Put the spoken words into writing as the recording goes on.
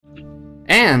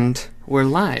And we're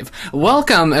live.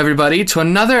 Welcome, everybody, to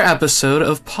another episode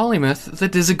of Polymyth, the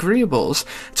Dizagreeables.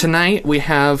 Tonight, we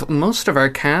have most of our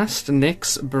cast,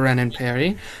 Nix, Brennan,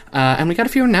 Perry, and we got a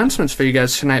few announcements for you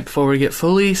guys tonight before we get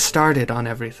fully started on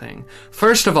everything.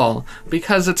 First of all,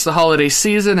 because it's the holiday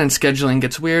season and scheduling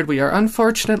gets weird, we are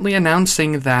unfortunately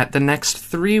announcing that the next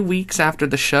 3 weeks after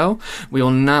the show, we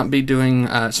will not be doing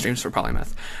streams for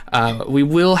Polymyth. We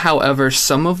will, however,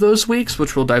 some of those weeks,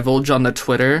 which we'll divulge on the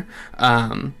Twitter,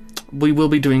 we will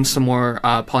be doing some more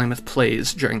Polymyth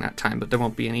plays during that time, but there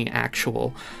won't be any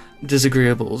actual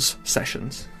Dizagreeables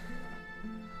sessions.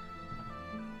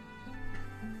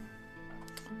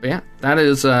 But yeah, that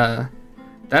is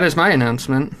my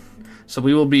announcement. So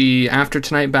we will be, after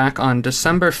tonight, back on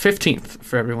December 15th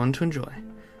for everyone to enjoy.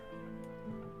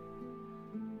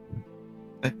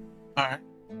 Alright.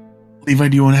 Levi,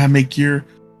 do you want to make your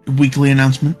weekly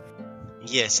announcement?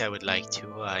 Yes, I would like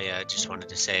to. I just wanted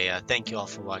to say thank you all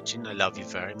for watching. I love you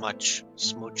very much.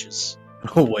 Smooches.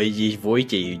 Oh, why is his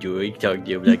voice you talking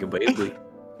to him like a baby? Yeah,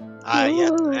 I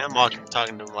am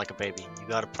talking to him like a baby. You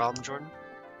got a problem, Jordan?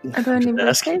 I don't even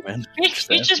asking, man. It's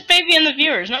just babying the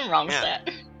viewers. Nothing wrong with that.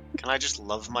 Can I just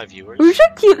love my viewers? Who's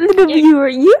a cute little viewer?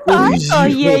 You are? Oh,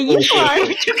 yeah, you are.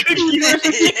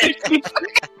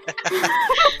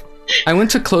 I went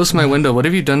to close my window. What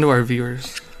have you done to our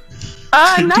viewers?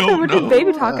 Nothing. We're just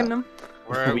baby talking them.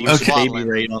 We're Okay, baby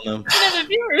rate on them. The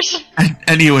viewers.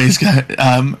 Anyways, guys,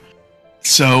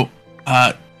 so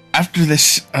after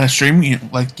this stream,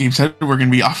 like Gabe said, we're going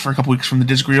to be off for a couple weeks from the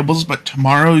Dizagreeables, but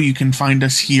tomorrow you can find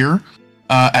us here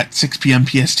at 6 p.m.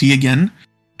 PST again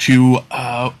to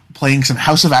playing some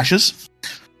House of Ashes.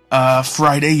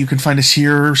 Friday, you can find us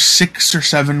here 6 or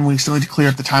 7. We still need to clear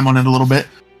up the time on it a little bit.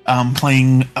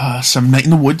 Playing some Night in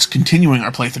the Woods, continuing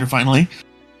our playthrough finally.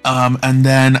 And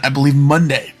then I believe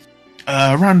Monday,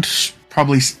 around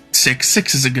probably 6.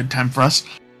 6 is a good time for us.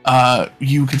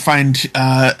 You can find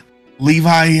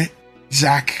Levi,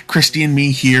 Zach, Christy, and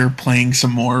me here playing some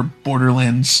more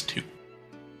Borderlands 2.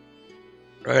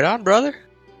 Right on, brother.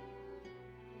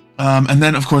 And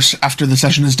then, of course, after the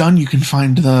session is done, you can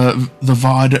find the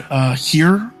VOD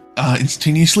here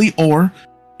instantaneously, or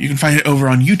you can find it over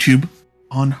on YouTube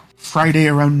on Friday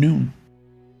around noon.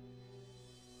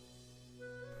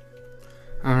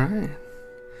 Alright.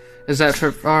 Is that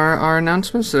for our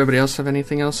announcements? Does everybody else have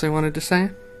anything else they wanted to say?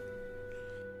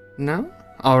 No?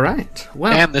 Alright.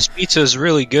 Well, damn, this pizza is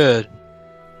really good.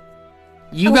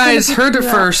 You guys heard it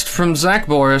first from Zach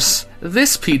Boris.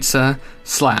 This pizza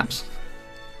slaps.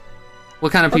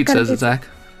 What kind of pizza is it, Zach?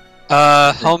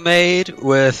 Homemade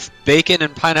with bacon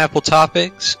and pineapple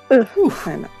toppings.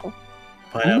 Pineapple.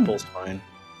 Pineapple's fine.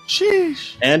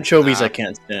 Sheesh. Anchovies I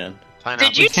can't stand.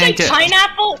 Did you say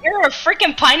pineapple? You're a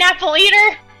freaking pineapple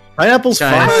eater? Pineapple's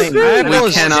Guys,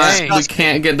 fine. we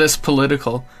can't get this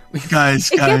political.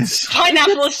 Guys.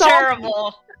 Pineapple is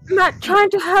terrible. I'm not trying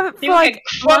to have it for You like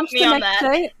could quote months me the on next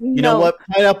that. day. You know what?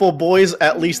 Pineapple boys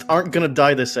at least aren't gonna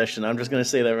die this session. I'm just gonna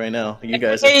say that right now. You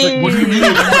guys. Hey. What do you mean?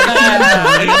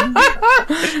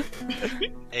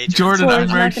 Hey, Jordan, So I'm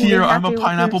he's right not gonna be here. I'm happy a with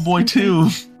pineapple yours. boy too.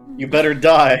 You better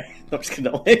die. I'm just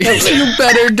kidding. You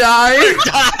better die!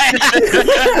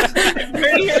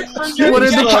 What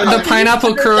did the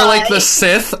pineapple curl like the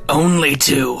Sith? Only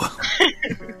 2.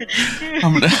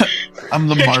 I'm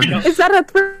the martyr. Is that a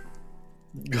threat?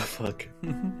 Go fuck.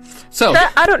 So,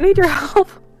 I don't need your help.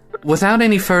 without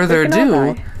any further We can all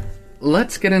ado, die.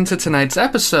 let's get into tonight's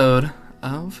episode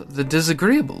of The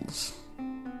Dizagreeables.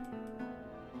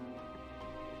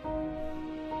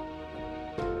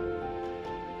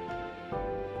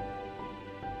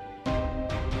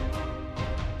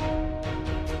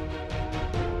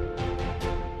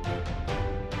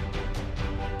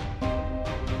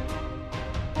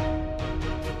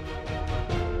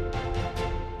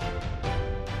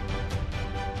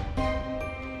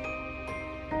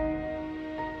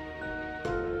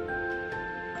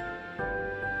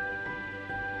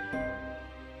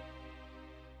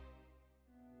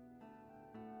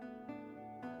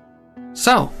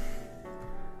 So,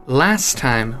 last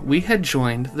time we had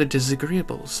joined the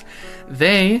Dizagreeables.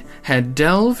 They had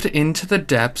delved into the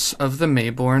depths of the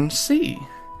Mayborn Sea.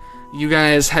 You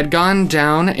guys had gone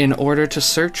down in order to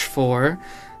search for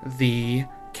the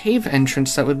cave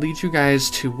entrance that would lead you guys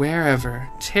to wherever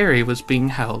Terry was being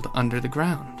held under the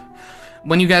ground.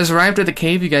 When you guys arrived at the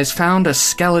cave, you guys found a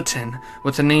skeleton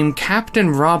with the name Captain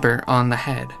Robert on the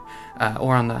head,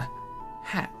 or on the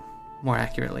hat, more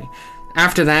accurately.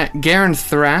 After that, Garen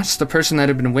Thras, the person that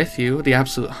had been with you, the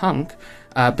absolute hunk,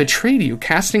 betrayed you,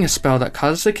 casting a spell that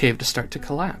caused the cave to start to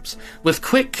collapse. With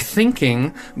quick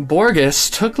thinking, Borgus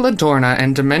took Ladorna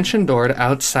and Dimension Doored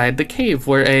outside the cave,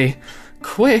 where a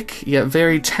quick yet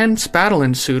very tense battle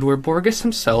ensued where Borgus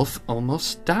himself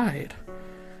almost died.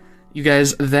 You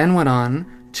guys then went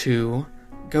on to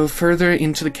go further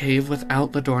into the cave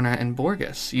without Ladorna and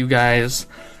Borgus. You guys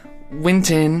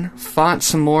went in, fought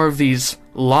some more of these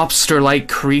lobster-like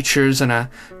creatures in a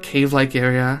cave-like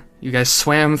area. You guys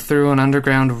swam through an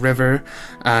underground river,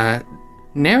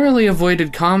 narrowly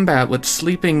avoided combat with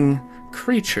sleeping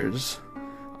creatures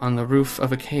on the roof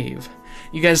of a cave.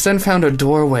 You guys then found a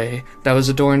doorway that was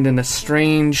adorned in a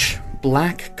strange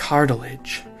black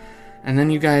cartilage. And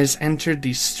then you guys entered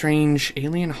these strange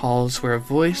alien halls where a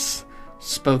voice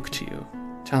spoke to you,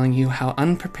 telling you how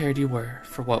unprepared you were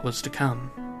for what was to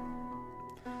come.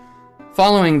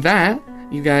 Following that,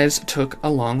 you guys took a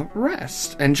long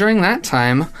rest, and during that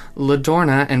time,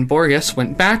 Ladorna and Borgus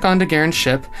went back onto Garen's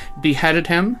ship, beheaded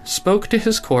him, spoke to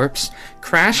his corpse,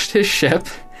 crashed his ship,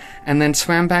 and then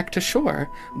swam back to shore,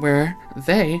 where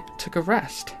they took a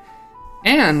rest.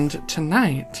 And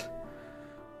tonight,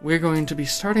 we're going to be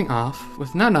starting off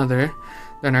with none other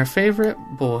than our favorite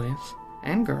boys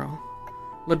and girl,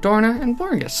 Ladorna and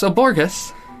Borgus. So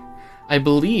Borgus, I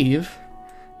believe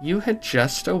you had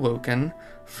just awoken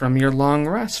from your long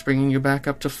rest, bringing you back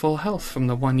up to full health from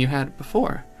the one you had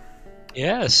before.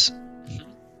 Yes.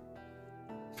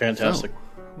 Fantastic.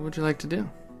 So, what would you like to do?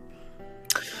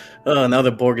 Now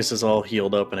that Borgus is all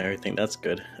healed up and everything, that's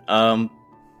good. I'm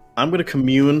going to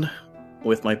commune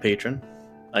with my patron.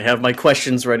 I have my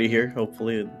questions ready here.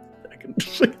 Hopefully,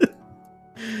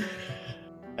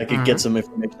 I can get some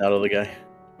information out of the guy.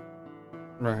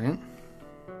 Right.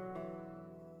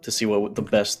 To see what the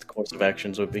best course of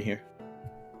actions would be here.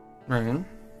 Right.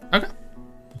 Okay.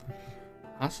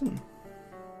 Awesome.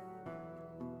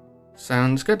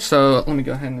 Sounds good. So let me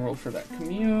go ahead and roll for that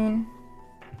commune.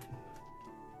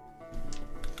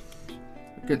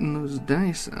 Getting those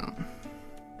dice out.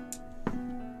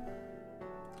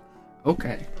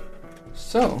 Okay.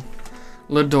 So,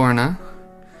 Ladorna,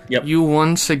 yep. You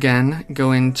once again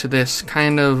go into this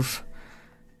kind of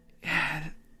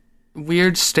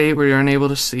weird state where you're unable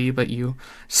to see, but you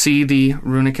see the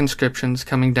runic inscriptions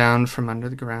coming down from under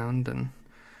the ground, and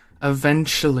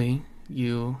eventually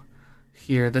you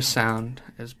hear the sound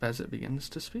as Bezit begins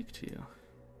to speak to you.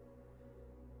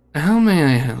 How may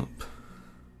I help?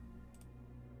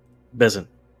 Bezin,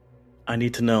 I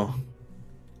need to know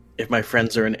if my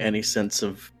friends are in any sense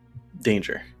of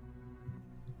danger.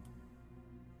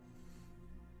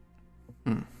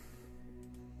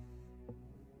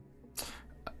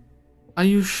 Are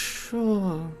you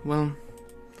sure? Well,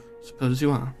 suppose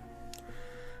you are.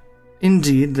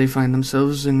 Indeed, they find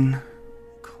themselves in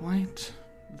quite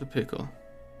the pickle.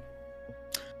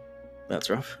 That's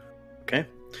rough. Okay.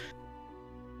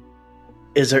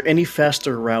 Is there any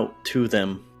faster route to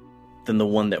them than the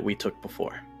one that we took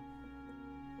before?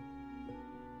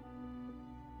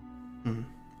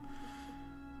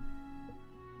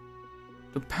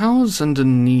 The paths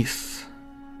underneath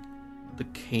the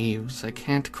caves, I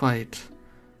can't quite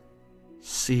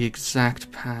see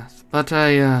exact path, but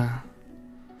I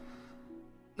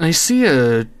see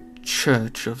a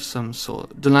church of some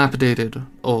sort, dilapidated,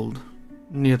 old,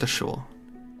 near the shore.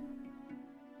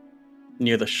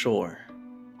 Near the shore.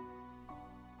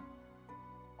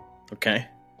 Okay.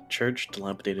 Church,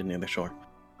 dilapidated near the shore.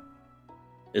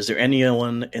 Is there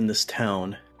anyone in this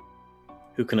town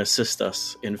who can assist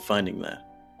us in finding that?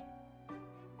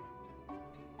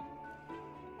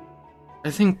 I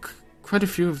think quite a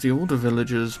few of the older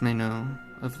villagers may know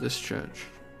of this church.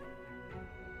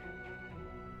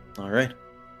 Alright.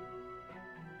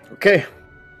 Okay.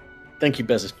 Thank you,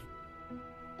 Bezzy.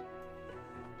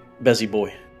 Bezzy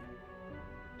boy.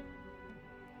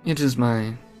 It is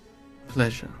my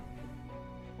pleasure.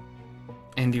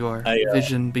 And your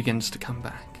vision begins to come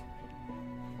back.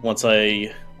 Once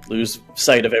I lose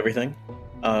sight of everything,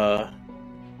 I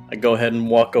go ahead and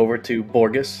walk over to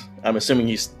Borgus. I'm assuming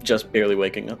he's just barely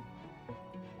waking up.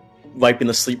 Wiping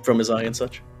the sleep from his eye and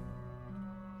such.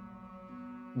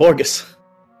 Borgus!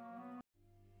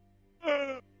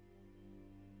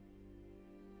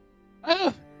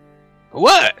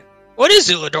 What? What is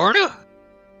it, Ladorna?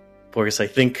 Borgus, I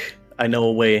think I know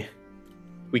a way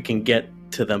we can get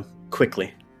to them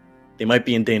quickly. They might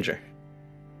be in danger.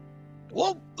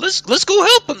 Well, let's go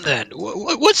help them then.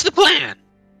 What's the plan?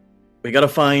 We gotta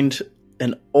find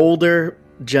an older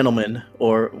gentleman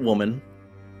or woman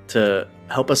to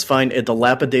help us find a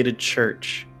dilapidated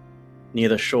church near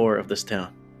the shore of this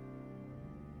town.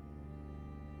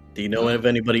 Do you know of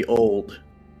anybody old?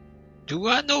 Do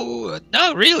I know?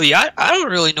 Not really. I don't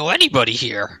really know anybody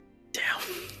here. Damn.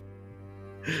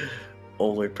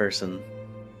 Older person.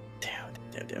 Damn.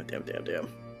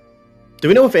 Do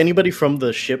we know if anybody from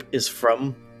the ship is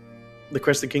from the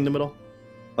Crested Kingdom at all?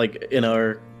 Like, in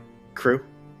our crew?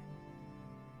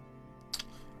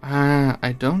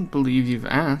 I don't believe you've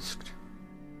asked.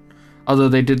 Although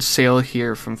they did sail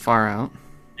here from far out.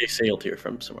 They sailed here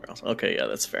from somewhere else. Okay, yeah,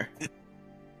 that's fair.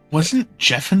 Wasn't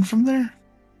Jeffin from there?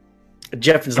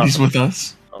 Jeff is not. He's with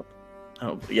us.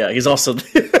 Oh, yeah, he's also.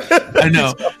 I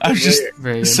know. I was just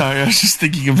Very good. sorry. I was just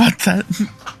thinking about that.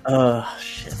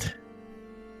 Shit.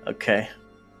 Okay.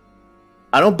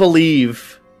 I don't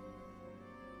believe.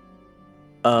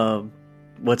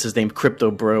 What's his name? Crypto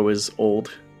Bro is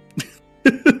old.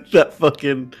 That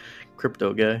fucking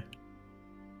crypto guy.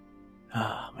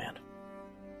 Ah, man.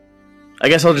 I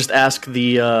guess I'll just ask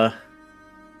the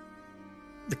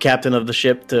captain of the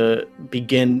ship to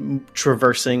begin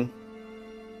traversing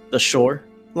the shore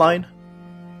line.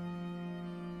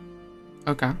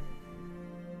 Okay.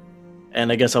 And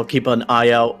I guess I'll keep an eye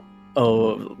out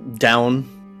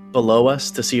down below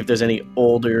us to see if there's any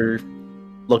older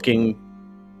looking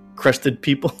crested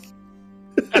people.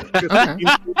 Okay.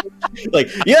 Like,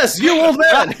 yes, you old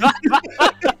man!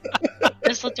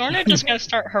 Is Ladorna just gonna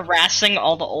start harassing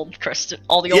all the old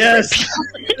people? Yes!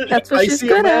 That's what I she's see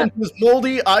good a man at. who's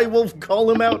moldy, I will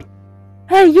call him out.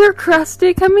 Hey, you're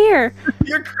crusty. Come here.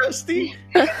 You're crusty.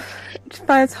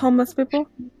 Finds homeless people.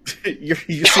 You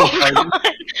seem hardened.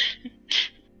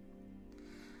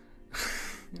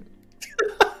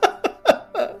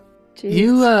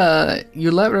 Jeez.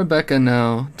 You let Rebecca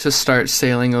know to start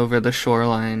sailing over the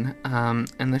shoreline,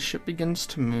 and the ship begins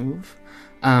to move.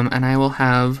 And I will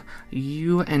have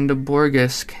you and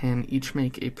Borgus can each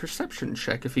make a perception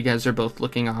check if you guys are both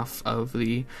looking off of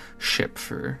the ship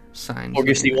for signs.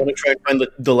 August, you want to try and find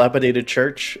the dilapidated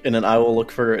church, and then I will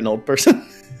look for an old person?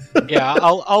 Yeah,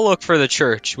 I'll look for the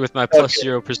church with my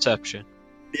 +0 perception.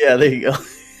 Yeah, there you go.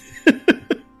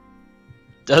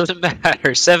 Doesn't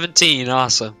matter. 17,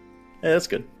 awesome. Yeah, that's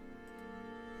good.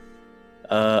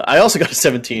 I also got a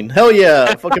 17. Hell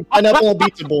yeah! Fucking pineapple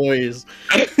pizza boys.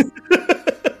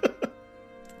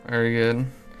 Very good.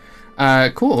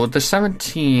 Cool. With the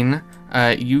 17,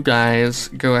 you guys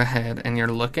go ahead and you're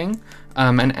looking.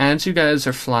 And as you guys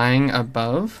are flying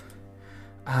above,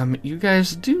 you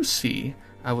guys do see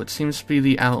what seems to be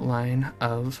the outline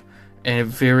of a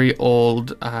very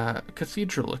old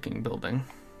cathedral-looking building.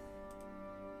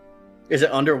 Is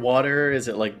it underwater? Is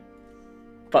it like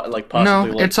possibly? No,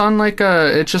 like... it's on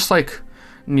it's just like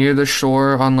near the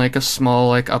shore on like a small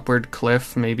like upward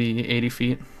cliff, maybe 80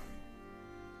 feet.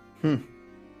 All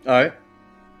right.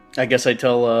 I guess I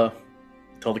tell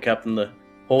the captain to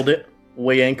hold it,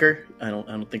 weigh anchor. I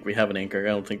don't think we have an anchor. I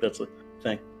don't think that's a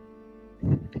thing.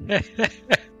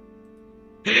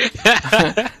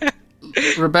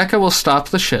 Rebecca will stop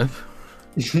the ship.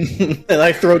 And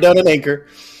I throw down an anchor.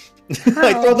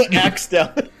 I throw the axe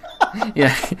down.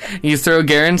 Yeah, you throw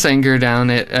Garen's anchor down,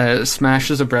 it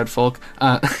smashes a bread folk.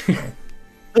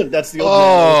 That's the old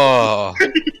Oh,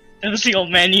 man. That was the old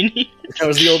man you need. That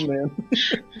was the old man.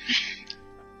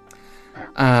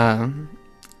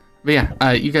 But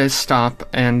yeah, you guys stop,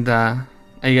 and are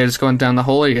you guys going down the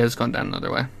hole, or are you guys going down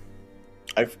another way?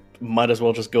 I might as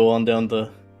well just go on down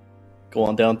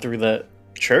through that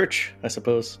church, I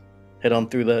suppose. Head on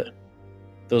through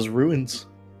those ruins.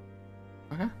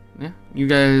 Okay, yeah. You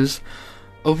guys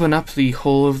open up the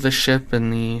hull of the ship,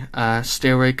 and the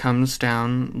stairway comes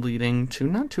down, leading to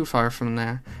not too far from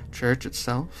the church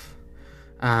itself.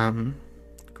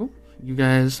 Cool. You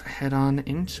guys head on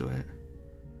into it.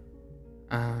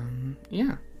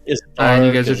 Yeah. Is it And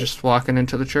you dark? guys are Is it- just walking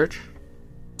into the church?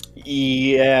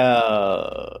 Yeah.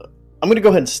 I'm gonna go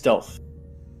ahead and stealth.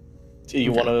 Do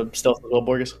you Okay. want to stealth as well,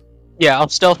 Borges? yeah, I'll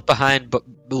stealth behind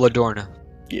Ladorna.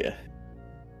 Yeah.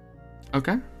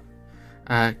 Okay.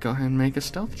 Go ahead and make a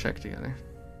stealth check together.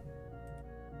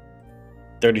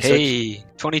 36. Hey,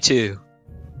 22.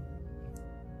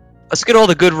 Let's get all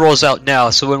the good rolls out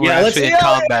now, so when we're actually in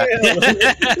combat.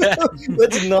 yeah.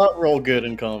 Let's not roll good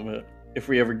in combat if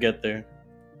we ever get there.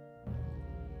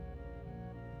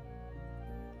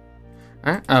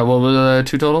 Alright, what were the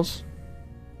two totals?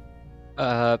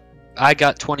 I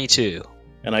got 22.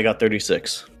 And I got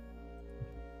 36.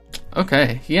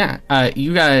 Okay, yeah.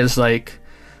 You guys, like,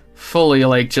 fully,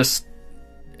 like, just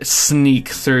sneak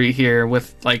through here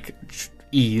with, like,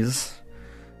 ease.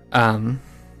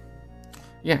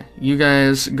 Yeah, you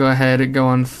guys go ahead and go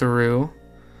on through.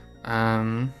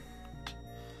 Yeah,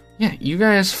 you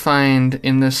guys find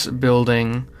in this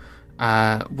building,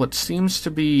 what seems to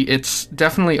be, it's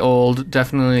definitely old,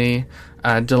 definitely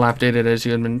dilapidated as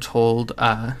you had been told.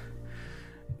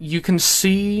 You can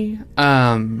see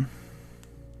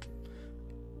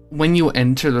when you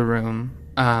enter the room,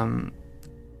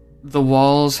 the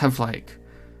walls have like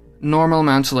normal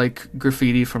amounts of like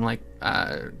graffiti from like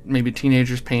maybe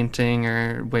teenagers painting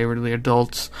or waywardly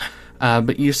adults,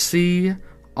 but you see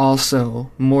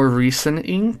also more recent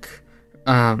ink.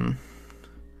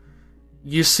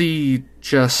 You see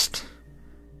just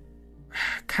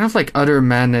kind of like utter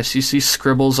madness. You see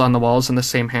scribbles on the walls in the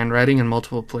same handwriting in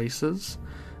multiple places,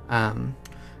 and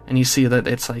you see that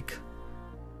it's like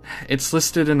it's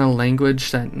listed in a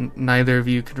language that neither of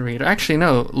you can read. Actually,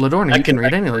 no, Ladorna, you can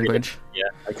read any language. Yeah,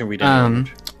 I can read any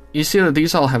language. You see that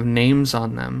these all have names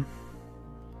on them.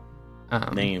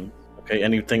 Name. Okay,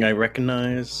 anything I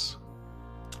recognize?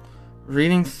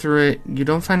 Reading through it, you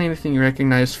don't find anything you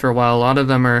recognize for a while. A lot of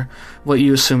them are what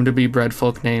you assume to be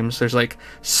breadfolk names. There's like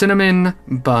cinnamon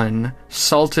bun,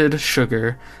 salted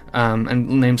sugar, and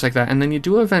names like that. And then you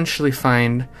do eventually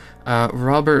find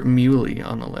Robert Muley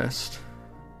on the list.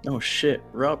 Oh shit,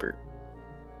 Robert.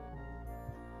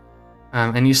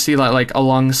 And you see that like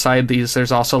alongside these,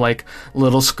 there's also like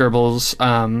little scribbles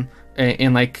in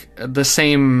like the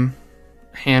same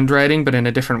handwriting but in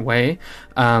a different way,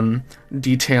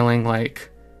 detailing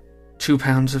like 2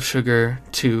 pounds of sugar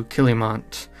to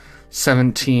Kilimont,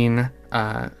 17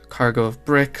 cargo of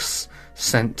bricks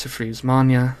sent to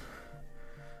Friesmania,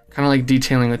 kind of like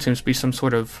detailing what seems to be some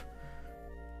sort of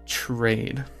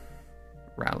trade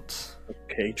routes.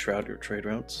 Okay, trade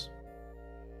routes.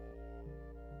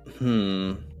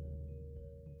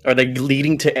 Are they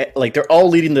leading to, like, they're all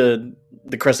leading to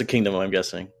the Crescent Kingdom, I'm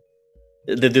guessing?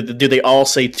 Do they all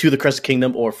say to the Crescent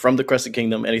Kingdom or from the Crescent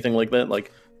Kingdom, anything like that?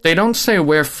 Like, they don't say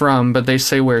where from, but they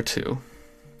say where to.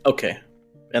 Okay.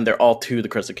 And they're all to the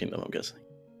Crescent Kingdom, I'm guessing.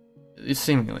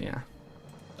 Seemingly, yeah.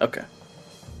 Okay.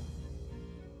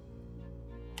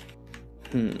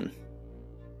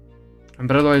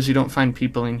 But otherwise, you don't find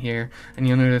people in here. And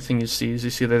the only other thing you see is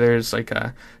that there's like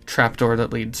a trapdoor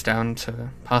that leads down to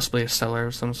possibly a cellar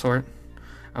of some sort.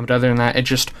 But other than that, it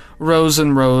just rows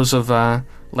and rows of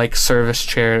like service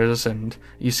chairs, and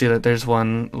you see that there's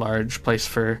one large place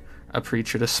for a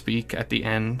preacher to speak at the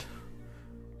end.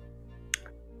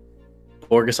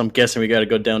 Borges, I'm guessing we gotta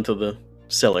go down to the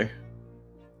cellar.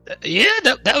 Yeah,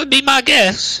 that would be my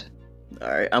guess.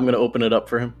 Alright, I'm gonna open it up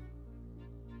for him.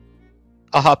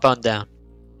 I'll hop on down.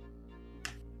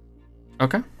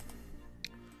 Okay.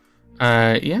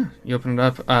 Yeah, you open it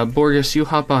up. Borges, you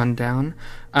hop on down.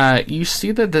 You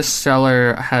see that this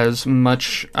cellar has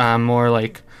much more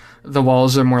like, the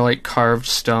walls are more like carved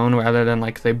stone rather than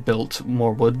like they built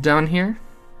more wood down here.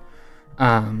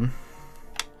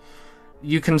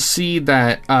 You can see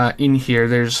that in here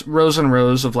there's rows and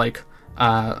rows of like,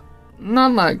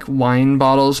 not like wine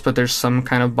bottles, but there's some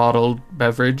kind of bottled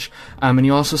beverage. And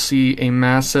you also see a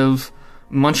massive,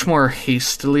 much more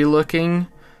hastily looking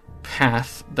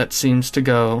path that seems to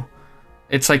go,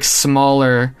 it's like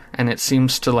smaller, and it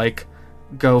seems to like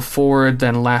go forward,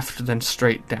 then left, then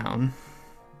straight down.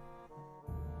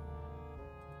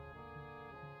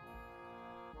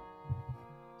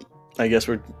 I guess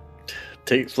we're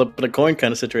flipping a coin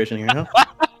kind of situation here, huh?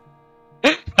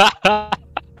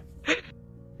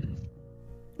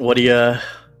 What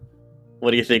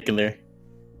are you thinking there,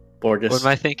 Borges? What am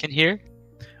I thinking here?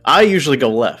 I usually go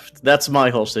left. That's my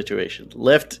whole situation.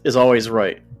 Left is always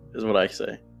right, is what I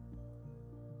say.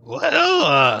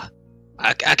 Well,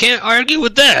 I can't argue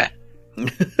with that.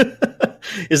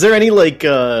 Is there any like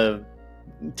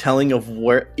telling of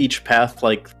where each path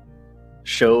like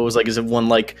shows? Like, is it one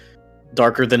like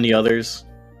darker than the others?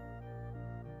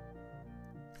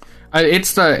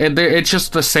 It's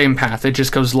just the same path. It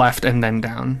just goes left and then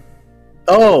down.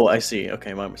 Oh, I see.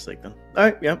 Okay, my mistake then. All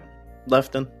right, yep,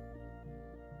 left then.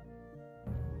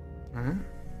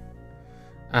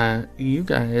 You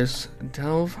guys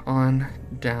delve on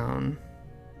down.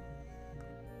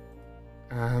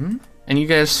 And you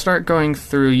guys start going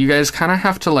through. You guys kind of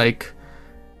have to like,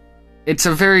 it's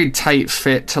a very tight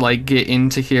fit to like get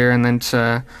into here and then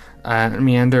to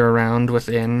meander around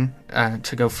within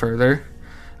to go further.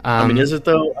 I mean, is it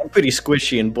though? I'm pretty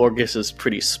squishy and Borges is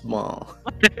pretty small.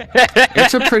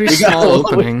 It's a pretty small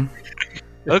opening.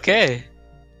 Okay.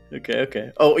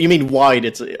 Okay. Oh, you mean wide?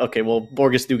 It's okay. Well,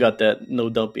 Borges do got that no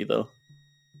dumpy though.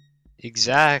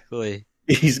 Exactly.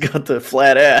 He's got the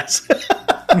flat ass.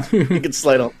 He can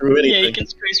slide on through anything. Yeah, you can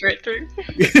squeeze right through.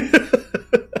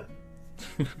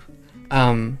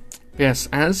 Yes,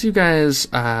 as you guys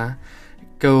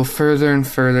go further and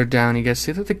further down, you guys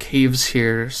see that the caves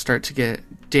here start to get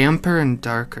damper and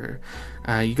darker.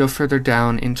 You go further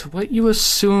down into what you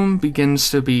assume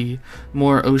begins to be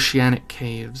more oceanic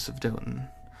caves of Doton.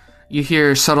 You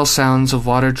hear subtle sounds of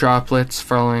water droplets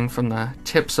falling from the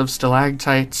tips of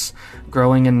stalactites,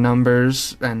 growing in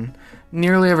numbers, and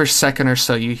nearly every second or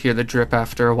so you hear the drip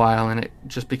after a while, and it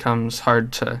just becomes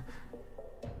hard to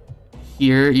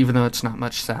hear, even though it's not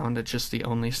much sound, it's just the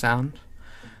only sound.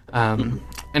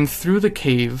 And through the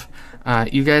cave,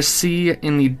 you guys see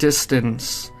in the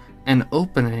distance an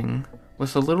opening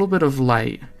with a little bit of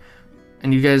light.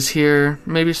 And you guys hear,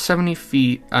 maybe 70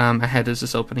 feet ahead is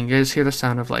this opening, you guys hear the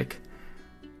sound of, like,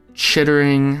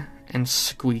 chittering and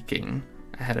squeaking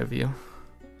ahead of you.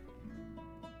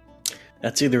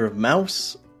 That's either a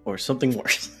mouse or something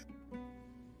worse.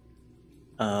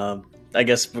 I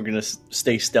guess we're gonna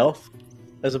stay stealth,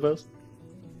 I suppose.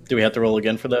 Do we have to roll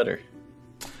again for that, or?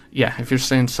 Yeah, if you're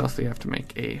staying stealthy, you have to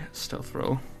make a stealth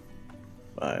roll.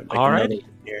 Alright.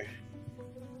 Here.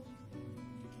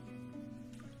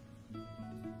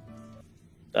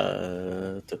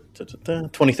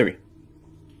 23.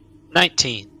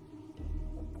 19.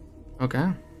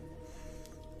 Okay.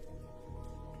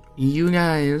 You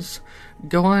guys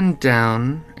go on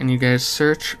down, and you guys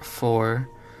search for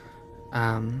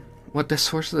what the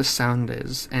source of the sound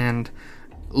is, and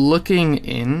looking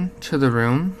into the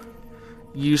room,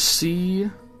 you see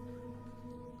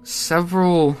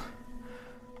several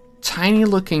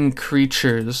tiny-looking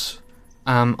creatures,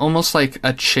 almost like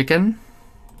a chicken,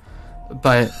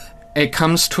 but it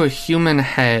comes to a human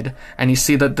head, and you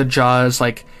see that the jaw is,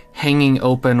 like, hanging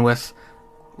open with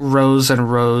rows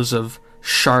and rows of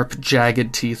sharp,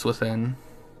 jagged teeth within.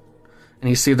 And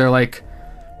you see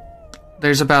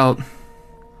there's about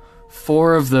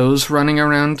 4 of those running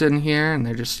around in here, and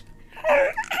they're just...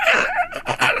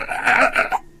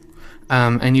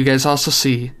 and you guys also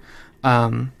see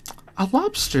a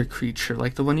lobster creature,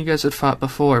 like the one you guys had fought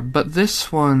before, but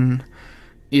this one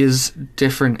is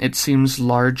different. It seems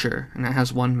larger, and it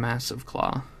has one massive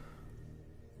claw.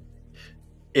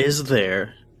 Is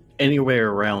there anywhere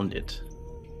around it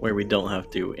where we don't have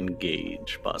to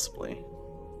engage, possibly?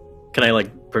 Can I,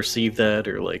 like, perceive that,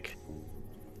 or, like...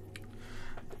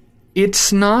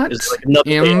 It's not like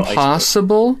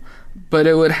impossible, but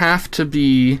it would have to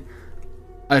be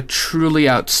a truly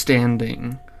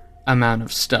outstanding amount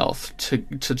of stealth to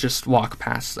just walk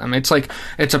past them. It's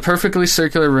a perfectly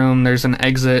circular room. There's an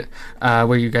exit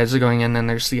where you guys are going in, and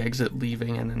there's the exit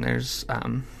leaving, and then there's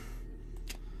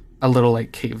a little,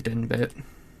 like, caved in bit.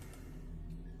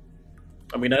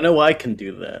 I mean, I know I can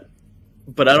do that,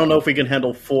 but I don't know if we can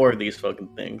handle 4 of these fucking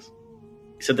things.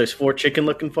 You said there's 4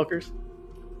 chicken-looking fuckers?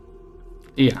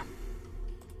 Yeah.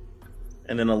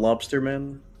 And then a lobster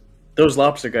man? Those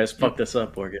lobster guys fucked us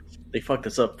up, Borges. They fucked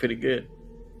us up pretty good.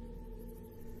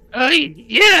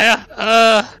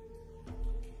 Yeah,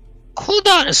 hold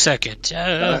on a second.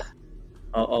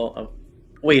 I'll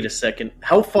wait a second.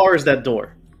 How far is that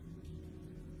door?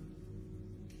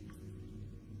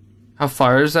 How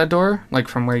far is that door? Like,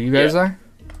 from where you guys are?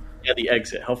 Yeah, the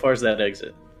exit. How far is that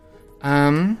exit?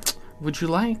 Would you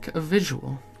like a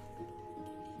visual?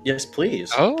 Yes,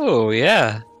 please. Oh,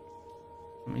 yeah.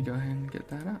 Let me go ahead and get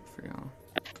that up for y'all.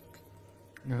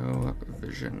 No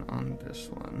vision on this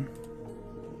one.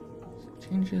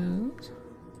 Changes.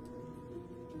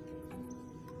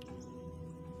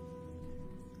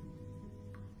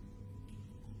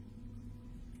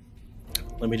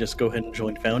 Let me just go ahead and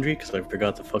join Foundry, because I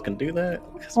forgot to fucking do that.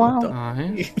 Wow.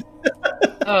 Alright.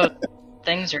 Oh,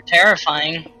 things are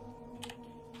terrifying.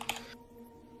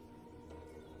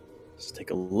 Let's take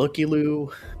a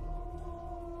looky-loo.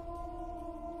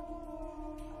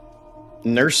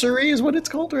 Nursery is what it's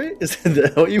called, right? Is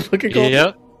that what you fucking called it?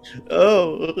 Yep.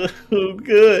 Oh,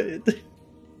 good.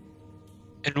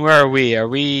 And where are we? Are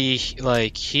we,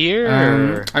 like, here?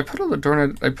 Or... I put a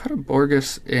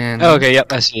Borgus in. Oh, okay,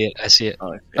 yep, I see it.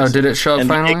 Oh, did it show up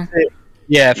finally?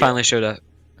 Yeah, it finally showed up.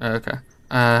 Okay.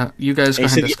 You guys go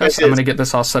ahead and discuss. I'm going to get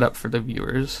this all set up for the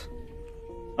viewers.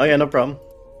 Oh, yeah, no problem.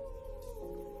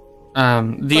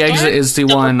 The exit is the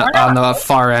one on the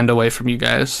far end away from you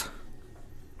guys.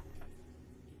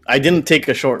 I didn't take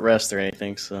a short rest or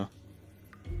anything, so...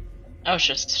 Oh,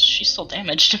 she's still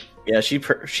damaged. Yeah, she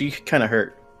kind of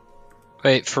hurt.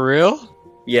 Wait, for real?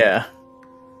 Yeah.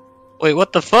 Wait,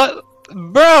 what the fuck?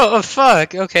 Bro,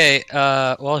 fuck. Okay,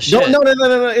 well, shit. No,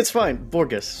 it's fine.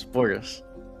 Borgus.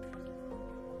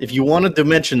 If you want a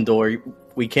dimension door,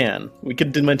 we can. We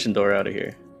could dimension door out of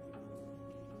here.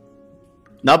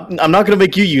 I'm not gonna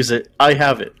make you use it. I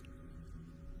have it.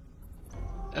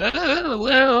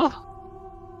 Well...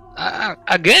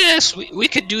 I guess we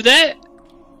could do that.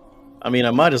 I mean,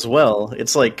 I might as well.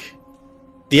 It's like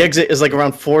The exit is like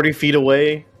around 40 feet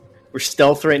away. We're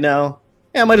stealth right now.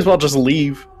 Yeah, I might as well just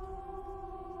leave.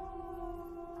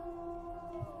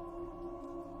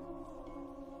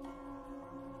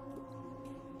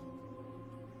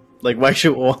 Like,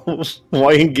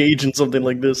 why engage in something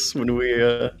like this when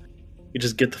we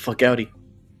just get the fuck outie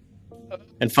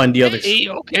and find the others?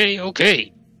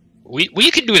 Okay.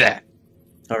 We can do that.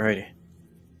 Alrighty.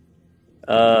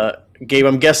 Gabe,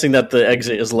 I'm guessing that the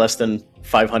exit is less than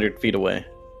 500 feet away.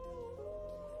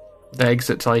 The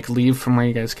exit to like leave from where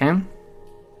you guys came?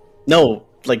 No,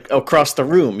 like across the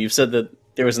room. You said that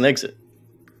there was an exit.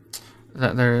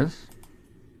 That there is.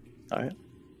 Alright.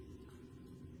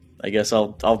 I guess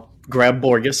I'll grab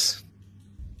Borges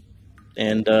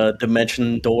and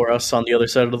dimension door us on the other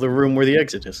side of the room where the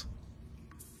exit is.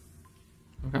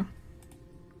 Okay.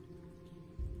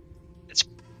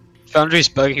 Foundry's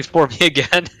bugging for me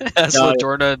again. As No,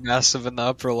 Ladorna and Massive in the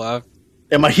upper left.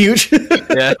 Am I huge?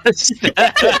 Yes.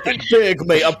 Big,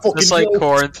 mate. I'm fucking Just like huge.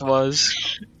 Corinth was.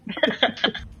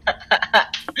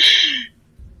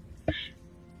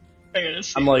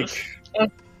 I'm like, Oh,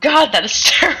 God, that is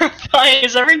terrifying.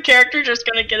 Is every character just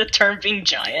gonna get a turn being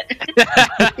giant?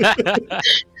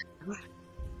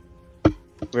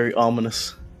 very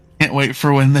ominous. Can't wait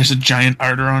for when there's a giant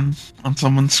arter on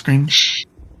someone's screen.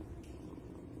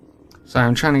 So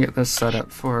I'm trying to get this set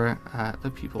up for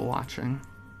the people watching.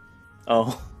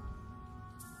 Oh.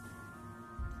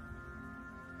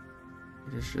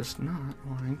 It is just not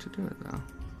wanting to do it though.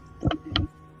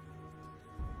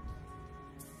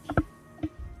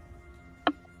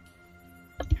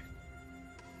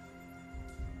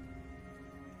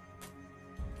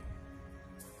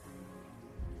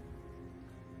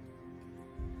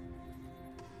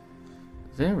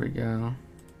 There we go.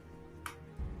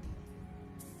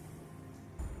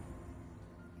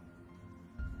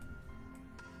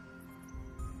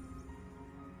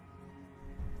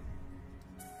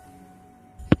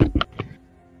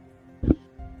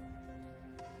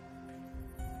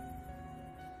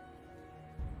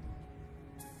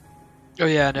 Oh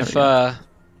yeah, and if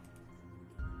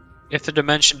the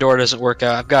dimension door doesn't work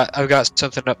out, I've got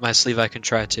something up my sleeve I can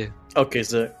try too. Okay,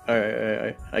 so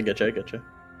alright. I getcha.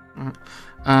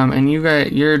 And you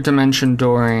got your dimension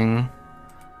dooring,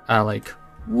 like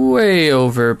way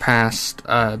over past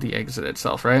the exit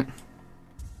itself, right?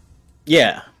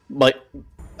 Yeah, but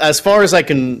as far as I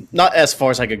can, not as far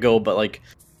as I could go, but like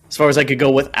as far as I could go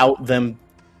without them,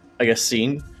 I guess,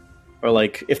 seeing, or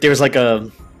like if there's like a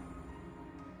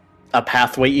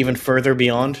pathway even further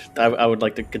beyond, I would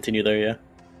like to continue there. Yeah.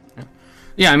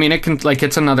 Yeah, I mean it can like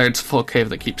it's a full cave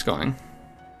that keeps going.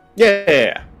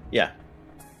 Yeah.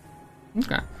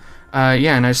 Okay.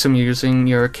 Yeah, and I assume you're using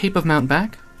your Cape of Mount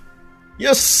Back?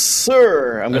 Yes,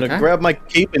 sir. I'm gonna Okay. grab my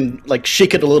cape and like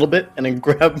shake it a little bit, and then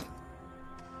grab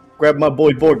my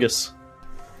boy Borges.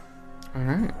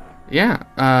 Alright. Yeah,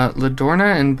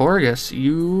 Ladorna and Borges,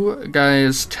 you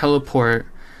guys teleport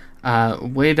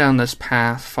way down this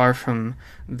path, far from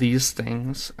these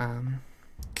things. And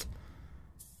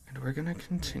we're gonna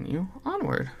continue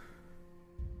onward.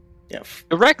 Yeah.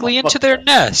 Directly into their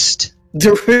nest. Now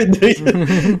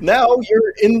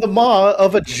you're in the maw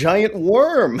of a giant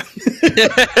worm.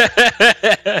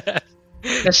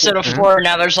 Instead of 4,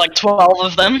 now there's like 12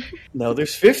 of them. Now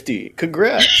there's 50.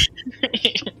 Congrats.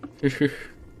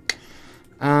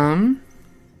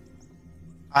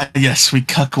 Yes, we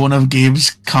cuck one of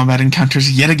Gabe's combat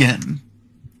encounters yet again.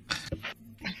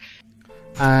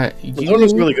 The one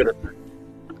was really good at that.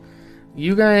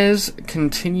 You guys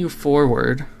continue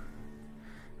forward.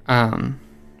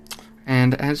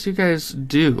 And as you guys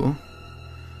do,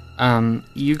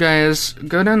 you guys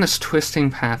go down this twisting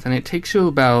path, and it takes you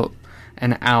about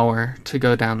an hour to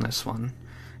go down this one.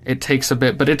 It takes a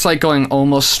bit, but it's like going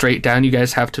almost straight down. You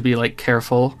guys have to be like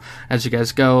careful as you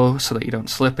guys go so that you don't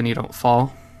slip and you don't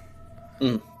fall.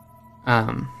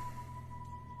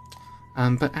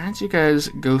 But as you guys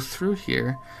go through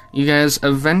here, you guys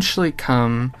eventually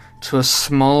come to a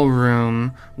small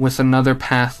room with another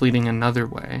path leading another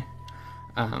way.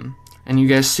 And you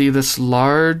guys see this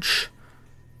large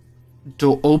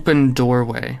open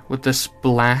doorway with this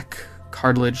black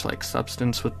cartilage-like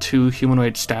substance with 2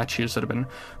 humanoid statues that have been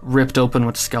ripped open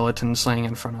with skeletons laying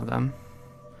in front of them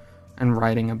and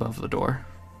writing above the door.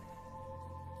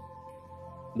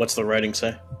 What's the writing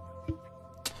say?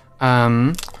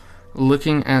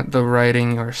 Looking at the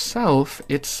writing yourself,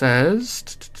 it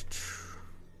says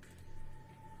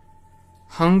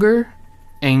hunger,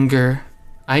 anger,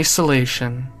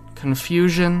 isolation,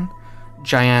 confusion,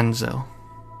 Gianzo.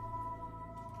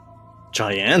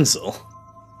 Gianzel?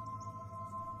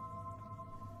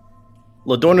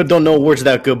 Ladorna don't know words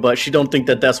that good, but she don't think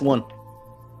that that's one.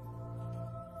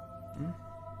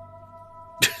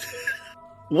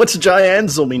 What's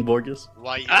Gianzo mean, Borges?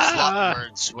 Why use lot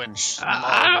words when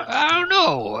I don't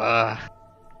know.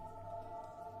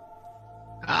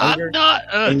 Anger? I'm not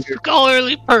a Anger.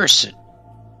 scholarly person.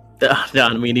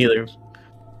 Nah, me neither.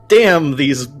 Damn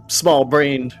these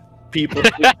small-brained people.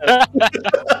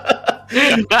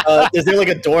 Is there like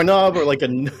a doorknob or like a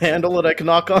handle that I can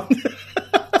knock on?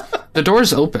 The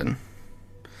door's open.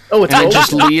 Oh, it's And it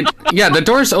open? just the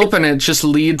door's open and it just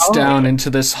leads down into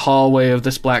this hallway of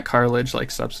this black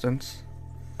cartilage-like substance.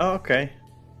 Oh, okay.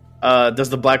 Does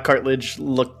the black cartilage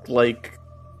look like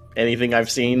anything I've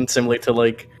seen, similar to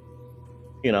like,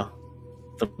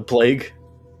 the plague?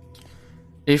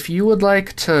 If you would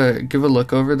like to give a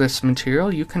look over this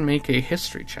material, you can make a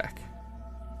history check.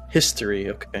 History,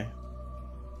 okay.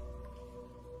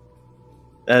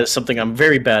 That is something I'm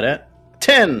very bad at.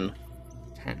 10!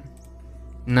 10.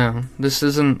 No, this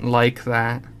isn't like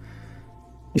that.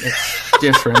 It's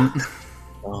different.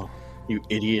 Oh, you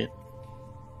idiot.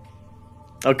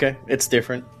 Okay, it's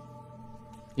different.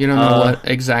 You don't know what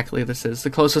exactly this is. The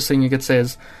closest thing you could say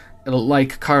is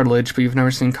like cartilage, but you've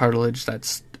never seen cartilage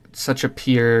that's such a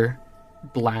pure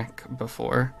black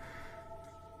before.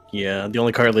 Yeah, the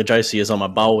only cartilage I see is on my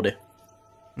body.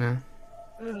 Yeah.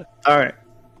 Alright.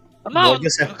 Come on, Well, I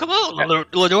guess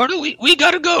Ladorna, we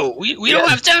gotta go. We don't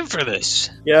have time for this.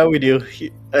 Yeah, we do.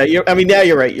 You're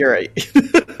right. You're right.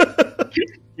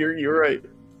 you're right.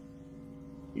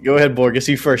 Go ahead, Borges.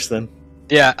 You first, then.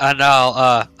 Yeah, and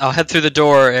I'll head through the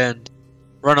door and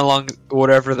run along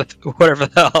whatever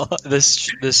the hell this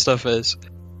stuff is.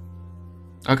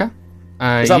 Okay.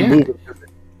 It's not moving.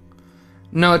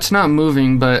 No, it's not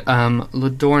moving, but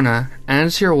Ladorna,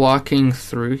 as you're walking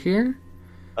through here,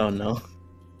 Oh no.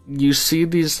 you see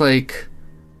these like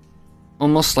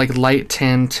almost like light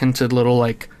tan tinted little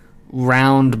like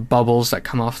round bubbles that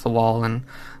come off the wall, and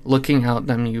looking out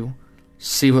them you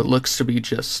see what looks to be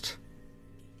just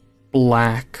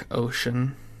black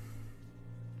ocean.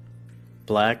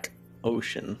 Black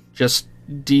ocean. Just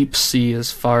deep sea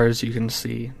as far as you can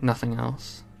see, nothing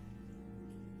else.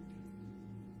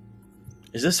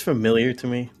 Is this familiar to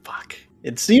me? Fuck.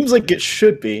 It seems like it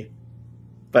should be.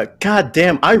 But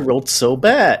goddamn, I rolled so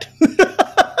bad.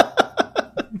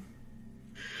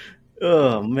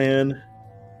 Oh, man.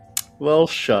 Well,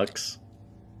 shucks.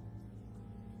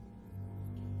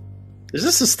 Is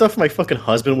this the stuff my fucking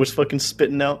husband was fucking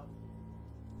spitting out?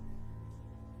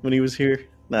 When he was here?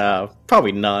 Nah,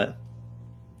 probably not.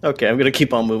 Okay, I'm gonna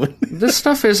keep on moving. This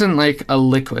stuff isn't like a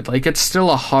liquid, like it's still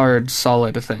a hard,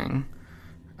 solid thing.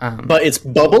 But it's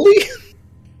bubbly?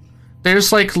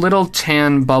 There's like little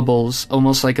tan bubbles,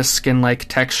 almost like a skin-like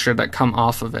texture that come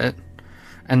off of it.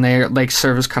 And they like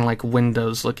serve as kind of like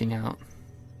windows looking out.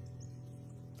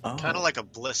 Oh. Kind of like a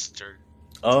blister.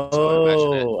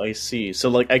 Oh, I see. So,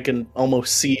 like, I can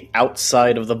almost see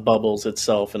outside of the bubbles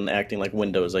itself and acting like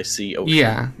windows. I see ocean.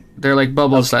 Yeah, they're like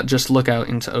bubbles that just look out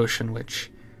into ocean, which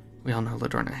we all know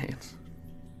Ladorna hates.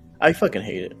 I fucking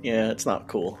hate it. Yeah, it's not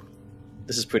cool.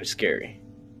 This is pretty scary.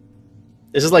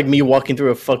 This is like me walking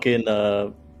through a fucking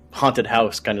haunted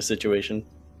house kind of situation.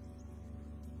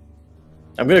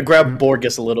 I'm gonna grab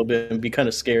Borges a little bit and be kind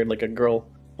of scared, like a girl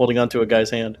holding onto a guy's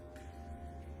hand.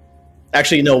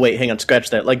 Actually, no, wait, hang on, scratch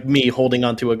that. Like me holding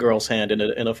onto a girl's hand in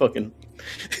a fucking...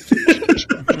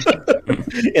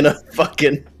 in a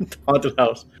fucking haunted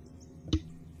house.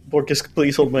 Borges,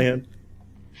 please hold my hand.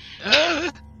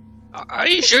 Are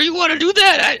you sure you want to do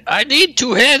that? I need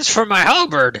 2 hands for my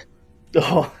halberd.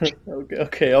 Oh,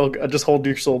 okay, I'll just hold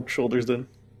your shoulders then.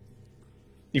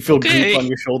 You feel grief on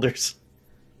your shoulders.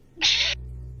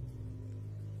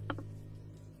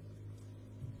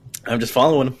 I'm just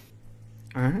following him.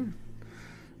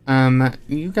 Alright.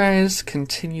 You guys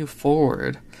continue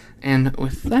forward, and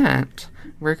with that,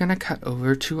 we're gonna cut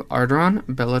over to Arderon,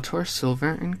 Bellator, Silver,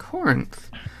 and Corinth,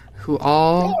 who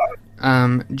all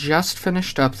just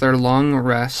finished up their long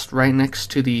rest right next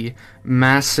to the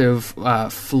massive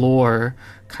floor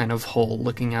kind of hole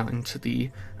looking out into the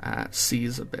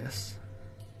sea's abyss.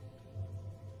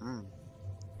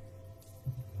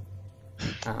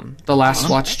 The last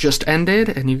watch just ended,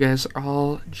 and you guys are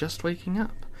all just waking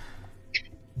up.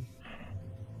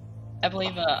 I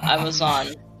believe I was on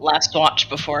last watch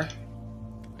before.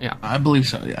 Yeah. I believe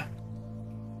so, yeah.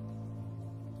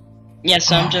 Yeah,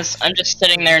 so I'm just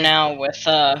sitting there now with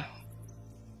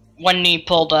one knee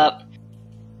pulled up,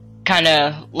 kind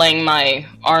of laying my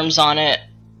arms on it,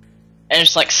 and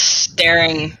just like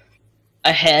staring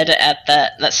ahead at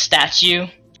that statue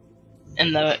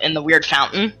in the weird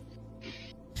fountain.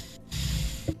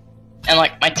 and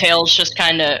like my tail's just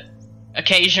kind of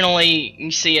occasionally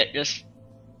you see it just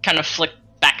kind of flick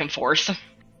back and forth.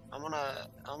 I'm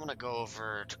gonna go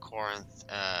over to Corinth,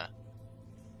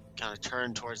 kind of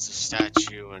turn towards the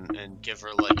statue and give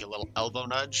her like a little elbow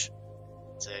nudge.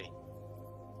 Say,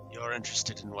 "You're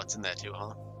interested in what's in there too,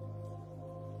 huh?"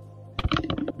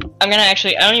 I'm gonna I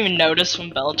don't even notice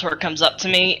when Bellator comes up to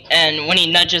me, and when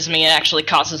he nudges me, it actually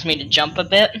causes me to jump a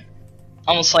bit.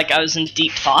 Almost like I was in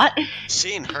deep thought.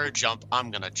 Seeing her jump,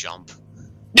 I'm gonna jump.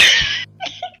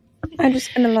 I'm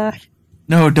just gonna laugh.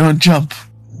 No, don't jump.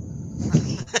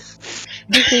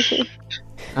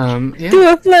 Yeah. Do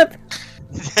a flip!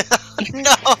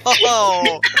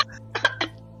 No!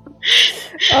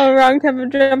 Oh, wrong type of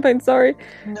jumping, sorry.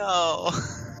 No!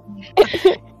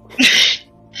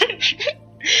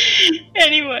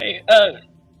 Anyway,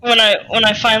 when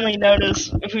I finally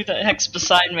notice who the heck's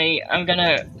beside me, I'm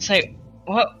gonna say,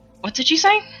 What did you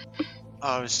say?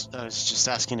 I was just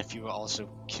asking if you were also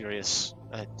curious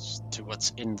as to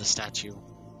what's in the statue.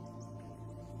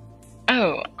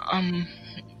 Oh, I'm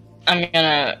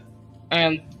gonna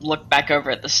look back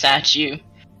over at the statue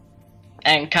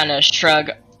and kind of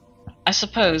shrug. I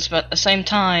suppose, but at the same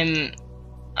time,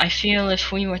 I feel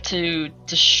if we were to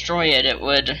destroy it, it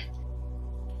would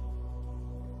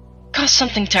cause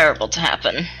something terrible to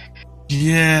happen.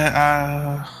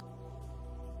 Yeah.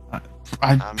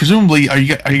 Presumably, are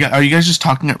you guys just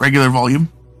talking at regular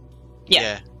volume?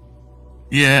 Yeah.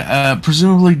 Yeah.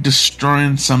 Presumably,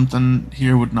 destroying something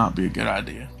here would not be a good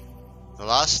idea. The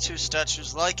last two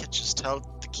statues like it just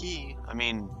held the key. I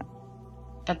mean,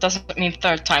 That doesn't mean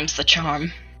third time's the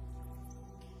charm.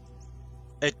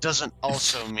 it doesn't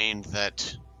also mean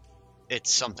that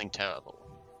it's something terrible.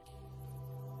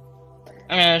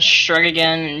 I'm gonna shrug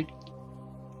again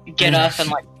and get up and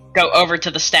like go over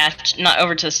to the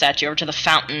over to the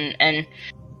fountain and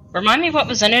remind me what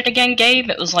was in it again, Gabe?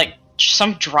 It was like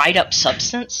some dried up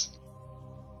substance.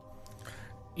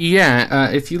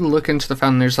 Yeah, if you look into the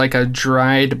fountain, there's like a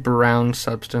dried brown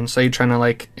substance. Are you trying to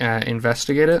like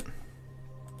investigate it?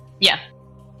 Yeah.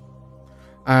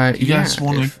 You guys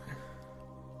want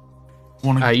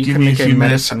to you give can me a make a few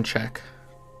medicine minutes? check.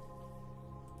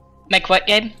 Make what,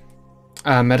 Gabe?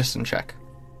 Medicine check.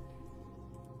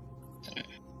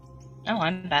 Oh,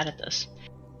 I'm bad at this.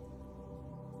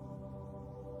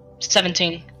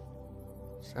 17.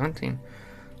 17.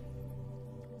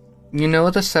 You know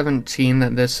with a 17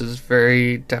 that this is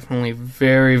definitely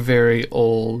very, very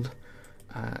old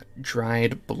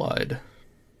dried blood.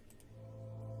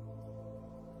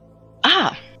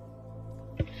 Ah!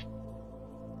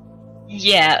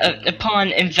 Yeah, upon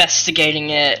investigating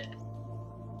it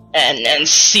and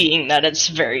seeing that it's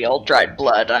very old dried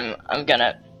blood, I'm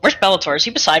gonna... Where's Bellator? Is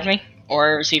he beside me?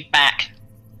 Or is he back?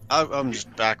 I'm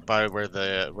just back by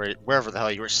wherever the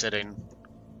hell you were sitting.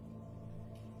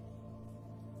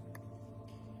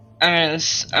 I'm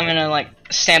gonna like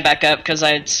stand back up because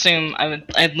I assume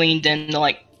I leaned in to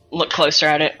like look closer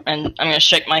at it, and I'm gonna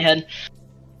shake my head.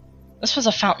 This was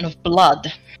a fountain of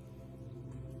blood.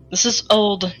 This is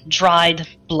old, dried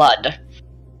blood.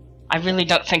 I really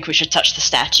don't think we should touch the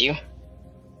statue.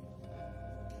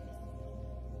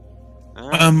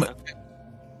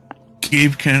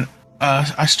 Gabe, can I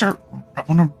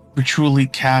want to ritually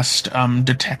cast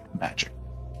detect magic.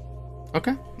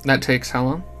 Okay. That takes how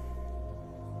long?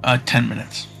 10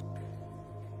 minutes.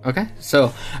 Okay,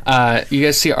 so you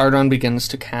guys see Ardon begins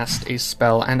to cast a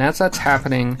spell, and as that's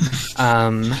happening,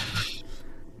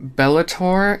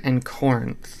 Bellator and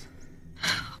Corinth,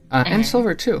 and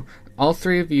Silver too, all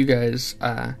three of you guys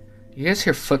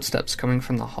hear footsteps coming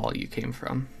from the hall you came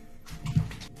from.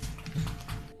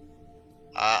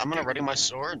 I'm gonna ready my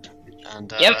sword,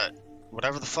 and Yep.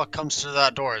 whatever the fuck comes through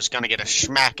that door is gonna get a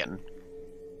schmacking.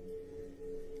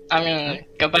 I'm gonna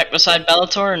go back beside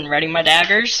Bellator and ready my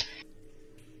daggers.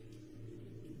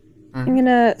 I'm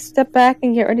gonna step back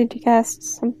and get ready to cast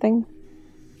something.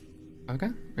 Okay,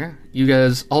 yeah. You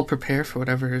guys all prepare for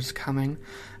whatever is coming,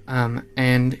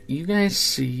 and you guys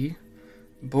see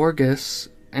Borges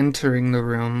entering the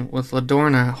room with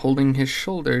Ladorna holding his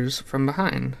shoulders from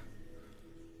behind.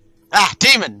 Ah,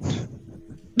 demon!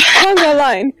 Conga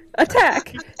line!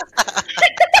 Attack!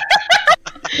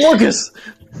 Lucas!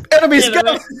 Enemies, Get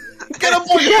go! him. Get him,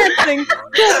 Lucas! Dancing!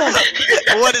 Kill them!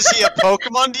 What is he, a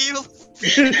Pokemon to you?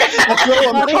 Throw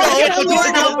him!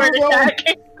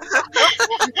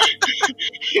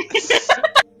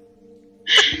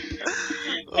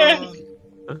 Oh.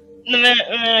 The minute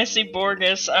I see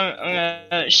Borges, I'm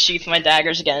gonna sheath my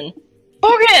daggers again.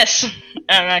 Borges!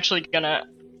 And I'm actually gonna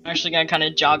kind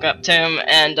of jog up to him,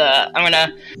 and I'm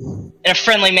gonna, in a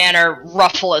friendly manner,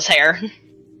 ruffle his hair.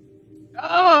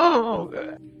 Oh,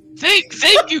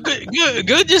 thank you.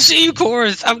 Good to see you,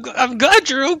 Corinth. I'm glad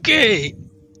you're okay.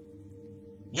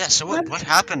 Yeah, so what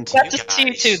happened to Glad you to guys? see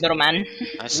you too, little man.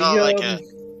 I saw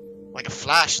like a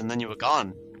flash and then you were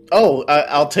gone. Oh,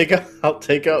 I'll take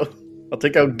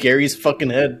out Gary's fucking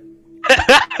head.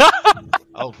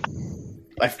 Oh.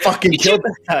 I fucking killed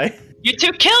that guy. You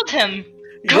two killed him.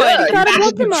 Yeah, Good. got a he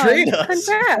Pokemon. betrayed us.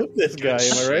 Congrats. Fuck this guy,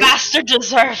 am I right? Bastard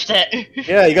deserved it.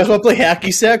 Yeah, you guys want to play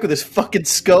hacky sack with his fucking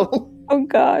skull? Oh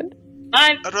god.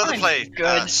 I'd rather play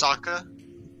good. soccer.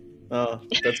 Oh,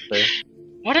 that's fair.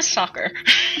 What is soccer?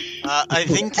 I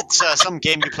think it's some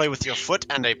game you play with your foot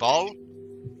and a ball.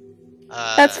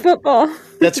 That's football.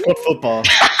 That's what football.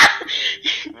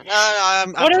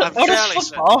 I'm What is fairly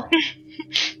football?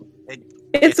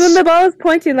 It's when the ball is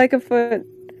pointed like a foot.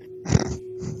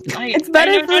 It's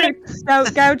better I know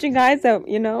for gouging eyes out,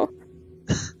 you know?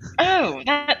 Oh,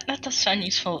 that does sound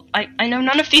useful. I know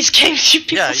none of these games you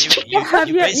people Yeah, speak.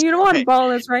 You know what a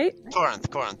ball is, right?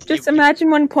 Corinth. Just imagine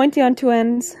one pointy on two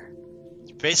ends.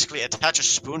 You basically attach a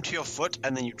spoon to your foot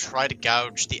and then you try to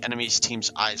gouge the enemy's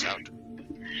team's eyes out.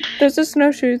 Those are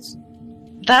snowshoes.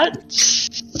 That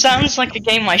sounds like a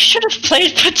game I should have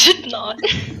played but did not.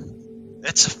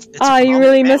 It's You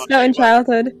really missed out in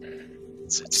childhood.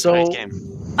 It's So- a great game.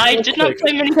 I did not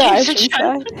play many Cries games in inside.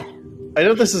 childhood.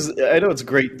 I know it's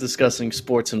great discussing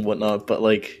sports and whatnot, but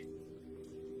like,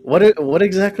 what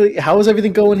exactly? How is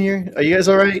everything going here? Are you guys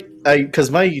all right?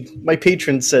 Because my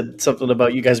patron said something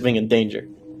about you guys being in danger.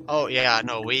 Oh yeah,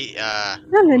 no, we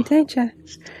I'm in danger.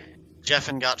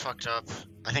 Jeffin got fucked up.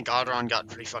 I think Alderon got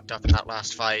pretty fucked up in that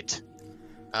last fight.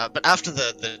 But after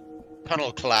the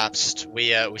tunnel collapsed,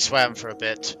 we swam for a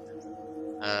bit.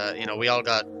 We all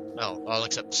got all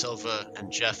except Silva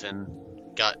and Jeffin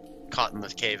got caught in the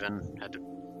cave and had to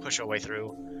push our way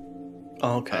through.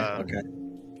 Oh, okay.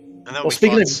 And then Well, we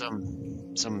speaking fought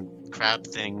of- some crab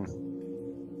thing.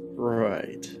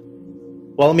 Right.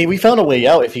 Well, I mean, we found a way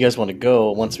out if you guys want to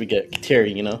go once we get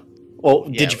Terry, you know? Well,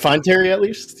 Yeah, did you find Terry at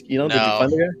least? You know, did you No.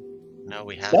 find the guy? No,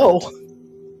 we haven't. No. What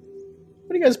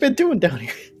have you guys been doing down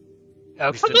here?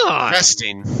 Oh, We've come been on.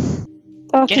 resting.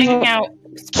 Talking Getting about out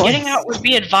sports. Getting out would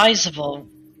be advisable.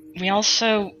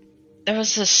 There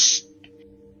was this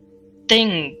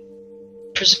thing,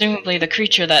 presumably the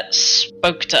creature that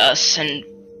spoke to us, and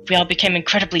we all became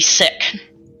incredibly sick.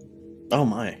 Oh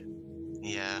my.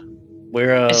 Yeah.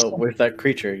 Where's that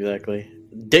creature exactly?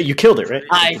 You killed it, right?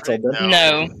 I- It's all dead?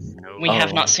 No, No. we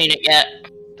have not seen it yet.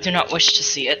 Do not wish to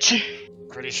see it.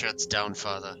 Pretty sure it's down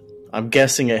farther. I'm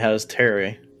guessing it has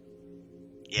Terry,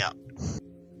 Yeah.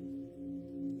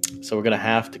 so we're gonna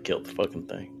have to kill the fucking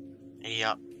thing.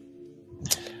 Yeah.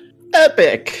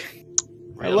 Epic!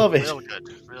 I love it. Real good.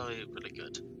 Really, really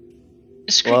good.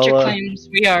 This creature Well, claims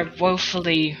we are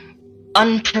woefully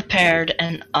unprepared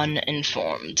and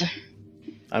uninformed.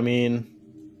 I mean,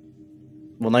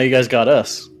 well, now you guys got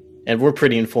us, and we're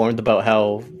pretty informed about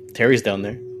how Terry's down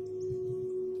there.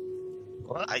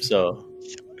 So,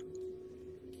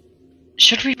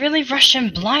 Should we really rush in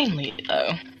blindly,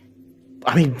 though?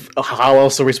 I mean, how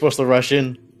else are we supposed to rush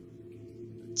in?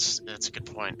 That's a good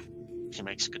point. She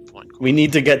makes a good point. We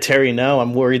need to get Terry now.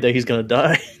 I'm worried that he's gonna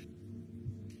die.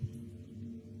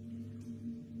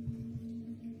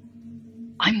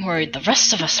 I'm worried the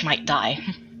rest of us might die.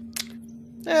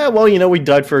 Yeah, well, we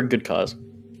died for a good cause.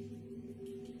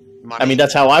 Money. I mean,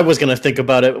 that's how I was gonna think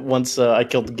about it once I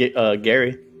killed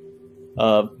Gary.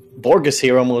 Borges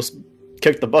here almost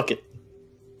kicked the bucket.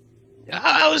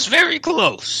 I was very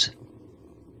close.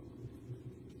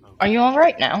 Are you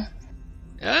alright now?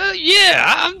 Yeah,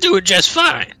 I'm doing just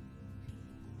fine.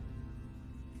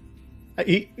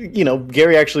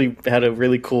 Gary actually had a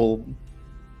really cool,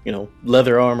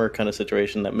 leather armor kind of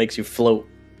situation that makes you float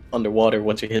underwater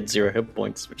once you hit 0 hit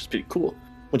points, which is pretty cool.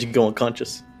 Once you go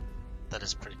unconscious. That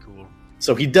is pretty cool.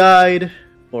 So he died,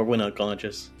 or went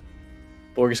unconscious.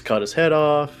 Borges cut his head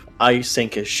off. I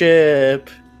sank his ship.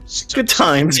 Good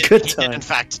times, good He did, in times.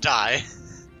 fact, die.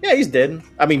 Yeah, he's dead.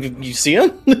 I mean, you see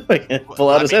him? Pull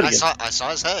out his head again. I saw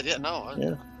his head. Yeah, no.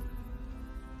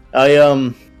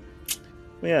 Yeah.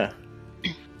 Yeah.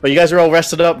 But you guys are all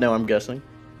rested up now, I'm guessing.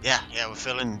 Yeah, we're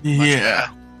feeling. Much Yeah.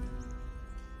 better.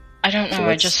 I don't know, So I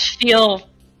let's- just feel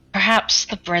perhaps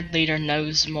the bread leader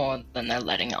knows more than they're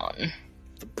letting on.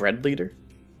 The bread leader?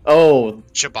 Oh,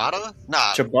 Shibata?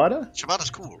 Nah. Chibata?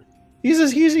 Shibata's cool. He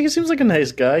seems like a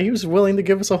nice guy. He was willing to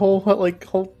give us a whole.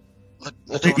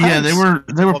 Yeah, they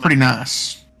were pretty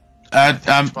nice.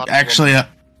 Actually,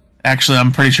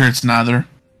 I'm pretty sure it's neither.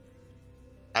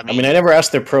 I I mean, mean, I never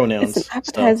asked their It's pronouns. an so-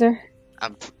 appetizer.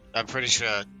 I'm pretty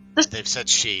sure they've said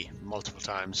she multiple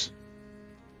times.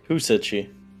 Who said she?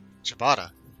 Shibata.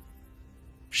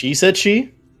 She said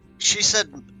she? She said...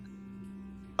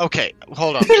 Okay,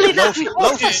 hold on. Really not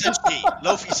Lofi said she.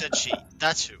 Lofi said she.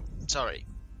 That's who. Sorry.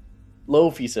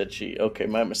 Lofi said she. Okay,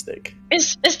 my mistake.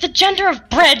 Is the gender of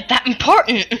bread that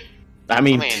important? I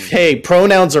mean, hey,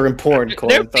 pronouns are important,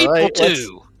 They're Corinth, people alright?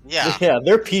 too. Yeah. Yeah,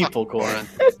 they're people,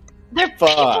 Corinth. They're Fuck.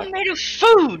 people made of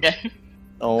food.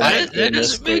 Oh my That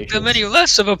goodness doesn't make them gracious. any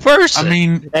less of a person. I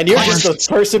mean, And you're just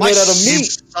a person My made out of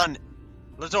meat. son...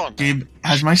 Ladon. Gabe,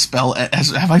 has my spell...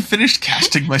 have I finished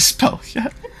casting my spell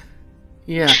yet?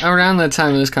 Yeah, around the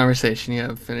time of this conversation, you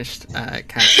have finished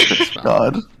casting the spell.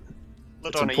 God.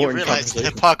 Ladonna, you important realize the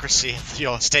conversation. hypocrisy of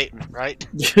your statement, right?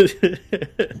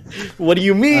 What do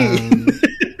you mean?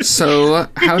 So,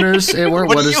 how does it work?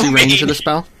 What What do is you the range mean? of the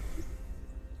spell?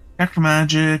 Detect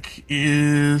magic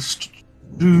is...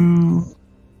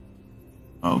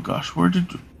 Oh gosh, where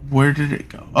did it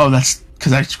go? Oh, that's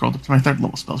because I scrolled up to my 3rd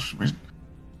level spells for some reason.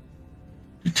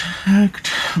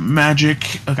 Detect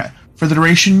magic. Okay. For the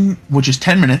duration, which is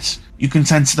 10 minutes, you can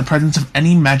sense the presence of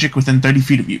any magic within 30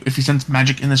 feet of you. If you sense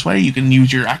magic in this way, you can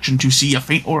use your action to see a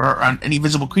faint aura around any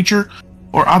visible creature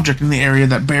or object in the area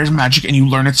that bears magic, and you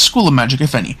learn its school of magic,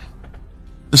 if any.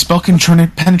 The spell can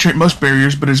penetrate most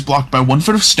barriers, but is blocked by 1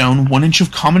 foot of stone, 1 inch of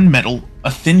common metal,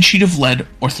 a thin sheet of lead,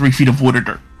 or 3 feet of wood or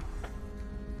dirt.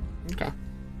 Okay.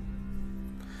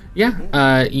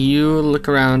 Yeah, you look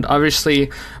around. Obviously,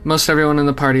 most everyone in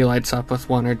the party lights up with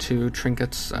 1 or 2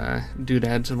 trinkets,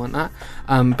 doodads, and whatnot.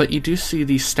 But you do see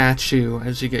the statue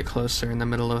as you get closer in the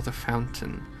middle of the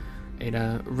fountain. It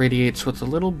radiates with a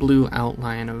little blue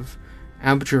outline of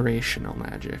abjurational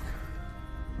magic.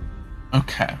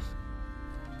 Okay.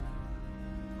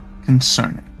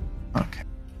 Concerning. Okay.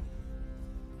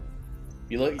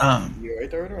 You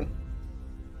right there, Edwin?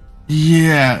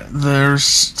 Yeah, there's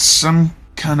some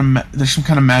kind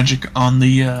of magic on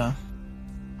the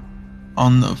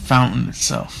fountain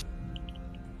itself.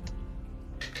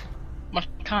 What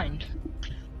kind?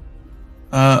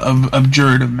 Of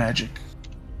abjurative magic.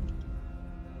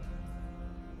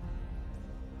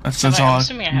 That's all I'm I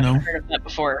assuming I haven't know. heard of that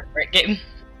before, right, Gabe?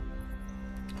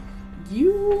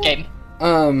 You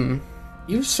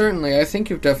you certainly, I think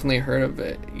you've definitely heard of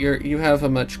it. You have a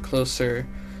much closer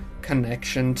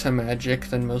connection to magic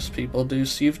than most people do,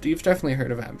 so you've definitely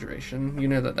heard of abjuration. You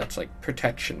know that that's like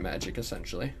protection magic,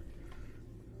 essentially.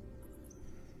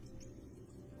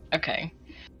 Okay.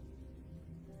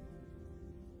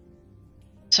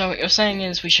 So what you're saying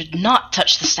is we should not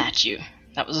touch the statue.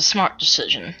 That was a smart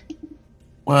decision.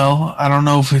 Well, I don't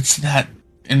know if it's that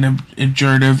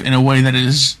abjurative in a way that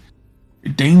is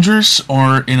dangerous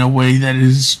or in a way that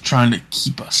is trying to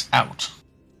keep us out.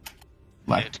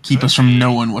 Like, It keep could us from be.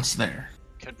 knowing what's there.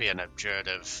 Could be an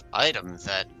abjurative item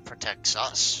that protects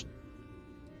us.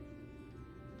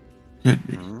 Could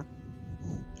be.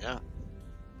 Yeah.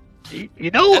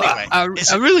 You know, Anyway, I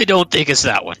really don't think it's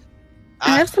that one.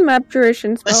 I have some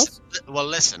abjuration spells.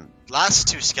 Listen. Last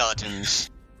 2 skeletons,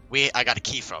 I got a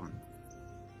key from.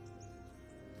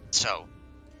 So.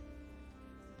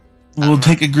 We'll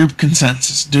take a group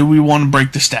consensus. Do we want to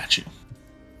break the statue?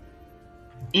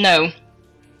 No.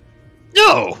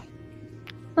 No.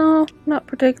 No, not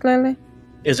particularly.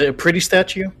 Is it a pretty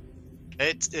statue?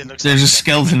 It looks. There's like a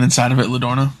skeleton inside of it,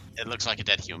 Ladorna. It looks like a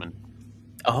dead human.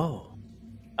 Oh.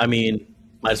 I mean,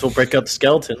 might as well break out the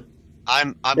skeleton.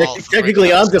 I'm all. for Technically,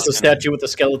 breaking I'm up just a skeleton. statue with a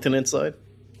skeleton inside.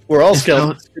 We're all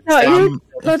skeletons. No, you,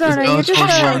 If Lodona, you're just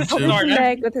skeleton's a wrong, too. wooden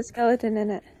leg with a skeleton in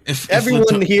it. If Everyone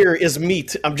Ladorna- here is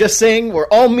meat. I'm just saying, we're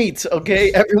all meat,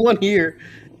 okay? Everyone here.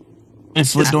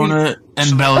 If Ladorna and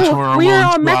Bellator Oh, are we willing are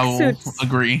all to, mech I will suits.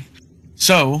 agree.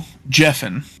 So,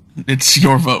 Jeffin, it's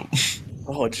your vote.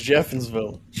 Oh, it's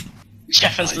Jeffinsville.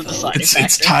 Jeffin's the deciding It's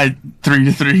factor. tied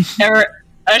 3-3.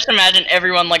 I just imagine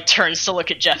everyone like turns to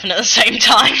look at Jeffin at the same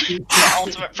time. The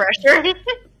ultimate pressure.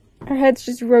 Our heads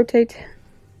just rotate.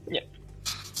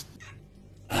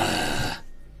 I'd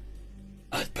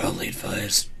probably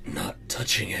advise not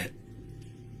touching it.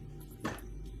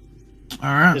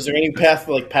 Alright. Is there any path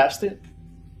like past it?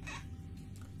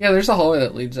 Yeah, there's a hallway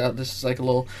that leads out. This is like a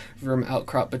little room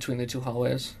outcrop between the 2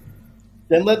 hallways.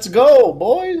 Then let's go,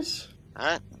 boys.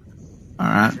 Alright.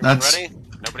 Alright, Everyone that's ready?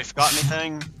 Nobody forgot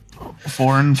anything?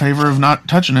 4 in favor of not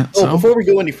touching it, Oh, so... before we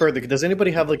go any further, does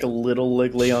anybody have like a little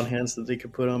like lay on hands that they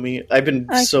could put on me? I've been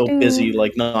I so do. busy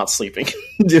like not sleeping,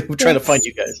 trying to find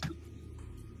you guys.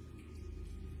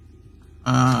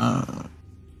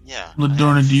 Yeah.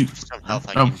 Ladorna, I have do you... some health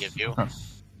I Oh, can give you. okay.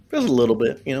 Just a little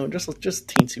bit, you know, just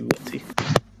teensy weensy.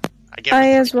 I give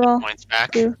I you as well points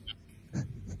back. do.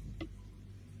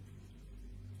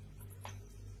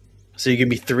 So you give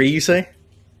me 3, you say?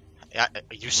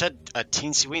 You said a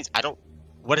teensy weensy. I don't.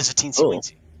 What is a teensy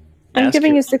weensy? I'm Ask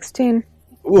giving you. you 16.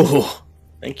 Ooh,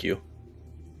 thank you.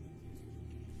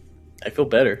 I feel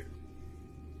better.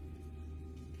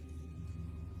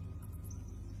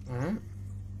 Alright.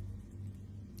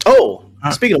 Oh,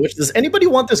 speaking of which, does anybody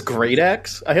want this great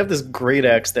axe? I have this great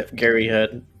axe that Gary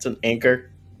had. It's an anchor.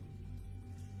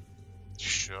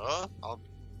 Sure, I'll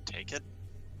take it.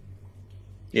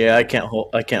 Yeah, I can't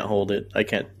hold it. I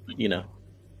can't,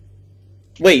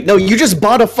 Wait, no, you just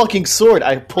bought a fucking sword.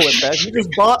 I pull it back. You just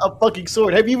bought a fucking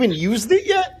sword. Have you even used it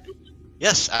yet?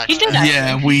 Yes, You actually. did that.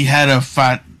 Yeah, we had a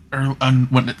fight,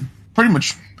 pretty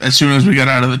much as soon as we got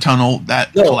out of the tunnel.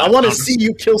 That No, I collapsed want to on us. see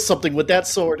you kill something with that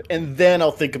sword, and then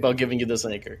I'll think about giving you this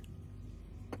anchor.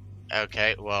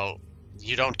 Okay, well,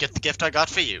 you don't get the gift I got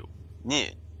for you. Yeah.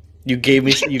 You got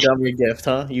me a gift,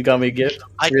 huh? You got me a gift?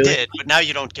 I Really? did, but now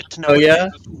you don't get to know. Oh, it. yeah?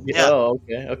 Yeah. Oh,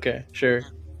 okay, sure.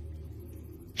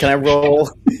 Can I roll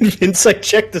an insight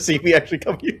check to see if he actually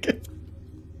got me a gift?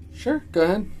 Sure, go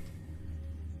ahead.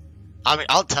 I mean,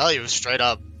 I'll tell you straight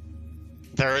up.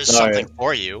 There is All something right.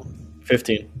 for you.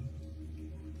 15.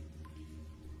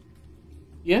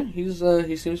 Yeah,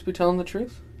 he seems to be telling the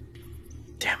truth.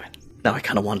 Damn it. Now I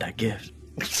kind of want that gift.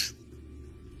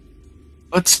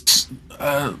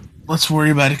 Let's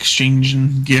worry about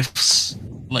exchanging gifts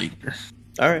later.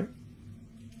 Alright.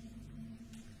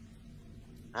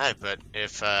 Alright, but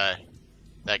if that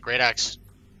great axe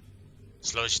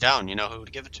slows you down, you know who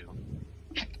to give it to.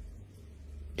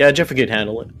 Yeah, Jeff could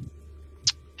handle it.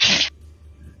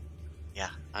 Yeah,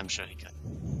 I'm sure he could.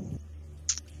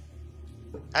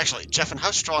 Actually, Jeff, and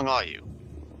how strong are you?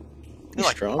 You're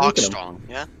like strong? hog Look at him. strong,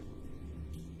 yeah?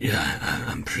 Yeah,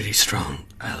 I'm pretty strong,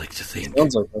 I like to think.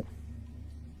 Sounds like that.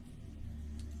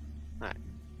 Alright.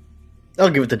 I'll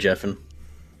give it to Jeffin.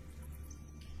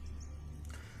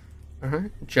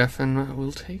 Alright, Jeffin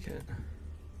will take it.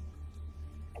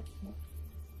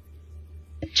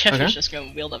 Jeff Okay. is just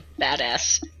gonna wield a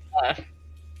badass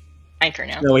anchor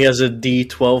now. No, he has a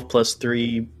D12 plus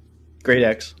 3 great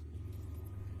axe.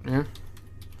 Yeah.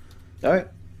 Alright,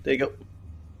 there you go.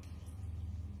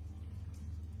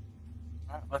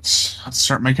 Let's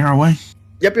start making our way.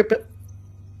 Yep.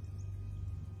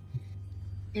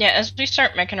 Yeah, as we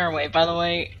start making our way, by the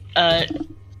way,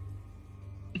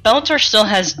 Bellator still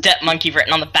has Det Monkey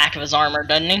written on the back of his armor,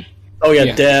 doesn't he? Oh yeah,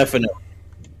 Yeah. definitely.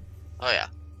 Oh, yeah.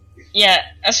 Yeah,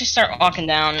 as we start walking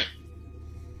down,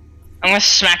 I'm gonna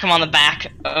smack him on the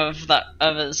back of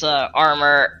his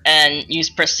armor and use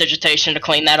prestidigitation to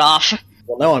clean that off.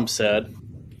 Well, now I'm sad.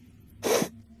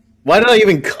 Why did I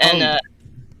even come? And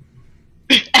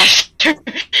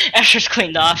after it's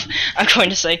cleaned off, I'm going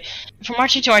to say, if we're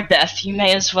marching to our death, you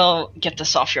may as well get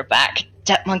this off your back.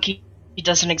 Det Monkey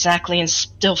doesn't exactly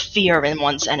instill fear in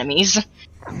one's enemies.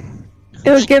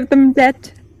 It'll give them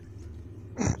debt.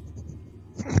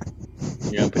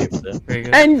 Yeah, I'm pretty upset. Very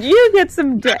good. And you get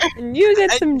some debt. And you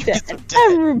get some debt.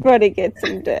 Everybody gets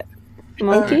some debt.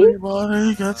 Monkey?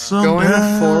 Everybody got some Going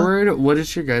debt. forward, what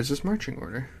is your guys' marching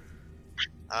order?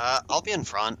 I'll be in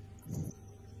front.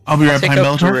 I'll be right Take behind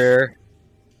up the Bellator. rear.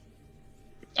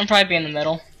 I'll probably be in the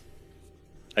middle.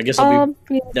 I guess I'll be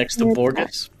Be next to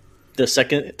Borges. The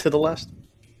second to the last.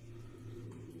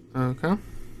 Okay.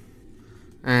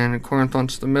 And Corinth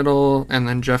wants the middle, and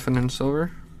then Jeffin and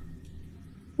Silver.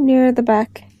 near the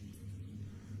back.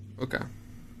 Okay.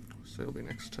 So you'll be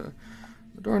next to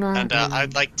the doorknob. And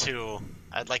I'd like to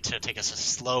take us a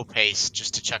slow pace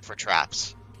just to check for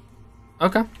traps.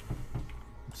 Okay. You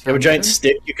have a Sounds giant good.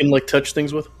 stick you can like touch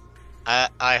things with.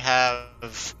 I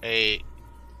have a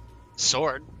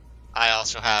sword. I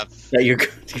also have That you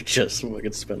just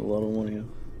fucking spend a lot of money on.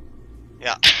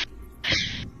 yeah.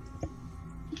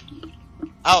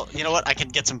 Oh, you know what? I can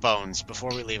get some bones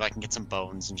before we leave. I can get some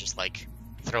bones and just like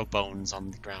throw bones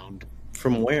on the ground.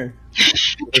 From where?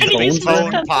 Bone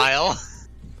Bone pile.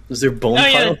 Is there bone Oh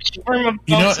yeah, pile? worm of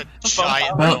You know bones. what? It's a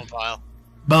giant Well- bone pile.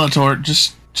 Bellator,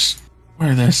 just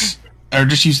wear this, or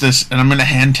just use this, and I'm gonna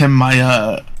hand him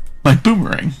my my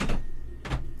boomerang.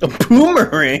 A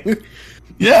boomerang?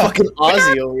 Yeah, Fucking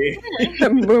Aussie over here.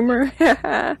 Boomer.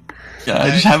 yeah, I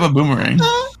just have a boomerang.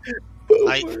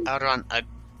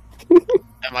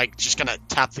 Am I just gonna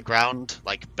tap the ground,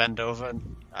 like bend over?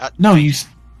 And, No, you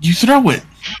throw it.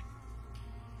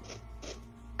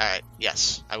 Alright,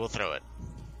 yes, I will throw it.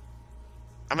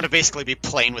 I'm gonna basically be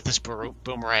playing with this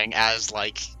boomerang as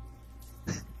like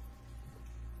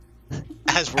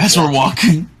as We're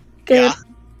walking. Good. Yeah.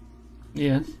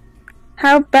 Yeah.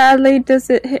 How badly does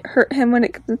it hurt him when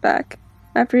it comes back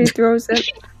after he throws it?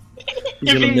 He's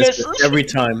If gonna he miss it misses. every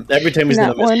time. Every time he's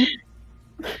That gonna miss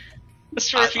one. it. I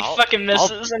swear if he I'll- fucking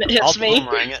misses and it hits I'll me.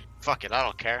 boomerang it. Fuck it, I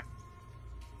don't care.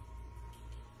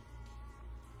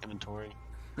 Inventory.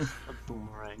 A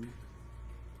boomerang.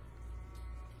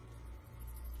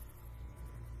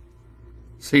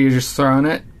 So you're just throwing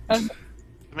it? I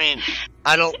mean,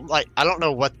 I don't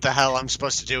know what the hell I'm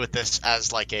supposed to do with this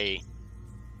as like a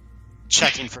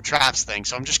checking for traps thing,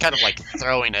 so I'm just kind of like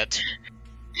throwing it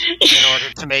in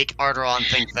order to make Arteron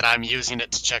think that I'm using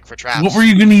it to check for traps. What were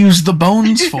you going to use the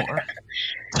bones for?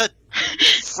 To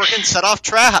freaking set off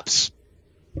traps.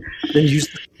 Then use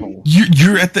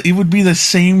You're at the. It would be the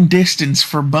same distance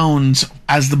for bones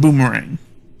as the boomerang.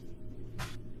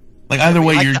 Like either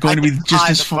way, you're going to be just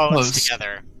as close.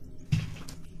 Together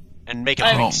and make it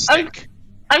Oh. stick.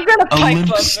 I'm gonna A pipe limp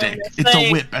up stick. and It's say,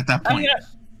 a whip at that point.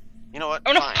 You know what?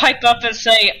 I'm gonna Fine. pipe up and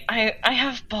say, I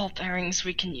have ball bearings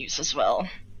we can use as well.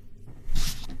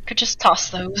 Could just toss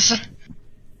those.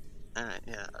 Alright,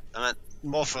 yeah. I meant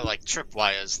more for like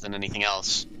tripwires than anything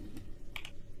else.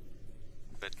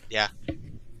 But yeah.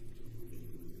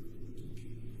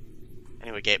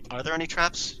 Anyway, Gabe, are there any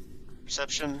traps?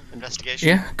 Perception, investigation?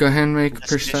 Yeah, go ahead and make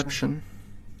Investigation. perception.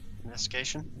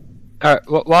 Investigation?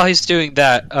 Alright, while he's doing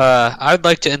that, I would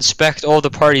like to inspect all the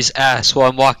party's ass while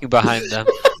I'm walking behind them.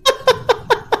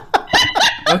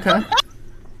 Okay.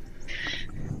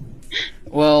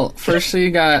 Well, first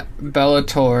you got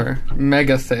Bellator,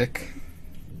 mega thick.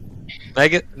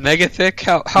 Mega thick?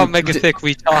 How mega thick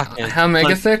we talking? How mega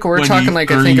Like, thick? We're when talking you like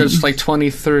I think it was breathe. like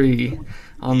 23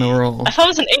 on the roll. I thought it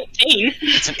was an 18.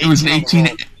 It's an It was an 18,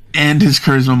 and his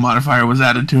charisma modifier was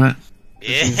added to it.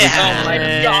 Yeah. Oh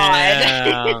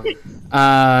my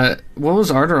god. What was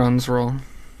Arteron's roll?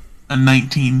 A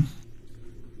 19.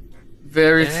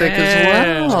 Very thick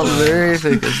as well. Very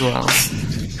thick as well.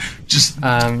 Just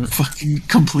Um, fucking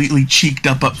completely cheeked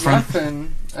up front.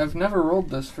 Jeffin, I've never rolled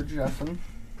this for Jeffin.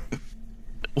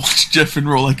 Watch Jeffin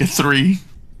roll like a 3.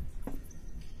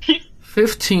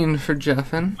 15 for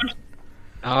Jeffin.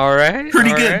 Alright.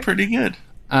 Pretty good, pretty good.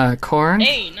 Corn.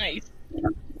 Hey, nice.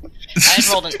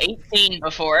 I rolled an 18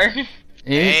 before. 18.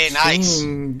 Hey, nice.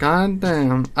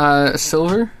 Goddamn.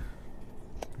 Silver?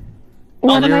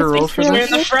 What How do am you I roll supposed for to roll We're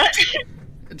in the this? front.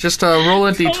 Just roll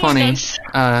a d20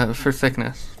 Oh, for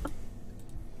thickness.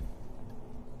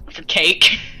 For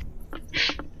cake.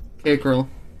 Cake roll.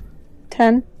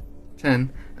 10. 10.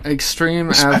 Extreme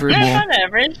Respectable. average. Not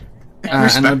average.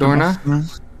 And Madorna?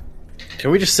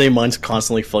 Can we just say mine's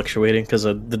constantly fluctuating because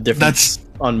of the difference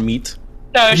on meat?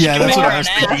 No, she Yeah, can that's make what her I was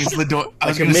own thinking. ass. Is Lador- I I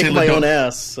was can going to make say my own Lador-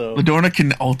 ass, so... Ladorna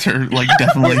can alter, like,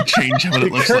 definitely change how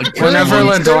it looks like. Whenever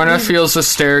Currently- Ladorna feels the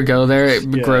stare go there, it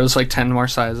Yeah. grows like 10 more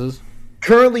sizes.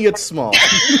 Currently, it's small.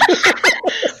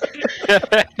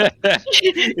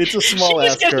 It's a small She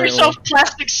ass just gives currently. herself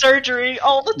plastic surgery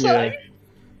all the Yeah. time.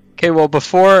 Okay, well,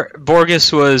 before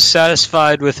Borges was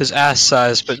satisfied with his ass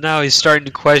size, but now he's starting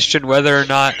to question whether or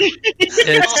not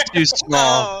it's too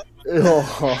small.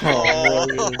 Oh,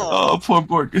 man. Oh, poor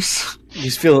Borges.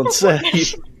 He's feeling sad.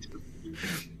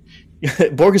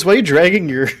 Borges, why are you dragging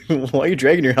your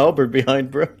halberd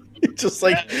behind, bro? Just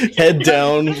like head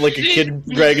down, like a kid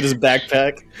dragging his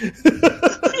backpack.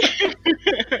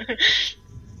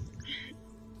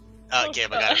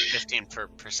 Gabe, I got a 15 for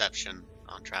perception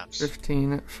on traps.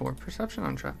 15 for perception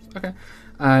on traps. Okay.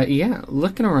 Yeah,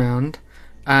 looking around,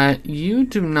 you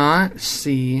do not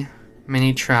see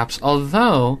many traps,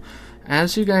 although,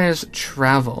 as you guys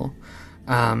travel,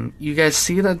 you guys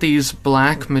see that these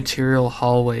black material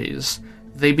hallways,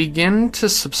 they begin to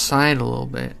subside a little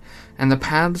bit, and the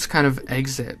paths kind of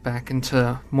exit back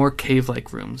into more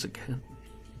cave-like rooms again.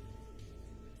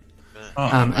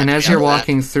 And as you're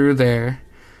walking through there,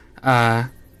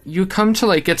 you come to,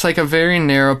 like, it's like a very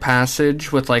narrow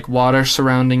passage with, like, water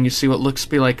surrounding. You see what looks to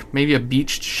be, like, maybe a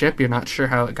beached ship. You're not sure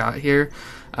how it got here.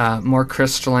 More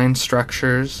crystalline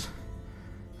structures.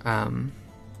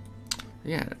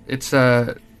 Yeah, it's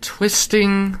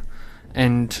twisting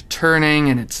and turning,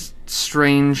 and it's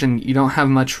strange, and you don't have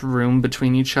much room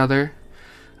between each other.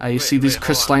 You see these hold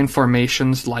crystalline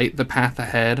formations light the path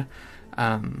ahead.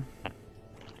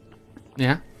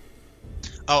 Yeah?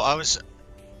 Oh,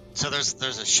 So there's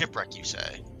a shipwreck, you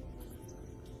say?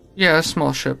 Yeah, a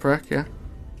small shipwreck, yeah.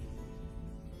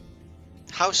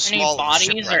 How Any small is a bodies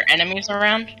or shipwreck? enemies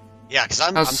around? Yeah, because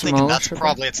I'm How thinking small that's shipwreck?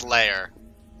 probably its lair.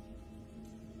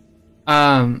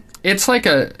 It's like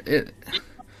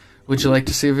would you like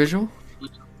to see a visual?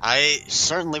 I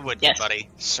certainly would, Yes. buddy.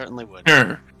 Certainly would.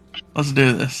 Sure. Let's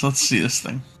do this. Let's see this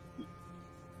thing.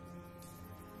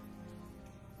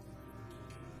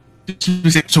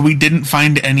 So we didn't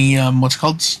find any, what's it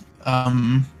called?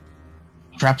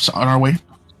 Traps on our way?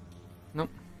 Nope.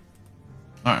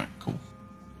 Alright, cool.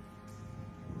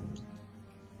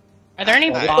 Are there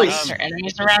any Well, bosses or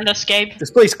enemies around us, Gabe?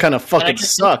 This place kind of fucking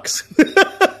just- sucks.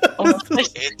 Oh, this place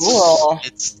is cool.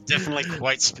 It's definitely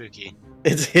quite spooky.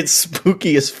 It's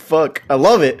spooky as fuck. I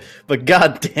love it, but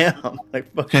goddamn,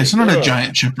 Okay, it's not a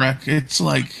giant shipwreck. It's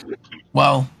like,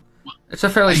 well, It's a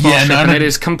fairly small Yeah, ship, not and a- it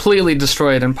is completely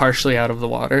destroyed and partially out of the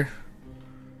water.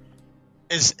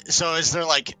 Is there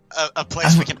like a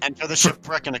place we can enter the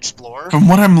shipwreck and explore? from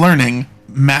what I'm learning,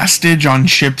 mastage on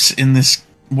ships in this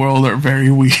world are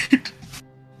very weird.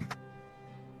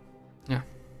 Yeah.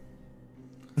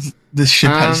 This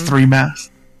ship has 3 masts.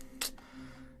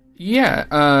 Yeah,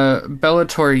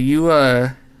 Bellator, you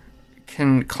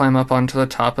can climb up onto the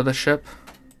top of the ship.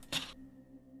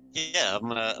 Yeah, I'm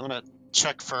gonna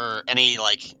check for any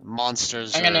like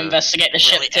monsters. I'm gonna or investigate the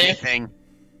ship really too. anything.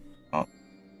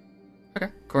 Okay,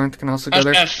 Corinth can also I go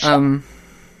was there. gonna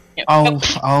Yep.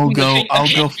 I'll go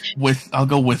Okay. with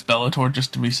Bellator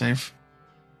just to be safe.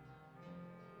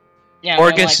 Yeah,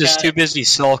 Orgus like, is too busy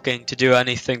sulking to do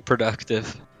anything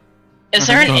productive. Is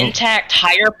there an So- intact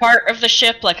higher part of the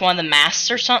ship, like one of the masts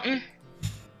or something?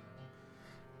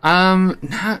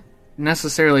 Not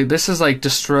necessarily. This is like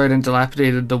destroyed and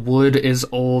dilapidated. The wood is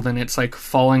old and it's like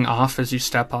falling off as you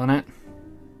step on it.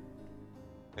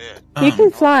 You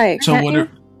can fly, So can't what you?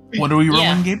 are we rolling,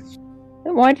 Yeah. Gabe?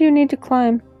 Why do you need to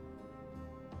climb?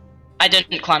 I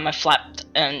didn't climb. I flapped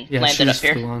and Yeah, she landed up just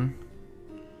here. flew on.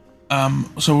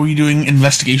 So were you doing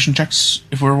investigation checks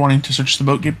if we're wanting to search the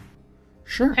boat, Gabe?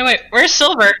 Sure, Hey, wait, where's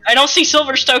Silver? I don't see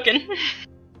Silver's token.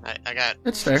 I got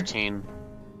it's there. 15.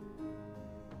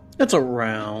 That's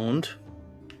around.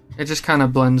 It just kind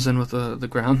of blends in with the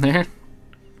ground there.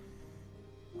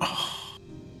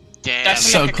 Damn. That's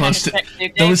So the close kind to of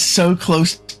tech, that was so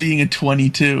close to being a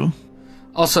 22.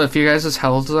 Also, if you guys'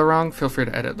 healths are wrong, feel free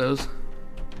to edit those.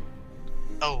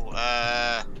 Oh,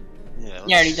 yeah.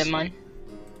 You already did mine.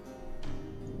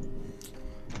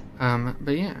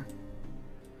 But yeah.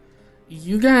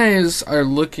 You guys are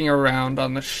looking around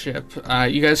on the ship.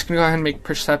 You guys can go ahead and make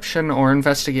perception or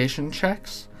investigation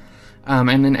checks.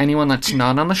 And then anyone that's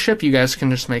not on the ship, you guys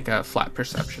can just make a flat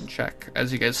perception check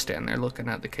as you guys stand there looking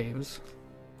at the caves.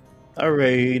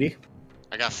 Alrighty.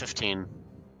 I got 15.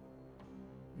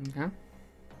 Okay.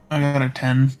 I got a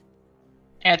 10.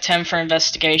 I had 10 for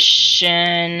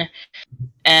investigation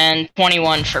and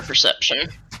 21 for perception.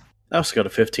 I also got a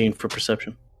 15 for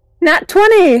perception. Not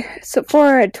 20! So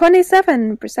for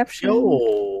 27 perception.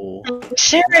 Yo.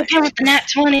 Sarah again with the nat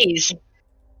 20s.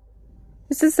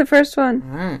 This is the first one.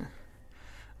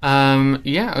 Alright.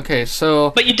 Yeah, okay,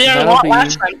 so... But you did a that'll lot be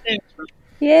last time too.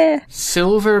 Yeah.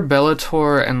 Silver,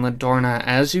 Bellator, and Ladorna,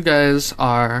 as you guys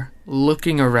are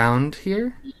looking around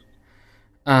here,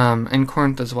 and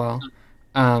Corinth as well,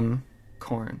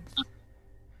 Corinth.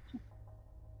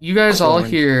 You guys all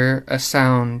hear a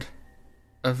sound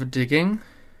of digging,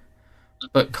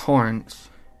 but Corinth,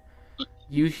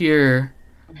 you hear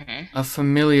a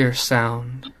familiar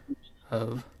sound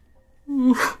of...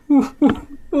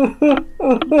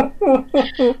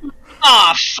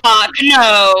 Oh fuck,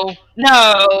 no.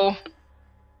 No.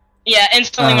 Yeah,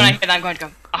 instantly when I hear that I'm going to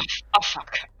go, oh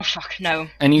fuck, no.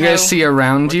 And you no. guys see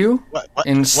around you, What?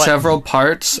 in several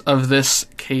parts of this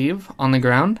cave on the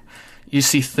ground, you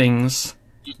see things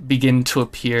begin to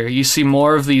appear. You see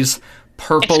more of these It's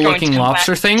purple-looking going to come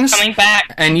lobster back. things, It's coming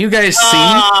back. and you guys see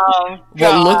Oh, what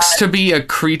God. looks to be a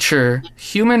creature,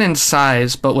 human in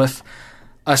size, but with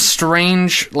a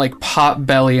strange, like, pot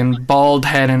belly and bald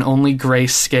head and only gray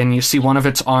skin. You see one of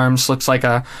its arms looks like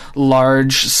a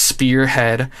large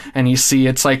spearhead, and you see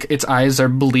it's like its eyes are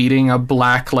bleeding a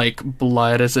black, like,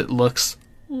 blood as it looks.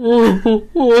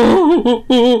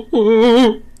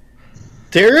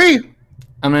 Terry?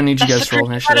 I'm gonna need you That's guys the to roll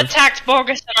creature that initiative. attacked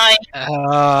Borgus and I.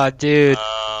 Ah, dude.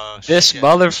 Oh, This shit.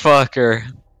 motherfucker.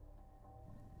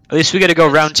 At least we gotta go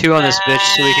round 2 on this bitch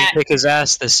so we can kick his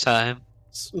ass this time.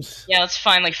 Yeah, let's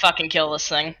finally fucking kill this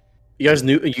thing. You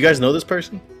guys know this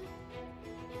person?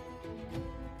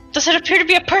 Does it appear to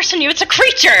be a person? It's a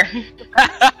creature!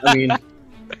 I mean, I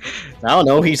don't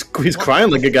know. He's crying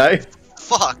like a guy.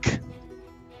 Fuck.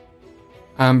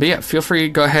 But yeah, feel free to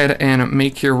go ahead and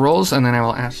make your rolls, and then I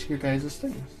will ask you guys'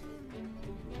 things.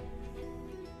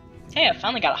 Hey, I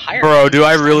finally got a higher. Bro, do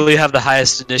I really have the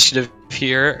highest initiative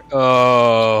here?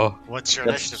 Oh, What's your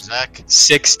initiative, Zach?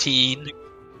 16.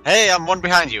 Hey, I'm one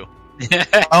behind you.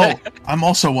 Oh, I'm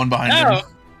also one behind Oh,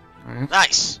 him.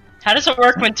 Nice. how does it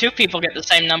work when two people get the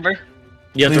same number?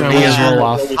 You have to Yeah, you guys roll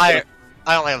off. I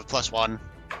only have a +1.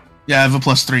 Yeah, I have a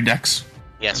 +3 dex.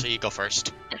 Yeah, so you go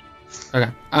first. Okay.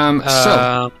 I'm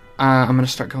gonna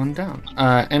start going down.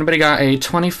 Anybody got a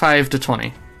 25 to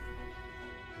 20?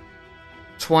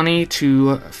 20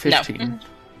 to 15.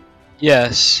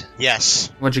 Yes.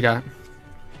 Yes. What'd you got?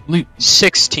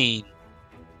 16.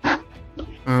 Okay.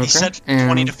 He said and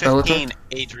 20 to 15, Bellator?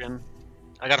 Adrian.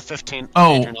 I got a 15.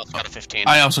 Oh. Adrian also got a 15.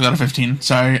 I also got a 15.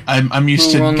 Sorry, I'm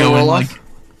used Who to won the going roll-off? like,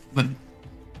 but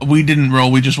we didn't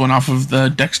roll. We just went off of the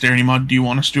dexterity mod. Do you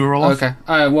want us to do a roll off? Okay.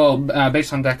 Well,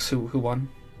 based on Dex, who won?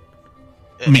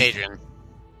 Me. Adrian.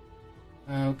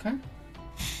 Okay.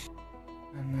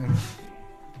 And then.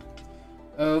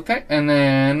 Okay, and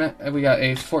then we got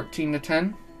a 14 to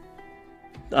 10.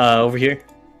 Over here,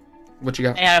 What you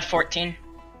got? I have 14.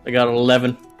 I got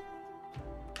 11.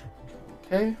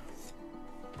 Okay.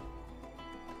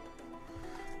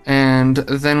 And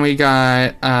then we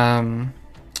got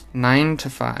 9 to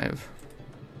 5.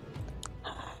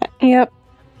 Yep.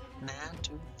 9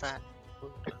 to 5.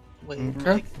 Way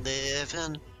Okay. like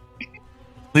living.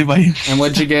 Levi. And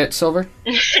what'd you get, Silver?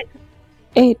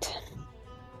 8.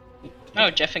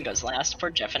 Oh, Jeffin goes last. Poor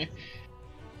Jeffin.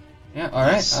 Yeah,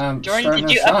 alright. Jordan,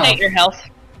 did you update your health?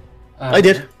 I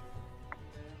did.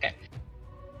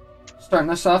 Starting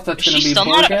us off, that's Is going to she be still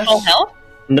not at full Borgus. health?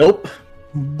 Nope.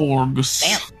 Borgus.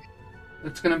 Damn.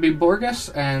 It's going to be Borgus,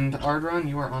 and Ardron,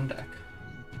 you are on deck.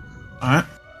 Alright.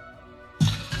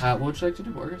 What would you like to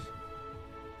do, Borgus?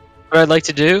 What I'd like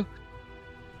to do?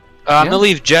 I'm Yeah. gonna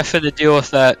leave Jeffin to deal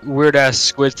with that weird ass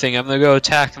squid thing. I'm gonna go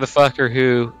attack the fucker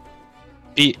who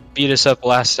beat us up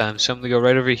last time. So I'm gonna go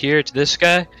right over here to this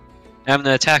guy, and I'm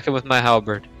gonna attack him with my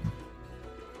halberd.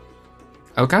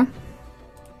 Okay.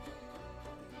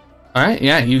 Alright,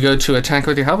 yeah, you go to attack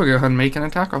with your halberd. Go ahead and make an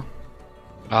attack roll.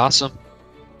 Awesome.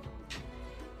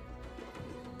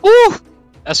 Woo!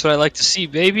 That's what I like to see,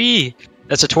 baby.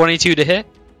 That's a 22 to hit.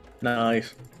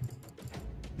 Nice.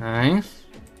 Nice.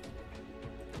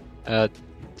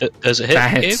 Does it hit?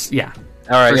 That hits, yeah.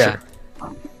 Alright, For yeah.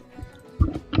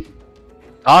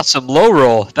 Awesome, low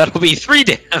roll. That'll be 3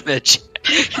 damage.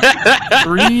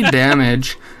 3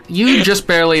 damage. You just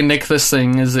barely nick this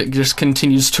thing as it just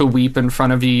continues to weep in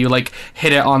front of you. You, like,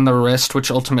 hit it on the wrist,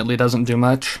 which ultimately doesn't do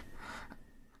much.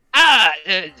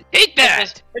 Eat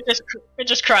that! It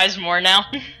just cries more now.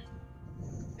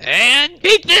 And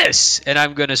beat this! And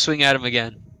I'm gonna swing at him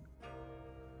again.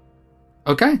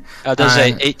 Okay. Does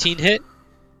a 18 hit?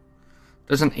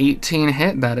 Does an 18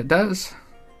 hit? That it does.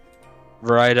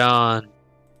 Right on.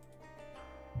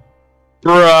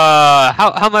 Bruh,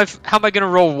 how am I gonna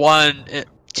roll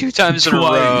 2 times in a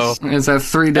row? Is that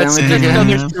 3 That's damage again?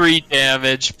 another 3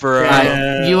 damage, bro.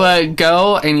 You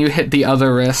go and you hit the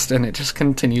other wrist, and it just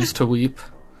continues to weep.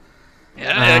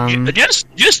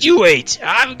 Just you wait.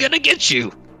 I'm gonna get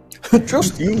you.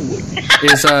 Just you.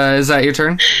 Is that your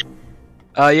turn?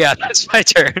 Yeah, that's my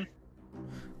turn.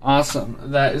 Awesome.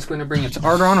 That is going to bring it to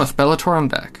Ardron with Bellator on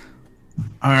deck.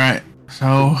 Alright.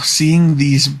 So, seeing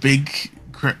these big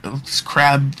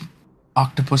crab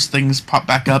octopus things pop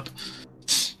back up,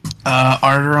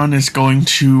 Arteron is going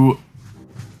to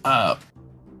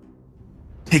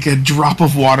take a drop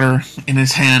of water in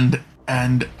his hand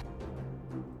and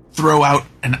throw out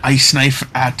an ice knife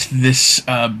at this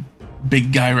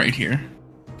big guy right here.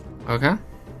 Okay.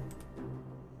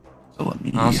 So let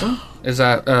me... Awesome. Is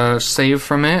that a save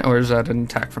from it, or is that an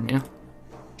attack from you?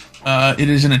 It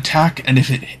is an attack, and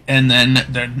then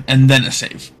a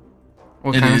save.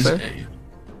 What It kind is of save?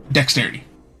 a dexterity.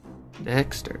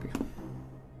 Dexterity.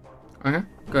 Okay.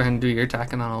 Go ahead and do your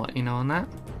attack, and I'll let you know on that.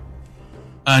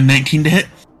 19 to hit.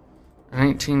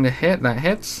 19 to hit. That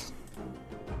hits.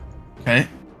 Okay.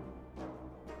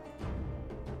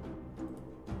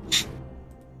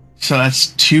 So that's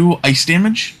 2 ice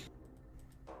damage.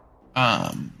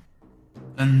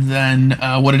 And then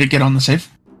what did it get on the save?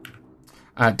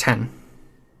 10.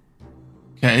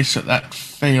 Okay, so that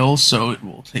fails, so it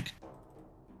will take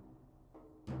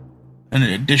an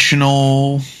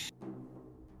additional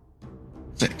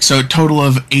 6. So a total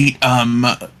of 8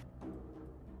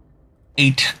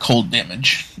 cold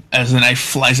damage as the knife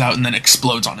flies out and then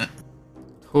explodes on it.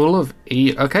 Total of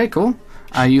 8. Okay, cool.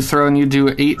 You throw and you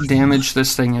do 8 damage.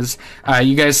 This thing is,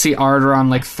 you guys see Arteron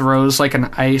like throws like a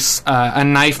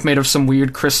knife made of some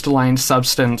weird crystalline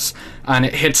substance, and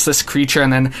it hits this creature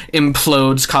and then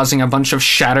implodes, causing a bunch of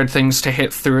shattered things to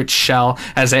hit through its shell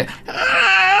as it.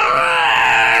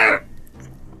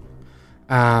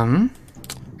 And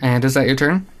is that your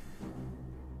turn?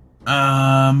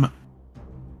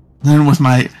 Then with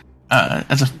my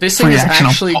as a This thing free is action,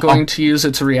 actually going to use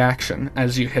its reaction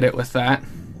as you hit it with that.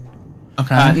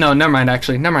 Okay. No, never mind.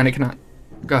 Actually, never mind. It cannot.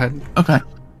 Go ahead. Okay.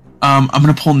 I'm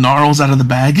gonna pull Gnarls out of the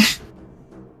bag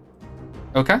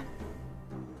Okay.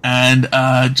 and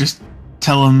just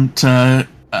tell him to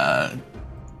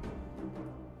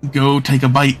go take a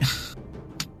bite.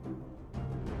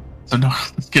 So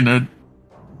Gnarls is gonna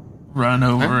run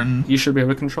over Alright, and you should be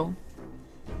able to control.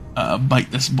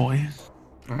 bite this boy.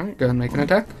 Alright, go ahead and make an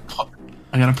attack.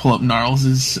 I gotta pull up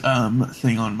Gnarls'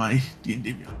 thing on my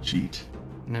D&D Beyond sheet.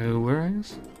 No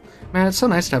worries. Man, it's so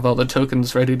nice to have all the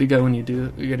tokens ready to go when you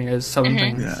guys summon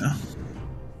things. Yeah.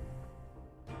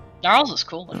 Gnarls is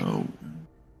cool. So,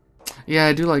 Yeah,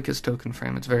 I do like his token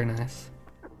frame. It's very nice.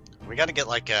 We gotta get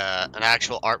like an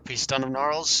actual art piece done of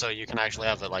Gnarls, so you can actually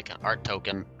have like an art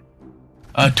token.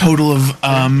 a total of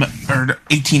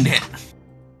 18 to hit.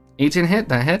 18 hit,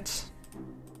 that hits.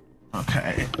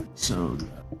 Okay, so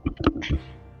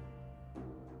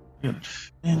got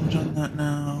damage on that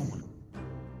now.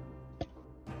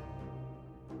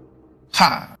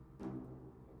 Ha!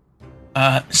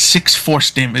 6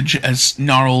 force damage as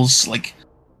Gnarls, like,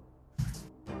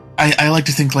 I like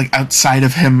to think, like, outside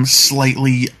of him,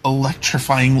 slightly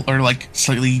electrifying or like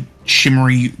slightly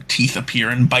shimmery teeth appear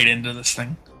and bite into this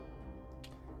thing.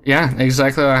 Yeah,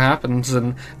 exactly what happens,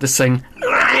 and this thing,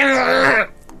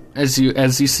 as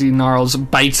you see Gnarls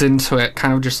bites into it,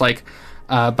 kind of just like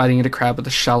biting into crab with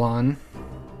a shell on.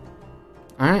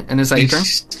 All right, and is that your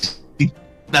turn?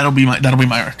 That'll be my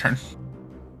turn.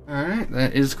 All right,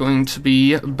 that is going to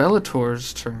be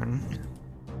Bellator's turn.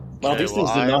 Well, Okay, these things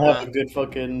well, did not have a good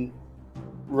fucking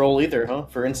roll either, huh?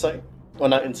 For insight? Well,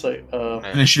 not insight.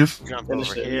 Initiative. Jump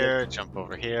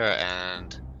over here,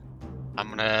 and I'm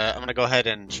gonna go ahead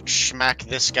and smack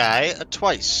this guy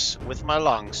twice with my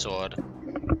longsword.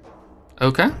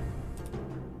 Okay.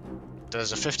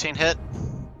 Does a 15 hit?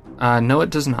 No,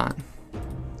 it does not.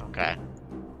 Okay.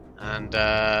 And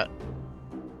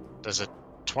does a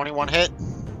 21 hit?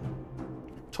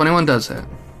 21 does hit.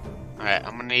 Alright,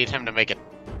 I'm gonna need him to make a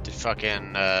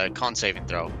fucking con saving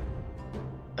throw.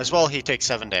 As well, he takes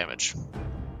 7 damage.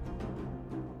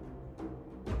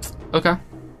 Okay.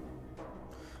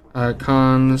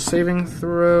 Con saving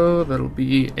throw, that'll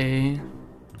be a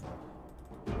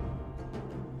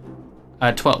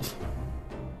 12.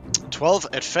 12,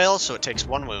 it fails, so it takes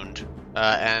 1 wound.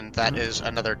 And that is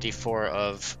another d4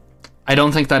 of... I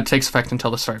don't think that takes effect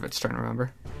until the start of its turn,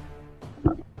 remember?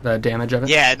 The damage of it?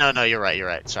 Yeah, no, you're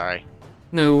right, sorry.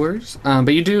 No worries.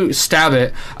 But you do stab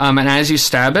it, and as you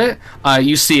stab it,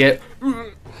 you see it...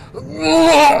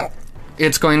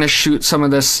 It's going to shoot some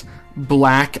of this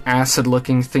black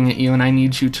acid-looking thing at you, and I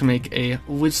need you to make a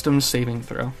wisdom saving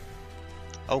throw.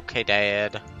 Okay,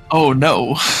 Dad. Oh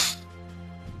no.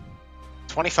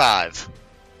 25.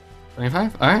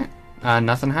 25? Alright.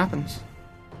 Nothing happens.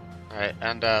 Alright,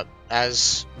 and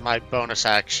as my bonus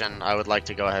action, I would like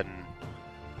to go ahead and...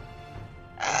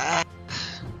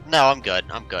 no, I'm good.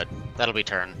 That'll be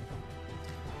turn.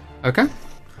 Okay.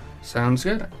 Sounds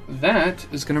good. That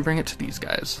is going to bring it to these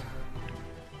guys.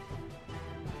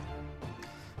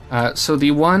 So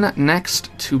the one next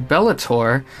to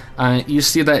Bellator, you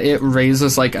see that it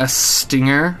raises like a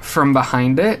stinger from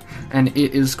behind it, and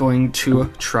it is going to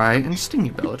try and sting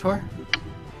you, Bellator.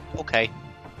 Okay.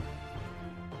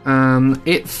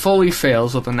 It fully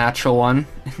fails with a natural one.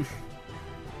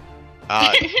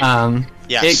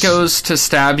 Yes. It goes to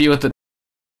stab you with the...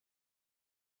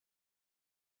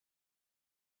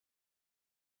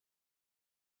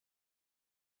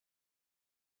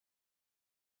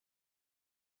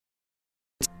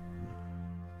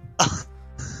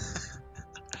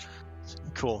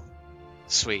 Cool.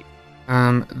 Sweet.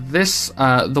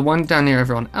 The one down near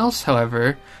everyone else,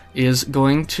 however, is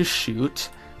going to shoot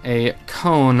a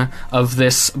cone of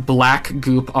this black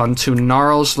goop onto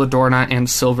Gnarls, Ladorna, and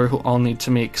Silver, who all need to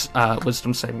make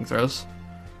wisdom saving throws.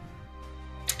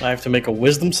 I have to make a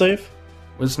wisdom save?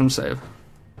 Wisdom save.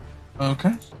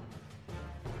 Okay.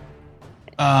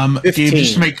 15.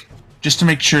 Gabe, just to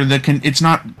make sure that it's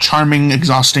not charming,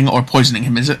 exhausting, or poisoning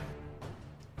him, is it?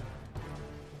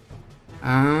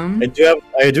 I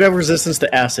do have resistance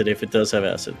to acid if it does have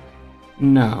acid.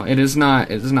 No, it is not.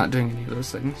 It is not doing any of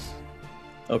those things.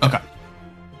 Okay.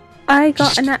 I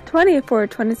got a nat 20 for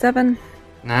 27.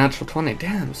 Natural 20.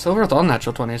 Damn, Silver with all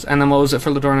natural 20s. And then what was it for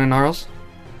Ladorna and Gnarls?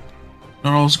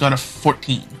 Gnarls got a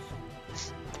 14.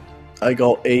 I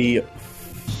got a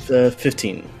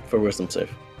 15 for wisdom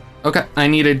save. Okay, I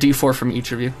need a d4 from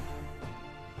each of you.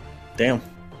 Damn.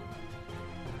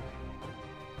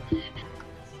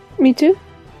 Me too.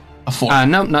 A 4.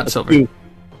 No, not Silver.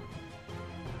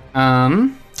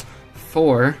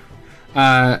 4.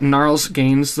 Gnarls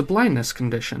gains the blindness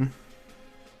condition.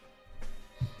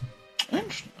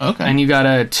 Okay. And you got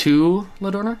a 2,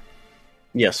 Ladorna?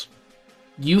 Yes.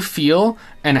 You feel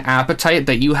an appetite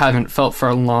that you haven't felt for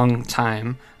a long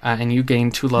time, and you gain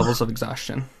 2 levels of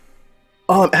exhaustion.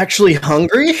 Oh, I'm actually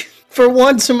hungry for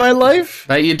once in my life?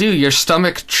 That you do. Your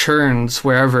stomach churns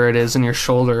wherever it is in your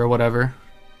shoulder or whatever.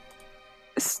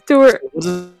 Stuart. What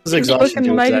does exhaustion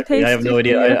do mighty exactly? I have no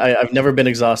tasty, idea. yeah. I've never been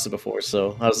exhausted before,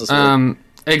 so how does this work?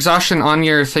 Exhaustion on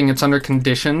your thing, it's under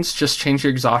conditions. Just change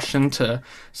your exhaustion to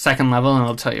 2nd level and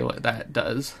it'll tell you what that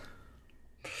does.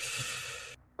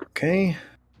 Okay.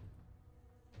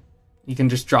 You can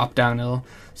just drop down.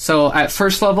 So at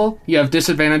 1st level, you have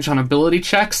disadvantage on ability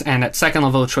checks, and at 2nd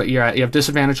level, which what you're at, you have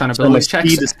disadvantage on ability checks.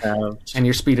 Speed is halved. And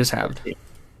your speed is halved.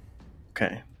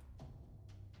 Okay.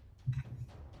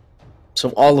 So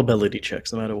all ability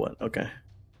checks, no matter what. Okay.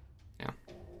 Yeah.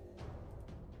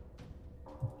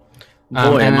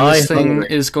 Boy, and am then I this thing hungry.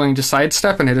 is going to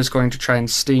sidestep, and it is going to try and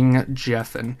sting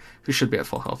Jeffin, who should be at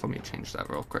full health. Let me change that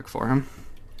real quick for him.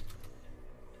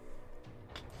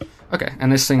 Okay,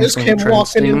 and this thing is going to try and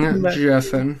sting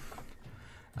Jeffin,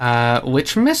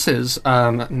 which misses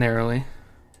narrowly.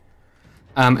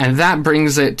 And that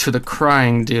brings it to the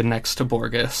crying dude next to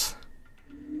Borgus.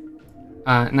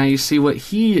 Now you see what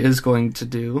he is going to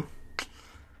do.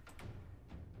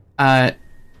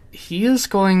 He is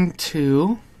going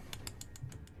to...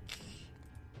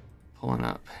 Pulling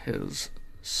up his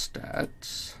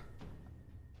stats.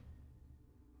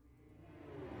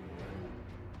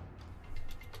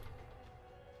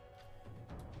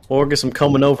 Orgus, I'm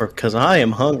coming over, because I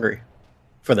am hungry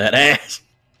for that ass.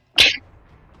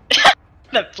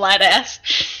 That flat ass.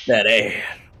 That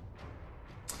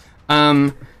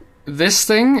ass. This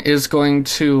thing is going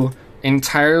to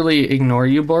entirely ignore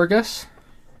you, Borgus.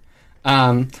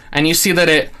 And you see that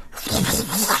it...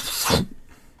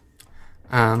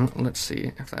 let's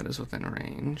see if that is within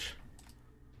range.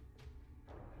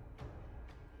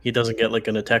 He doesn't get, like,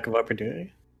 an attack of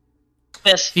opportunity?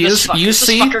 This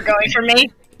fucker going for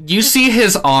me? You see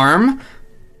his arm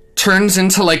turns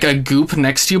into, like, a goop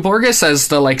next to you, Borgus, as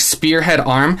the, like, spearhead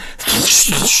arm...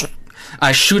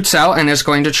 shoots out and is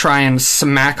going to try and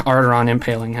smack Arteron,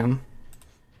 impaling him.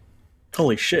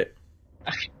 Holy shit.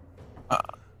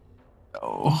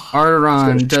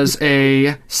 Arteron does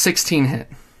a 16 hit.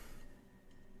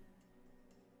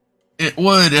 It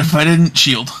would if I didn't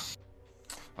shield.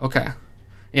 Okay.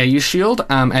 Yeah, you shield,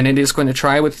 and it is going to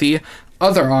try with the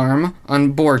other arm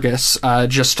on Borgus,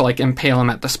 just to, like, impale him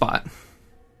at the spot.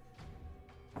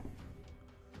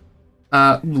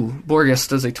 Borgus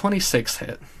does a 26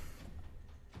 hit.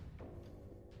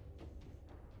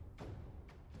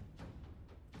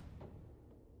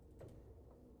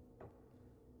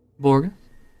 Borgus?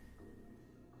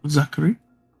 Zachary?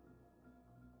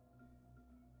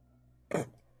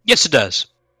 Yes, it does.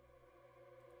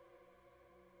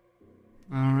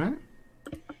 Alright.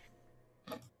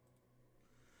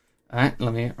 Alright,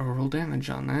 let me roll damage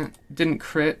on that. Didn't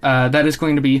crit. That is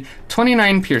going to be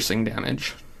 29 piercing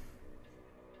damage.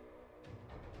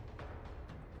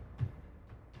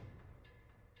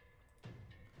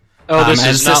 Oh, this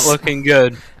is not looking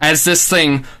good. As this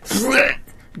thing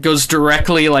goes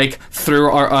directly, like, through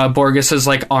Borgus's,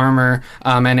 like, armor,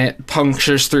 and it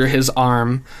punctures through his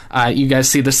arm. You guys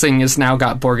see this thing has now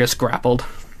got Borgus grappled.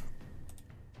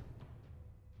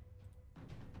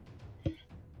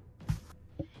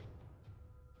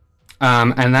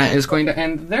 And that is going to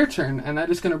end their turn, and that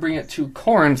is going to bring it to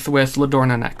Corinth with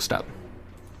Ladorna next up.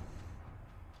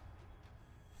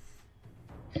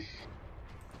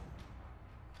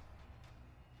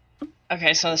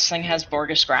 Okay, so this thing has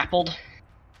Borgus grappled.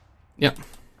 Yep.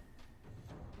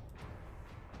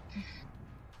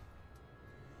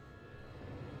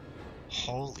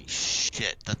 Holy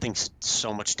shit, that thing's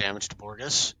so much damage to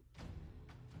Borgus.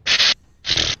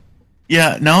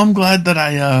 Yeah, now I'm glad that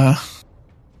I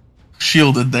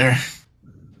shielded there.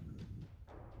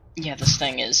 Yeah, this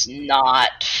thing is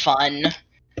not fun.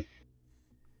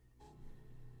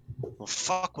 Well,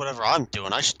 fuck whatever I'm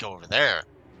doing, I should go over there.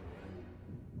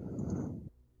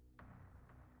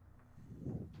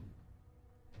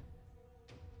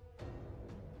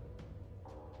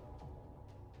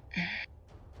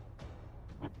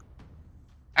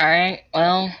 Alright,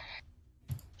 well,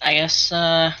 I guess,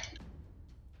 gotta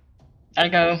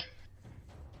go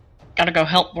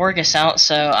help Borgus out,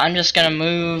 so I'm just gonna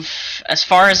move as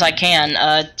far as I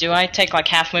can. Do I take, like,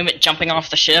 half movement jumping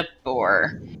off the ship,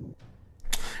 or...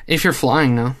 If you're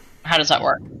flying, no. How does that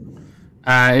work?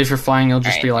 If you're flying, you'll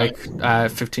just Alright, be, like,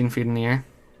 15 feet in the air.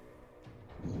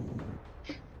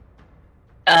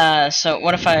 So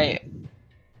what if I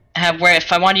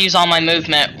if I want to use all my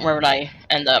movement, where would I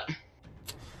end up?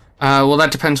 Well,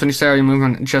 that depends when you say all your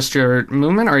movement. Just your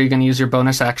movement, or are you going to use your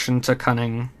bonus action to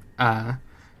cunning dash?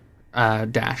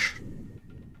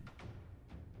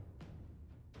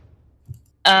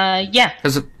 Yeah.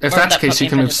 Because if that's the case, you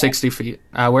can move 60 feet.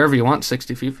 Wherever you want,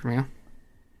 60 feet from you.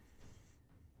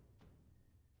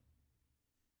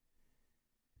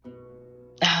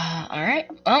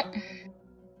 Alright, well.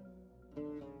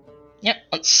 Yep,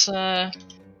 let's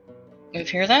move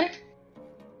here then.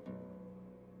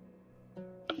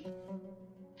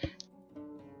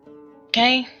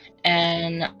 Okay,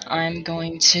 and I'm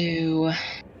going to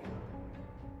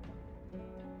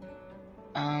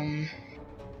I'm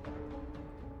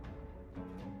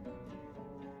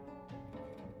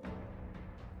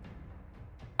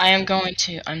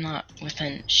not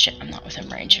within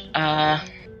range. Alright,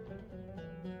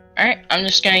 I'm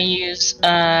just gonna use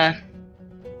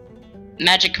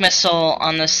magic missile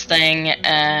on this thing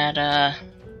at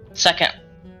second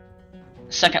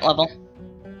level.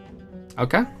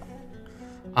 Okay.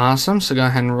 Awesome. So go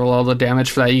ahead and roll all the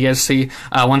damage for that. You guys see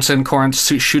once in Corinth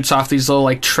shoots off these little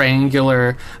like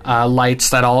triangular lights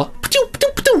that all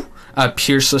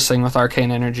pierce this thing with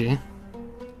arcane energy.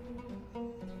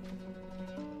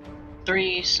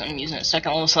 3, so I'm using it at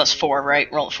second level, so that's 4, right?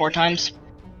 Roll it 4 times.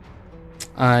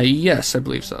 Yes, I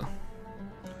believe so.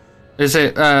 Is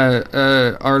it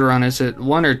Arteron, is it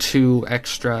 1 or 2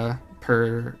 extra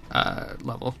per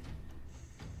level?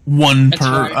 1 It's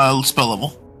per fine. spell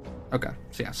level. Okay,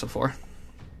 so yeah, so 4.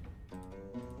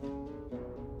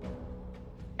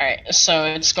 Alright, so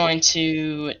it's going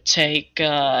to take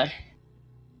 12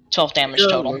 damage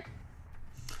total.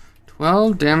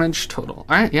 12 damage total.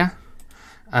 Alright, yeah.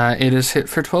 It is hit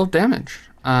for 12 damage.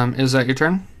 Is that your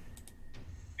turn?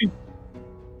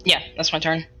 Yeah, that's my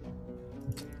turn.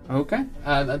 Okay.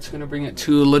 That's going to bring it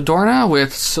to Ladorna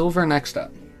with Silver next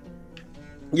up.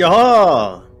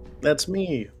 Yaha! That's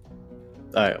me.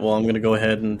 Alright, well, I'm gonna go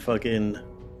ahead and fucking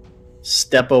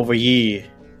step over ye,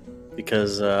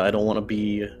 because I don't want to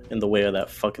be in the way of that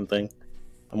fucking thing.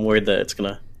 I'm worried that it's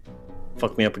gonna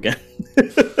fuck me up again.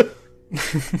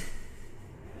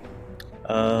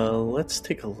 Let's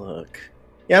take a look.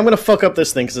 Yeah, I'm gonna fuck up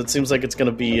this thing, because it seems like it's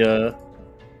gonna be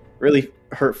really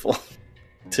hurtful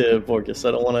to Borges.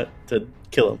 I don't want it to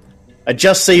kill him. I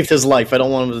just saved his life. I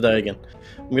don't want him to die again.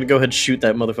 I'm gonna go ahead and shoot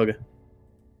that motherfucker.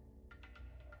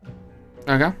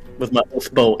 Okay. With my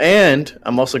oath bow, and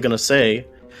I'm also gonna say,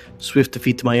 swift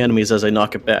defeat to my enemies as I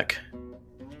knock it back.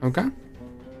 Okay.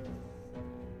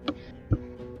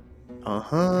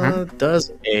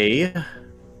 Does a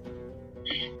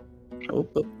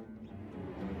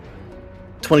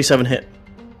 27 hit.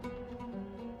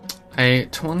 A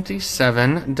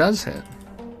 27 does hit.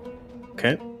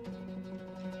 Okay.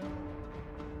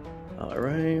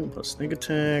 Alright, plus sneak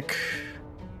attack.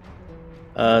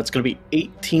 It's gonna be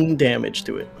 18 damage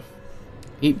to it.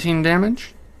 18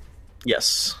 damage?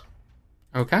 Yes.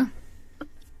 Okay.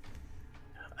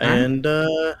 And,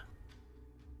 yeah,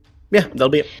 that'll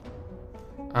be it.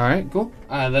 Alright, cool.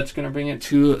 That's going to bring it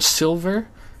to Silver.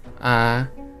 Yay.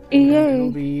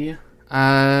 It'll be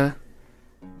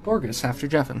Borges after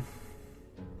Jeffin.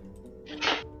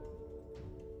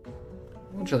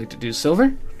 What would you like to do,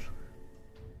 Silver?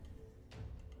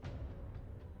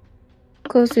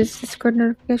 Close these Discord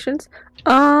notifications.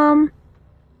 I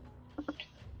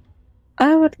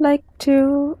would like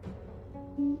to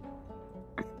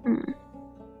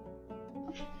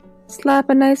slap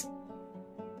a nice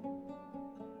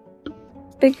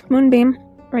big moonbeam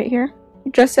right here.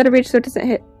 Just out of reach so it doesn't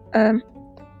hit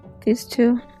these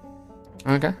two.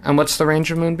 Okay. And what's the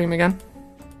range of Moonbeam again?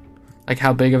 Like,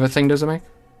 how big of a thing does it make?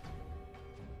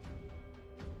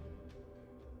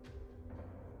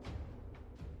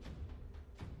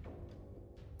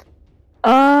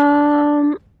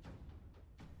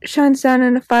 Shines down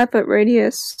in a 5-foot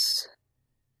radius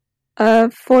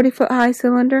of 40-foot high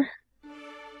cylinder.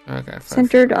 Okay.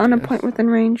 Centered on a point within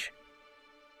range.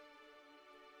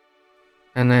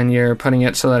 And then you're putting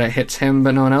it so that it hits him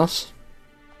but no one else?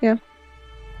 Yeah.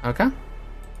 Okay.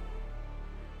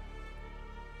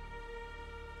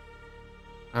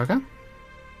 Okay.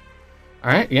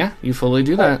 Alright, yeah, you fully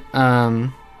do that.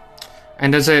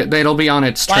 And it'll be on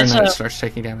its turn that it starts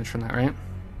taking damage from that, right?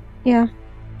 Yeah.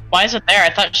 Why is it there? I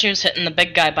thought she was hitting the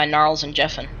big guy by Gnarls and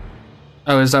Jeffin.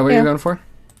 Oh, is that what you're going for?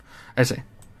 I see.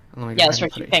 Let me go that's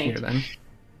ahead what and you put it here pinged. then.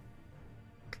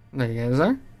 There you guys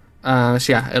are.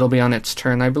 So yeah, it'll be on its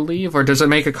turn, I believe. Or does it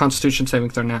make a Constitution saving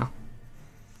throw now?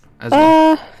 As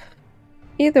well?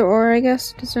 Either or, I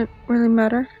guess. Doesn't really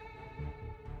matter.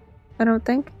 I don't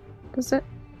think. Does it?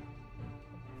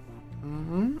 Let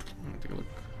me take a look.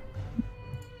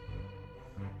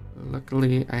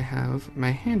 Luckily, I have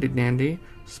my handy dandy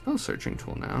spell searching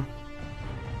tool now.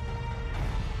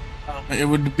 It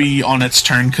would be on its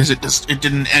turn because it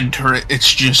didn't enter it.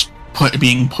 It's just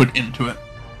being put into it.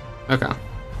 Okay.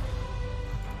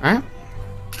 Alright.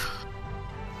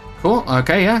 Cool.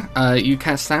 Okay, yeah. You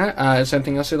cast that. Is there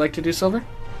anything else you'd like to do, Silver?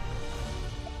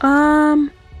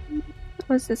 Let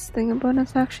Was this thing a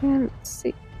bonus action? Let's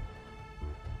see.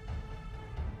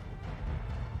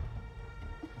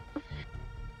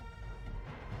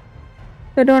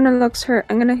 Fedorna looks hurt.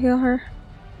 I'm gonna heal her.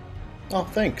 Oh,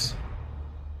 thanks.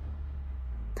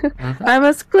 I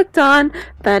must clicked on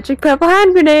magic purple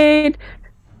hand grenade.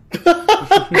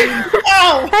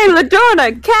 Ow! Hey,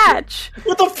 Ladorna, catch!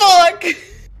 What the fuck?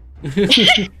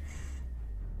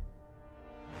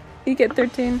 You get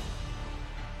 13.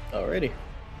 Alrighty.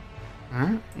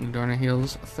 Alright, Ladorna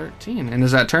heals 13. And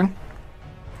is that turn?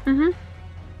 Mm-hmm.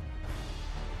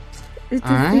 It is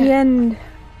Alright. the end.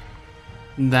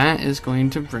 That is going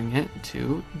to bring it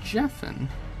to Jeffin.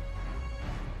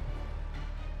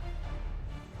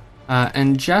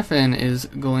 And Jeffin is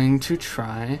going to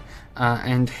try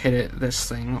and hit this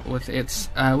thing with its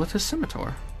with his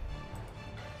scimitar.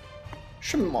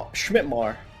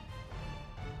 Schmidtmar.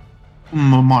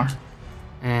 Mamar.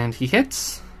 And he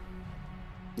hits.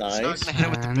 Nice. He's not gonna hit it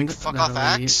with the big fuck off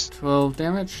that'll be axe. 12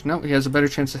 damage. No, he has a better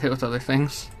chance to hit with other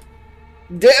things.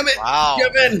 Damn it! Wow.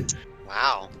 Kevin!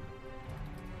 Wow.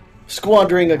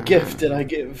 Squandering a gift that I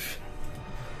give.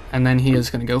 And then he is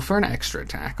going to go for an extra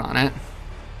attack on it.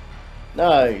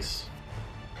 Nice.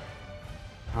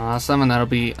 Awesome, and that'll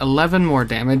be 11 more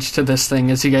damage to this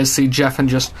thing as you guys see Jeffin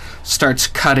just starts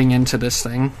cutting into this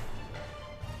thing.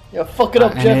 Yeah, fuck it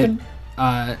up, and Jeffin.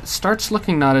 it starts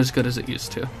looking not as good as it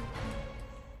used to.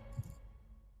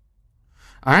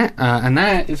 Alright, and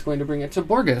that is going to bring it to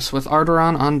Borgus with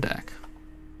Arteron on deck.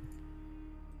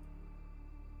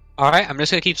 Alright, I'm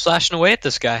just gonna keep slashing away at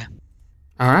this guy.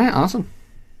 Alright, awesome.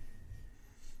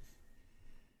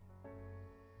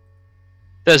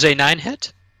 Does a 9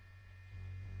 hit?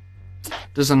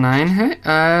 Does a 9 hit?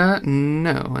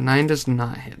 No, a 9 does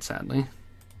not hit, sadly.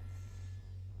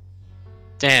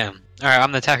 Damn. Alright, I'm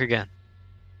gonna attack again.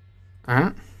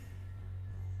 Alright.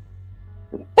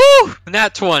 Woo!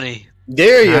 Nat 20.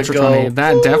 There you Natural go. 20,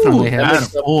 that definitely hits.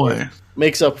 Makes up- Boy.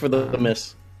 Makes up for the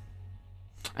miss.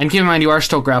 And keep in mind, you are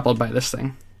still grappled by this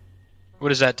thing. What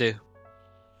does that do?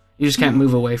 You just can't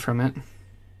move away from it.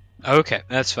 Okay,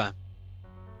 that's fine.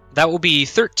 That will be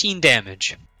 13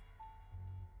 damage.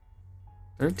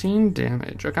 13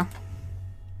 damage, okay.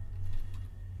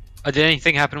 Did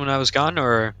anything happen when I was gone,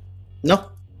 or...? No.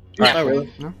 Not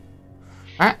really.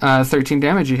 Alright, 13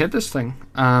 damage, you hit this thing.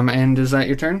 And is that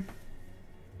your turn?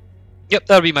 Yep,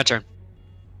 that'll be my turn.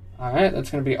 Alright,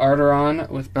 that's going to be Arteron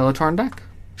with Bellator on deck.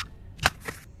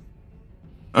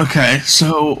 Okay,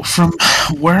 so from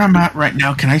where I'm at right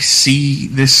now, can I see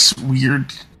this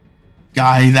weird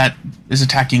guy that is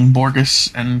attacking Borgus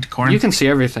and Corinth? You can see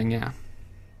everything, yeah.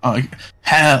 Oh,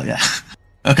 hell yeah.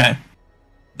 Okay.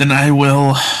 Then I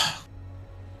will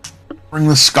bring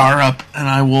the scar up and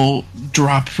I will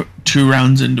drop 2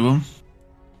 rounds into him.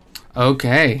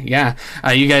 Okay, yeah.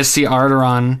 You guys see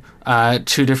Arteron,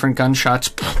 2 different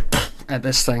gunshots at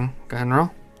this thing. Go ahead and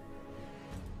roll.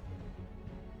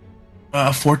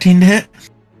 14 to hit.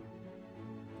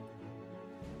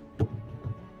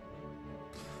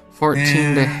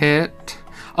 14 to hit.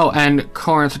 Oh, and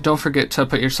Corinth, don't forget to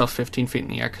put yourself 15 feet in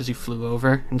the air because you flew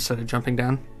over instead of jumping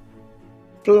down.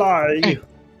 Fly.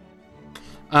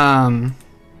 And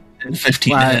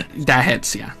 15 to hit. That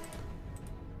hits, yeah.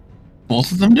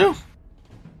 Both of them do?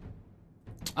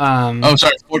 Oh,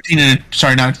 sorry, 14 and...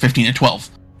 Sorry, not 15 and 12.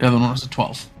 The other one was a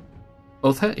 12.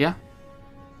 Both hit, yeah.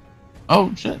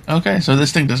 Oh, shit. Okay, so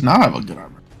this thing does not have a good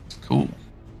armor. Cool.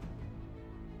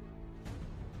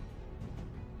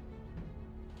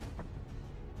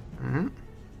 Mm-hmm.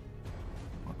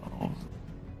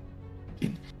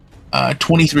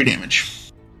 23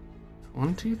 damage.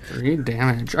 23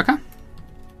 damage. Okay.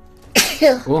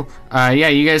 Cool. Yeah,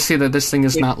 you guys see that this thing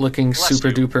is not looking super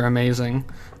duper amazing.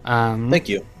 Thank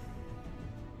you.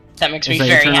 That makes me Is that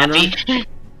your very turn, happy.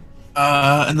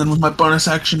 And then with my bonus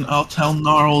action, I'll tell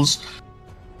Gnarls,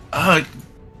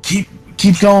 keep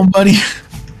going, buddy.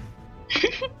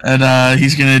 And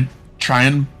he's gonna try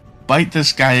and bite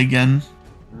this guy again.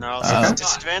 No, it's a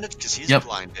disadvantage because he's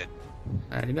blinded.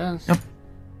 That he does. Yep.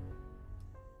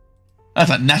 That's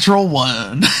a natural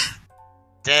 1.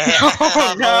 Damn,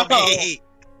 Oh, no. homie.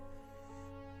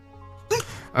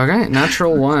 Okay,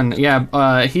 natural 1.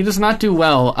 Yeah, he does not do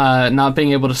well. Not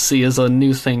being able to see is a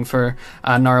new thing for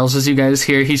Gnarls. As you guys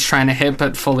hear, he's trying to hit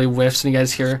but fully whiffs, and you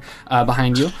guys hear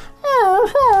behind you.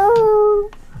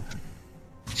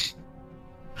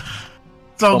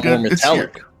 It's all More good. It's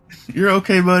metallic. you're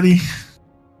okay, buddy.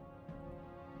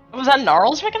 Was that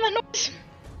Gnarls making that noise?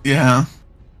 Yeah.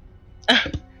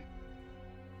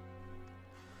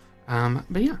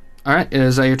 But yeah. Alright,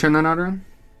 is that your turn then, Arteron?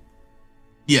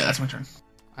 Yeah, that's my turn.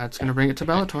 That's gonna bring it to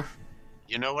Bellator.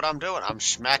 You know what I'm doing. I'm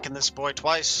smacking this boy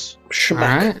twice.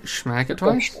 Alright, smack it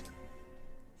twice.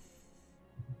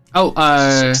 Oh,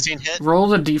 16 hit. roll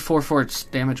the d4 for its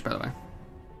damage, by the way.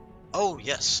 Oh,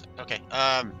 yes. Okay.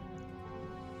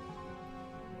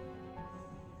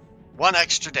 1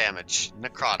 extra damage.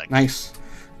 Necrotic. Nice.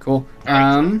 Cool.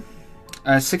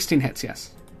 16 hits,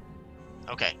 yes.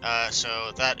 Okay,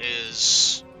 so that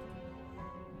is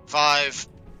 5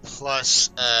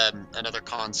 plus another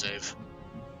con save.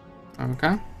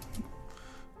 Okay.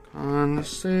 Con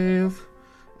save.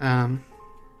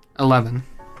 11.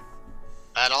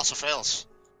 That also fails.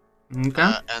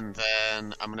 Okay. And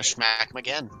then I'm gonna smack him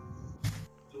again.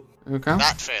 Okay.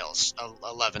 That fails.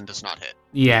 11 does not hit.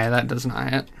 Yeah, that does not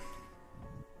hit.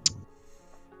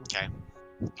 Okay.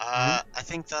 I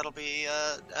think that'll be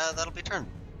turn.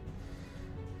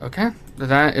 Okay.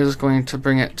 That is going to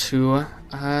bring it to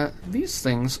these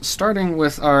things, starting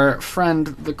with our friend,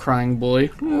 the crying boy.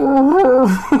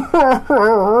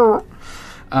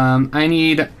 I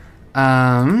need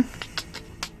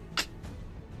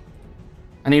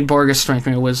Borgus to make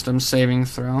me a wisdom saving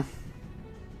throw.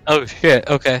 Oh shit,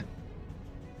 okay.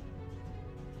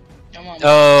 Come on.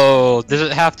 Oh, does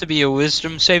it have to be a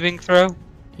wisdom saving throw?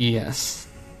 Yes.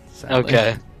 Sadly.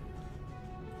 Okay.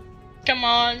 Come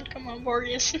on,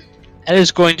 Borges. That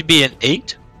is going to be an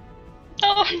 8.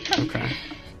 Oh no. Okay.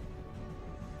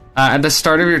 At the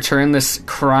start of your turn, this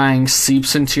crying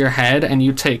seeps into your head, and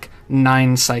you take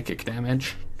 9 psychic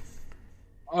damage.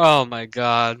 Oh my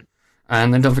god.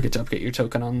 And then don't forget to update your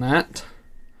token on that.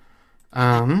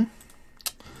 And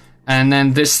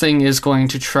then this thing is going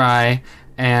to try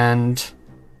and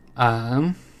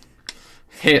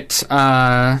hit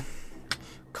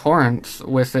Corinth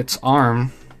with its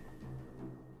arm.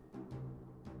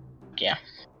 Yeah.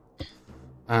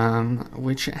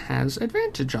 Which it has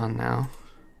advantage on now.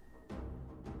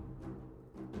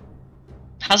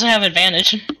 How's it have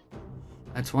advantage?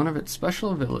 That's one of its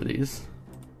special abilities.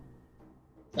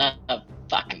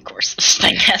 Fucking course this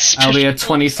thing has That'll be a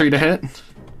special- 23 to hit.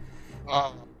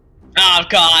 Oh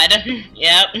god.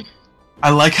 Yep. I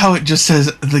like how it just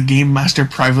says the game master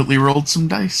privately rolled some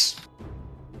dice.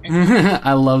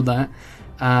 I love that.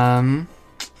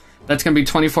 That's going to be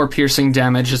 24 piercing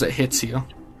damage as it hits you.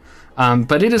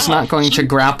 But it is not going to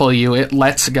grapple you. It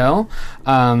lets go.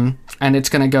 And it's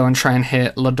going to go and try and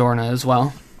hit Ladorna as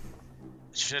well.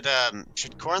 Should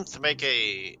Corinth make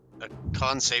a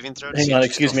con saving throw? Hang on,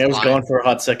 excuse me, I was gone for a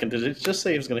hot second. Did it just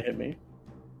say it was going to hit me?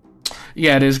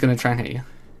 Yeah, it is going to try and hit you.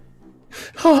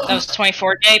 That was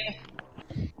 24, Gabe.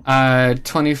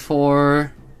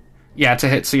 24... Yeah, to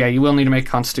hit. So yeah, you will need to make a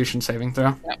Constitution saving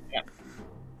throw. Yep.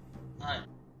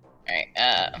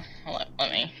 Alright,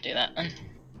 let me do that then.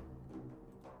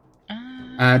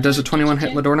 Does a 21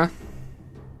 hit Ladorna?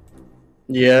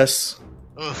 Yes.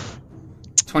 Oof.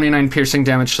 29 piercing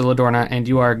damage to Ladorna, and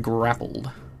you are grappled.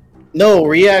 No,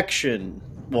 reaction.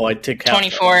 Well, I take half.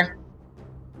 24.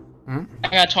 Hmm? I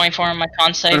got 24 on my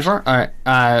con save. 24?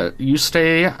 Alright, you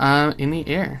stay in the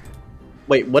air.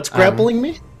 Wait, what's grappling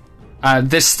me?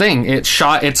 This thing, it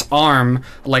shot its arm,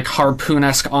 like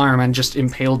harpoon-esque arm, and just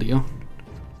impaled you.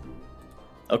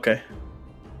 Okay.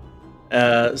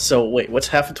 So wait, what's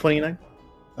half of 29?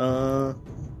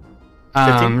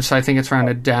 15? So I think it's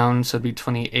rounded down, so it'd be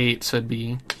 28, so it'd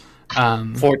be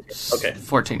 14. Okay.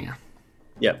 14, yeah.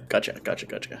 Yep, gotcha.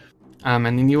 And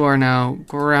then you are now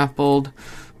grappled.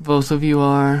 Both of you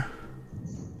are.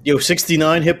 Yo,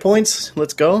 69 hit points.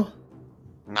 Let's go.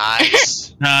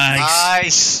 Nice.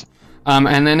 Nice.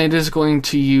 And then it is going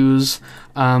to use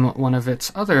one of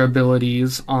its other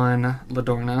abilities on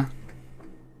Ladorna.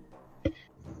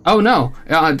 Oh no!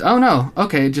 Oh no!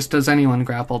 Okay, it just does anyone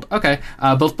grappled. Okay,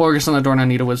 both Borgus and Ladorna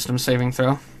need a wisdom saving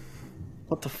throw.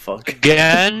 What the fuck?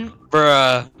 Again?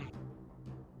 Bruh.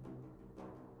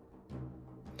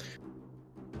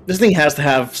 This thing has to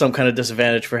have some kind of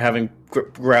disadvantage for having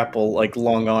grapple, like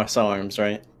long arms,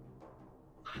 right?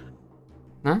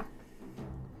 Huh?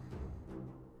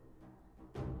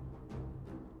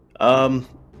 I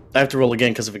have to roll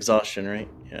again because of exhaustion, right?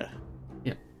 Yeah.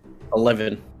 Yep.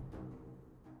 11.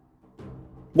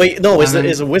 Wait, no,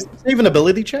 is a wisdom save an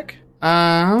ability check?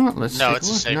 Let's No, take it's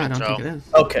a look. saving No, I don't throw. think it is.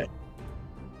 Okay.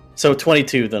 So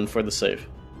 22 then for the save.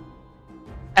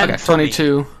 Okay,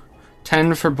 22.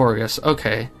 10 for Borgus.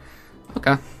 Okay.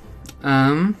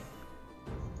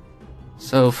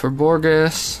 So for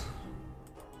Borgus...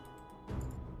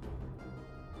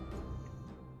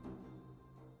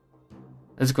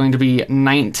 it's going to be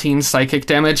 19 psychic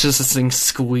damage as this thing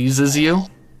squeezes you.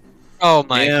 Oh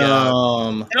my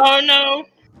god. Oh no!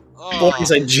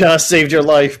 Boys, I just saved your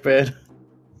life, man.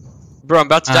 Bro, I'm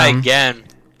about to die again.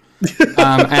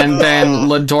 And then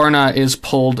Ladorna is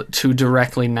pulled to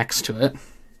directly next to it.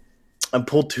 I'm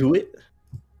pulled to it?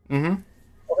 Mm-hmm.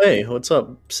 Oh, hey, what's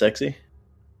up, sexy?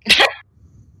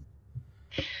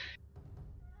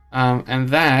 And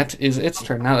that is its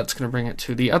turn. Now that's going to bring it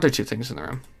to the other two things in the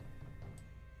room.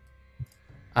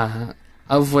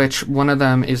 Of which one of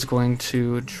them is going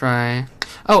to try...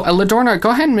 Oh, Ladorna,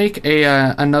 go ahead and make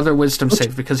another wisdom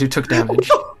save because you took damage.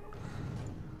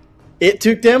 It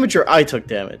took damage or I took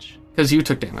damage? Because you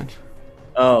took damage.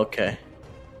 Oh, okay.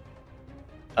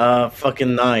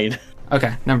 Fucking 9.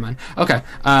 Okay, never mind. Okay,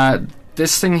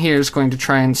 this thing here is going to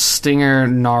try and stinger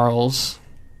Gnarls.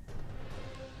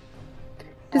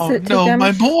 Does Oh it take no,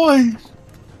 my damage? boy!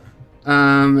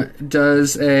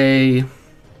 Does a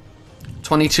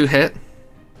 22 hit?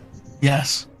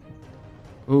 Yes.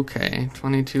 Okay,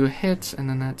 22 hits, and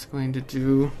then that's going to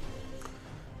do...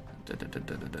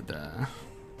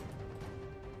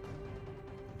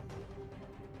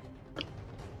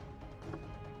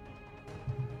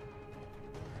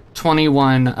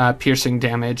 21 piercing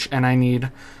damage, and I need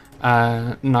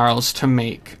Gnarls to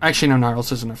make... Actually, no,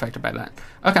 Gnarls isn't affected by that.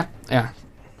 Okay, yeah.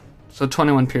 So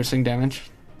 21 piercing damage.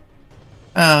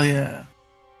 Oh yeah.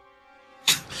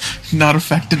 Not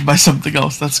affected by something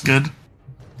else. That's good.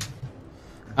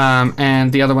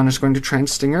 And the other one is going to try and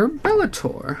stinger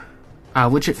Bellator,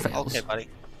 which it fails. Okay, buddy.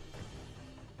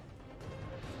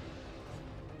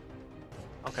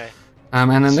 Okay.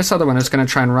 And then this other one is going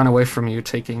to try and run away from you,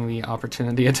 taking the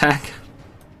opportunity attack.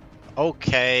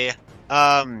 Okay.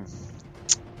 Yeah,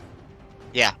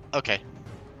 okay.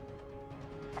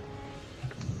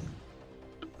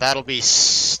 That'll be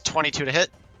 22 to hit,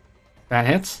 That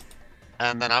hits.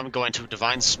 and then I'm going to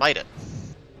Divine Smite it.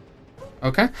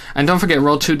 Okay. And don't forget,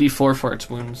 roll 2d4 for its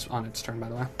wounds on its turn, by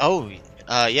the way. Oh,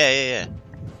 yeah.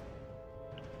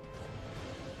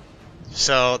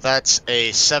 So that's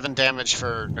a 7 damage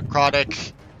for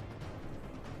necrotic,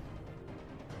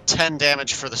 10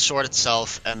 damage for the sword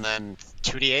itself, and then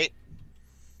 2d8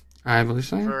 I believe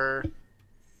so, yeah. for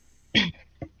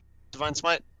Divine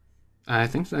Smite. I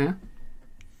think so, yeah.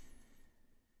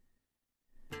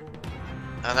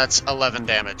 And that's 11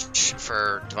 damage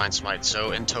for Divine Smite,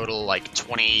 so in total, like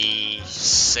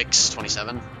 26,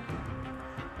 27.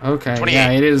 Okay, 28,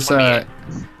 yeah, it is 28.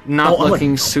 not Oh, I'm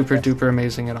looking like- super duper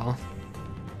amazing at all.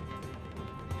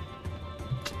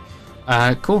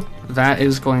 Cool. That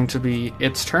is going to be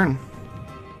its turn.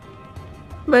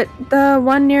 But the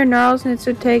one near Gnarls needs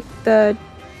to take the...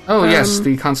 Oh, yes,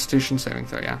 the Constitution saving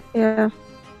throw, yeah. Yeah.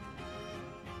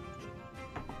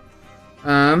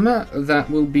 That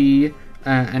will be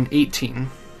an 18.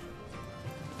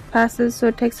 Passes, so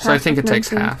it takes half So I think of it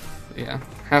takes 19. half. Yeah.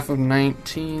 Half of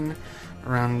 19,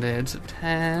 rounded to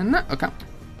 10. Okay.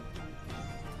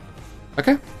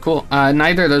 Okay, cool.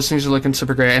 Neither of those things are looking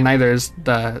super great, and neither is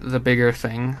the bigger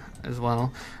thing as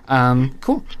well.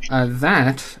 Cool.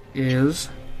 That is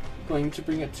going to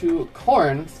bring it to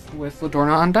Corinth with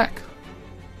Ladorna on deck.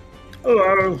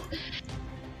 Hello.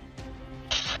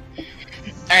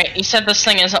 Alright, you said this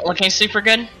thing isn't looking super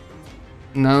good?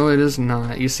 No, it is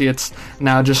not. You see, it's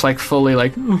now just like fully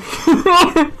like. Yeah,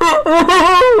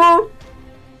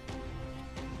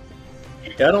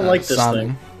 I don't like this sobbing.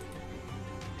 thing.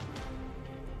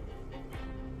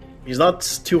 He's not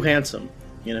too handsome,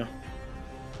 you know?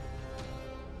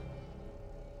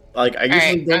 Like, I usually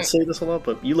Alright, don't say this a lot,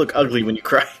 but you look ugly when you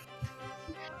cry.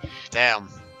 Damn.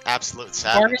 Absolute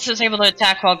savage. Morgus is able to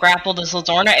attack while grappled. Is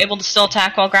Ladorna able to still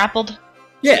attack while grappled?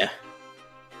 Yeah.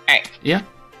 Alright. Yeah.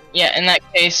 Yeah, in that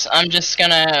case, I'm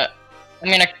gonna...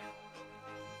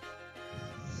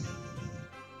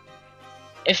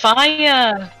 If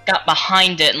I, got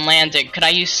behind it and landed, could I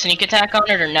use sneak attack on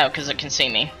it, or no, because it can see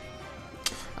me?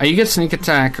 You get sneak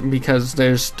attack because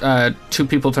there's 2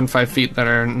 people within 5 feet that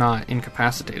are not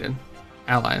incapacitated.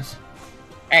 Allies.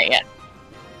 Alright, yeah.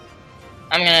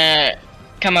 I'm gonna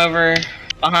come over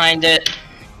behind it,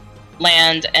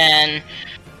 land, and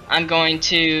I'm going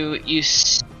to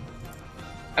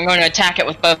attack it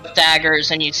with both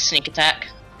daggers and use sneak attack.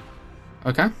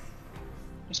 Okay.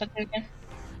 What's that do again?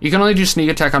 You can only do sneak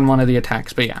attack on one of the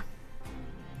attacks, but yeah.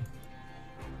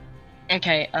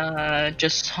 Okay,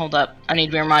 just hold up. I need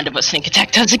to be reminded what sneak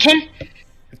attack does again.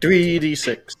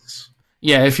 3d6.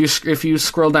 Yeah, if you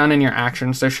scroll down in your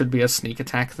actions, there should be a sneak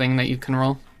attack thing that you can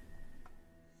roll.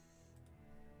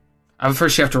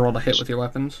 First, you have to roll to hit with your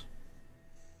weapons.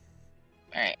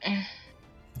 Alright.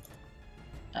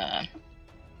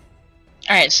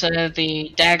 Alright, so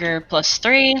the dagger plus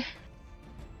 3.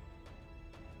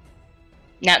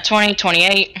 Nat 20,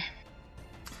 28.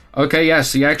 Okay, yeah,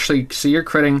 so you're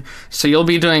critting. So you'll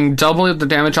be doing double the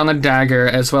damage on the dagger,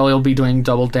 as well you'll be doing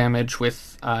double damage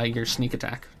with your sneak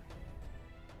attack.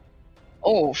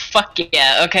 Oh, fuck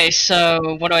yeah. Okay,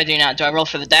 so what do I do now? Do I roll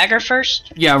for the dagger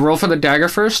first? Yeah, roll for the dagger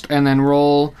first, and then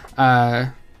roll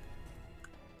the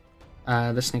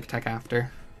sneak attack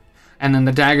after. And then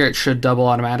the dagger, it should double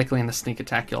automatically, and the sneak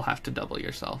attack, you'll have to double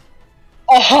yourself.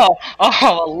 Oh,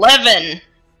 11!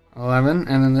 11,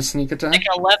 and then the sneak attack? Like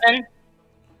 11?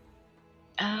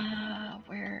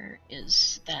 Where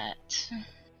is that?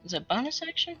 Is it bonus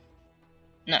action?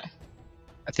 No.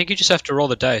 I think you just have to roll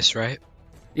the dice, right?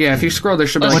 Yeah, if you scroll, there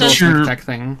should be Well, like a it little says- sneak attack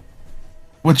thing.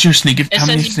 What's your sneak? It How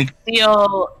many says sneak? you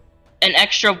deal an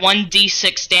extra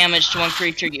 1d6 damage to one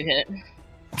creature you hit.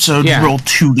 So Yeah. roll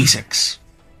 2d6.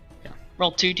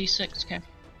 Roll 2d6, okay.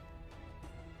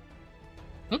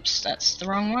 Oops, that's the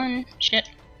wrong one. Shit.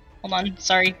 Hold on,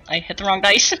 sorry, I hit the wrong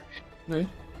dice. Right.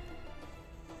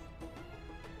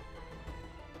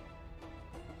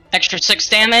 Extra 6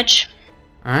 damage.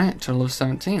 Alright, total of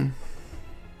 17.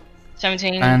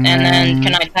 17, And and then then-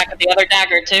 can I attack with the other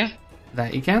dagger too?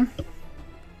 That you can.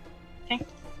 Okay.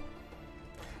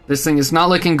 This thing is not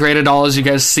looking great at all, as you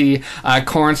guys see.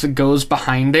 Corinth goes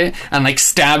behind it and like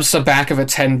stabs the back of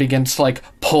its head and begins to like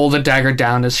pull the dagger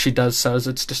down as she does so, as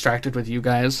it's distracted with you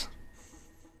guys.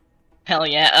 Hell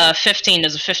yeah. 15,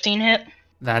 does a 15 hit?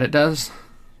 That it does.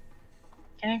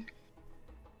 Okay.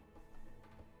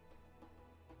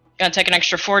 Gonna take an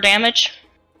extra 4 damage.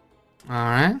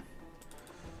 Alright.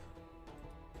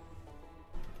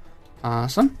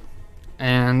 Awesome.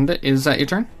 And is that your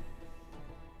turn?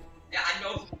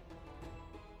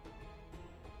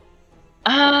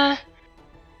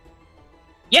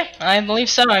 Yeah, I believe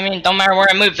so. I mean, don't matter where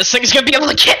I move, this thing's gonna be able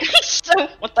to get me, so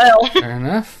what the hell? Fair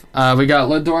enough. We got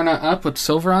Ladorna up with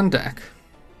Silver on deck.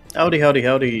 Howdy.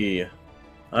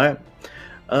 Alright.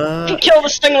 Kill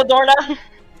this thing, Ladorna!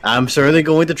 I'm certainly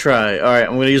going to try. Alright,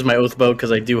 I'm going to use my Oath Bow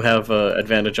because I do have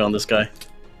advantage on this guy.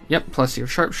 Yep, plus your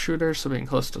sharpshooter, so being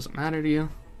close doesn't matter to you.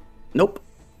 Nope.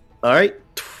 Alright,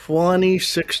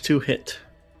 26 to hit.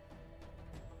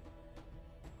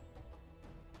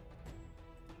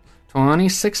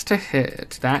 26 to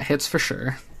hit. That hits for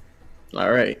sure.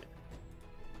 Alright.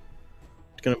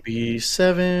 It's going to be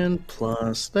 7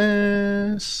 plus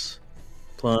this.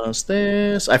 Plus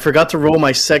this. I forgot to roll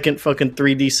my second fucking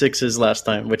 3d6s last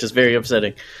time, which is very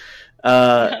upsetting.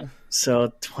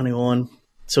 So 21.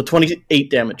 So 28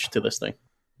 damage to this thing.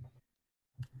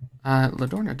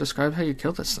 Ladorna, describe how you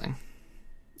kill this thing.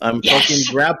 I'm Yes! fucking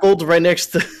grappled right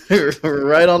next to,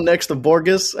 right on next to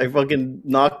Borgus. I fucking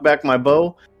knock back my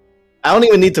bow. I don't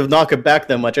even need to knock it back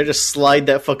that much. I just slide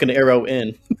that fucking arrow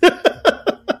in.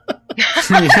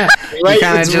 Yeah, Right, you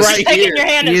kind of it's just right Take it in here. your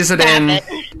hand and use it stab in it.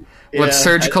 with Yeah,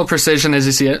 surgical precision as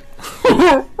you see it.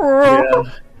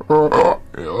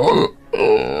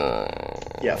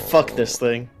 Yeah, fuck this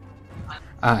thing.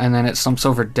 And then it slumps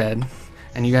over dead,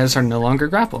 and you guys are no longer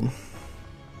grappled.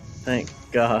 Thank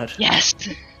God. Yes!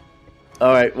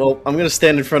 Alright, well, I'm gonna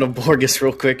stand in front of Borgus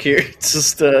real quick here.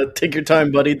 Just take your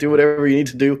time, buddy. Do whatever you need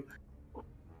to do.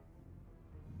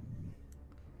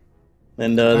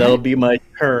 And that'll be my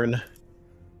turn.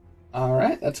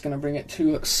 Alright, that's going to bring it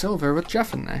to Silver with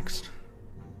Jeffin next.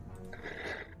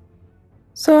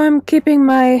 So I'm keeping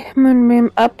my moonbeam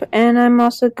up, and I'm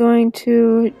also going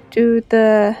to do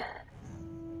the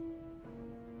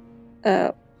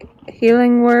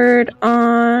healing word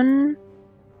on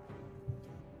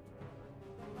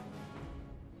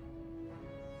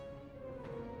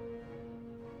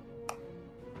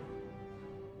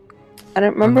I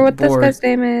don't remember what this Borg. guy's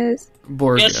name is.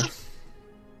 Borgia.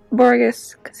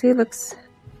 Borgus, because he looks...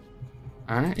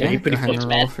 Alright, Yeah, yeah, he go pretty ahead and close,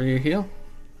 roll man. for your heal.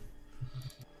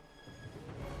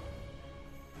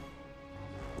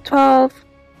 12.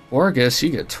 Borgus, you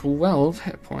get 12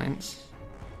 hit points.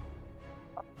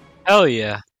 Hell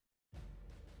yeah.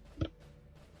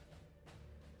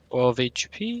 12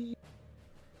 HP.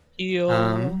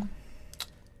 Heal.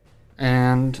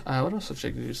 And what else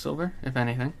should you do, Silver, if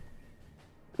anything?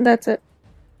 That's it.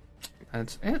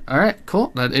 That's it. Alright,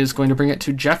 cool. That is going to bring it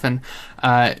to Jeffin.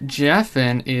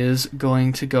 Jeffin is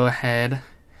going to go ahead.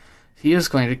 He is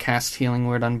going to cast Healing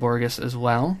Word on Borgus as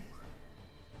well.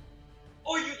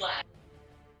 Oh, you lie!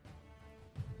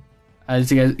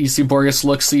 As you see Borgus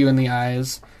looks at you in the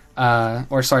eyes.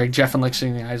 Jeffin looks at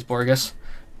you in the eyes, Borgus.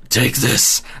 Take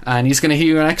this. And he's going to heal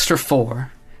you an extra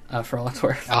 4 for all it's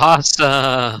worth.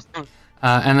 Awesome.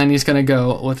 And then he's going to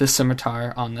go with his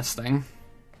scimitar on this thing.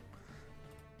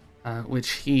 Which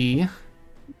he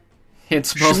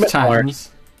hits both Scimitar.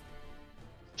 times.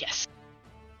 Yes.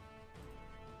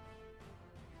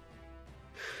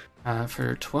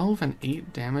 For 12 and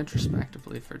 8 damage,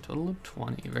 respectively, for a total of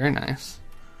 20. Very nice.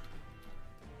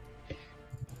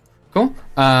 Cool.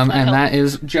 And that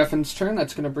is Jeffin's turn.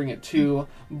 That's going to bring it to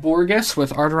Borgus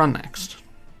with Arteron next.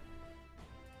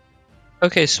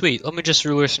 Okay, sweet. Let me just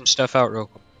ruler some stuff out real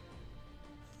quick.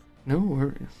 No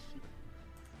worries.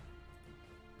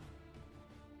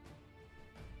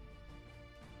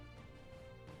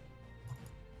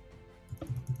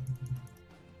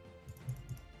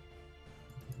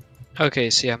 Okay,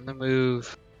 so yeah, I'm gonna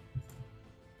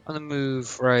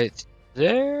move right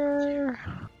there.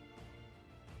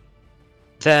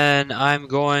 Then I'm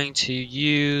going to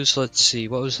use, let's see,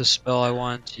 what was the spell I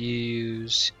wanted to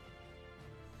use?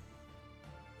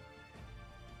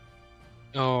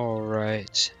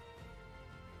 Alright.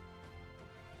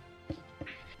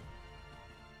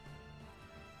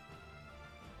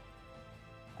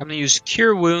 I'm gonna use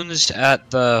Cure Wounds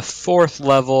at the 4th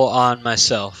level on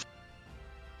myself.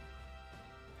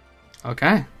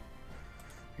 Okay.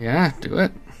 Yeah, do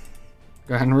it.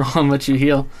 Go ahead and roll how much you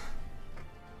heal.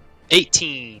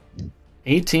 18.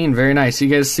 18, very nice. You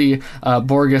guys see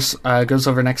Borgus goes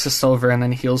over next to Silver and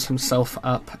then heals himself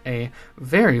up a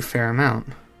very fair amount.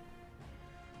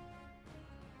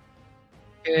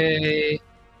 Okay.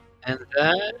 And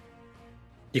then...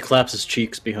 He claps his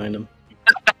cheeks behind him.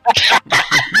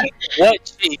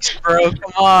 What cheeks, bro?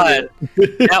 Come on.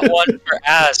 That one for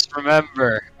ass,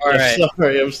 remember. Alright.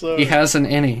 I'm sorry. He has an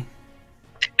innie.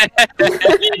 That's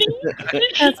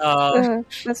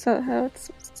not how it's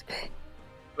supposed to be.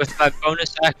 With my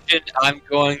bonus action, I'm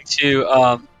going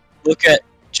to look at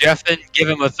Jeff and give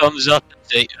him a thumbs up and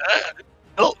say,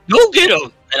 go get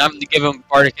him! And I'm going to give him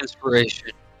Bardic Inspiration.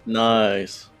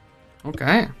 Nice.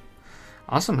 Okay.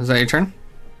 Awesome. Is that your turn?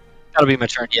 That'll be my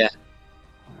turn, yeah.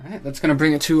 Alright, that's going to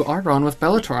bring it to Ardron with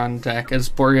Bellator on deck as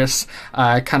Borgus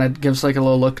kind of gives like a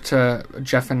little look to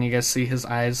Jeff and you guys see his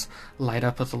eyes light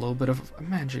up with a little bit of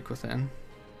magic within.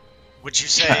 Would you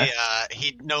say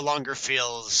he no longer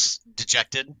feels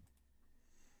dejected?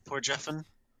 Poor Jeffin?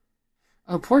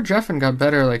 Oh, poor Jeffin got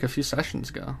better like a few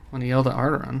sessions ago when he yelled at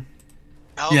Ardron.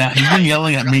 Oh, Yeah, he's been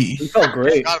yelling at me. He felt I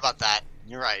great. forgot about that.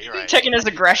 You're right. Taking his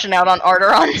aggression out on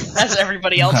Arteron, as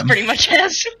everybody else pretty much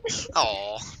has.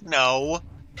 Oh, no.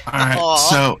 Alright, Aw.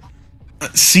 so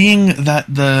seeing that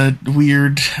the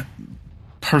weird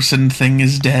person thing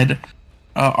is dead,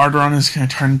 Arteron is going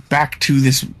to turn back to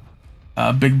this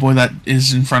big boy that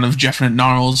is in front of Jeff and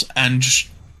Gnarls and just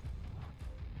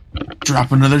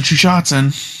drop another 2 shots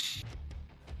in.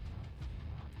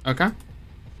 Okay.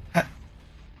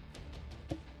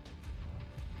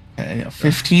 Okay,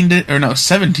 17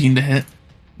 to hit.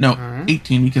 No, Alright.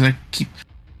 18 because I keep...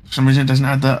 For some reason it doesn't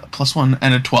add the +1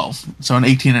 and a 12. So an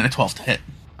 18 and a 12 to hit.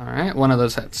 Alright, one of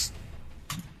those hits.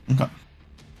 Okay.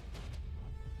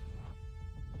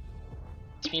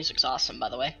 This music's awesome, by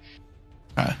the way.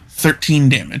 13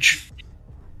 damage.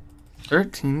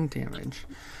 13 damage.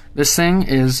 This thing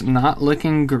is not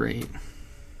looking great.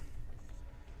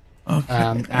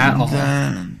 Okay. At all.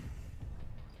 Then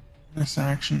this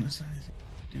action is anything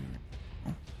to do.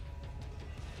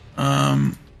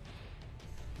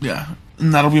 Yeah,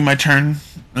 and that'll be my turn.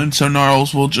 And so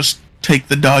Gnarls will just take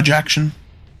the dodge action.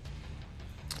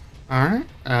 Alright,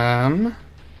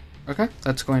 okay,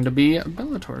 that's going to be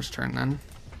Bellator's turn then.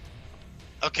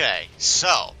 Okay,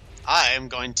 so I am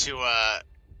going to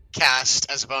cast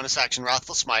as a bonus action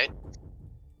Wrathful Smite.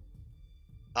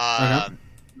 Okay.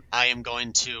 I am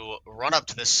going to run up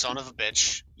to this son of a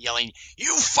bitch, yelling,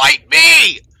 "You fight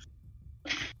me!"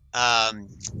 Oh,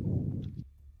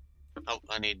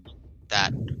 I need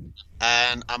that,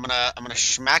 and I'm gonna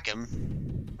smack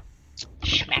him.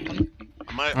 Smack him.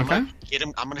 I'm gonna get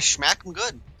him. I'm gonna smack him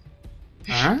good.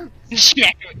 Alright,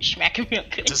 Smack him real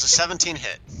good. Does a 17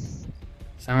 hit?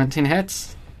 17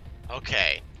 hits.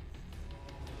 Okay.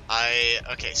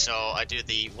 So I do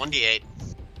the 1d8.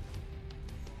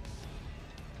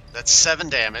 That's 7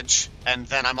 damage, and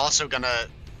then I'm also gonna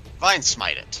Vine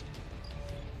Smite it.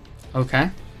 Okay.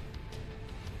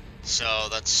 So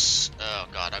that's... Oh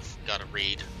god, I've gotta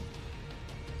read.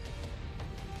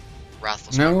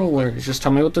 Wrathful Smite. No worries, just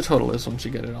tell me what the total is once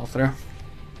you get it all through.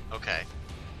 Okay.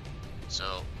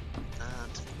 So,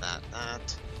 that.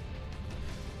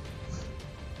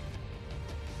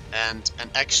 And an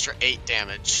extra 8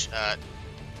 damage.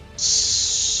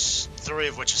 3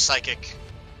 of which is psychic,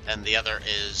 and the other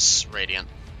is radiant.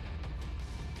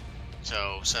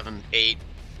 So, 7, 8,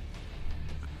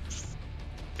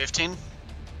 15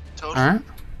 total. Alright.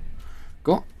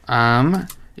 Cool.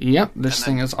 Yep, this And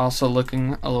thing then- is also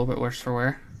looking a little bit worse for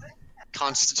wear.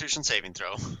 Constitution saving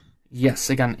throw. Yes,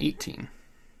 they got an 18.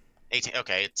 18,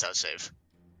 okay, it does save.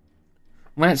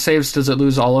 When it saves, does it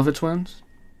lose all of its wounds?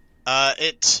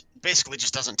 It basically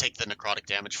just doesn't take the necrotic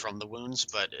damage from the wounds,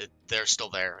 but they're still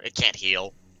there. It can't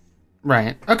heal.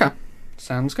 Right. Okay.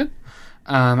 Sounds good.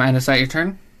 And is that your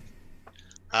turn?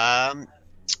 Yeah,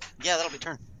 that'll be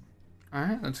turn.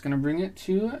 Alright, that's going to bring it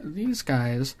to these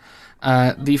guys.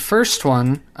 The first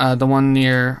one, the one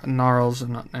near Gnarls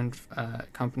and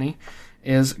company,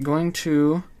 is going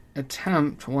to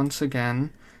attempt once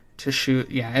again to shoot.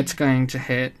 Yeah, it's going to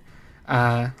hit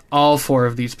all 4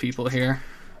 of these people here.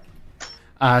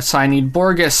 So I need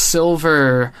Borgus,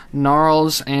 Silver,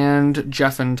 Gnarls, and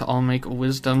Jeffin to all make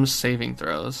wisdom saving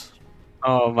throws.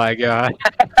 Oh my god.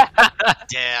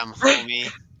 Damn,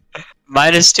 homie.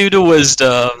 -2 to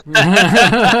wisdom.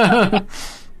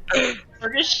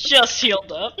 Borgus just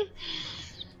healed up.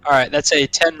 Alright, that's a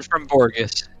 10 from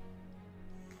Borgus.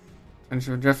 And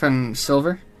so Jeffin,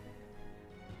 Silver,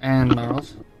 and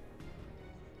Gnarls.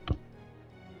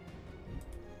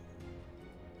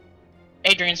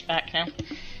 Adrian's back now.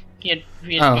 He had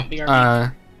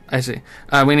BRB. I see.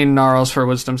 We need Gnarls for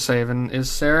wisdom save, and is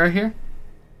Sarah here?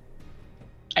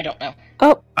 I don't know.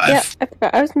 Oh, yeah, I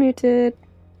forgot. I was muted.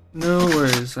 No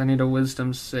worries. I need a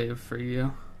wisdom save for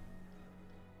you.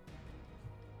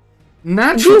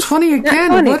 Natural 20 again.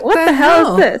 20. What the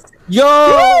hell is this?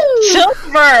 Yo!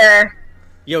 Silver!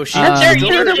 Yo, she That's there, the you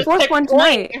third or just fourth picked one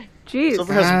point. tonight. Jeez.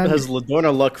 Silver has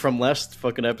Ladorna luck from last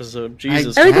fucking episode.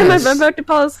 Jesus. Every time Yes. I'm about to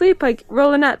fall asleep, I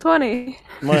roll a nat 20.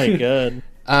 My god.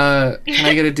 Can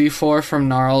I get a D4 from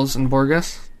Gnarls and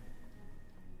Borgus?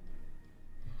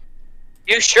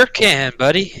 You sure can,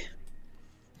 buddy.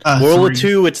 Roll a 3.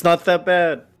 2, it's not that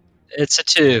bad. It's a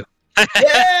 2.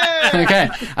 Yeah!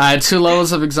 Okay. 2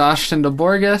 levels of exhaustion to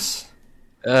Borgus.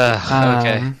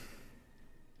 Okay.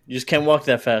 You just can't walk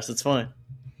that fast, it's fine.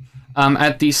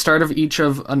 At the start of each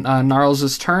of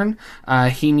Gnarls' turn,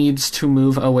 he needs to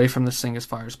move away from this thing as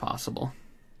far as possible.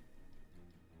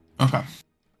 Okay.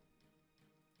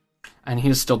 And he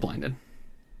is still blinded.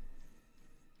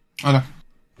 Okay.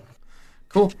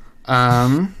 Cool.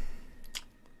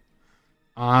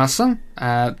 Awesome.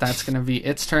 That's going to be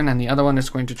its turn, and the other one is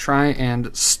going to try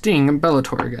and sting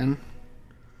Bellator again.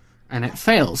 And it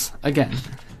fails again.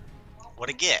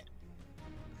 What'd it get?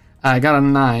 I got a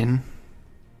 9.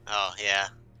 Oh, yeah.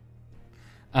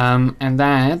 And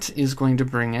that is going to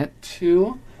bring it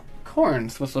to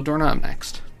Corns, with Ladorna up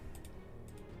next.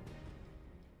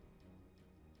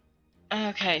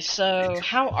 Okay, so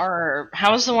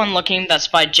how's the one looking that's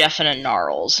by Jeffin and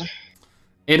Gnarls?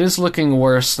 It is looking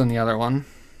worse than the other one.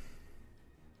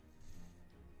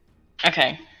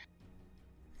 Okay.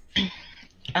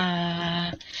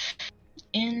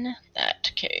 In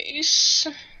that case,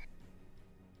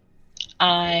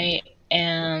 I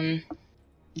am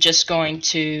just going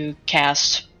to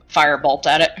cast Firebolt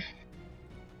at it.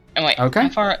 And wait, Okay. how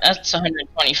far? That's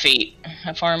 120 feet.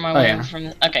 How far am I away yeah. from?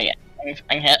 Okay, yeah, I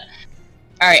can hit.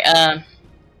 All right.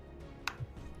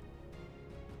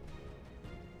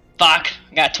 Fuck.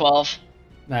 Got 12.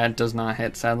 That does not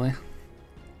hit, sadly.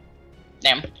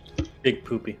 Damn. Big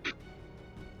poopy.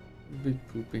 Big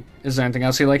poopy. Is there anything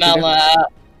else you'd like to do? Well,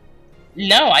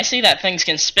 no, I see that things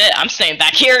can spit. I'm staying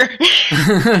back here.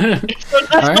 So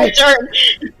that's my Alright. turn.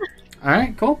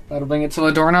 Alright, cool. That'll bring it to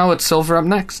Ladorna with Silver up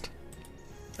next.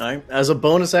 Alright, as a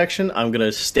bonus action, I'm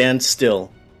gonna stand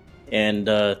still and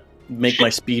make my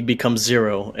speed become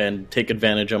 0 and take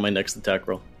advantage on my next attack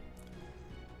roll.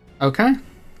 Okay.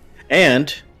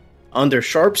 And under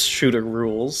sharpshooter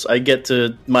rules, I get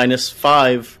to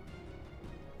 -5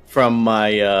 from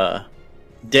my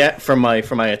from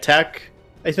my attack.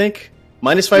 I think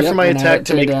 -5 from my and add attack it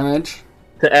to make damage.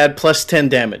 to add +10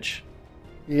 damage.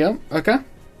 Yep, okay.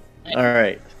 All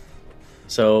right.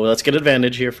 So let's get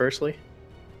advantage here. Firstly.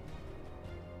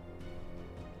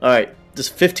 All right. Does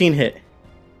 15 hit?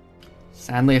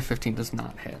 Sadly, a 15 does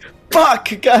not hit. Fuck!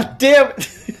 God damn it!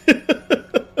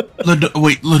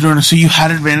 Wait, Ladorna, so you had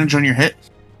advantage on your hit?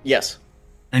 Yes.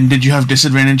 And did you have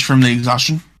disadvantage from the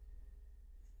exhaustion?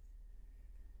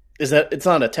 Is that it's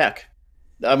not an attack?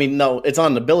 I mean, no, it's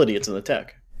not an ability. It's an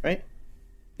attack, right?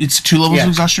 It's 2 levels Yeah. of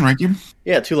exhaustion, right, Gabe?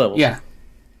 Yeah, 2 levels. Yeah.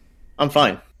 I'm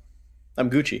fine. I'm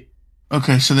Gucci.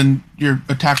 Okay, so then your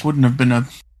attack wouldn't have been a...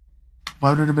 Why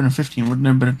would it have been a 15? Wouldn't it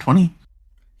have been a 20?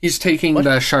 He's taking What?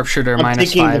 the sharpshooter I'm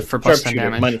taking -5 the for +10 sharpshooter,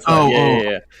 damage. -5. Oh,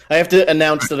 Yeah. I have to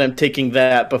announce that I'm taking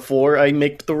that before I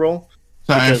make the roll,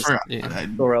 So I Because- forgot. Yeah.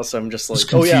 or else I'm just Was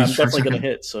like, oh yeah, I'm confused for a definitely gonna second.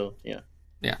 hit. So yeah,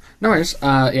 Yeah. No worries.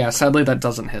 Yeah, sadly that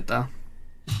doesn't hit, though.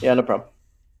 yeah, no problem.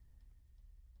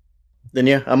 Then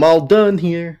yeah, I'm all done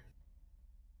here.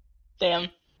 Damn.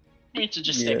 I need to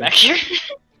just stay Yeah. back here.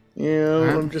 Yeah,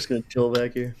 Alright. I'm just gonna chill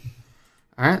back here.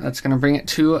 Alright, that's going to bring it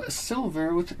to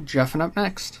Silver with Jeffin up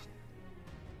next.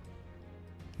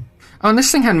 Oh, and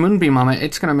this thing had Moonbeam on it.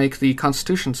 It's going to make the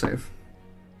Constitution save.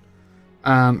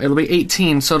 It'll be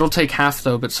 18, so it'll take half,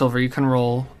 though, but Silver, you can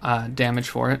roll damage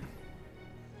for it.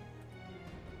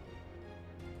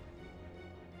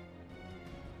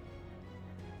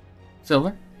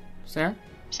 Silver? Sarah?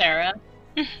 Sarah.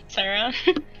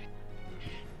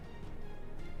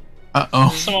 Uh-oh.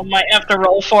 Someone might have to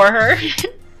roll for her.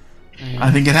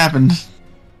 I think it happened.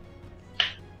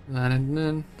 That and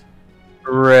then...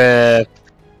 Rip.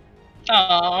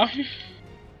 Aww.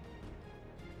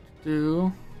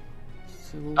 Do...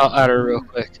 I'll add her real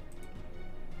quick.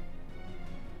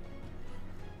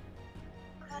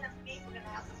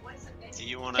 Do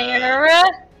you want to... Sarah?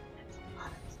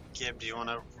 Gib, do you want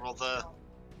to roll the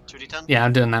 2d10? Yeah,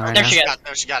 I'm doing that right There now. she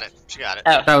goes. She got it. She got it.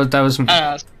 Oh. That was me.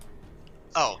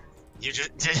 Oh, you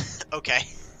just did. Okay.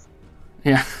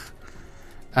 Yeah.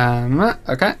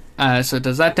 Okay. So it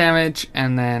does that damage,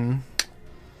 and then...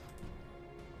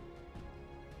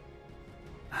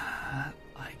 I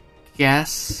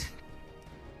guess...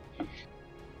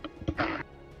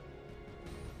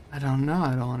 I don't know.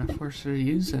 I don't want to force her to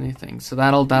use anything. So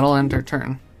that'll end her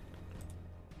turn.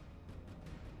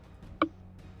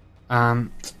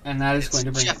 And that is going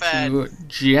to bring it to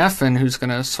Jeffin, who's going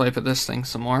to swipe at this thing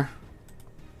some more.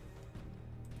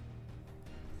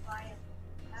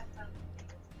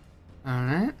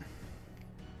 Alright.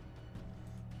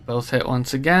 Both hit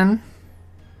once again.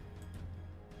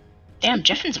 Damn,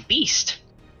 Jeffin's a beast.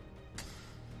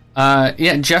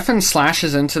 Yeah, Jeffin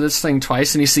slashes into this thing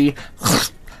twice, and you see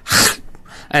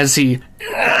as he...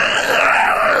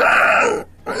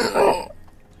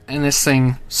 and this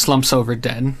thing slumps over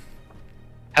dead.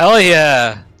 Hell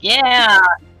yeah! Yeah!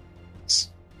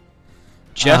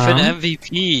 Jeffin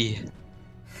MVP.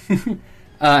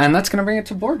 And that's going to bring it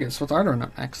to Borgus with Ardorin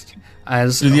up next.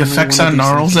 As Do the only effects one of on these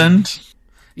Gnarls things- end?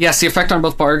 Yes, the effect on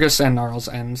both Borgus and Gnarls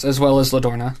ends, as well as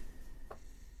Ladorna.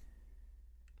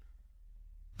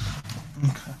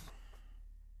 Okay.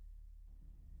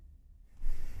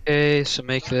 Okay, so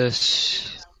make this...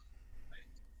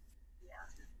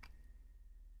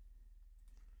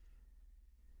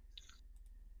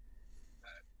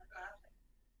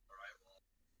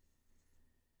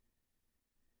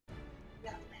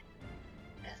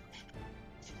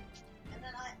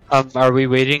 are we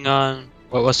waiting on...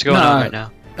 What's going on right now?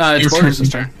 It's Your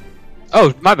Borgus' turn. turn.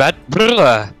 Oh, my bad.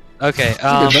 Okay,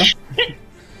 Good,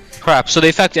 crap, so the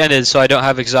effect ended, so I don't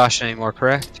have exhaustion anymore,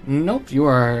 correct? Nope, you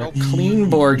are clean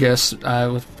Borgus,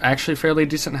 with actually fairly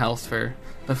decent health for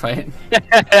the fight.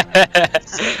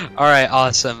 Alright,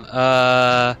 awesome.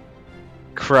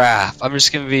 Crap. I'm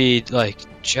just gonna be, like,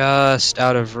 just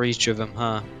out of reach of him,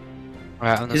 huh?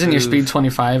 Alright, I'm gonna Isn't your move. speed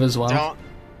 25 as well?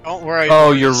 Don't worry.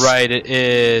 Oh, Borgus. you're right, it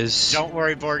is. Don't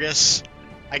worry, Borgus.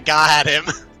 I got him.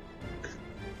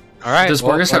 Alright, Does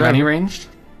well, Borgus have whatever. any ranged?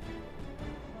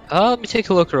 Let me take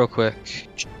a look real quick.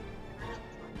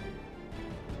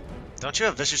 Don't you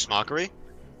have Vicious Mockery?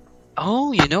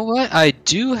 Oh, you know what? I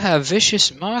do have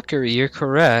Vicious Mockery, you're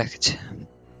correct.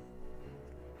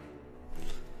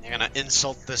 You're gonna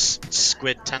insult this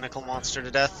squid tentacle monster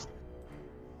to death?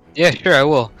 Yeah, sure, I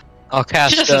will. I'll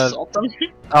cast, Just assault them.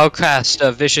 I'll cast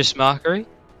Vicious Mockery.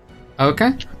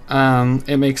 Okay.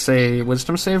 It makes a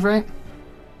wisdom save, right?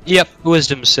 Yep,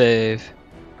 Wisdom save.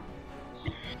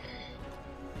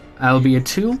 That'll be a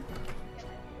 2.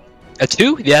 A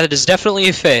 2? Yeah, that is definitely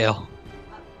a fail.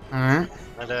 Alright.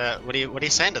 But, what are you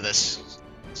saying to this,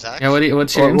 Zach? Yeah,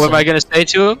 what's your What am I insight? gonna say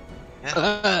to him?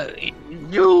 Yeah.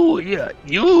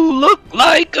 You look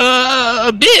like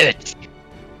a bitch.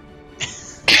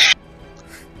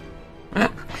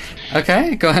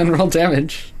 Okay, go ahead and roll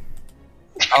damage.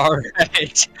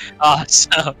 Alright,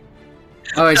 awesome.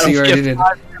 Oh, I see, you already did.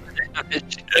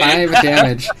 Damage. 5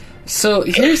 damage. So,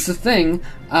 here's the thing.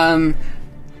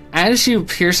 As you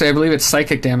pierce, I believe it's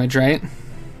psychic damage, right?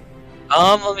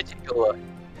 Let me take a look.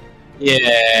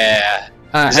 Yeah. Is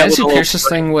that As what you the pierce little this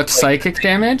thing with psychic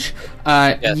damage,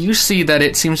 Yes. you see that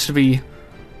it seems to be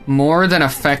more than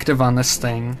effective on this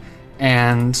thing,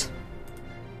 and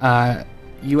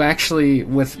you actually,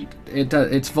 with it,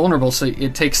 it's vulnerable, so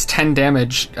it takes 10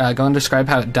 damage. Go and describe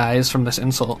how it dies from this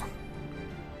insult.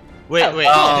 Wait,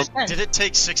 Oh, did it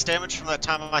take 6 damage from that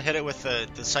time I hit it with the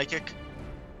psychic?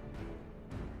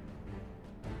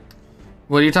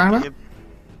 What are you talking about?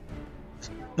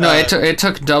 No, it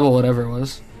took double whatever it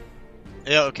was.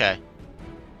 Yeah, okay.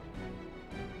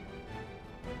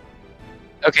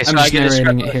 Okay, so I'm I just get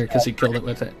narrating it here because he killed it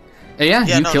with it. Yeah,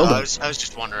 Yeah, you no, killed no, it. I was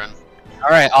just wondering.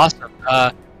 Alright, awesome.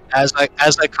 As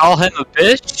I call him a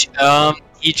bitch,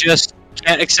 he just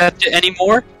can't accept it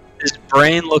anymore, his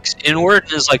brain looks inward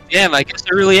and is like, damn, I guess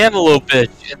I really am a little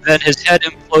bitch. And then his head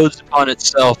implodes upon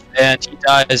itself, and he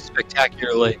dies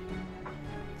spectacularly.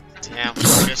 Damn,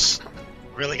 Lucas.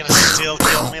 Really gonna steal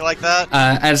kill me like that?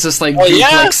 As this goop,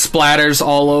 splatters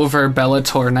all over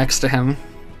Bellator next to him.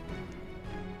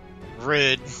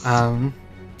 Rude. And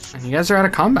you guys are out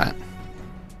of combat.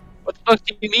 What the fuck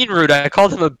do you mean, rude? I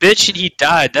called him a bitch and he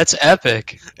died. That's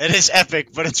epic. It is epic,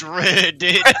 but it's rude,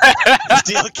 dude.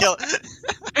 Steal kill.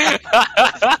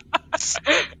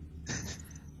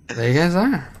 There you guys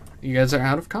are. You guys are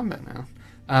out of combat now.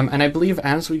 And I believe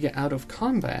as we get out of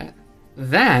combat,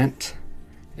 that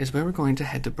is where we're going to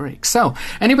head to break. So,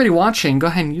 anybody watching, go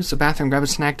ahead and use the bathroom, grab a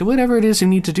snack, do whatever it is you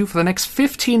need to do for the next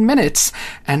 15 minutes,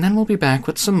 and then we'll be back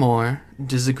with some more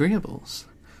Dizagreeables.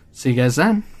 See you guys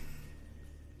then.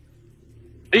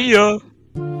 See ya.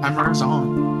 Timer's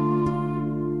on.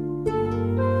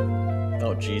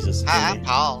 Oh, Jesus. Hi, I'm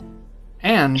Paul.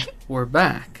 And we're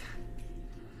back.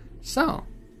 So,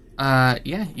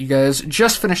 yeah, you guys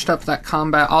just finished up that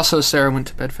combat. Also, Sarah went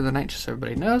to bed for the night, just so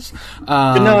everybody knows. Good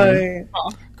night.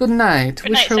 Good night.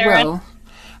 Good Wish night, her Sarah. well.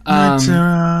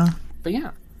 But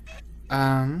yeah.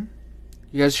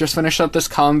 You guys just finished up this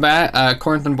combat.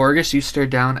 Corinth and Borges, you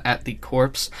stared down at the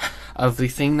corpse of the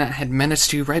thing that had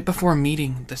menaced you right before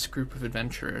meeting this group of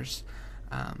adventurers.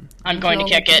 I'm going to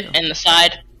kick it in the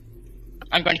side.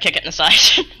 I'm going to kick it in the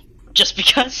side. Just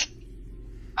because.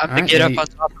 I'm gonna get up on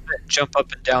top of it and jump up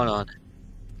and down on it.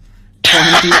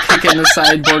 Corinth, you kick it in the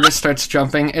side. Borges starts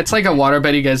jumping. It's like a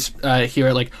waterbed. You guys hear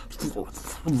it like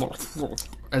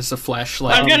as the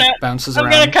flashlight bounces around.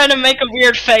 I'm gonna kind of make a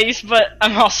weird face, but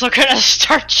I'm also gonna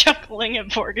start chuckling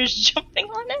at Borges jumping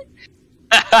on it.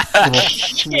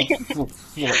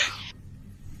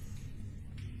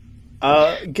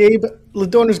 Gabe,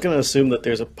 Ladorna's gonna assume that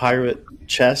there's a pirate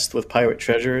chest with pirate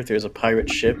treasure. There's a pirate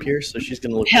ship here, so she's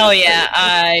gonna look. Hell yeah,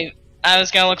 I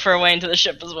was gonna look for a way into the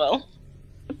ship as well.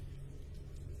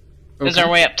 Okay. Is there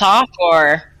a way up top,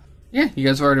 or? Yeah, you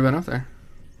guys have already been up there.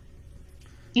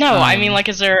 No, I mean, like,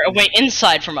 is there a way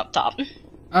inside from up top?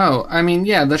 Oh, I mean,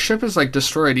 yeah, the ship is, like,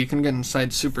 destroyed. You can get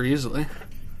inside super easily.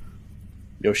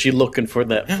 Yo, she looking for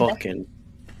that fucking...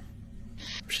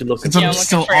 She looking Since for... I'm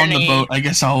still on the boat, I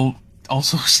guess I'll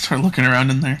also start looking around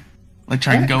in there. Like,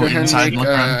 try and go ahead inside and and look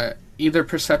around. Either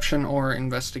perception or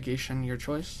investigation, your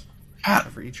choice.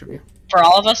 For each of you. For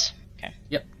all of us? Okay.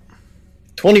 Yep.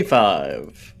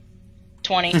 25.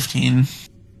 20. 15.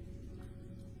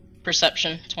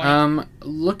 Perception, 20.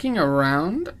 Looking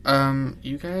around,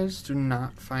 you guys do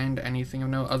not find anything of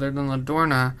note other than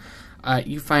Ladorna.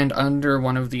 You find under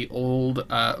one of the old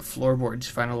floorboards,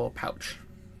 you find a little pouch.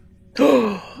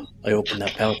 I open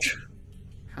that pouch.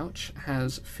 Pouch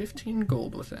has 15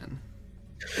 gold within.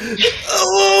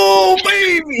 Oh,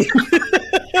 baby!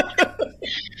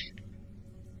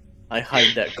 I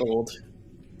hide that gold.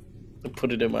 I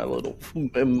put it in my little...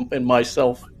 in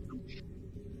myself.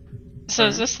 So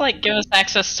does this, like, give us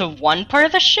access to one part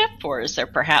of the ship, or is there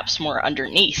perhaps more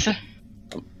underneath? I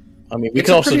mean, we It's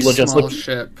can a also pretty just small look...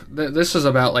 ship. This is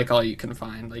about, like, all you can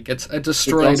find. Like, it's a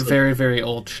destroyed, very, very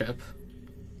old ship.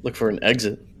 Look for an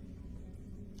exit.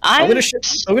 I'm gonna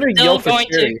yell for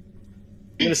Terry.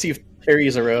 I'm gonna see if Terry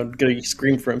is around. I'm gonna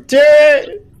scream for him.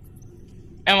 Terry!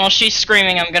 And while she's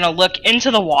screaming, I'm gonna look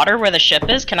into the water where the ship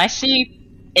is. Can I see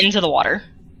into the water?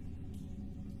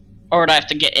 Or would I have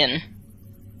to get in?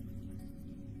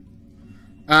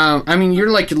 I mean, you're,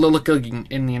 like, looking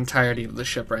in the entirety of the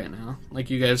ship right now. Like,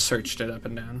 you guys searched it up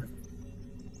and down.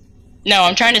 No,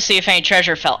 I'm trying to see if any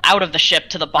treasure fell out of the ship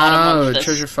to the bottom of this.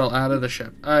 Treasure fell out of the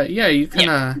ship. Yeah, you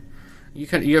can,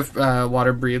 you have,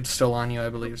 water breathe still on you, I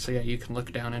believe, so yeah, you can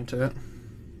look down into it.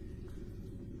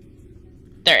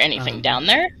 There anything down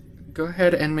there? Go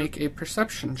ahead and make a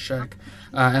perception check.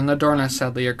 And Ladorna,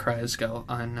 sadly, your cries go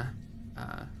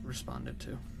responded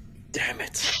to. Damn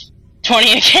it.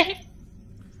 20 again?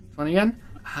 20 again?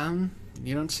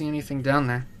 You don't see anything down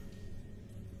there.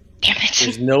 Damn it.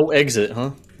 There's no exit,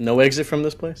 huh? No exit from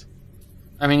this place?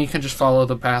 I mean, you can just follow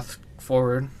the path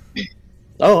forward.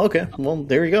 Oh, okay. Well,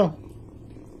 there you go.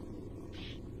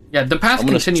 Yeah, the path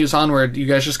continues onward. You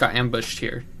guys just got ambushed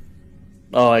here.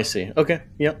 Oh, I see. Okay,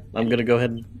 yep. I'm gonna go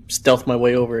ahead and stealth my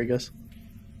way over, I guess.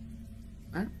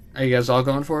 Alright. Are you guys all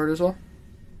going forward as well?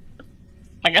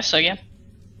 I guess so, yeah.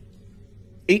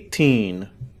 18.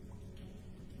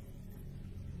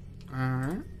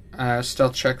 Alright.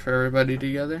 Stealth check for everybody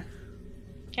together.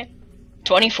 Okay.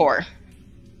 24.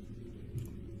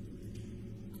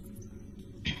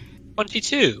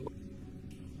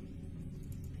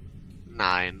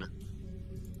 9.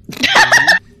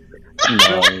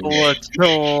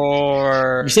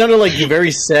 Skeletor. You sounded like a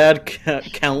very sad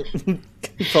count from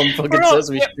fucking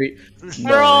Sesame Street.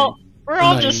 We're all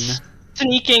Nine. just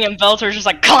sneaking, and Belter's just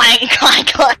like clang, clang,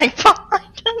 clang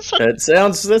behind us.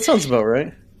 That sounds about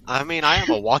right. I mean, I am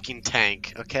a walking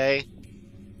tank, okay?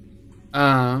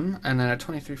 And then a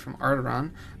 23 from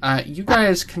Arteron. You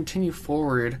guys continue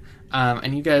forward,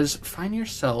 and you guys find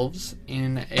yourselves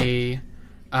in a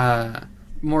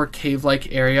more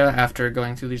cave-like area after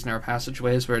going through these narrow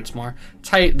passageways where it's more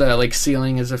tight. The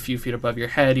ceiling is a few feet above your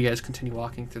head. You guys continue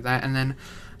walking through that, and then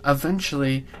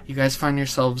eventually you guys find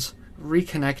yourselves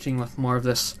reconnecting with more of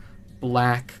this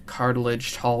black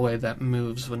cartilaged hallway that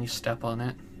moves when you step on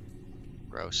it.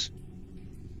 Gross.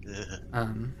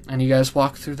 And you guys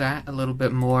walk through that a little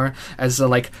bit more as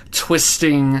the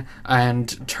twisting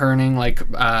and turning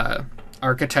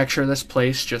architecture of this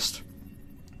place just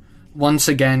once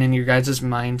again in your guys'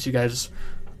 minds, you guys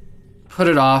put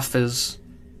it off as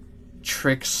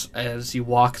tricks as you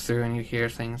walk through and you hear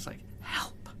things like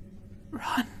help,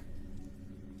 run.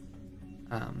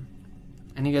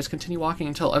 And you guys continue walking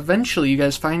until eventually you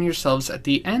guys find yourselves at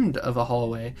the end of a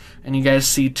hallway and you guys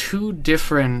see two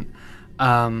different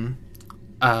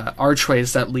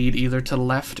archways that lead either to the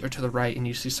left or to the right, and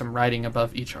you see some writing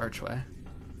above each archway.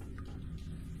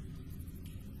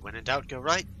 When in doubt, go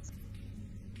right.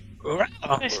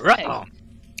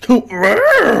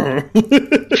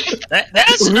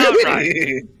 That's not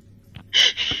right.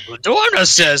 Dorna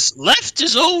says left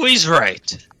is always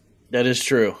right. That is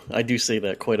true. I do say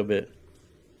that quite a bit.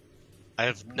 I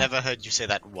have never heard you say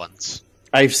that once.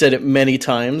 I've said it many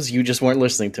times. You just weren't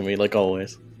listening to me, like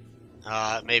always.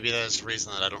 Maybe there's a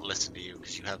reason that I don't listen to you,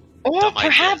 because you have Or dumb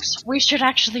perhaps ideas. we should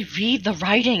actually read the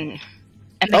writing.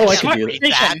 And Oh, make a I could smart do Read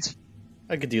decision. that.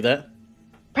 I could do that.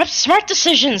 Perhaps smart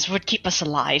decisions would keep us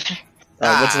alive.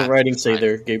 What's the writing say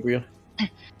there, Gabriel?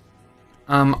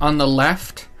 On the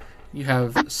left, you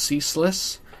have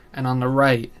ceaseless, and on the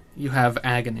right, you have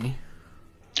agony.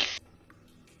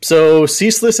 So,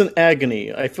 ceaseless and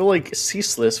agony. I feel like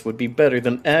ceaseless would be better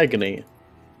than agony.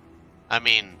 I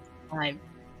mean, I,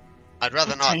 I'd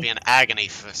rather not be in agony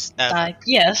for ever.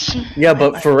 yes. Yeah,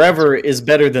 but forever is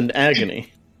better than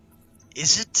agony.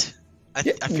 Is it? I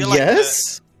feel like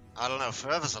yes? I don't know.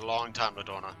 Forever's a long time,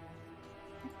 Madonna.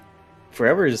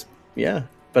 Forever is, yeah.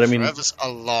 But I mean, Forever's a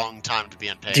long time to be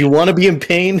in pain. do you want to be in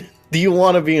pain? Do you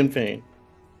want to be in pain?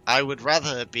 I would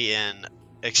rather be in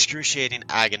excruciating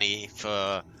agony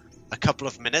for a couple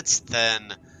of minutes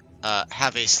than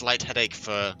have a slight headache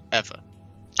forever.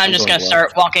 I'm just going gonna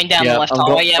start walking down the left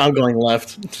hallway. Yep. I'm going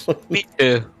left. Me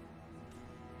too.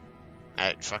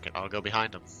 Alright, fuck it. I'll go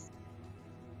behind him.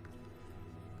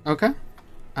 Okay.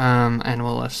 And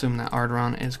we'll assume that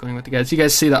Arteron is going with you guys. You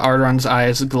guys see that Arteron's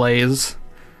eyes glaze.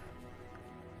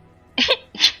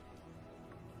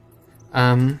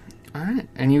 Alright,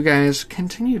 and you guys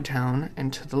continue down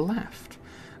and to the left.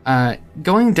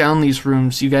 Going down these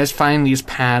rooms, you guys find these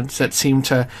paths that seem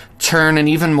to turn in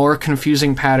even more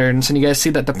confusing patterns, and you guys see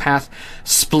that the path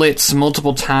splits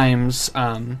multiple times.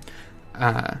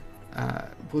 What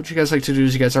would you guys like to do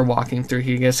as you guys are walking through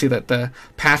here? You guys see that the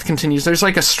path continues. There's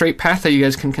a straight path that you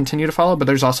guys can continue to follow, but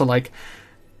there's also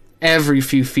every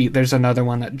few feet there's another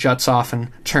one that juts off and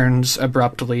turns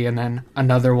abruptly, and then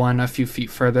another one a few feet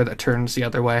further that turns the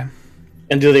other way.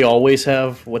 And do they always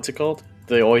have, what's it called?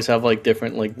 Do they always have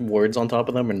different words on top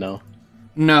of them, or no?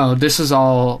 No, this is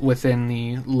all within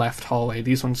the left hallway.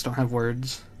 These ones don't have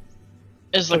words.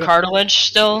 Is the cartilage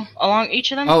still along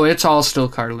each of them? Oh, it's all still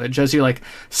cartilage. As you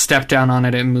step down on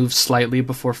it, it moves slightly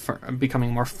before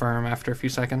becoming more firm after a few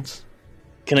seconds.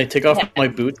 Can I take off my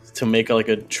boots to make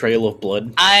a trail of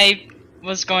blood? I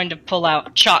was going to pull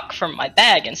out chalk from my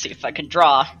bag and see if I could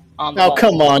draw on the Oh, walls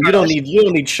come of the on! You don't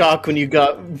cartilage. need chalk when you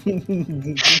got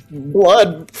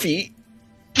blood feet.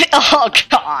 Oh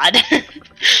God!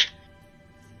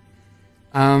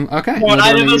 Okay. Won't You're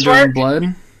either of doing those your work?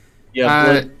 blood. Yeah,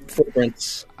 blood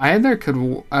footprints. Either could.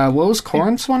 What was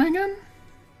Corinth's one again?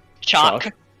 Chalk.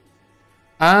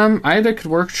 Either could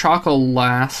work. Chalk will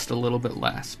last a little bit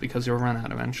less because you'll run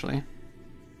out eventually.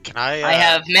 Can I? I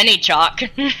have many chalk.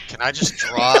 Can I just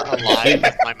draw a line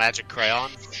with my magic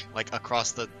crayon,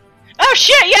 across the? Oh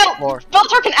shit! Yeah, Or-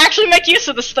 Baltar can actually make use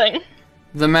of this thing.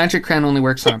 The magic crayon only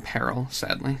works on apparel,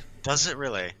 sadly. Does it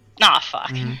really? Nah, fuck.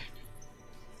 Mhm.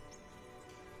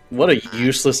 What a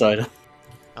useless item.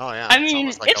 Oh yeah. I mean,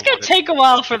 almost like it's I gonna wanted- take a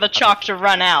while for the chalk to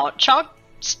run out. Chalk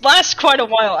lasts quite a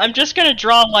while. I'm just gonna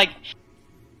draw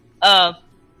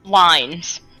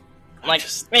lines,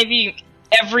 maybe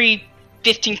every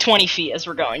 15-20 feet as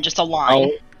we're going, just a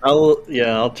line.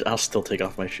 I'll still take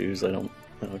off my shoes. I don't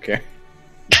care.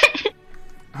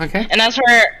 Okay. And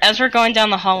as we're going down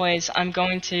the hallways, I'm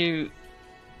going to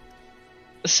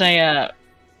say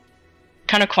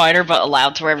kind of quieter but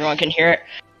loud to where everyone can hear it.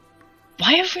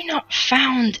 Why have we not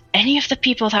found any of the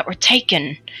people that were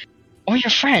taken, or your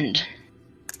friend?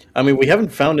 I mean, we haven't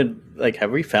found it. Like,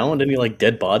 have we found any like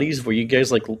dead bodies? Were you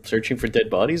guys like searching for dead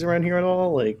bodies around here at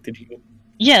all? Like, did you?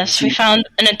 Yes, we found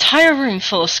an entire room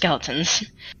full of skeletons.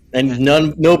 And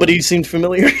nobody seemed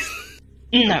familiar.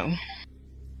 No.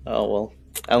 Oh well.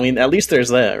 I mean, at least there's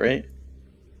that, right?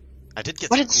 I did get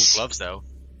But some it's- cool gloves, though.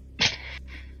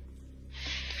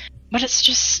 But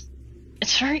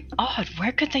it's very odd.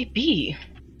 Where could they be?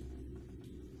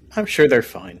 I'm sure they're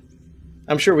fine.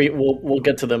 I'm sure we'll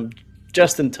get to them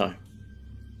just in time.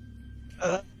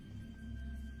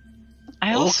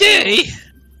 I also, Okay.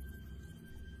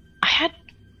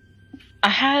 I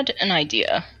had an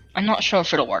idea. I'm not sure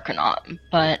if it'll work or not,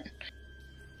 but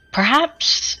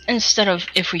perhaps instead of,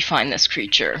 if we find this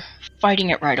creature, fighting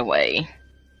it right away,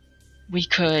 we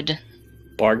could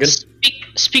Bargain.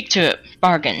 speak to it.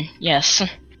 Bargain. Yes.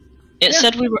 It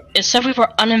said we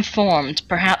were uninformed.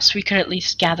 Perhaps we could at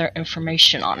least gather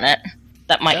information on it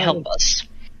that might help us.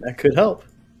 That could help.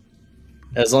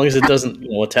 As long as it doesn't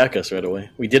attack us right away.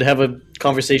 We did have a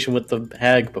conversation with the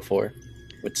hag before,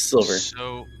 with Silver.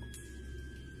 So,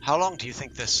 how long do you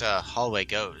think this hallway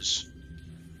goes?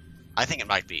 I think it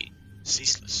might be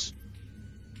ceaseless.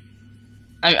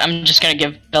 I'm just gonna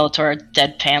give Bellator a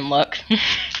deadpan look.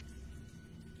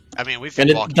 I mean, we've been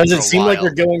And walking does for it a seem while. like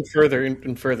we're going further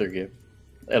and further, Gabe?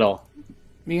 At all?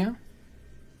 Yeah.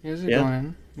 You guys are Yeah?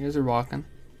 going. You guys are walking.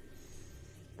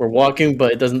 We're walking,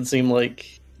 but it doesn't seem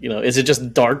like, is it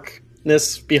just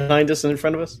darkness behind us and in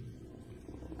front of us?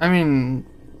 I mean,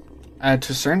 to a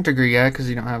certain degree, yeah, because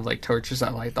you don't have like torches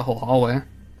that light the whole hallway.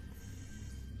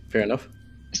 Fair enough.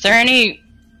 Is there any?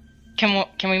 Can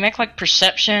we make like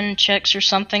perception checks or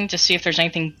something to see if there's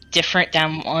anything different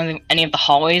down any of the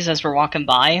hallways as we're walking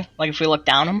by? Like if we look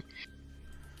down them.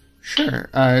 Sure.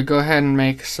 Go ahead and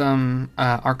make some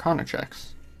Arcana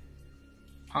checks.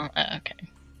 Okay.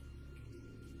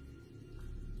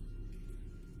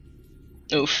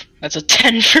 Oof, that's a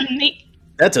 10 for me.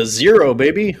 That's a 0,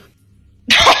 baby.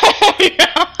 Oh,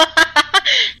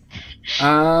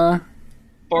 no.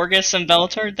 Borges and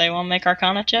Bellator, they want to make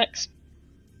Arcana checks?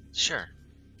 Sure.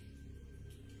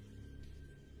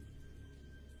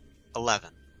 11.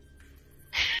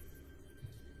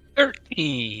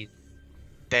 13.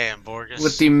 Damn, Borges.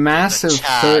 With the massive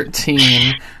Chad.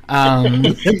 13,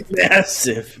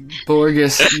 Massive.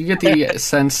 Borges, you get the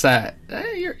sense that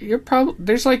you're probably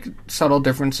there's like subtle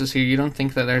differences here. You don't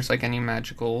think that there's like any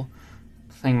magical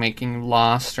thing making you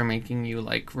lost or making you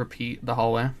like repeat the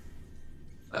hallway.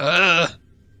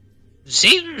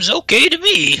 Seems okay to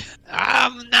me.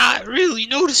 I'm not really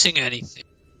noticing anything.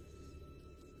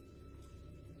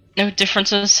 No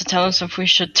differences to tell us if we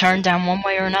should turn down one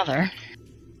way or another.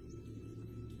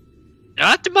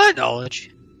 Not to my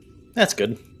knowledge. That's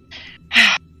good.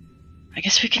 I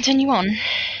guess we continue on.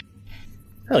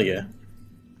 Hell yeah.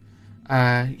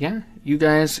 Yeah, you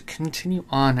guys continue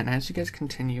on, and as you guys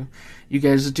continue, you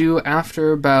guys do,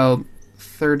 after about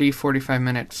 30-45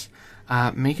 minutes,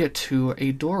 make it to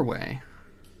a doorway.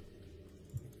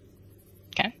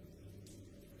 Okay.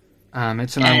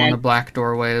 It's another one of the black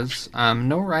doorways.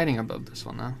 No writing above this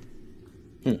one,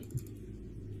 though.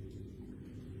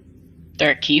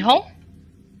 There a keyhole?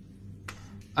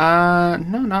 No,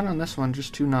 not on this one,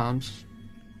 just two knobs.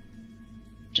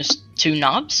 Just two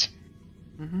knobs?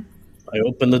 I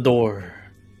open the door.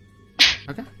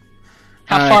 Okay.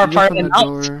 How far you apart are open the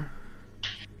knobs? door.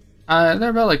 They're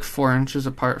about like 4 inches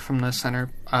apart from the center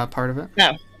part of it.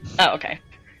 No. Oh, okay.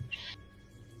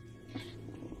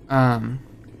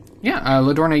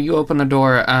 Ladorna, you open the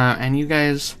door, and you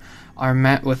guys are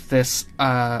met with this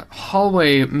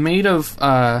hallway made of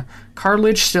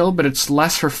cartilage still, but it's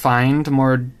less refined,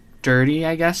 more dirty,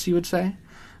 I guess you would say.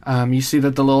 You see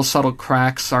that the little subtle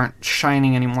cracks aren't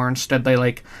shining anymore. Instead, they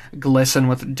like glisten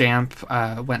with damp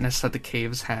wetness that the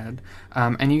caves had.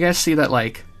 And you guys see that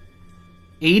like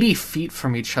 80 feet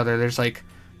from each other, there's like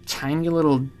tiny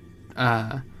little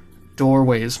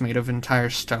doorways made of entire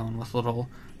stone with little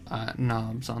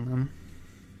knobs on them.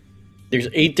 There's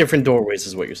 8 different doorways,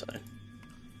 is what you're saying.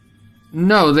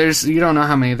 No, you don't know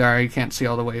how many there are. You can't see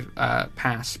all the way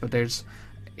past, but there's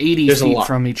 80 There's a feet lot.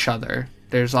 from each other.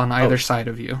 There's on either side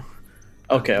of you.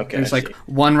 Okay. There's I like see.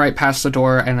 one right past the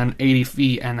door, and then 80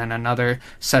 feet, and then another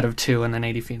set of 2, and then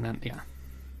 80 feet, and then, yeah.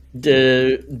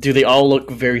 Do they all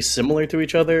look very similar to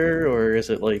each other, or is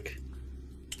it like...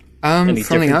 From Any the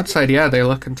difference? outside, yeah, they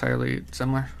look entirely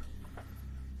similar.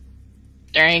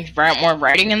 there any more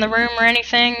writing in the room or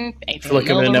anything? I feel like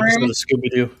I'm in an episode of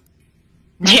Scooby-Doo.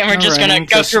 Yeah, we're No just writing, gonna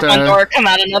go through one door, come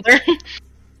out another.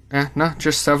 Yeah, no,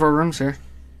 just several rooms here.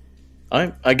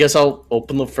 I guess I'll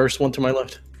open the first one to my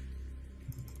left.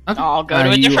 Okay. I'll go to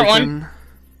a you different open...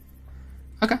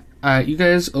 Okay. You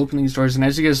guys open these doors, and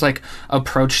as you guys like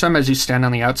approach them, as you stand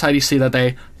on the outside, you see that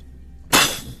they,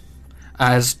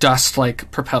 as dust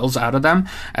like propels out of them,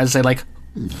 as they like,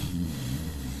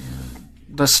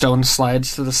 the stone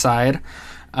slides to the side,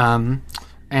 and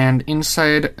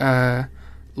inside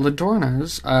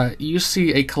Ladorna's, you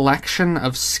see a collection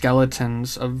of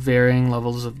skeletons of varying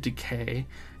levels of decay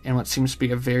in what seems to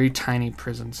be a very tiny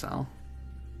prison cell.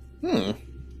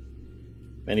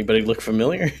 Anybody look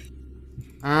familiar?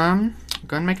 Go ahead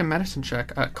and make a medicine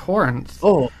check. Corinth.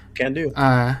 Oh, can do.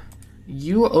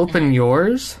 You open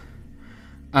yours,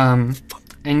 and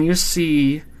you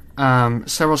see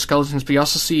several skeletons, but you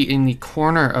also see in the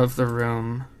corner of the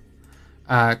room,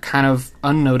 kind of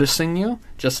unnoticing you,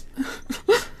 just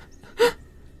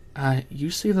you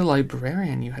see the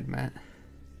librarian you had met.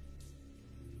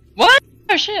 What?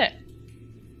 Oh shit.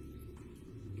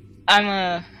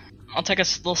 I'll take a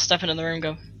little step into the room and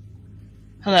go,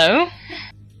 hello?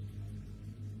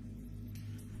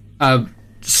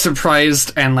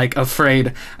 Surprised and like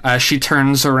afraid, she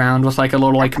turns around with like a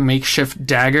little like makeshift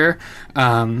dagger.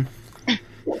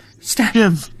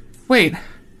 Wait.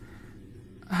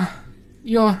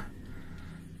 You're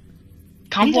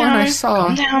Calm the one down. I saw.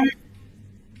 Calm down.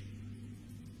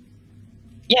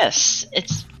 Yes,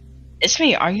 it's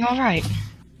me. Are you all right?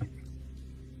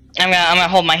 I'm gonna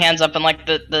hold my hands up in like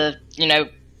the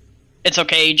it's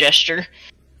okay gesture.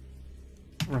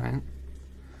 Right.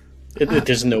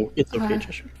 There's no it's okay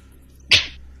gesture.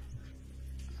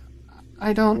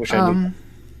 I don't. Wish I knew.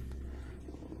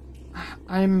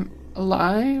 I'm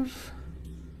alive.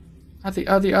 Are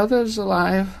the others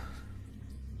alive?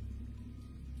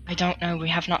 I don't know. We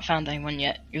have not found anyone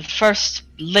yet. You're the first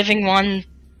living one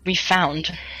we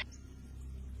found.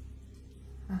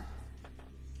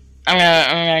 I'm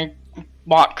gonna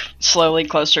walk slowly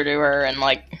closer to her and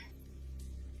like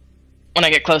when I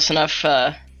get close enough,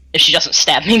 if she doesn't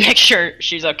stab me, make sure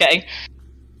she's okay.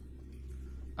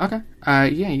 Okay.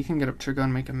 Yeah, you can get up to her, go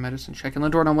and make a medicine check. And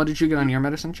Ladorna, what did you get on your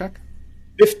medicine check?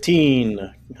 15.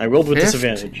 I rolled with 15.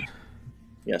 disadvantage.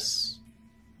 Yes.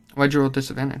 Why'd you roll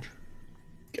disadvantage?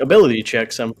 Ability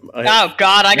checks. Oh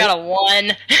god, I got a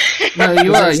 1. No,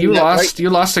 you lost. Right? You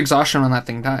lost exhaustion when that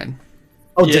thing died.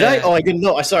 Oh, did I? Oh, I didn't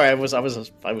know. Sorry, I was out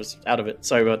of it.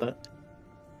 Sorry about that.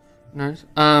 Nice.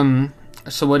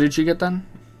 So what did you get then?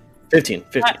 15.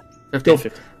 15.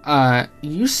 15.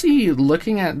 You see,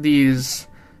 looking at these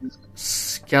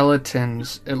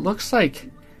skeletons, it looks like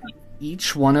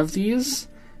each one of these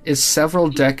is several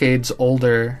decades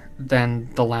older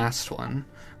than the last one.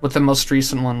 With the most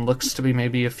recent one looks to be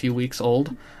maybe a few weeks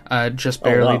old, just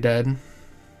barely dead.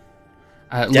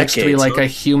 It looks to be like a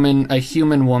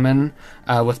human woman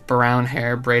with brown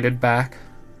hair braided back.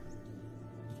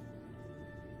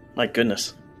 My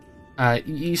goodness.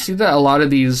 You see that a lot of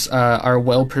these are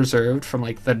well preserved from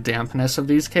like the dampness of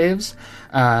these caves,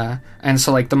 and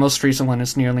so like the most recent one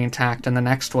is nearly intact, and the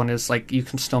next one is like you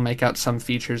can still make out some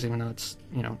features even though it's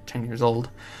 10 years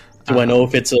old. Do I know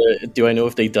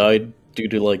if they died due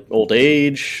to like old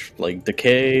age, like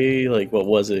decay, like what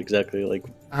was it exactly like?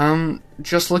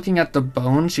 Just looking at the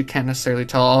bones, you can't necessarily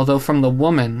tell. Although from the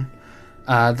woman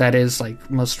that is like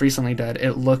most recently dead,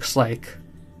 it looks like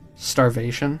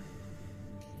starvation.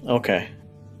 Okay.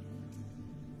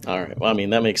 All right. Well, I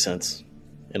mean that makes sense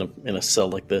in a cell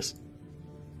like this.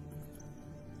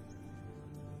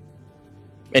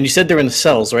 And you said they're in the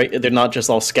cells, right? They're not just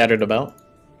all scattered about.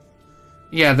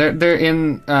 Yeah, they're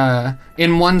in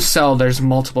one cell. There's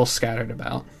multiple scattered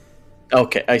about.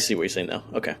 Okay, I see what you're saying now.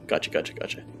 Okay, gotcha.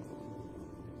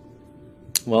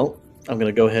 Well, I'm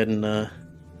gonna go ahead and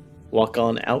walk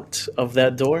on out of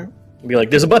that door and be like,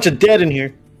 "There's a bunch of dead in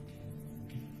here."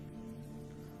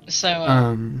 So,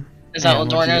 is that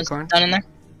Ladorna's done in there?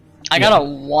 I got a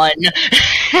 1.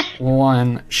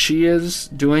 1. She is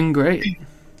doing great.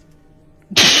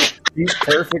 She's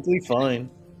perfectly fine.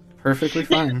 Perfectly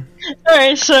fine.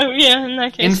 Alright, so yeah, in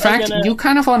that case. In fact, you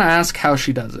kind of want to ask how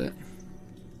she does it.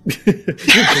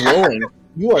 You're glowing.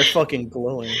 You are fucking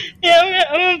glowing. Yeah,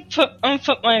 I'm gonna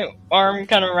put my arm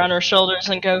kind of around her shoulders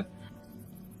and go,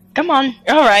 "Come on,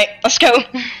 alright, let's go."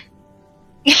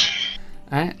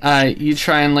 Alright, you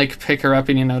try and like pick her up,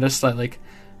 and you notice that like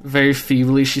very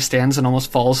feebly she stands and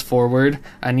almost falls forward,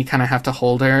 and you kind of have to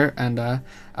hold her. And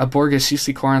Borges, you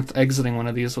see Corinth exiting one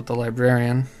of these with the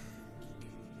librarian.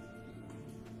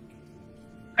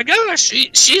 I got her.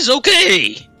 She's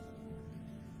okay.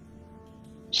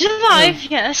 She's alive,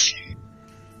 yes.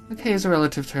 Okay is a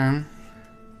relative term.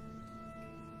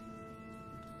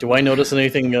 Do I notice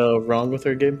anything wrong with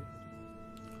her, Gabe?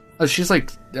 Oh, she's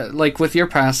like with your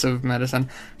passive medicine,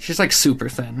 she's like super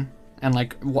thin, and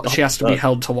like she has to be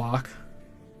held to walk.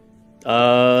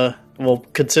 Well,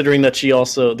 considering that she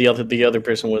also the other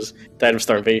person was died of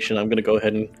starvation, I'm gonna go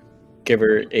ahead and give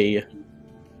her a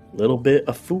little bit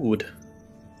of food.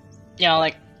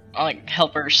 Yeah, I'll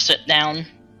help her sit down.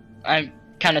 I'm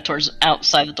kind of towards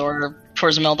outside the door,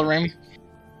 towards the middle of the room.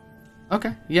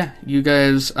 Okay, yeah, you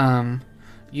guys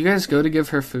go to give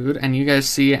her food, and you guys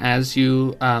see as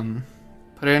you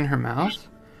put it in her mouth,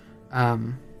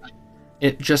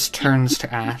 it just turns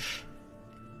to ash.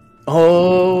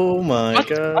 Oh my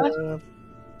god!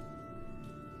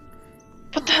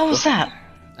 What the hell was that?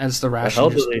 As the ration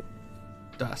just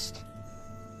dust.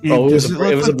 Yeah, it was a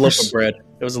loaf of bread.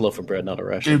 It was a loaf of bread, not a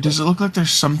ration. Does it look like there's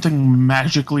something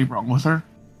magically wrong with her?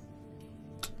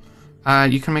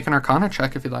 You can make an Arcana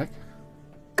check if you like.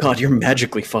 God, you're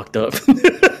magically fucked up.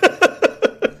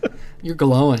 You're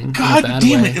glowing. God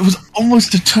damn it! It was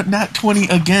almost a nat 20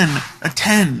 again. A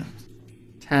 10.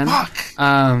 10. Fuck.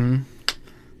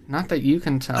 Not that you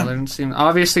can tell. It doesn't seem.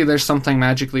 Obviously, there's something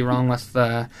magically wrong with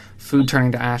the food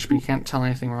turning to ash, but you can't tell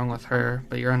anything wrong with her.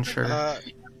 But you're unsure.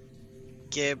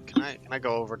 Gabe, can I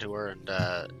go over to her and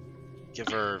give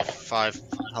her 5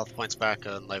 health points back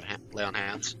and lay on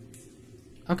hands?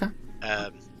 Okay.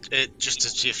 Just to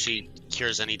see if she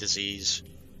cures any disease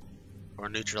or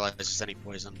neutralizes any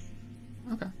poison.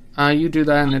 Okay. You do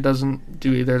that, and it doesn't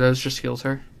do either of those. Just heals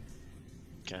her.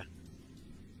 Okay.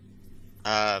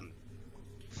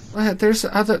 There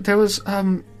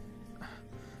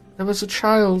was a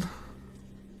child.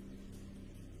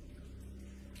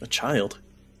 A child?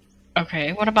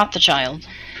 Okay, what about the child?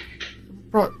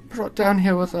 Brought down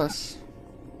here with us.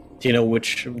 Do you know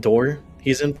which door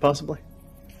he's in, possibly?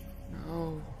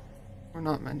 No, we're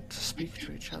not meant to speak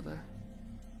to each other.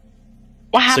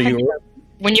 What happened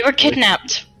when you were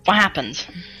kidnapped? What happened?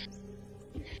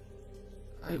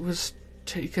 I was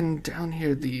taken down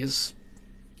here. These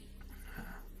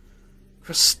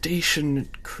crustacean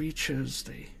creatures.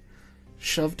 They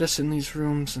shoved us in these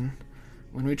rooms, and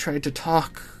when we tried to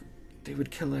talk, they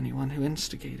would kill anyone who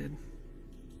instigated.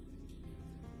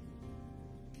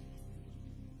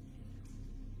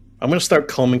 I'm gonna start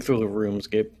combing through the rooms,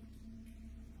 Gabe.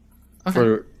 Okay.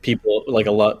 For people, like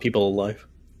a lot of people alive.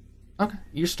 Okay.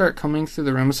 You start combing through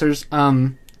the rooms.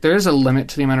 There is a limit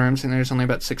to the amount of rooms, and there's only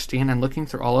about 16. And looking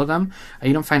through all of them,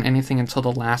 you don't find anything until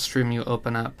the last room you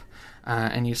open up,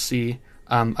 and you see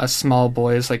a small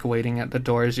boy is like waiting at the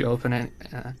door as you open it.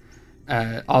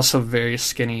 Also very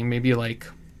skinny, maybe like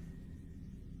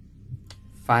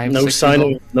 5. No 6 sign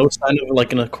years of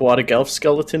like an aquatic elf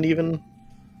skeleton, even.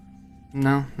 old.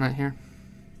 No, not here.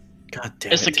 God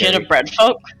damn it! Is the kid a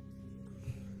breadfolk?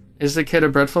 Is the kid a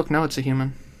breadfolk? No, it's a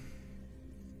human.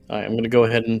 Alright, I'm gonna go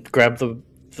ahead and grab the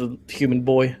human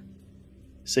boy.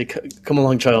 Say, come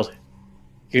along, child.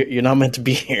 You're not meant to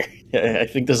be here. I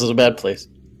think this is a bad place.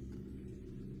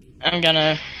 I'm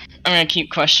gonna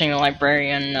keep questioning the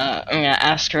librarian. I'm gonna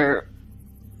ask her.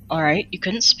 All right, you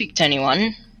couldn't speak to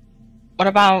anyone. What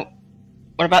about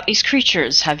these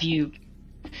creatures?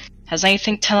 Has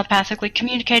anything telepathically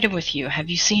communicated with you? Have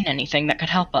you seen anything that could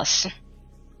help us?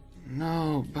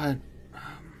 No, but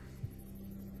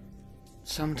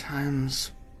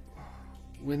sometimes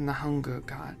when the hunger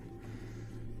got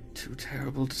too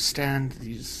terrible to stand,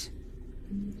 these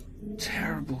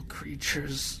terrible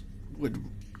creatures would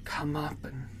come up,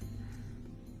 and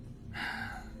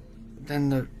then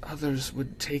the others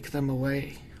would take them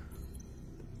away.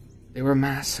 They were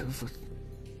massive, with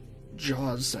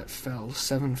jaws that fell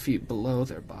 7 feet below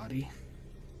their body.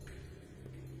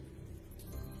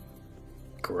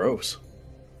 Gross.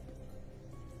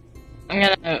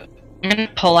 I'm gonna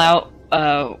pull out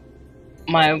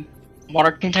my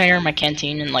water container, my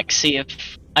canteen, and see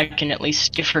if I can at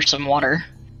least give her some water.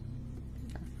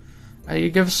 You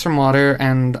give some water,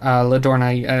 and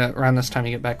Ladorna, around this time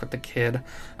you get back with the kid,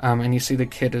 and you see the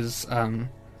kid is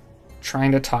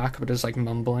trying to talk, but is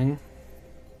mumbling.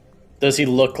 Does he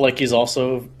look like he's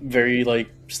also very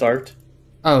starved?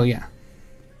 Oh yeah.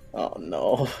 Oh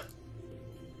no.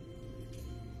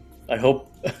 I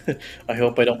hope I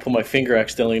don't put my finger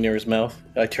accidentally near his mouth.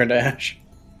 I turn to ash.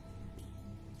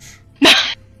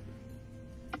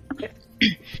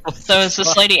 So is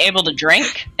this lady able to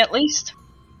drink, at least?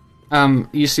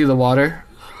 You see the water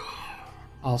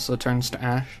also turns to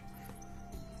ash.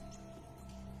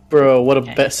 Bro, what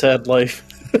a sad life.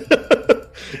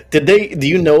 Do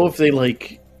you know if they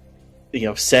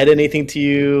said anything to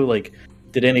you?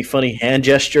 Did any funny hand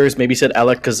gestures? Maybe said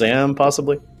Alakazam,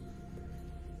 possibly?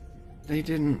 They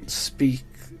didn't speak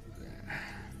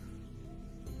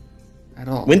at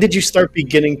all. When did you start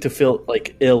beginning to feel,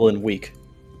 like, ill and weak?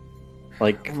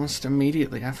 Like, Almost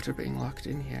immediately after being locked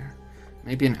in here.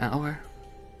 Maybe an hour.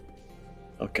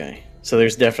 okay. So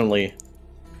there's definitely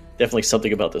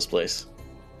something about this place.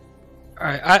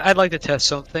 Alright, I'd like to test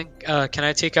something. Can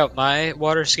I take out my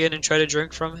water skin and try to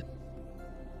drink from it?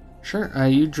 Sure,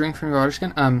 you drink from your water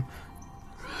skin.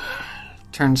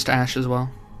 Turns to ash as well.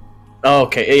 Oh,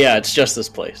 okay, yeah, it's just this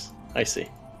place. I see.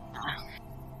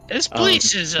 This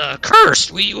place is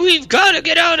cursed. We've got to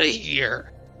get out of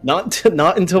here. Not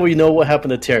until we know what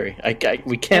happened to Terry.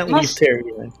 We can't leave Terry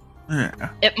in. Yeah.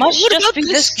 It must What just about be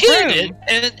this this kid room.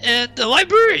 and the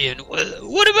librarian?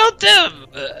 What about them?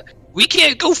 We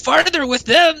can't go farther with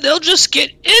them. They'll just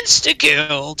get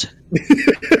insta-killed.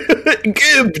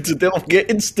 Gibbed! They'll get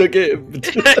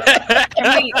insta-gibbed.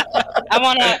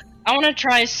 I wanna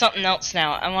try something else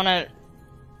now.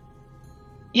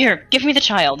 Here, give me the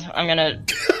child. I'm gonna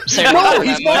say No,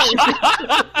 he's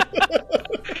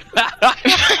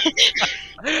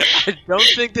I don't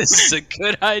think this is a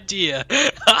good idea.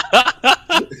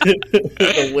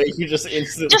 The way you just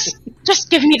instantly... Just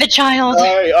give me the child.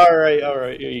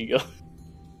 Alright, here you go.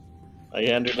 I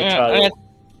hand her the child.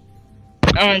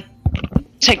 I'm gonna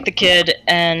take the kid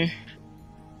and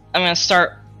I'm gonna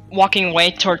start walking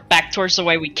away back towards the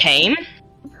way we came.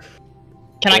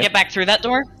 Can I get back through that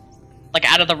door?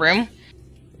 Like out of the room?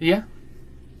 Yeah.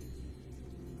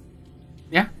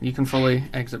 Yeah, you can fully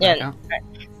exit back out.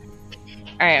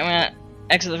 Alright, I'm gonna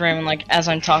exit the room and like as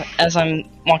I'm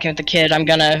walking with the kid, I'm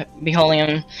gonna be holding him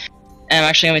and I'm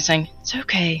actually gonna be saying, it's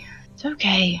okay,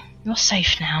 you're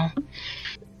safe now.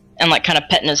 And like kind of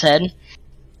petting his head.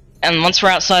 And once we're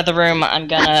outside the room, I'm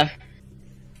gonna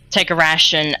take a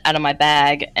ration out of my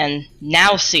bag and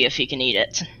now see if he can eat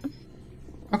it.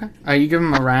 Okay. You give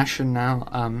him a ration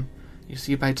now. You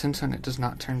see he bites into it and it does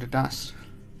not turn to dust.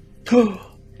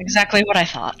 Exactly what I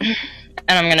thought. And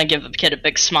I'm gonna give the kid a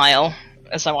big smile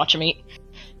as I watch him eat.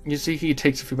 You see he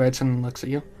takes a few bites and looks at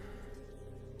you.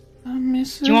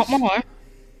 Mrs. Do you want more?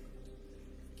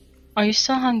 Are you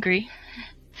still hungry?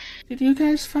 Did you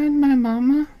guys find my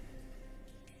mama?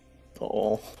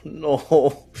 Oh,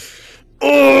 no.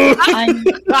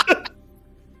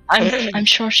 I'm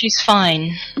sure she's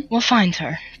fine. We'll find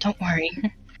her. Don't worry.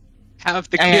 Have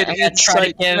the I'm kid gonna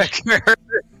try to insight give- check.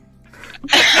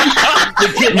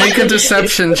 Make a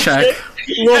deception check.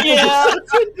 Yeah.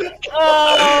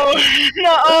 Oh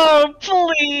no!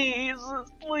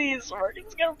 Please, Mark.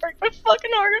 It's gonna break my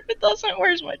fucking heart if it doesn't.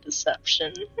 Where's my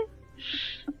deception?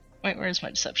 Wait, where's my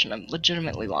deception? I'm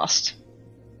legitimately lost.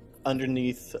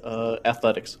 Underneath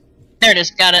athletics. There it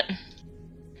is. Got it.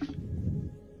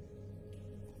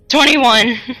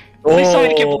 21. Please tell me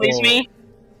the kid believes me.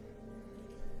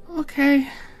 Okay.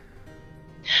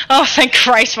 Oh, thank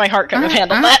Christ, my heart couldn't have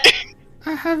handled that.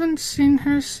 I haven't seen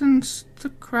her since the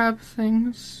crab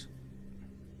things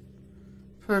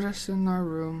put us in our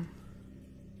room.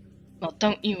 Well,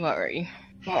 don't you worry.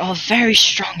 We're all very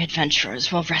strong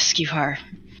adventurers. We'll rescue her.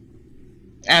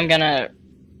 I'm gonna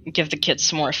give the kid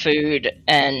some more food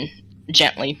and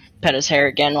gently pet his hair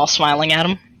again while smiling at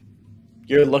him.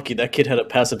 You're lucky that kid had a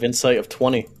passive insight of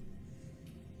 20.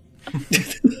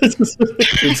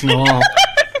 It's not.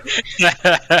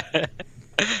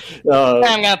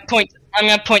 I'm gonna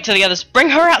point to the others. Bring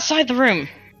her outside the room.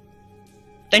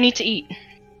 They need to eat.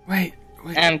 Wait.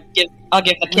 And I'll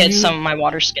give the kid some of my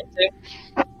water skin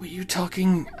too. Were you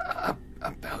talking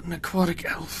about an aquatic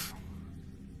elf?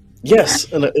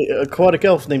 Yes, an aquatic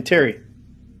elf named Terry.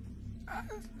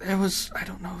 There was, I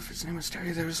don't know if his name was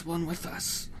Terry, there was one with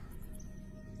us.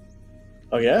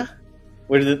 Oh yeah?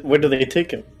 Where did they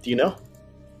take him? Do you know?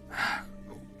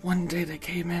 One day they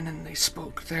came in and they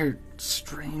spoke their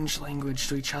strange language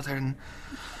to each other and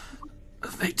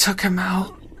they took him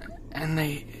out and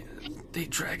they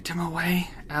dragged him away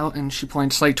out, and she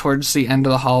points like towards the end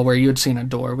of the hall where you had seen a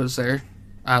door was there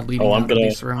leading out of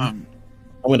this room.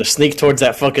 I'm gonna sneak towards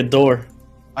that fucking door.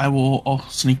 I'll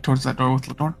sneak towards that door with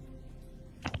Lenore.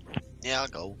 Yeah, I'll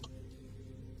go.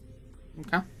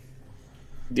 Okay.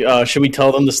 Should we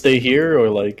tell them to stay here, or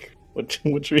like what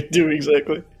should we do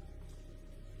exactly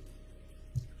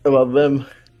about them?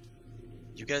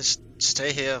 You guys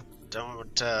stay here.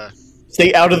 Don't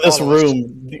Stay out of this follow us.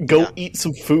 room. Go eat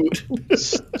some food.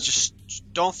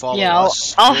 Just don't follow Yeah,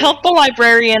 us. I'll help the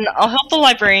librarian. I'll help the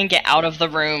librarian get out of the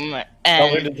room Tell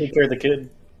her and to take care of the kid.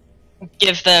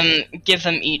 give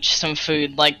them each some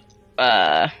food. Like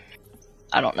I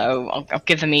don't know. I'll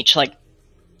give them each like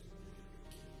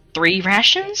 3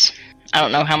 rations, I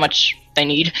don't know how much they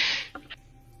need.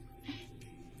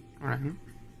 Alright.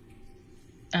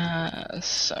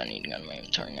 So I need to go to my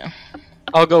inventory now.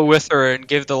 I'll go with her and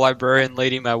give the librarian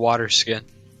lady my water skin.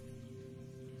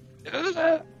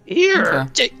 Here,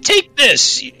 Okay. take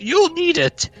this. You'll need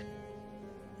it.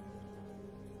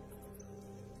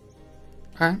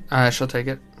 Alright, she'll take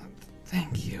it.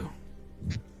 Thank you.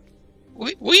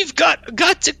 We've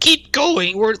got to keep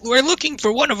going. We're looking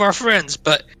for one of our friends,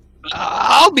 but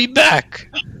I'll be back.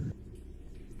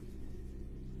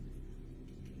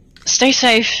 Stay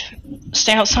safe.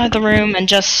 Stay outside the room and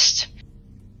just...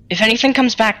 If anything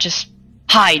comes back, just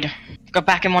hide. Go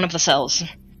back in one of the cells.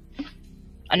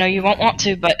 I know you won't want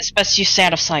to, but it's best you stay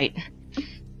out of sight.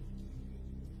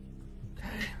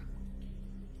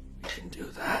 I can do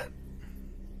that.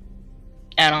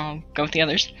 And I'll go with the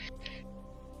others.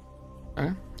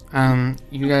 Okay.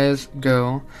 You guys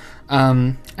go.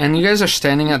 And you guys are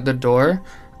standing at the door.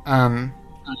 And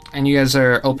you guys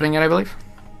are opening it, I believe?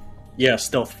 Yeah,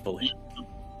 stealthily.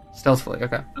 Stealthily,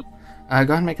 okay. Go ahead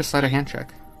and make a sleight of hand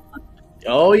check.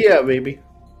 Oh yeah, baby.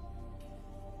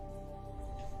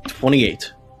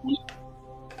 28.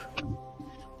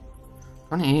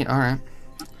 28,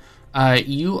 alright.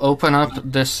 You open up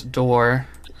this door,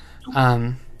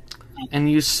 and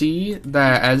you see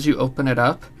that as you open it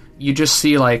up, you just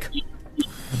see, like,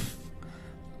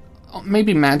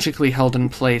 maybe magically held in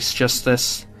place, just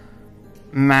this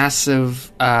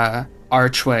massive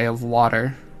archway of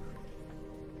water.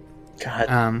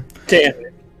 God damn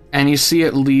it. And you see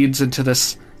it leads into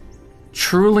this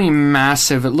truly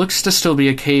massive, it looks to still be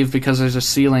a cave because there's a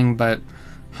ceiling, but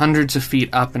hundreds of feet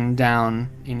up and down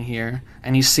in here.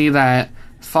 And you see that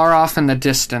far off in the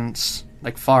distance,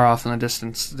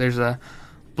 there's a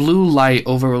blue light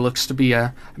over what looks to be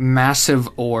a massive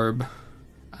orb.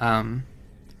 And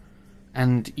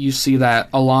you see that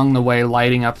along the way,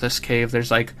 lighting up this cave,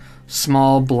 there's like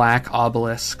small black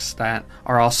obelisks that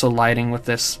are also lighting with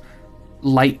this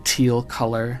light teal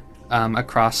color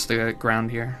across the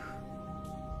ground here.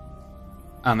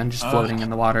 And just floating in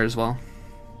the water as well.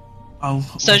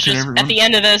 So it's just, at the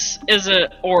end of this is a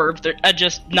orb,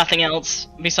 just nothing else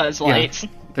besides lights.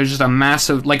 There's just a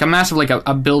massive,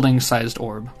 a building-sized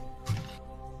orb.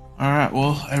 Alright,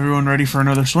 well, everyone ready for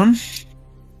another swim?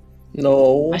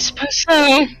 No. I suppose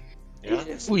so.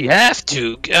 If we have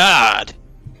to, God.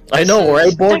 I know,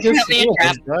 right, Borges? Definitely a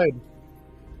trap. Died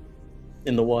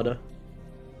in the water.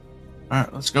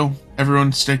 Alright, let's go.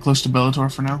 Everyone stay close to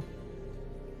Bellator for now.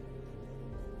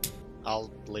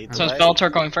 I'll lead the So is way.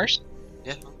 Bellator going first?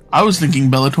 Yeah, I was thinking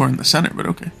Bellator in the center, but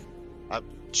okay.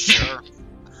 sure.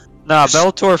 Nah,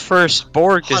 Bellator first,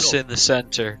 Borg is Huddle. in the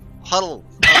center. Huddle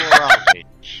around me.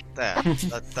 There,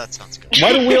 that sounds good.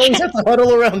 Why do we always have to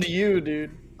huddle around you,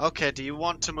 dude? Okay, do you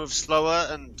want to move slower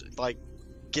and, like,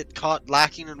 get caught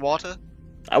lacking in water?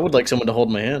 I would like someone to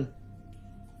hold my hand.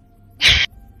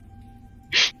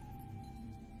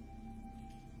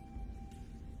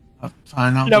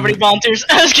 Fine, I'll Nobody do it. volunteers.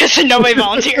 I was gonna say nobody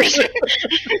volunteers.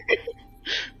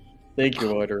 Thank you,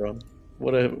 Oiteron.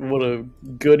 What a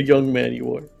good young man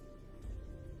you are.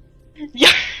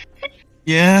 Yeah.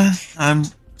 Yeah, I'm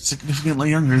significantly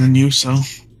younger than you, so...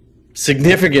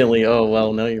 Significantly. Oh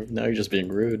well, now you're just being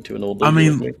rude to an old lady. I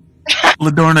mean- like me.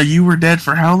 Ladorna, you were dead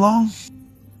for how long?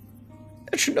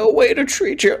 There's no way to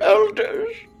treat your elders.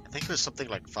 I think it was something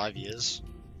like 5 years.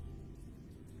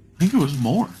 I think it was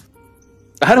more.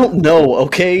 I don't know.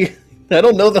 Okay, I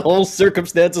don't know the whole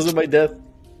circumstances of my death.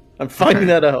 I'm finding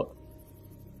that out.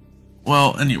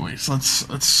 Well, anyways, let's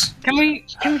Can we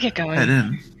get going? head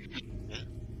in.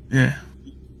 Yeah.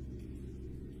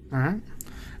 Alright.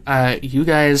 You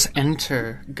guys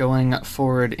enter going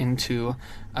forward into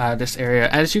this area.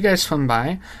 As you guys swim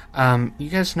by, you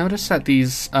guys notice that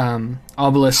these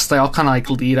obelisks, they all kind of like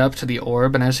lead up to the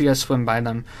orb, and as you guys swim by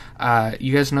them,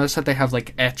 you guys notice that they have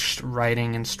like etched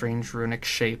writing in strange runic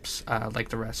shapes, like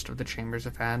the rest of the chambers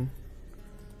have had.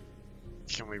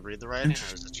 Can we read the writing,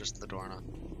 or is it just the Dorna?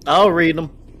 I'll read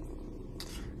them.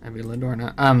 Maybe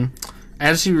Ladorna.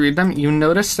 As you read them, you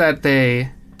notice that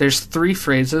there's 3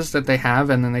 phrases that they have,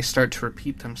 and then they start to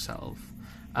repeat themselves.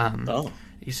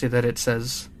 You see that it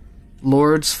says,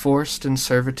 "Lords forced in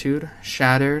servitude,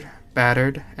 shattered,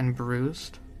 battered, and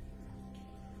bruised.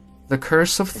 The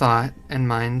curse of thought and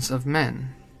minds of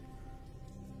men.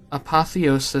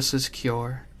 Apotheosis is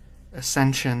cure,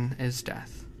 ascension is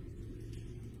death."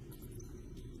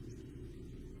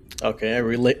 Okay, I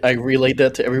relate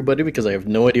that to everybody because I have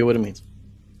no idea what it means.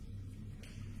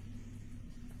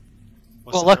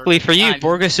 What's Well, the luckily third? for you, Nine.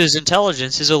 Borges's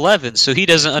intelligence is 11, so he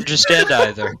doesn't understand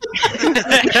either.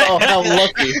 Oh, how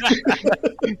lucky!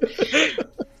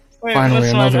 Wait, Finally,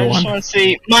 this one, another I just one. want to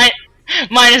see.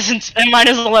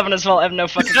 Minus 11 as well. I have no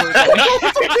fucking clue.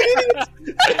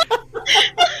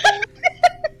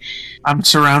 I'm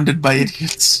surrounded by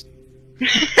idiots.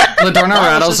 Ladorna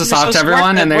rattles this off to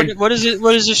everyone, and they're What does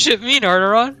this shit mean,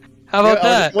 Arteron? How about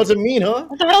that? What's it mean, huh?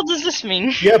 What the hell does this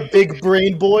mean? Yeah, big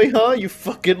brain boy, huh? You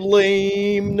fucking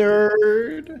lame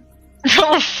nerd.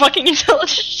 Roll a fucking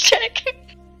intelligence check.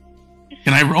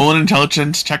 Can I roll an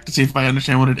intelligence check to see if I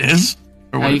understand what it is?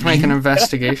 Or what you it can make an means?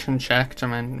 investigation check to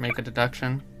make a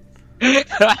deduction.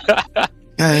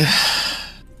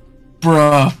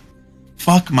 Bruh.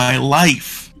 Fuck my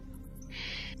life.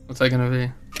 What's that gonna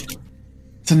be?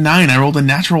 It's a 9. I rolled a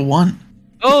natural 1.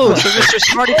 Oh, so Mr.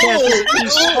 Smarty Pants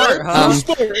is smart, huh?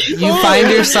 You find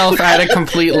yourself at a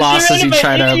complete loss as you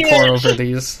try to pore over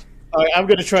these. Alright, I'm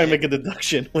gonna try and make a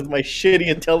deduction with my shitty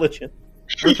intelligence.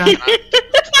 Okay.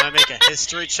 Can I make a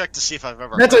history check to see if I've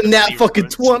ever That's heard a of nat the fucking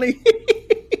ruins? 20.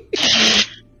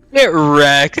 Get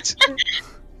wrecked.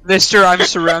 Mister, I'm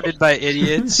surrounded by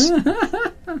idiots.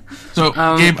 So,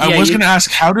 Gabe, I was gonna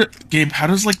ask, how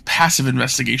does like passive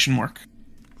investigation work?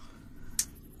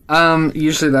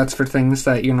 Usually that's for things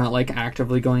that you're not like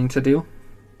actively going to do.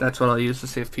 That's what I'll use to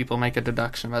see if people make a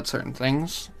deduction about certain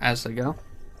things as they go.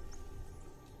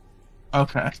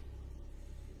 Okay,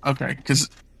 because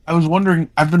I've been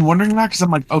wondering that because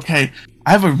I'm like, okay,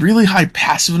 I have a really high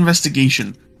passive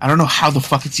investigation. I don't know how the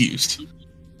fuck it's used.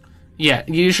 Yeah,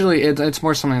 usually it's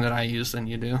more something that I use than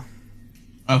you do.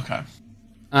 Okay.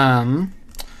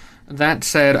 That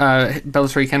said,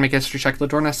 Bellator, you can make a history check.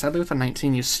 Ladorna, sadly with a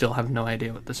 19, you still have no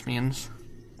idea what this means.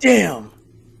 Damn.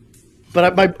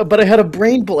 But I had a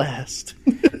brain blast.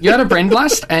 You had a brain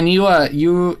blast, and you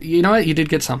know what? You did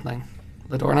get something,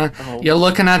 Ladorna. Oh. You're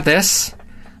looking at this,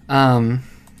 and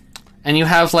you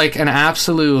have like an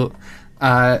absolute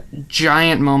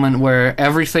giant moment where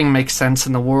everything makes sense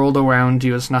and the world around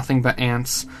you is nothing but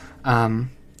ants.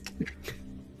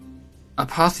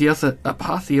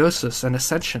 Apotheosis and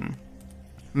ascension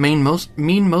mean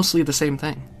mostly the same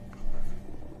thing.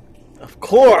 Of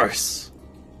course.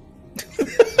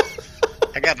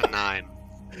 I got a 9.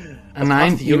 A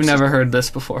 9? You've Apotheosis. never heard this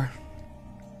before.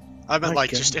 I meant My like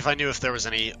just God. if I knew if there was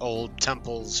any old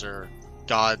temples or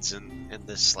gods in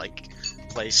this like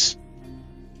place.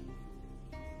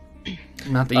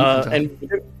 Not that you can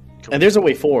tell. And there's a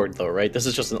way forward though, right? This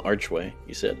is just an archway,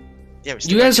 you said. Yeah, we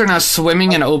still You guys got- are now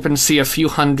swimming in open sea, a few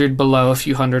hundred below, a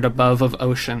few hundred above of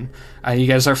ocean. You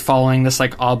guys are following this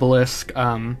like obelisk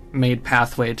made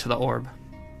pathway to the orb.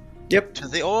 Yep. to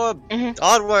the orb.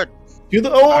 Onward. Do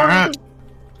the orb. Alright.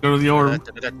 Go to the orb.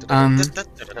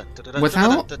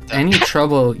 Without any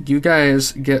trouble, you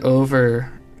guys get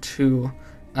over to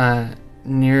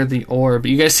near the orb.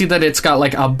 You guys see that it's got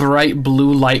like a bright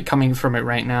blue light coming from it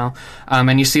right now,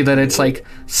 and you see that it's like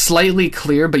slightly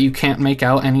clear, but you can't make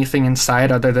out anything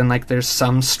inside other than like there's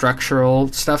some structural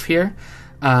stuff here.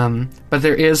 But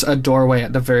there is a doorway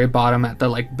at the very bottom at the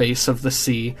like base of the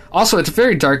sea. Also, it's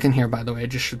very dark in here, by the way. It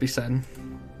just should be said.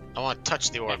 I want to touch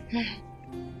the orb.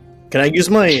 Can I use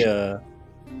my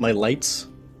my lights?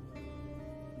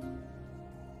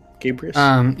 Gabriel?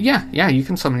 Yeah, you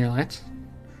can summon your lights.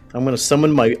 I'm gonna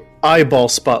summon my eyeball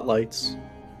spotlights.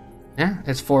 Yeah,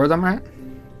 it's 4 of them, right?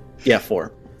 Yeah,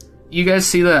 4. You guys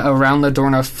see that around the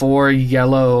doorknob, 4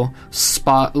 yellow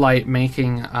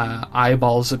spotlight-making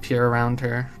eyeballs appear around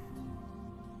her.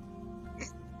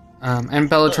 And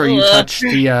Bellator, you touch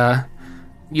the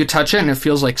you touch it, and it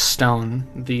feels like stone.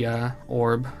 The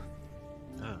orb.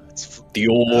 Oh, it's The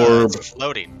orb. it's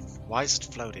floating. Why is it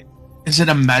floating? Is it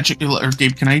a magic? Or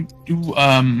Gabe, can I do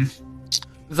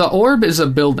The orb is a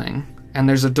building, and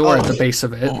there's a door at the base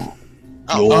of it.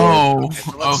 Oh,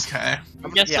 let's- okay. I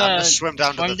guess, yeah, I'm gonna swim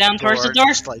down to swim the down door, towards the door?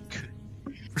 just like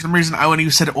For some reason, when you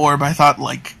said orb, I thought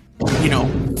like, you know,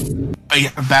 a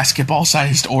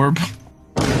basketball-sized orb.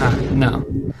 No.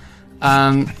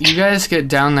 You guys get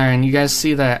down there, and you guys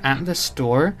see that at this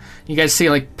door, you guys see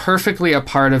like perfectly a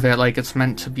part of it, like it's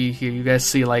meant to be here. You guys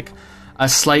see like a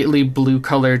slightly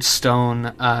blue-colored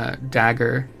stone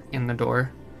dagger in the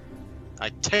door. I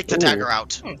take the dagger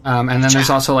out. And then there's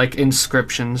also like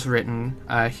inscriptions written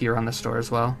here on this door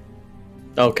as well.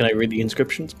 Oh, can I read the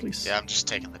inscriptions, please? Yeah, I'm just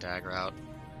taking the dagger out.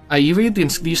 You read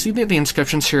you see that the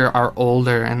inscriptions here are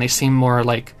older, and they seem more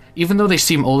like, even though they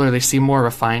seem older, they seem more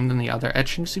refined than the other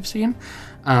etchings you've seen.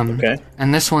 Okay.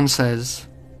 And this one says,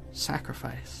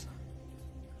 "Sacrifice."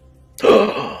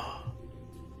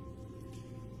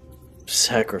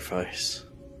 Sacrifice.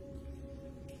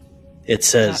 It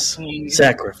says That means-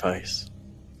 sacrifice.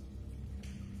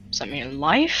 Does that mean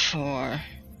life or?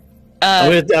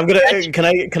 I'm gonna.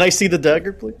 Can I see the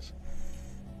dagger, please?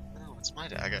 Oh, What's my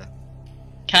dagger?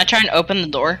 Can I try and open the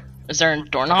door? Is there a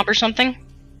doorknob or something?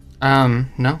 No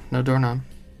doorknob.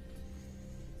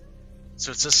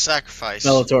 So it's a sacrifice.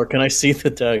 Bellator, can I see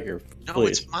the dagger, No,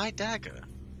 please? it's my dagger.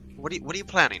 What are you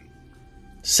planning?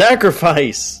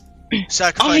 Sacrifice!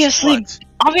 Sacrifice what?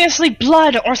 Obviously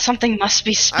blood or something must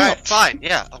be spilt. Alright, fine,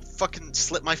 yeah. I'll fucking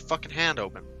slit my fucking hand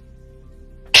open.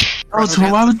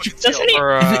 Bellator, why would you... Doesn't he,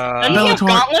 Or, doesn't he have Bellator-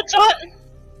 gauntlets on?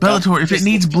 Bellator, if it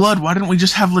needs blood, why didn't we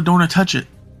just have Ladorna touch it?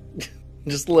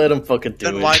 Just let him fucking do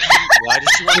Then it. why did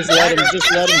you want Just let him.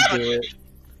 Just let him do it.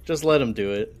 Just let him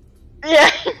do it. Yeah.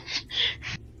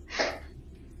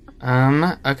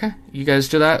 Okay. You guys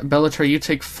do that. Bellator, you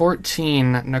take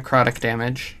 14 necrotic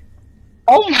damage.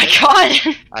 Oh my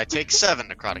god. I take 7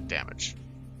 necrotic damage.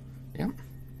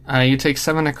 You take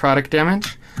 7 necrotic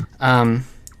damage. And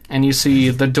you see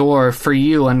the door, for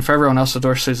you and for everyone else, the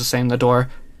door stays the same. The door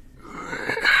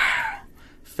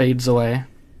fades away.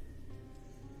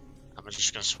 I'm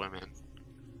just gonna swim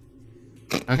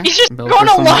in. Okay. He's just Bellator going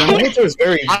swims along. in. Bellator's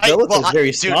very, Bellator's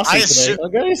very dude, saucy assume,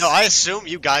 today, huh, guys? No, I assume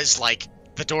you guys, like,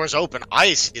 the door's open.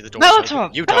 I see the door's Bellator,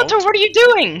 open. You don't. Bellator, what are you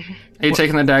doing? Are you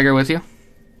taking the dagger with you?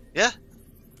 Yeah.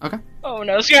 Okay. Oh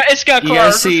no, it's got You close.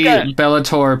 guys see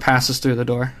Bellator passes through the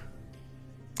door.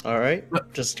 Alright,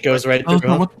 just goes right through. Bellator,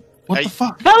 Huh? what Hey. the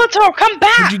fuck? Bellator, come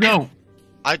back! Where'd you go?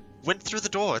 I went through the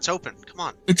door. It's open. Come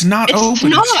on. It's not It's open.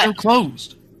 not. It's still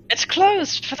closed. It's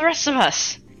closed for the rest of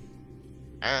us.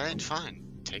 Alright, fine.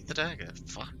 Take the dagger.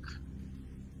 Fuck.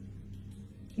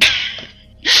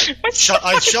 What's so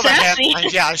I shove a hand.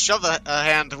 sassy? I shove a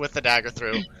hand with the dagger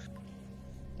through.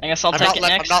 I guess I'll I'm take not, it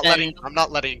let, I'm next. not and... letting. I'm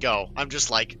not letting it go. I'm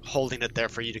just like holding it there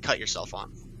for you to cut yourself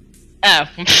on. Oh,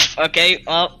 okay.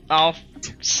 Well, I'll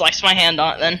slice my hand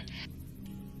on it then.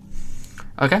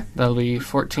 Okay, that'll be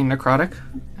 14 necrotic,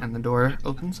 and the door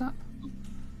opens up.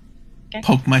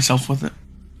 Poke myself with it.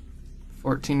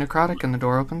 14 necrotic, and the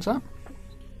door opens up.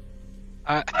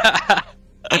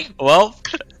 Well,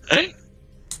 I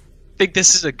think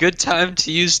this is a good time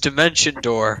to use Dimension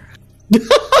Door. Hey,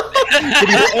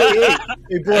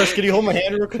 Boris, can you hold my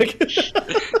hand real quick?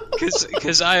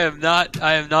 Because I am not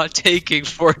taking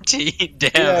 14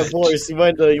 damage. Yeah, Boris, you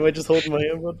might just hold my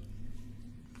hand, bud.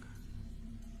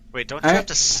 Wait, don't you have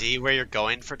to see where you're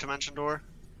going for Dimension Door?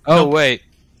 Oh wait,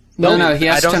 No, he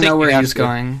I has don't to think know you where have he's to.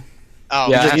 going. Oh,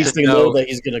 Yeah, I He have needs to to know know. that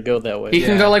he's gonna go that way. He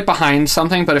can Yeah. go like behind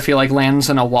something, but if he like lands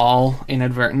in a wall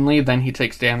inadvertently, then he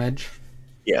takes damage.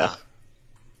 Yeah,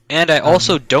 and I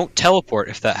also don't teleport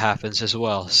if that happens as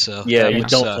well. So yeah, that you would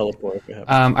don't suck. teleport if it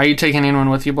happens. Are you taking anyone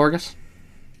with you, Borgus?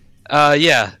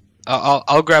 Yeah.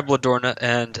 I'll grab Ladorna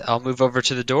and I'll move over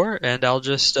to the door and I'll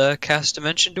just cast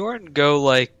Dimension Door and go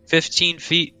like 15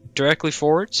 feet directly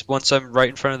forwards once I'm right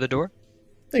in front of the door.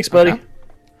 Thanks, buddy. Okay.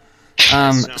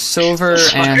 Silver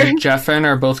and Jeffin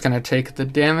are both going to take the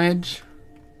damage.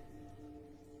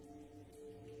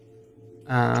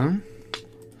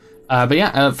 But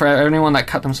yeah, for anyone that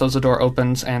cut themselves, the door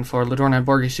opens, and for Ladorna and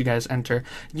Borges, you guys enter.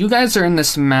 You guys are in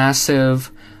this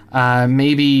massive,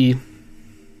 maybe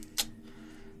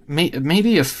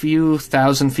a few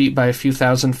thousand feet by a few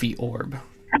thousand feet orb.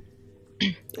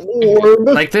 Orb.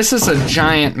 Like, this is a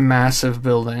giant, massive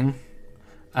building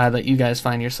that you guys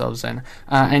find yourselves in.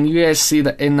 And you guys see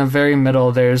that in the very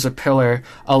middle there's a pillar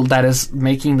that is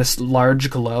making this large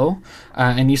glow,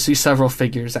 and you see several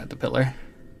figures at the pillar.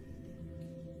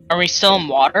 Are we still in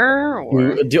water?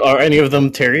 Or... Are any of them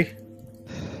Terry?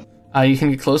 You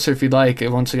can get closer if you'd like.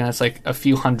 Once again, it's like a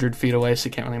few hundred feet away, so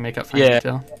you can't really make out fine Yeah.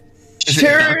 detail. Is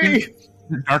it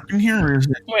dark in here, or is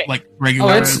it Wait. like Oh,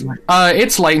 regular?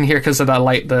 it's light in here because of that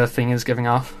light the thing is giving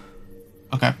off.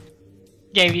 Okay.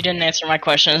 Gabe, you didn't answer my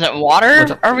question. Is it What's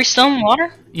water? up? Are we still in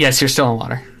water? Yes, you're still in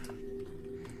water.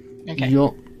 Okay.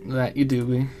 You do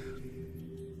be.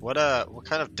 What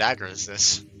kind of dagger is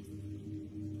this?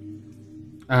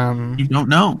 You don't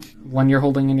know. One you're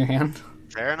holding in your hand.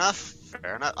 Fair enough.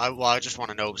 Fair enough. I just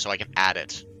want to know so I can add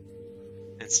it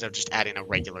instead of just adding a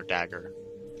regular dagger.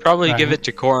 Probably Right. give it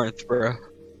to Corinth, bro.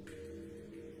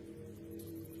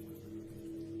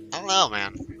 I don't know,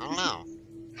 man. I don't know.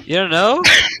 You don't know?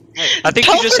 Hey, I think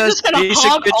Tell he just her has just gonna basic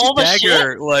hog all the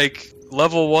dagger, like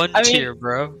level 1 I mean- tier,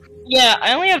 bro. Yeah,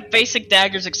 I only have basic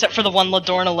daggers except for the one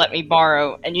Ladorna let me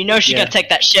borrow, and you know she's Yeah. gonna take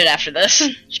that shit after this.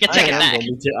 She's gonna take it back.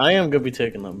 I am gonna be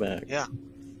taking them back.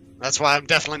 that's why I'm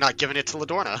definitely not giving it to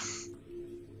Ladorna.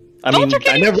 I mean, Bellator,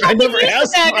 can I you never fucking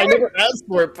use the I dagger? never asked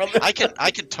for it, brother. I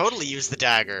can totally use the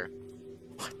dagger.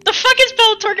 The fuck is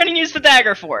Bellator gonna use the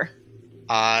dagger for?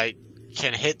 I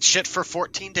can hit shit for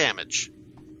 14 damage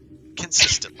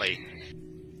consistently.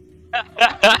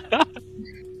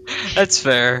 That's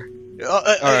fair.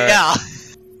 Alright. Alright. Yeah.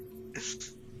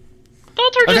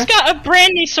 Bellator just got a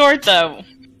brand new sword, though.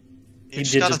 He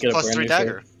just got a get a plus brand 3 new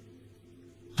dagger.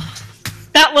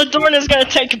 That Ladorna's gonna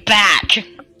take back.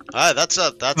 That's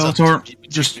Bellator,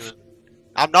 just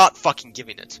I'm not fucking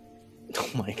giving it. Oh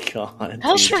my god.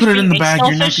 How's dude. put it in the a bag.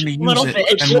 You're not selfish going to little use it,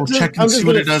 bitch. and we'll check I'm and just see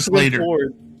what gonna it does swim later.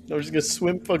 forward. I'm just gonna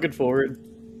swim fucking forward.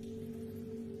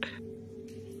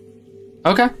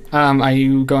 Okay. Are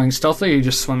you going stealthily or are you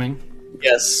just swimming?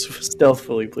 Yes,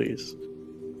 stealthily, please.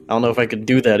 I don't know if I could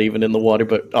do that even in the water,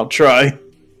 but I'll try.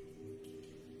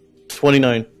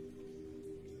 29.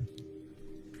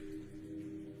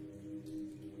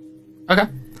 Okay.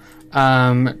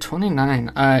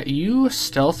 29. You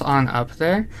stealth on up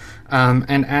there,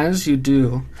 and as you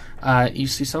do, you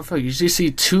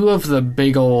see two of the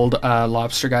big old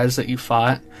lobster guys that you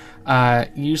fought.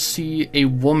 You see a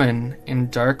woman in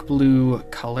dark blue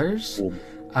colors,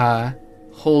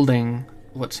 holding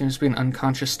what seems to be an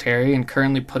unconscious Terry, and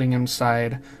currently putting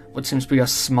inside what seems to be a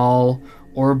small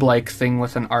orb-like thing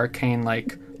with an arcane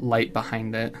light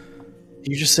behind it. Did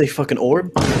you just say fucking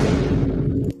orb?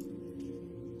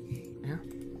 Yeah.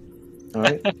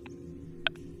 Alright.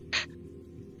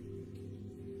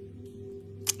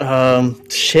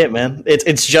 Shit, man.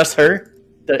 It's just her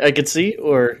that I could see,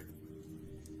 or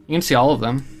You can see all of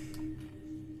them.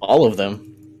 all of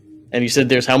them? And you said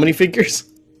there's how many figures?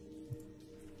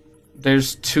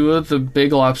 There's two of the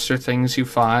big lobster things you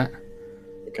fought,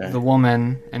 Okay. the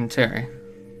woman and Terry.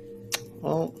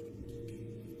 Well,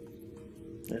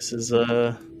 this is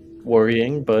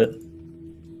worrying, but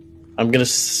I'm gonna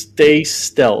stay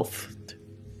stealthed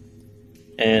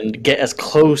and get as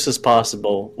close as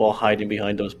possible while hiding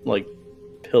behind those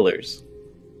pillars.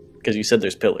 Because you said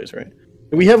there's pillars, right?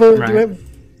 Do we have Right. do we have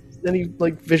any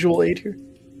visual aid here?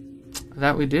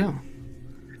 That we do.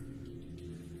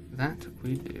 That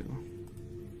we do.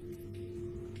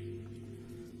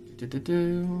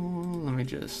 Let me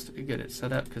just get it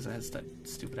set up because it has that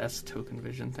stupid ass token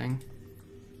vision thing.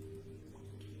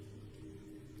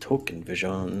 Token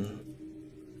vision.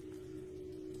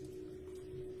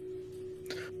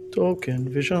 Token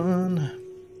vision.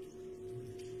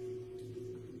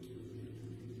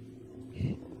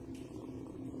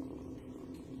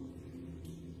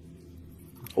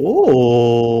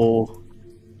 Oh.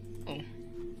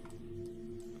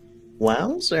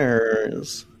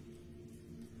 Wowzers.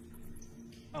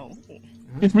 Oh.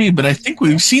 It's me, but I think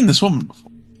we've seen this woman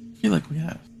before. I feel like we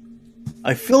have.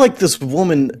 I feel like this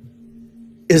woman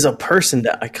is a person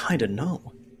that I kind of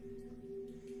know.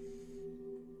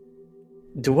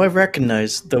 Do I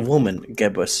recognize the woman,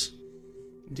 Gebus?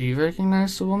 Do you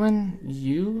recognize the woman?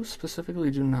 You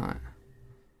specifically do not.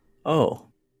 Oh.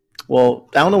 Well,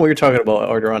 I don't know what you're talking about,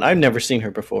 Arderon. I've never seen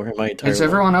her before in my entire Is life.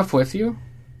 everyone up with you?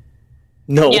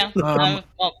 No. Yeah. Um,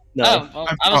 No.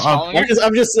 I was following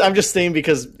her. I'm just saying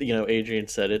because, Adrian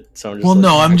said it, so I'm just Well, like,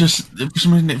 no, I'm just for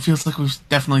some reason it feels like we've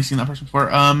definitely seen that person before.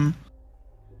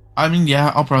 I mean,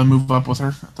 yeah, I'll probably move up with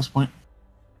her at this point.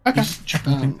 Okay. Just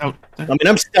checking things out there. I mean,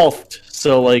 I'm stealthed,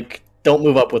 so, don't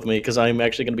move up with me, because I'm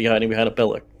actually going to be hiding behind a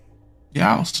pillar.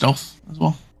 Yeah, I'll stealth as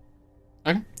well.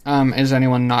 Okay. Is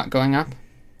anyone not going up?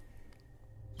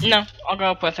 No, I'll go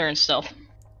up with her and stealth.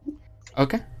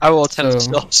 Okay. I will attempt So- to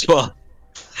stealth as well.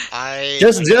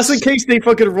 Just in case they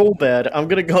fucking roll bad, I'm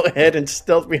going to go ahead and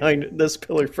stealth behind this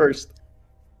pillar first.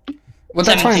 With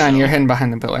that 17. 29, you're hidden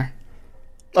behind the pillar.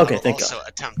 Okay, I'll thank also God.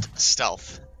 attempt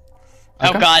stealth. Oh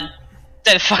Okay. god.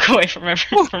 Stay the fuck away from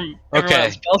everyone Okay.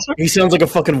 else. Bellator. He sounds like a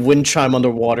fucking wind chime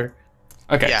underwater.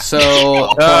 Okay, Yeah. so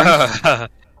Corinth,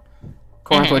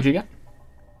 Mhm. what'd you get?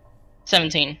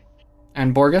 17.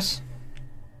 And Borgus?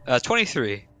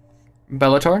 23.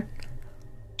 Bellator?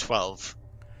 12.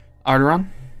 Arderon?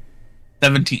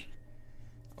 17.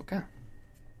 Okay.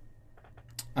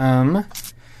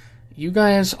 You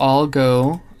guys all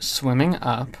go swimming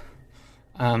up,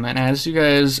 and as you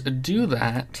guys do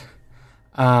that,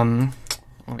 let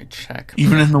me check.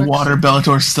 Even in the water,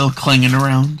 Bellator's still clinging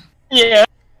around. Yeah.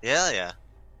 Yeah.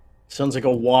 Sounds like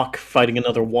a walk fighting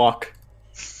another walk.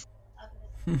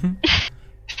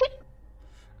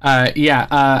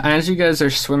 As you guys are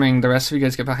swimming, the rest of you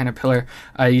guys get behind a pillar.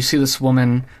 You see this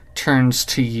woman turns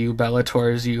to you,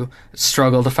 Bellator, as you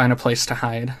struggle to find a place to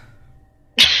hide.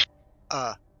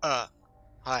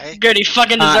 Hi. Good, he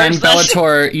fucking And deserves this.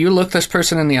 Bellator, you look this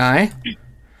person in the eye,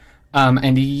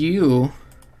 and you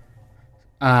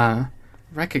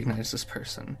recognize this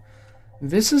person.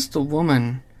 This is the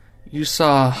woman you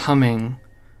saw humming,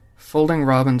 folding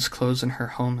Robin's clothes in her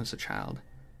home as a child.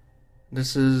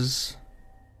 This is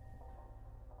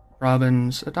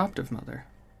Robin's adoptive mother.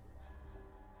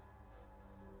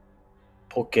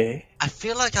 Okay. I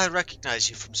feel like I recognize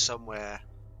you from somewhere.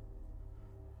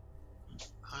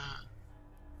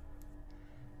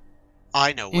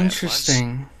 I know where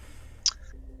Interesting.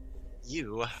 it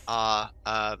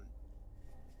was.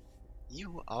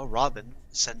 You are Robin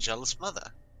Sangella's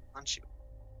mother, aren't you?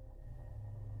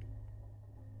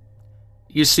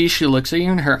 You see, she looks at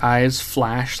you and her eyes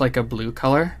flash like a blue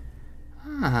color.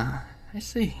 Ah, I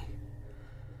see.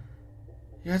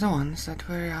 You're the ones that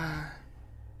were,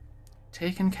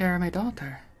 taking care of my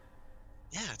daughter.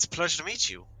 Yeah, it's a pleasure to meet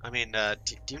you. I mean,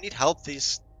 do you need help?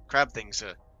 These crab things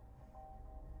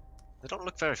they don't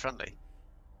look very friendly.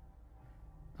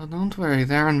 Oh, don't worry,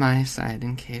 they're on my side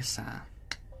in case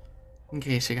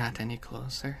you got any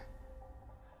closer.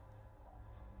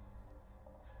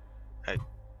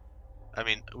 I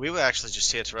mean, we were actually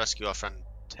just here to rescue our friend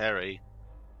Terry.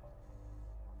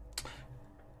 You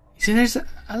see, there's a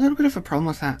little bit of a problem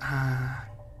with that,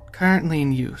 currently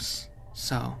in use,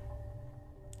 so...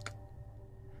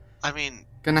 I mean...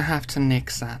 Gonna have to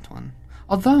nix that one.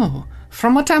 Although,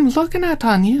 from what I'm looking at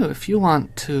on you, if you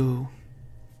want to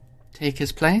take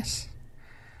his place,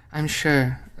 I'm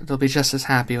sure they'll be just as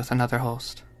happy with another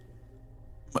host.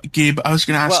 Gabe, I was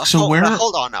going to ask, well, where...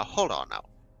 Hold on now.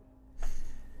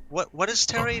 What is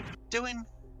Terry doing?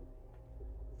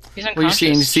 He's Well, you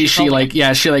unconscious. see, she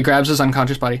grabs his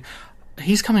unconscious body.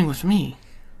 He's coming with me.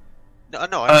 No, I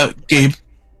know. Gabe,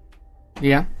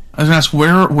 Yeah? I was going to ask,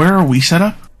 where are we set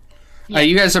up?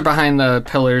 You guys are behind the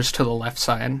pillars to the left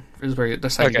side. Is where the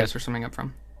side you guys are swimming up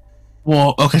from.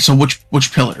 Well, okay, so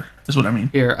which pillar is what I mean?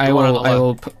 Here, I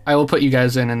will put you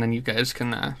guys in, and then you guys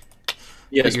can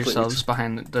Yes, put yourselves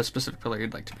behind the specific pillar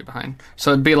you'd like to be behind.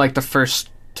 So it'd be like the first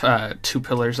two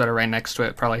pillars that are right next to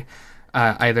it, probably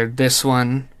either this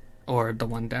one or the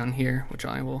one down here, which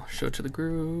I will show to the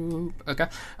group. Okay,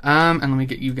 and let me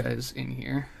get you guys in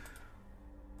here,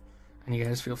 and you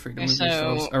guys feel free to move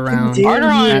yourselves around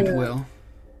at will.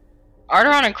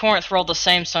 Arteron and Corinth rolled the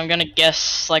same, so I'm gonna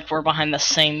guess like we're behind the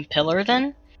same pillar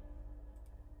then.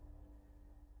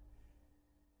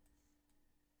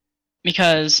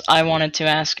 Because I wanted to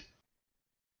ask,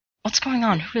 what's going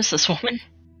on? Who is this woman?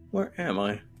 Where am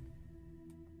I?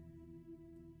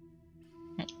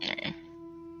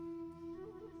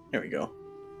 There we go.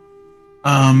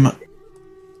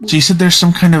 So you said there's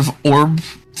some kind of orb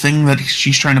thing that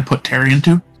she's trying to put Terry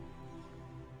into?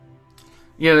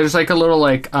 Yeah, there's like a little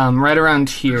right around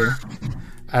here.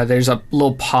 There's a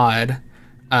little pod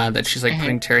that she's like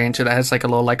putting Terry into that has like a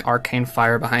little like arcane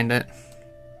fire behind it.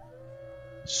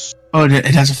 Oh, it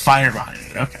has a fire behind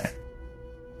it.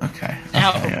 Okay.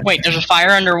 Wait, there's a fire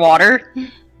underwater?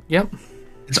 Yep.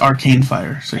 It's arcane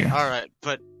fire, so yeah. Alright,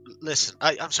 but listen,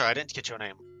 I'm sorry, I didn't get your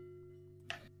name.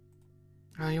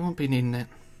 Oh, you won't be needing it.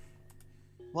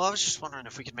 Well, I was just wondering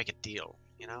if we could make a deal,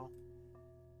 you know?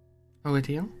 Oh, a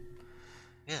deal?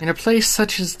 Yeah. In a place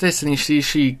such as this, and you see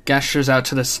she gestures out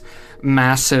to this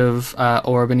massive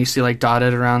orb, and you see like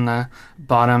dotted around the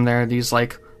bottom there these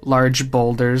like large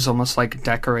boulders, almost like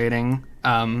decorating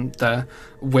the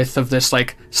width of this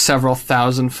like several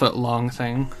 1,000-foot long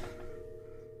thing.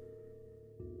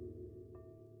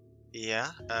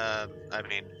 Yeah, I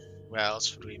mean, where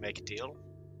else would we make a deal?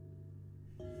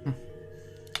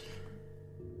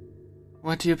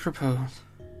 What do you propose?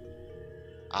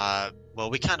 Well,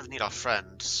 we kind of need our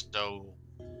friend, so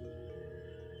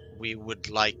we would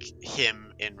like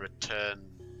him in return.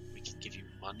 We could give you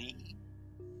money.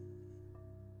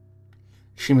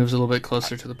 She moves a little bit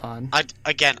closer to the pod.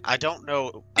 I don't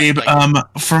know. Gabe,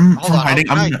 from hiding,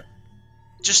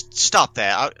 just stop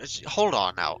there. Hold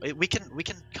on now. We can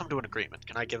come to an agreement.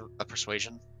 Can I give a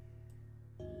persuasion?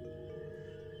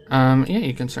 Yeah,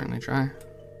 you can certainly try.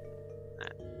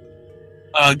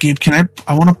 Gabe,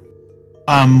 I want to,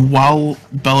 while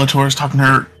Bellator is talking to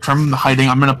her from the hiding,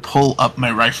 I'm going to pull up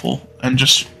my rifle and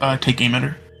just take aim at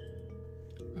her.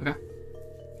 Okay.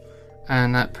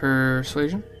 And that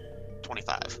persuasion?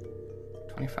 25.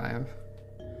 25.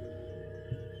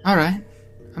 Alright.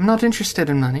 I'm not interested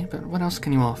in money, but what else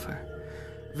can you offer?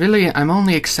 Really, I'm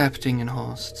only accepting in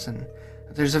hosts, and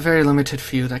there's a very limited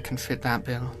few that can fit that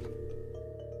bill.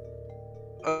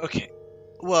 Okay.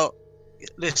 Well,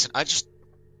 listen, I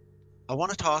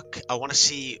want to talk. I want to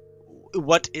see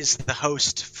what is the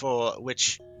host for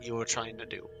which you were trying to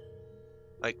do.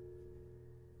 Like,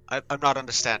 I'm not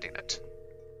understanding it.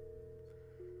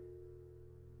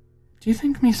 Do you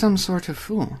think me some sort of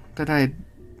fool, that I'd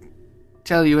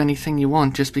tell you anything you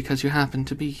want just because you happen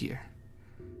to be here?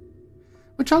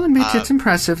 Which I'll admit it's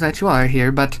impressive that you are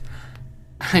here, but,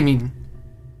 I mean,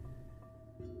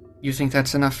 you think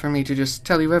that's enough for me to just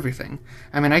tell you everything?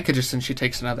 I mean, I could just, and she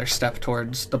takes another step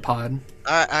towards the pod.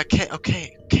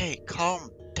 Okay,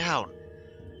 calm down.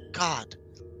 God.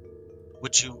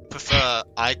 Would you prefer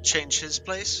I change his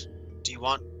place? Do you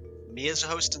want me as a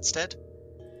host instead?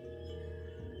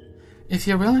 If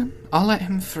you're willing, I'll let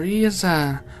him free as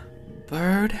a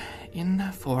bird in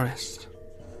the forest.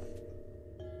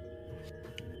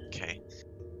 Okay.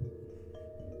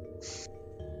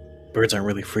 Birds aren't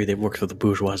really free. They work for the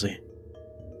bourgeoisie.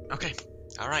 Okay.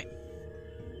 All right.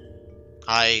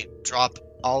 I drop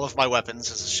all of my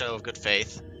weapons as a show of good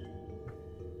faith.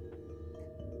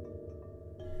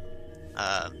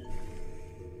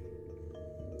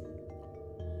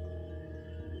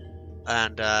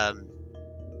 And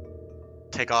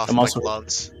take off my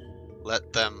gloves.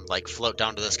 Let them float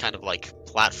down to this kind of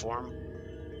platform.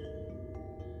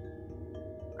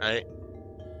 Right?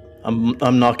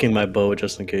 I'm knocking my bow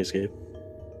just in case, Gabe.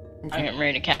 I'm getting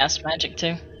ready to cast magic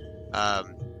too.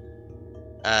 And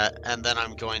then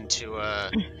I'm going to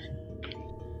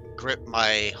grip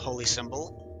my holy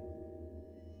symbol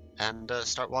and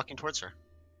start walking towards her.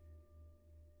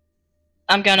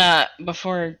 I'm gonna,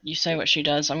 before you say what she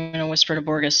does, I'm gonna whisper to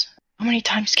Borgus. How many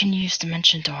times can you use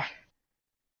Dimension Door?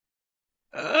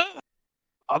 I'm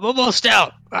almost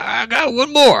out. I got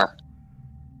one more.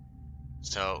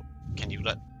 So, can you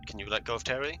let go of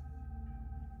Terry?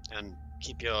 And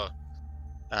keep your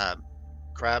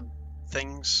crab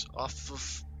things off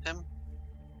of him?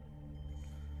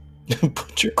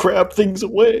 Put your crab things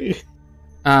away.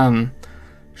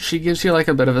 She gives you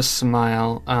a bit of a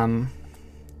smile, and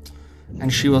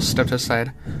she will step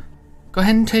aside. Go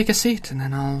ahead and take a seat, and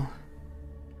then I'll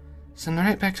send her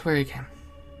right back to where you came.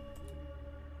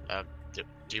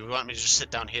 Do you want me to just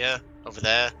sit down here, over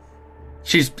there?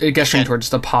 She's gesturing towards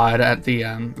the pod at the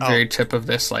very tip of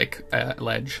this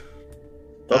ledge.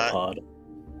 The pod.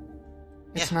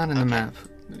 It's not in the map.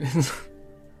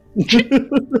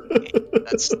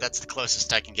 That's the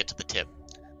closest I can get to the tip.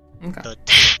 Okay.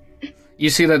 You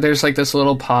see that there's this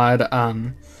little pod.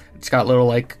 It's got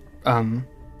little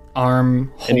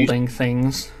arm holding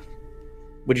things.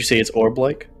 Would you say it's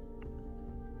orb-like?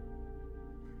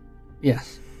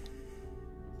 Yes.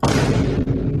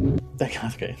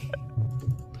 Okay.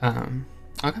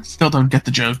 Okay. Still don't get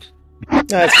the joke.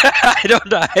 I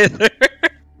don't either.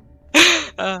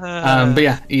 But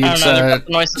yeah,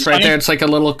 it's right there. It's a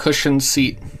little cushioned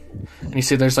seat, and you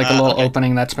see there's a little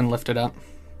opening that's been lifted up.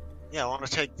 Yeah, I want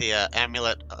to take the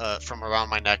amulet from around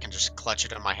my neck and just clutch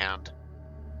it in my hand.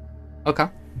 Okay.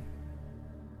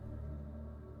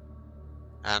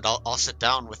 And I'll sit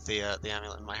down with the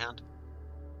amulet in my hand.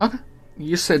 Okay.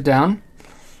 You sit down.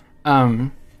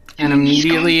 And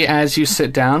immediately as you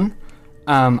sit down,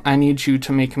 I need you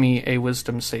to make me a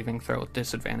wisdom saving throw with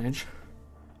disadvantage.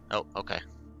 Oh, okay.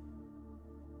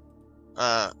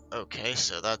 Okay,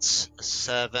 so that's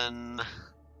 17.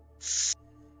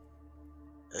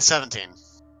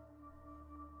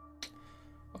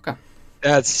 Okay.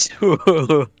 That's...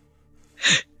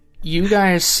 You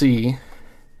guys see,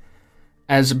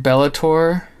 as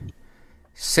Bellator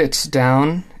sits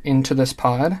down into this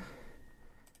pod,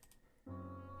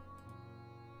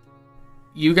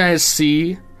 you guys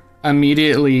see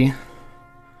immediately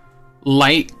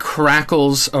light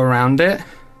crackles around it.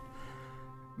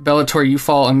 Bellator, you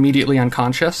fall immediately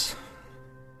unconscious.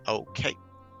 Okay.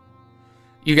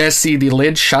 You guys see the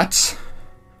lid shuts.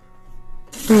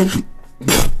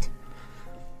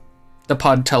 The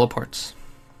pod teleports.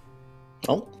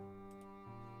 Oh.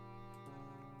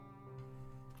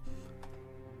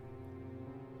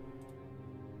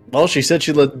 Well, she said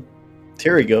she let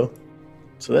Terry go.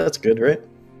 So that's good, right?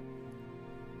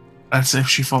 That's if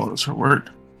she follows her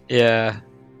word. Yeah.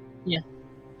 Yeah.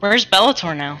 Where's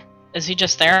Bellator now? Is he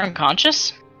just there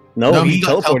unconscious? No, he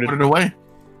got teleported away.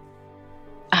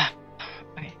 Ah.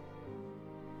 Okay.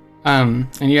 And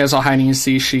you guys all hiding, you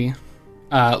see she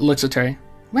looks at Terry.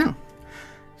 Well,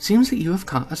 seems that you have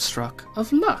caught a stroke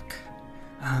of luck.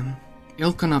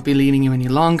 Ilk will not be leading you any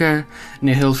longer,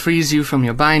 Nihil frees you from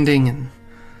your binding, and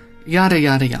yada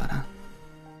yada yada.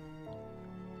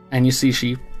 And you see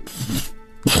she...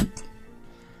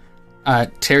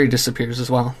 Terry disappears as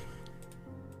well.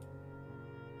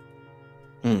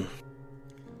 Hmm.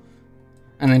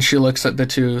 And then she looks at the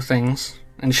two things,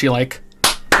 and she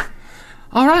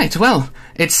Alright, well,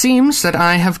 it seems that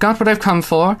I have got what I've come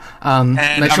for.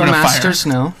 Let your masters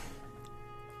know.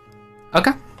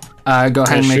 Okay. Go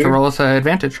ahead and make a roll with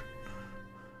advantage.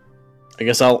 I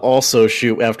guess I'll also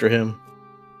shoot after him.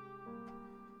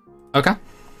 Okay.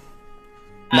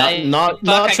 Not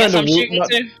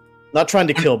trying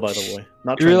to kill, by the way.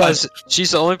 You realize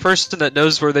she's the only person that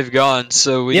knows where they've gone,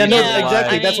 so we...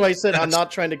 exactly. That's why I said I'm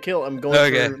not trying to kill. I'm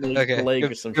going for the leg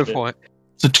or some shit. Good point.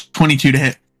 It's a 22 to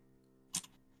hit.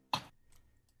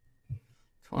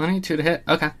 22 to hit,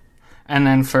 okay. And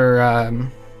then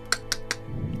for...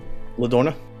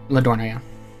 Ladorna? Ladorna, yeah.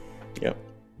 Yep.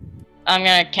 I'm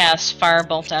gonna cast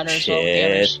Firebolt at her as well with the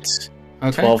others. Shit.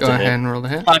 Okay, 12 go to ahead hit. and roll the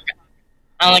hit. Fuck.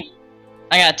 I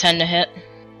got 10 to hit.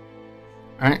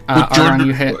 Alright, With Ardon, Jordan-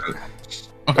 you hit. Okay,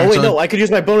 Oh wait, so no, I could use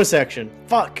my bonus action.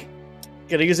 Fuck.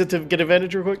 Can I use it to get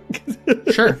advantage real quick?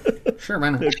 Sure, why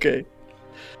not? Okay.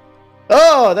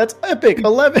 Oh, that's epic.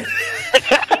 11.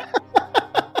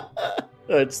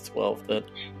 Oh, it's 12 then.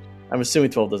 I'm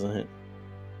assuming 12 doesn't hit.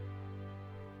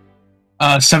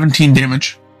 17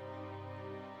 damage.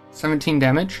 17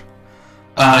 damage.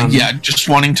 Yeah, just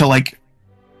wanting to like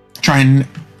try and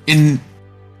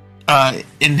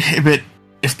inhibit,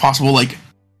 if possible, like,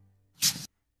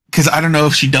 because I don't know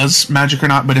if she does magic or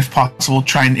not, but if possible,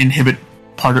 try and inhibit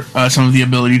part of some of the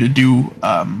ability to do,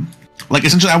 like,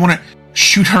 essentially, I want to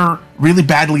shoot her really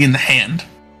badly in the hand.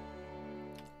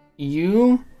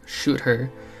 You shoot her.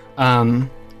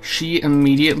 She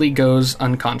immediately goes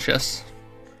unconscious.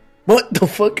 What the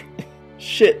fuck?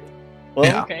 Shit. Well,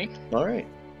 Yeah. Okay. alright.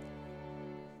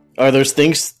 Are those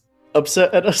things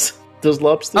upset at us? Those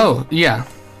lobsters? Oh, yeah.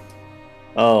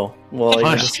 Oh, well,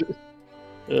 I Nice.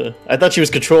 guess. I thought she was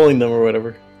controlling them or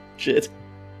whatever. Shit.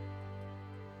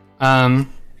 I'm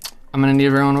gonna need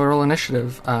everyone to roll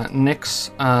initiative.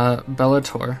 Nyx,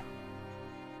 Bellator.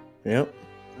 Yep.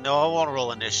 No, I want to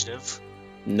roll initiative.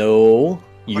 No,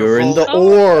 you're in the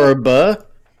roll- orb. Where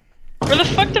the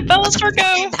fuck did Bellator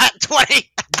go? Not 20!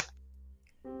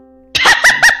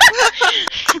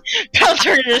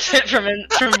 Bellator just hit from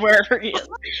wherever he is.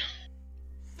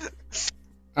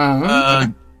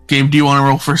 Gabe, do you want to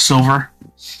roll for silver?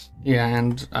 Yeah,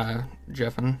 and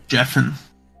Jeffin. Jeffin.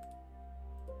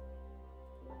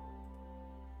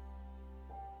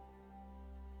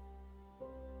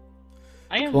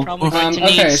 I am Cool. probably going to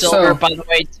Okay, need Silver, so- by the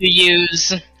way, to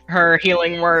use her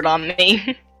healing word on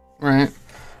me. Right.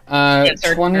 It's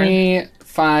her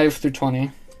 25 through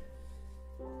 20.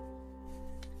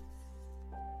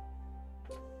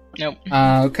 Nope.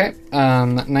 Okay.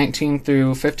 19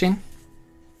 through 15.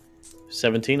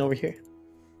 17 over here.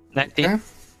 19. Okay.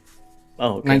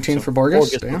 Oh, okay. 19 for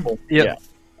Borgus, Borgus yeah. purple. Yep. Yeah.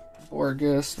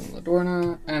 Borgus and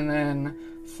Ladorna, and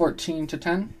then 14 to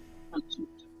 10.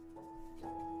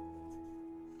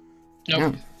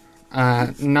 Nope.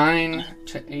 Yeah. 9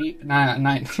 to 8.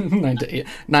 9 to 8.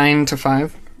 9 to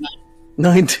 5.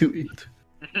 9 to 8.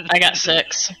 I got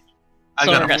 6. I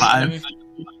Silver got a 5. 7.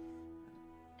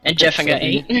 And Jeffin got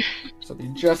 8. So it'll be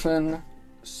Jeffin,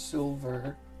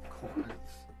 Silver, Corinth,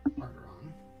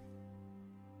 Arteron.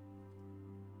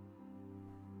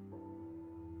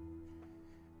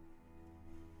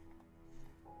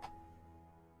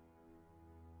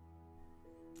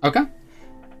 Okay.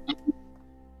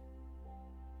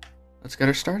 Let's get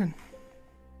her started.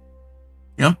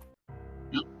 Yep.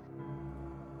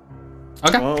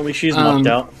 Okay. Well, at least she's knocked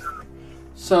out.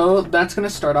 So that's going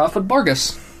to start off with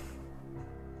Borgus.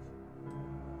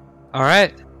 All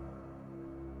right.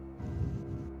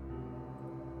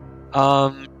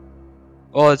 Well,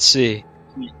 let's see.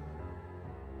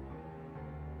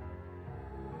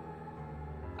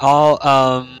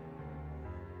 I'll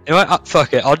you know what?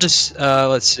 Fuck it. I'll just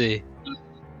let's see.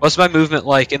 What's my movement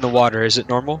like in the water? Is it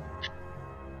normal?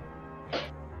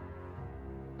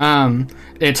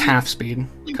 It's half speed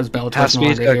because Bellator's Half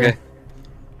no speed. longer Okay. here.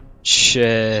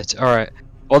 Shit. All right.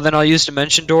 Well, then I'll use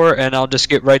Dimension Door, and I'll just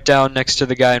get right down next to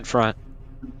the guy in front.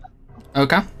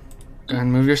 Okay. Go ahead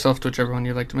and move yourself to whichever one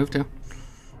you'd like to move to.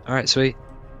 All right, sweet.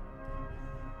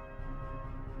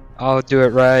 I'll do it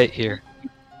right here.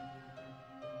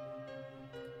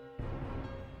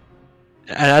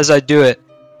 And as I do it,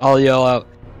 I'll yell out,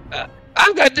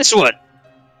 "I've got this one!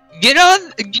 Get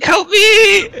on! Help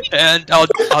me!" And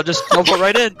I'll just teleport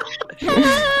right in.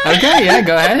 Okay, yeah,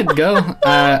 go ahead, go.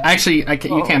 Actually,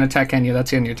 you can't attack, can you? That's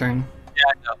the end of your turn. Yeah,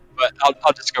 I know, but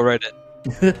I'll just go right in.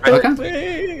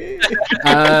 Okay.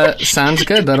 Sounds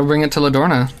good. That'll bring it to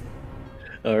Ladorna.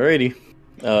 Alrighty.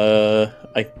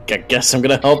 I guess I'm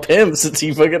gonna help him since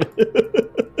he fucking.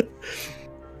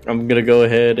 I'm gonna go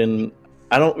ahead and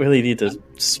I don't really need to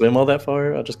swim all that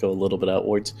far. I'll just go a little bit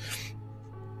outwards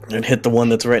and hit the one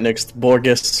that's right next to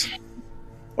Borgus,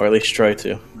 or at least try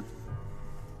to.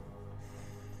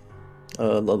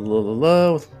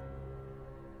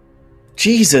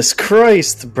 Jesus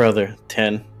Christ, brother.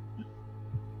 10.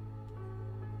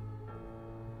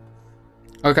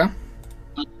 Okay.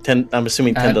 10. I'm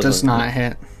assuming 10 doesn't. Does not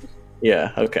hit.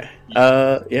 Yeah, okay.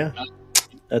 Yeah.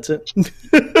 That's it.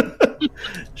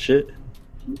 Shit.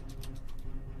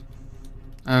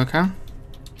 Okay.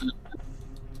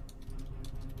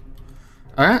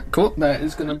 Alright, cool. That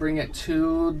is going to bring it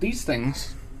to these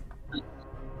things.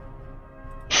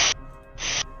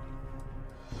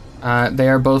 They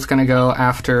are both going to go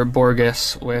after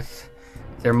Borgus with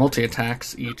their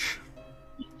multi-attacks each.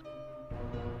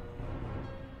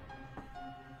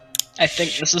 I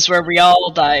think this is where we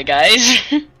all die, guys.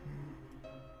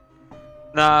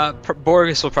 Nah,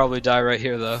 Borgus will probably die right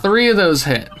here, though. 3 of those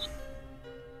hit.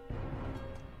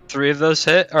 3 of those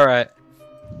hit? Alright.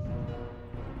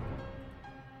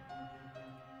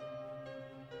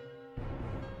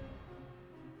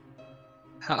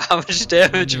 How much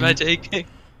damage am I taking?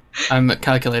 I'm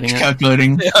calculating it.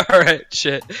 Calculating. Alright,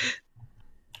 shit.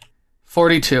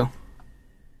 42.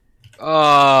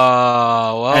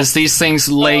 Oh, well. As these things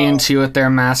lay into you with their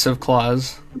massive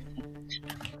claws.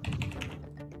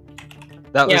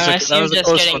 That was Yeah, I a, see that him was a just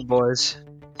close getting- one, boys.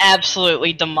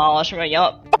 Absolutely demolished. I'm gonna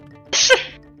yell.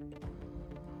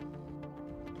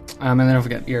 And then don't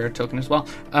forget your token as well.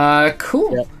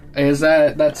 Cool. Yep. Is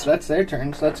that's their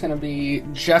turn. So that's gonna be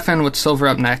Jeffin with Silver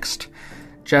up next.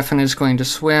 Jeffin is going to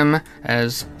swim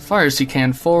as far as he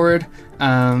can forward,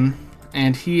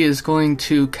 and he is going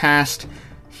to cast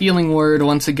Healing Word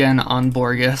once again on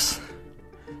Borgus.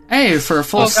 Hey, for a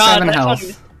full 7 that's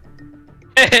health.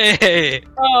 Hey!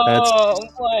 Oh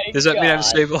my Does that mean I'm God.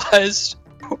 stabilized?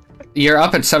 You're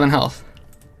up at 7 health.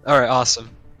 Alright,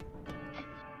 awesome.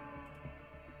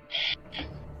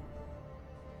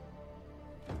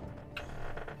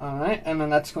 Alright, and then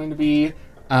that's going to be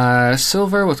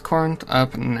Silver with Corinth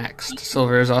up next.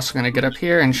 Silver is also going to get up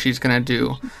here, and she's going to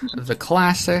do the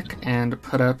classic and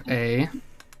put up a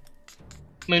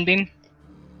Moonbeam.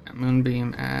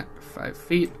 Moonbeam at 5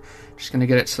 feet. Just going to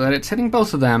get it so that it's hitting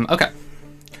both of them. Okay.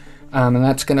 And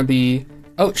that's going to be...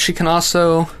 Oh, she can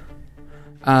also...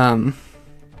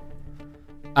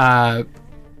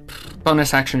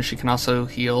 bonus action, she can also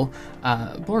heal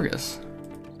Borgus.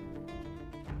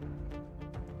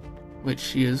 Which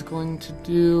she is going to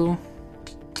do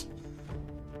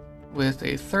with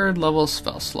a 3rd level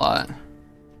spell slot.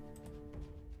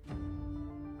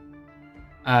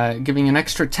 Giving an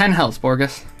extra 10 health,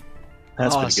 Borgus.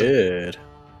 That's Awesome. pretty good.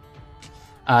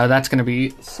 That's going to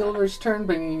be Silver's turn,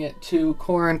 bringing it to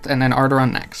Corinth, and then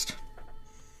Arteron next.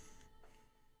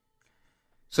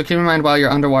 So keep in mind, while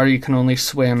you're underwater, you can only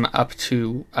swim up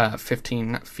to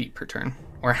 15 feet per turn,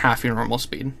 or half your normal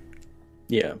speed.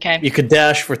 Yeah. Okay. You could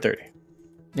dash for 30.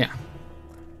 Yeah.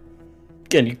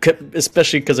 Again, you could,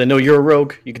 especially because I know you're a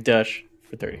rogue, you could dash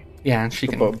for 30. Yeah, and she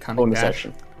can cunning bonus dash.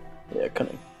 action. Yeah,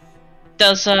 cunning.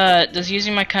 Does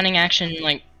using my cunning action,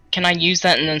 like, can I use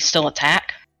that and then still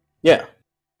attack? Yeah.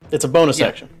 It's a bonus Yeah.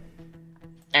 action.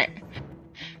 Alright.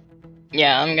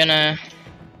 Yeah, I'm gonna,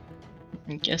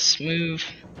 I guess, move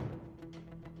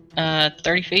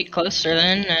 30 feet closer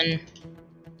then, and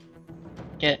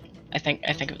get, I think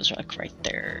it was like right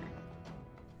there.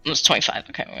 It was 25,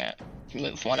 okay, we're gonna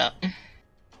move one up.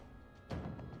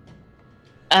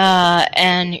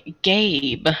 And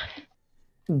Gabe,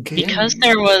 because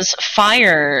there was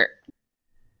fire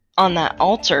on that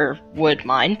altar, would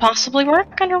mine possibly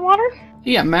work underwater?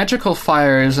 Yeah, magical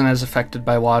fire isn't as affected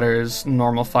by water as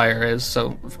normal fire is,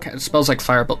 so spells like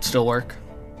Firebolt still work.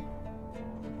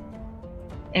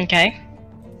 Okay.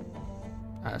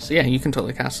 So yeah, you can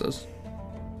totally cast those.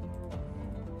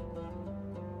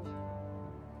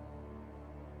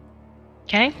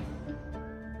 Okay.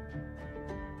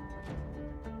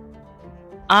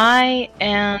 I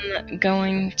am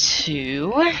going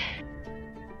to...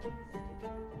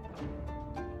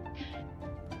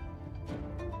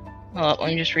 Hold up, let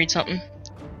me just read something.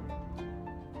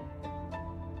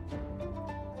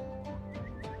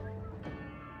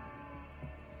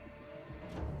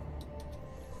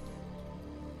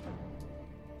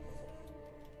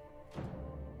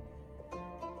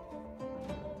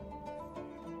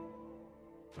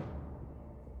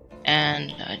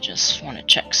 And I just want to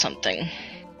check something.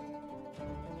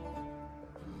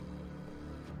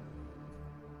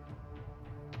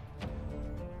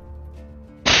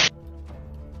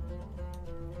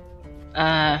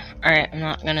 Alright, I'm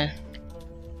not gonna...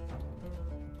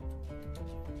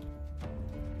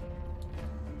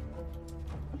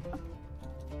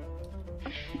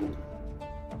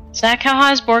 Zach, how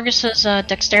high is Borges's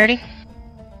dexterity?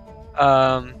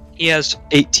 He has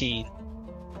 18.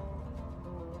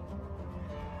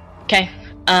 Okay.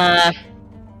 Goddamn.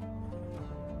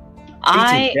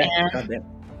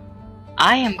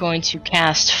 I am going to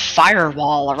cast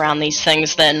Firewall around these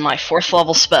things then, my 4th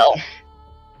level spell.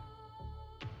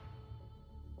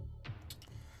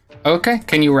 Okay,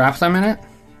 can you wrap them in it?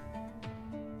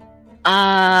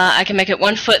 I can make it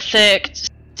 1 foot thick,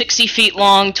 60 feet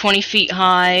long, 20 feet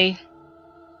high,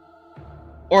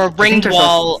 or a ringed there's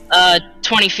wall,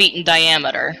 20 feet in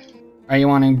diameter. Are you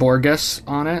wanting Borgus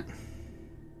on it?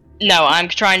 No, I'm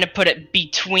trying to put it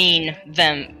between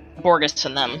them, Borgus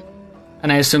and them.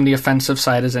 And I assume the offensive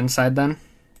side is inside then?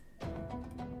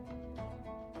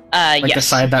 Like yes. the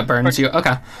side that burns you?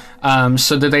 Okay.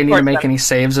 So do they need to make any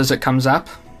saves as it comes up?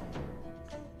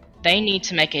 They need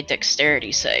to make a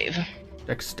dexterity save.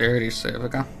 Dexterity save,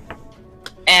 okay.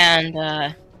 And,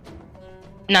 no,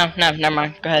 never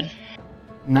mind. Go ahead.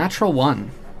 Natural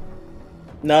 1.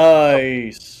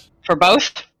 Nice. For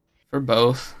both? For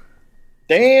both.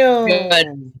 Damn.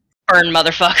 Good. Burn,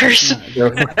 motherfuckers.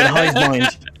 You're a fucking hive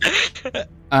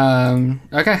mind.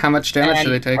 Okay, how much damage do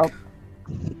they take?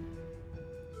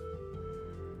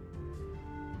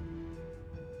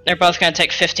 They're both gonna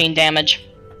take 15 damage.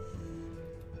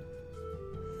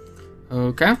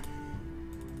 Okay.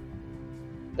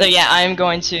 So yeah, I'm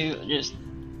going to just...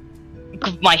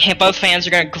 both fans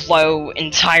are gonna glow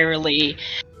entirely,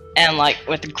 and like,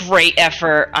 with great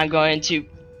effort, I'm going to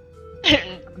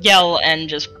yell and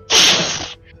just...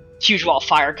 huge wall of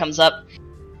fire comes up.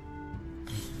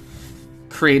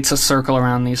 Creates a circle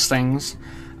around these things.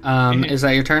 Is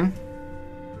that your turn?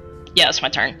 Yeah, it's my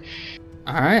turn.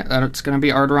 Alright, it's gonna be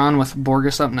Arteron with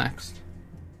Borgus up next.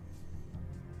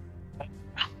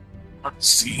 Let's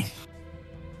see.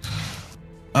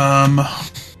 So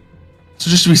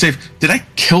just to be safe, did I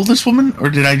kill this woman, or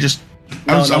did I just...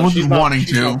 I wasn't wanting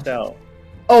to.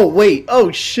 Oh, wait.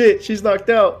 Oh, shit. She's knocked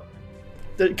out.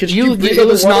 It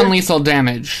was non-lethal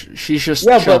damage. She's just...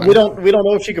 Yeah, but we don't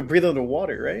know if she could breathe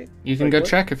underwater, right? You can go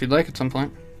check if you'd like at some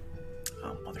point.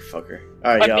 Oh, motherfucker.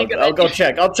 Alright, yeah, I'll go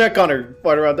check. I'll check on her,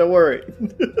 Barteron, don't worry.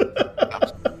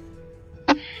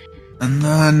 And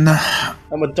then...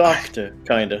 I'm a doctor,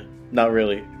 kinda. Not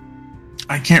really.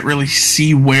 I can't really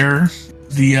see where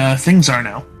the things are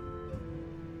now.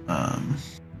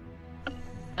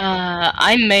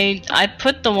 I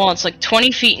put the wall, it's like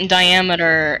 20 feet in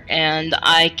diameter, and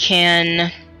I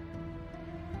can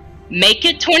make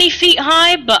it 20 feet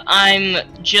high, but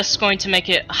I'm just going to make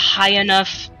it high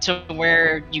enough to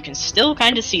where you can still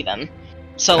kind of see them.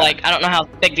 So, like, I don't know how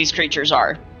big these creatures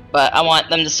are, but I want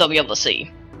them to still be able to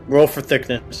see. Roll for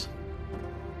thickness.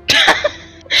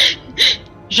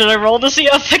 Should I roll to see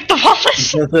how thick the wall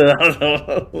is?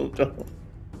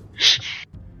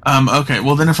 Okay,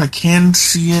 well then if I can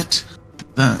see it,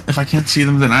 if I can't see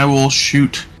them, then I will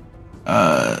shoot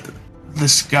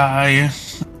this guy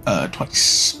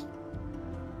twice.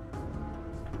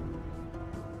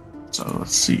 So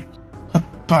let's see.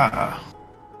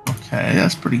 Okay,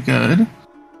 that's pretty good.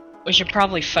 We should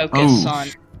probably focus on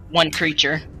one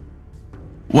creature.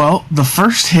 Well, the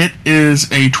first hit is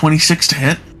a 26 to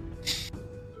hit.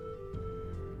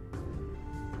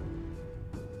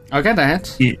 Okay, that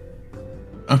hits. Yeah.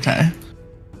 Okay.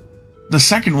 The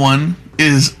second one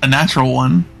is a natural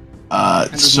one.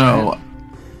 So...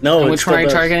 No, which one are you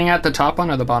targeting at? The top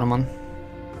one or the bottom one?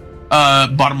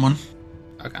 Bottom one.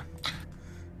 Okay.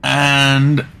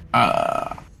 And,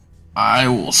 I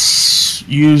will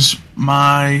use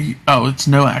my... Oh, it's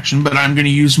no action, but I'm going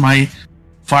to use my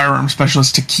firearm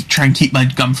specialist to try and keep my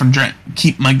gun from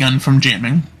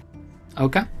jamming.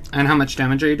 Okay. And how much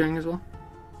damage are you doing as well?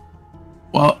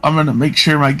 Well, I'm going to make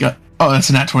sure my gun... Oh, that's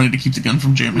a nat 20 to keep the gun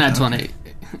from jamming. Nat 20.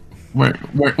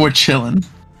 We're chilling.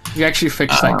 You actually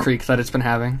fixed that creak that it's been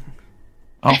having.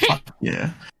 Oh, fuck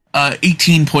yeah.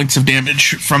 18 points of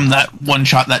damage from that one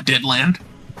shot that did land.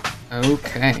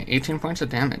 Okay, 18 points of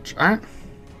damage. Alright.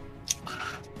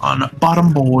 On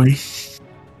bottom boy.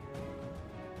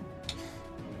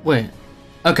 Wait.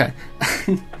 Okay.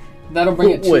 That'll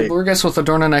bring it to Borgus with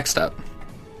Adorna next up.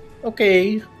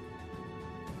 Okay.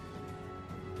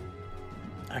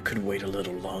 I could wait a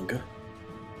little longer.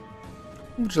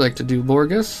 What would you like to do,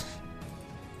 Borgus?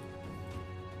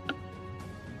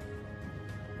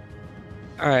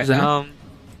 Alright,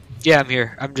 yeah, I'm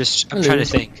here. I'm trying to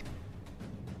think.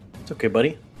 It's okay,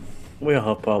 buddy. We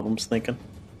all have problems thinking.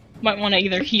 Might want to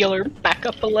either heal or back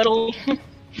up a little.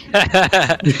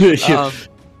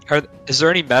 Is there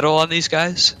any metal on these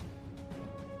guys?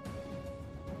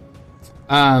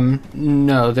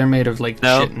 No, they're made of, like,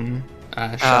 shit and,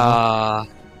 shell.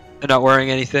 They're not wearing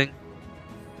anything?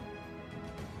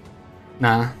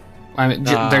 Nah. I mean,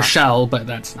 they're shell, but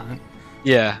that's not.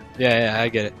 Yeah, I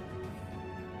get it.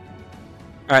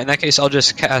 Alright, in that case, I'll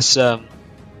just cast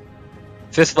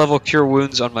 5th level Cure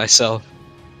Wounds on myself.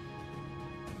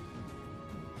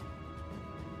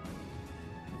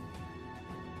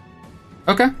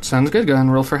 Okay, sounds good. Go ahead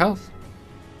and roll for health.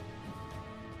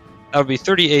 That would be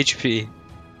 30 HP.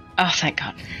 Oh, thank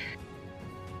God.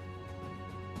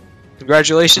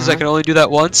 Congratulations, I can only do that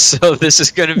once, so this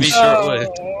is going to be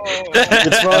short-lived.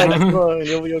 It's fine,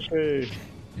 you'll be okay.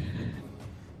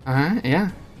 Alright,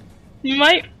 yeah. You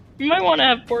might You might want to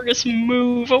have Borgus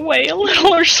move away a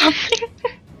little or something.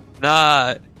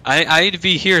 Nah, I need to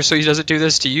be here so he doesn't do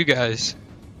this to you guys.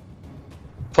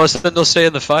 Plus, then they'll stay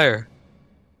in the fire.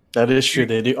 That is true.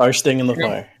 They are staying in the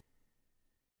fire.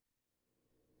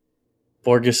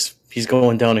 Borgus, he's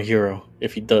going down a hero.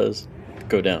 If he does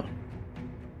go down.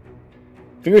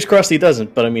 Fingers crossed he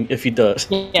doesn't, but I mean, if he does.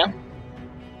 Yeah.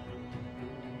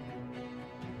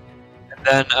 And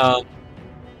then,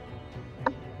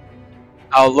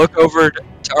 I'll look over to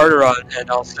Arteron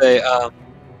and I'll say,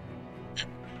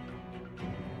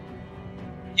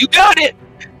 you got it!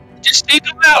 Just take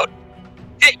them out!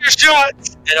 Hit your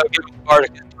shots! And I'll give him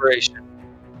Bardic Inspiration.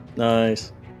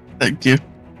 Nice. Thank you.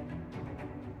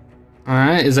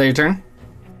 Alright, is that your turn?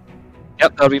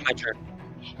 Yep, that'll be my turn.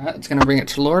 Alright, it's gonna bring it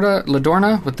to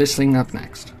Ladorna with this thing up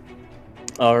next.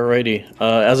 Alrighty.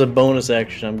 As a bonus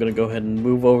action, I'm gonna go ahead and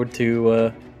move over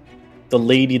to the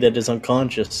lady that is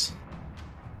unconscious.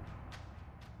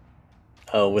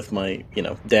 With my,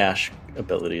 dash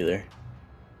ability there.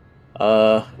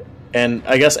 And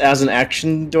I guess as an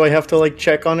action, do I have to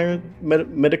check on her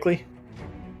medically?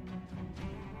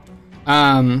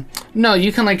 No,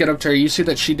 you can get up to her. You see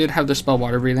that she did have the spell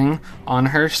water breathing on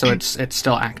her, so it's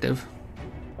still active.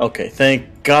 Okay,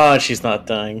 thank God she's not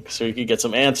dying, so we can get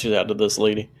some answers out of this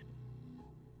lady.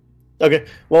 Okay,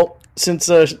 well, since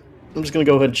I'm just gonna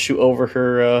go ahead and shoot over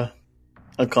her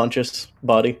unconscious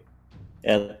body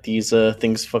at these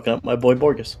things fucking up my boy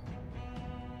Borgus.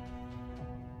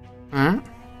 Alright.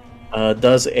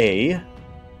 Does a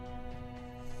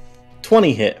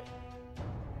 20 hit?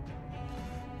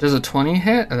 Does a 20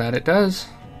 hit? That it does.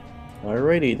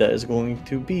 Alrighty, that is going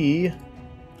to be...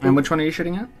 And which one are you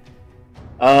shooting at?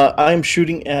 I'm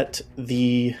shooting at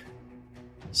the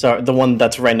one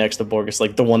that's right next to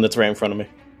Borgus, the one that's right in front of me.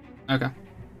 Okay.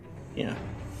 Yeah.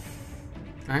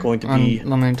 Alright. Going to be...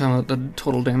 Let me tell you what the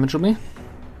total damage will be.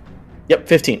 Yep,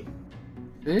 15.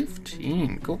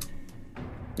 15, cool.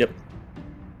 Yep.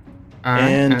 Alright,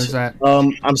 and how's that?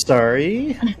 I'm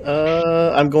sorry.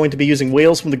 I'm going to be using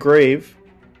Whales from the Grave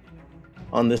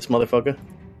on this motherfucker.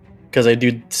 Because I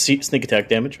do sneak attack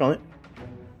damage on it.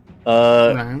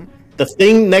 Right. The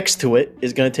thing next to it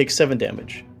is going to take 7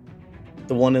 damage.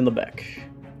 The one in the back.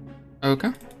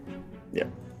 Okay. Yeah.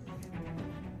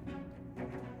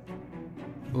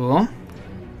 Cool.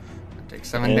 Take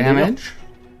 7 And damage.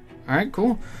 Alright,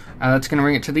 cool. That's going to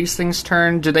bring it to these things'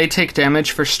 turn. Do they take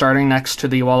damage for starting next to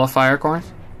the wall of fire,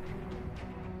 Corinth?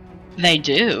 They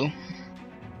do.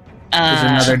 Is it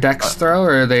another dex throw,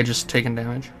 or are they just taking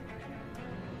damage?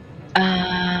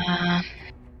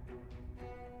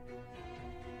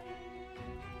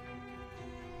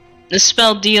 The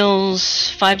spell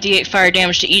deals 5d8 fire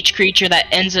damage to each creature that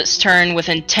ends its turn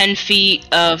within 10 feet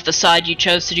of the side you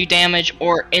chose to do damage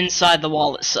or inside the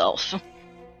wall itself.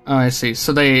 Oh, I see.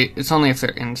 So it's only if they're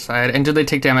inside. And do they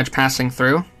take damage passing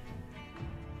through?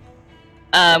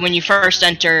 When you first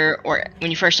enter or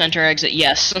exit,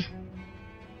 yes.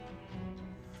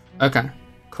 Okay,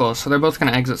 cool. So they're both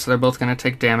going to exit, so they're both going to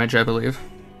take damage, I believe.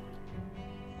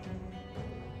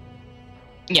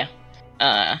 Yeah.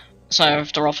 So I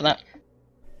have to roll for that.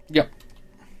 Yep.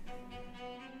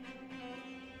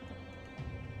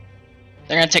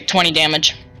 They're gonna take 20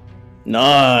 damage.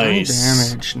 Nice.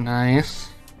 Damage, nice.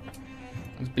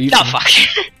 That's beefy. Oh, fuck.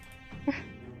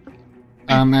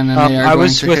 And then they are I going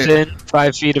was to within hit.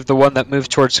 5 feet of the one that moved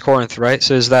towards Corinth, right?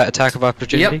 So is that attack of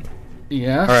opportunity? Yep.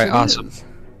 Yeah. Alright, awesome.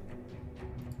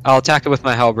 I'll attack it with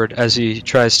my halberd as he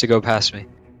tries to go past me.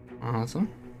 Awesome.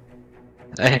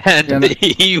 And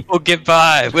he will get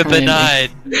by with a 9. That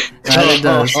it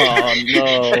does. Oh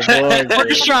no,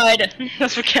 Borgus tried.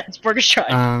 That's what counts. Borgus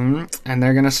tried. And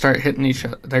they're gonna start hitting each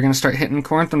other. They're gonna start hitting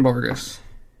Corinth and Borgus.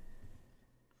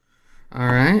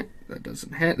 Alright. That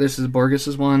doesn't hit. This is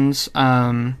Borgus's ones.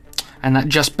 And that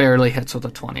just barely hits with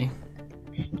a 20.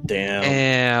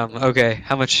 Damn. Okay,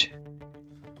 how much?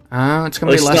 It's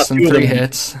gonna be less than 3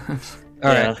 hits.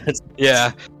 Alright.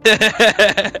 Yeah.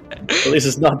 At least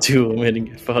it's not 2 of them hitting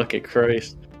you. Fucking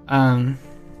Christ.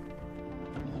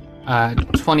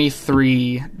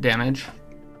 23 damage.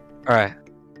 Alright.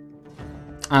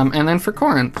 And then for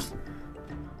Corinth.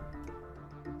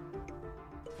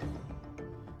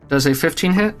 Does a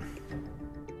 15 hit?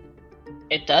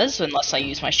 It does, unless I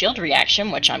use my shield reaction,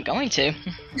 which I'm going to.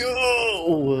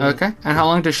 Yo! Okay. And how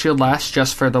long does shield last?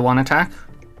 Just for the one attack?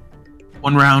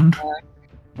 1 round.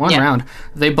 One round.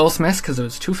 They both missed because it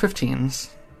was 2 15s.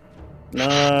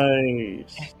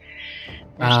 Nice.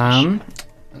 And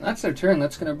that's their turn.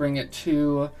 That's going to bring it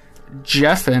to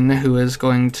Jeffin, who is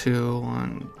going to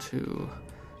 1, 2,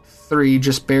 3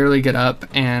 just barely get up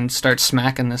and start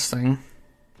smacking this thing.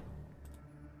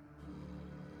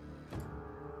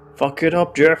 Fuck it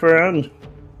up, Jefferson.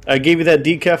 I gave you that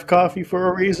decaf coffee for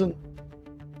a reason.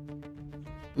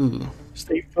 Ooh.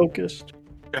 Stay focused.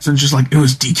 Jefferson's just like, it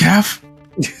was decaf?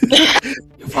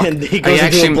 And he goes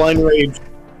into a blind rage.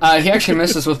 He actually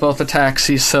misses with both attacks.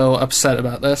 He's so upset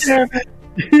about this. No.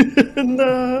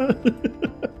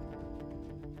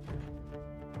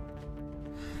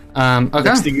 Okay.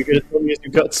 Next thing you're gonna tell me is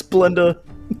you got Splenda.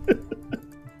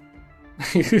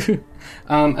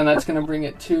 And that's going to bring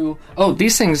it to... Oh,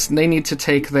 these things, they need to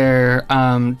take their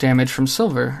damage from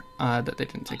silver that they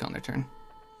didn't take on their turn.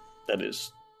 That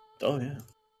is... Oh, yeah.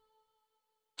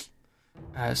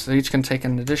 So they each can take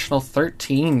an additional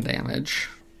 13 damage.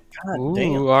 God Ooh,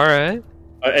 damn. alright.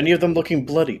 Are any of them looking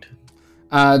bloodied?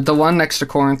 The one next to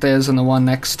Corinth is, and the one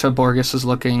next to Borgus is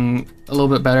looking a little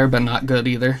bit better, but not good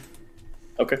either.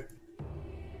 Okay.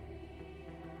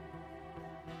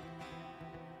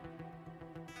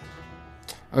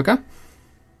 Okay.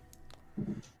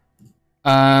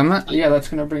 Yeah, that's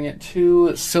gonna bring it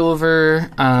to Silver,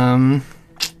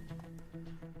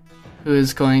 who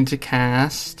is going to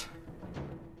cast...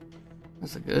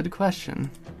 That's a good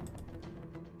question.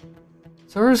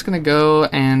 Silver's gonna go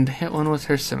and hit one with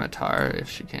her scimitar, if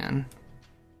she can.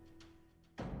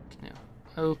 Yeah.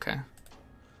 Okay.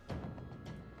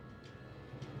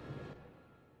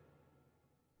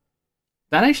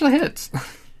 That actually hits.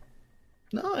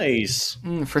 Nice.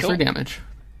 For Cool. 3 damage.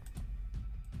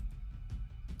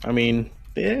 I mean,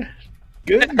 yeah.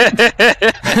 Good.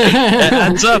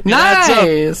 Adds up.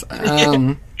 Nice!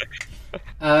 And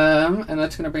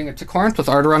that's going to bring it to Corinth with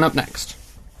Arteron up next.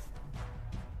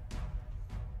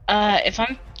 If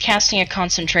I'm casting a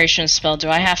concentration spell, do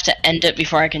I have to end it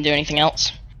before I can do anything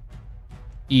else?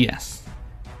 Yes.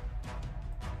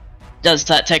 Does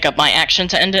that take up my action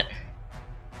to end it?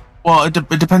 Well, it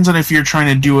depends on if you're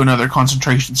trying to do another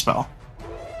concentration spell.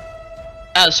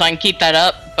 Oh, so I can keep that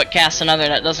up, but cast another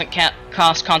that doesn't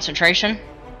cost concentration?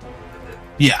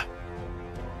 Yeah.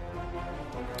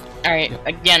 Alright,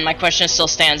 again, my question still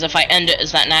stands. If I end it,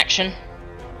 is that an action?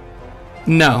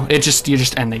 No, you're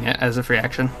just ending it as a free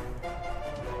action.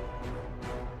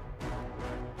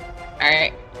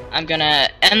 Alright, I'm gonna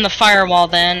end the firewall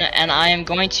then, and I am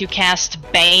going to cast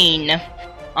Bane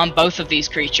on both of these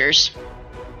creatures.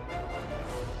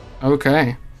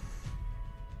 Okay.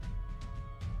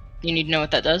 You need to know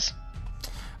what that does?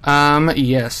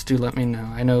 Yes, do let me know.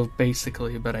 I know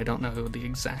basically, but I don't know the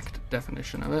exact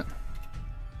definition of it.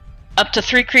 Up to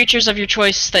 3 creatures of your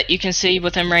choice that you can see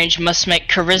within range must make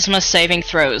charisma saving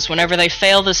throws. Whenever they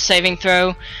fail this saving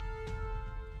throw,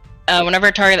 whenever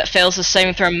a target that fails this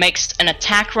saving throw makes an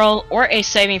attack roll or a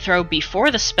saving throw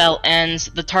before the spell ends,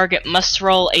 the target must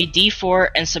roll a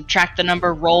d4 and subtract the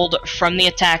number rolled from the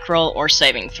attack roll or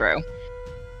saving throw.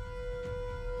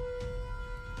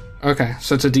 Okay,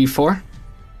 so it's a d4?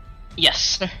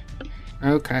 Yes.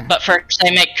 Okay. But first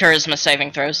they make charisma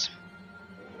saving throws.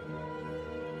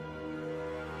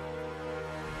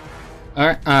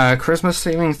 Alright, charisma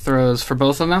saving throws for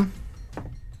both of them?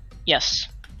 Yes.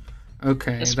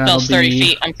 Okay, The that'll spell's 30 be...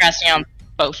 feet. I'm casting on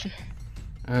both.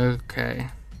 Okay.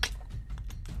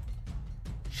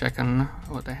 Checking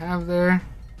what they have there.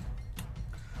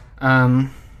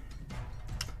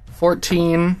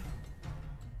 14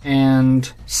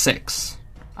 and 6.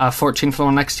 14 for the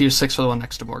one next to you, 6 for the one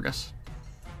next to Borgus.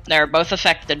 They're both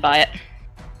affected by it.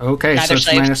 Okay, so Neither it's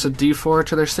saved. minus a d4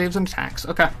 to their saves and attacks.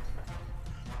 Okay.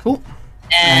 Cool.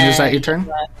 And is that your turn?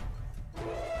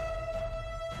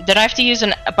 Did I have to use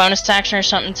a bonus action or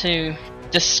something to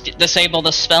disable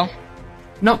the spell?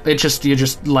 Nope, you're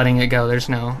just letting it go. There's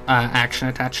no action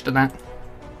attached to that.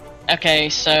 Okay,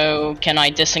 so can I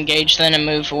disengage then and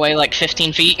move away like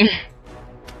 15 feet?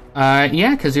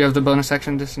 Yeah, because you have the bonus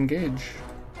action disengage.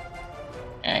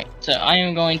 Alright, so I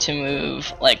am going to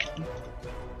move like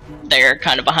there,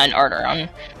 kind of behind Arteron.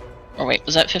 Or wait,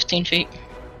 was that 15 feet?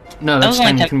 No, That that's was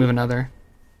only 10. You 10. can move another.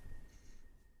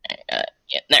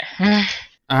 Yeah, there.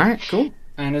 Alright, cool.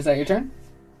 And is that your turn?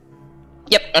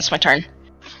 Yep, that's my turn.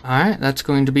 Alright, that's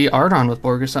going to be Ardon with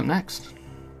Borgus up next.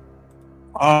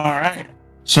 Alright.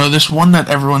 So this one that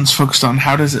everyone's focused on,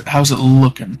 how's it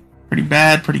looking? Pretty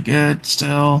bad, pretty good,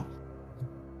 still?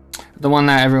 The one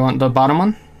that the bottom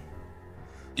one?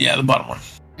 Yeah, the bottom one.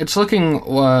 It's looking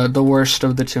the worst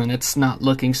of the two, and it's not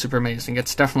looking super amazing.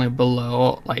 It's definitely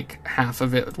below, like, half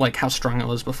of it, like how strong it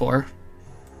was before.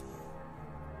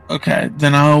 Okay,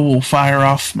 then I will fire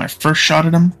off my first shot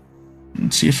at him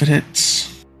and see if it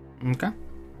hits. Okay.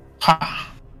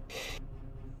 Ha!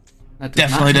 That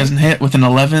Definitely doesn't hit with an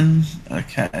 11.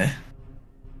 Okay.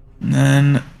 And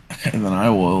then I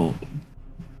will,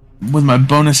 with my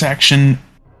bonus action,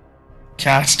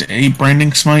 cast a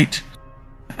Branding Smite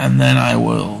And then I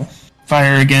will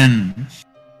fire again.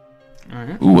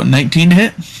 Alright. Ooh, a 19 to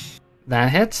hit. That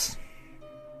hits.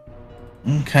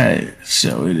 Okay,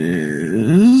 so it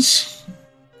is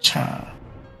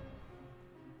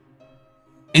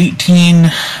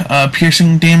 18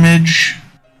 piercing damage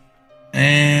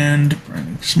and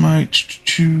burning smite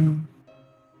 2.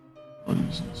 What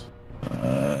is this?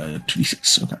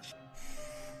 2d6. Okay,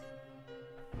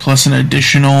 plus an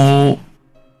additional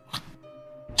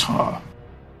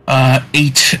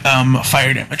 8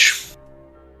 fire damage.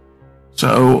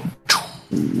 So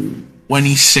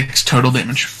 26 total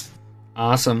damage.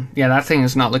 Awesome. Yeah, that thing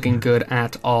is not looking good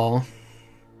at all.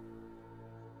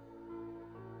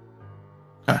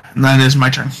 And that is my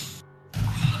turn.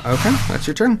 Okay, that's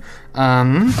your turn.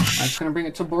 I'm just gonna bring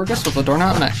it to Borgus with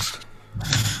Ladorna up next.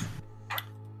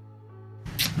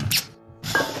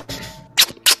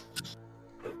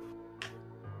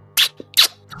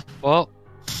 Well,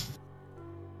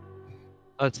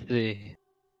 let's see.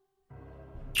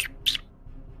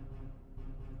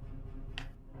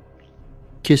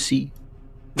 Kissy.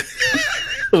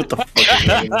 What the fuck is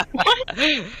that?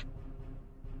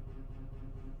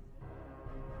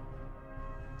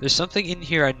 There's something in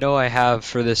here I know I have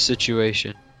for this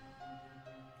situation.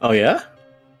 Oh yeah?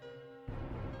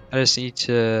 I just need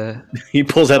to... He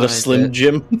pulls out a find Slim it.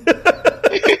 Jim.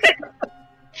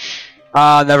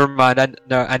 Never mind.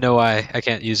 I know why I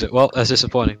can't use it. Well, that's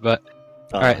disappointing, but...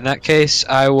 Alright, in that case,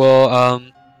 I will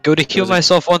go to heal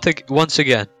myself once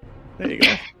again. There you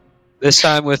go. This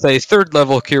time with a 3rd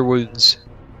level Cure Wounds.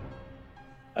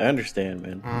 I understand,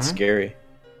 man. Uh-huh. It's scary.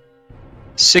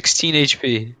 16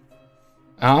 HP.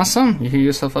 Awesome. You heal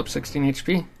yourself up 16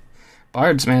 HP.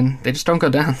 Bards, man, they just don't go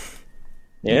down.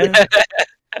 Yeah.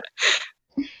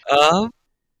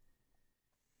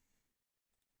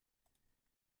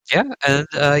 Yeah, and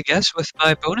I guess with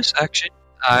my bonus action,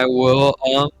 I will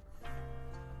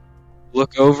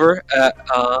look over at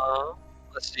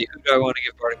let's see, who do I want to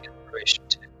give bardic inspiration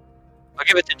to? I'll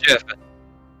give it to Jeff.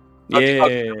 I'll give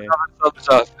him a thumbs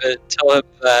up and tell him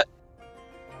that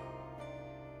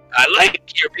I like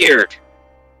your beard,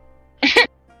 and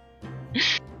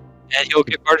he'll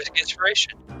get bardic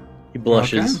inspiration. He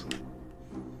blushes. Okay.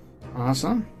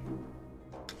 Awesome.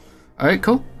 Alright,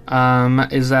 cool.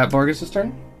 Is that Borgus'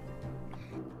 turn?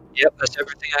 Yep, that's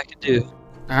everything I can do.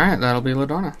 Alright, that'll be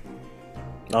Ladorna.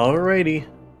 Alrighty.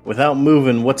 Without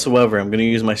moving whatsoever, I'm going to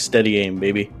use my steady aim,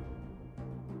 baby.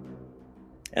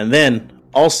 And then,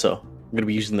 also, I'm going to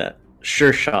be using that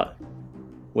sure shot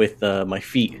with my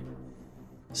feet.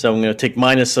 So I'm going to take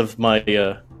minus of my,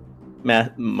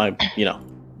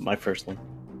 my first one.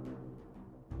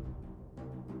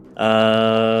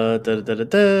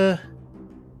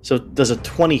 So does a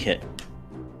 20 hit?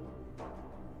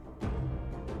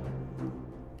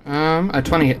 A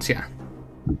 20 hits, yeah.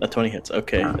 A 20 hits.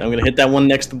 Okay, I'm gonna hit that one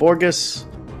next to Borgus.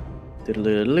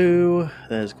 Diddle-diddle-doo.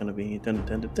 That is gonna be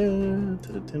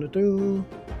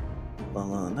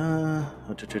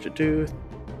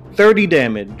 30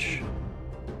 damage.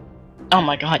 Oh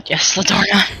my god, yes,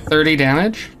 Ladorna. 30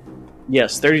 damage?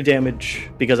 Yes, 30 damage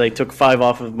because I took 5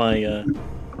 off of my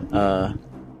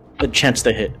the chance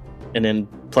to hit, and then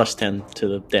plus 10 to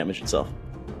the damage itself.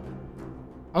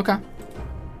 Okay.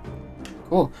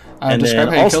 Cool. And Describe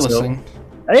then how you kill this also- thing.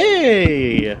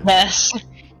 Hey! Yes.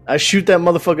 I shoot that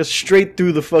motherfucker straight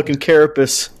through the fucking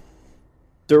carapace.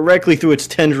 Directly through its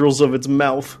tendrils of its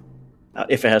mouth.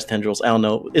 If it has tendrils, I don't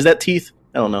know. Is that teeth?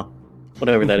 I don't know.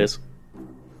 Whatever that is.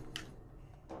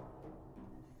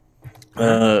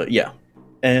 Yeah.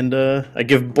 And I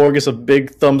give Borgus a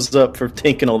big thumbs up for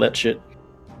tanking all that shit.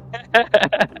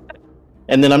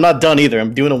 And then I'm not done either.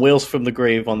 I'm doing a Whales from the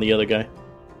Grave on the other guy.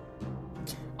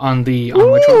 On which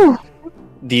one?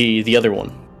 The other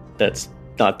one. That's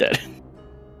not dead.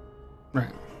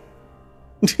 Right.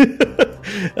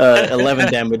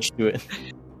 11 damage to it.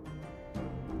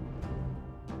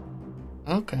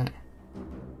 Okay.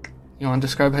 You want to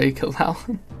describe how you killed that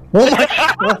one? Oh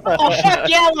fuck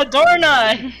yeah,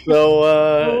 Ladorna!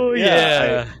 So,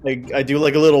 yeah. I do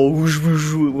like a little whoosh,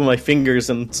 whoosh with my fingers,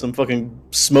 and some fucking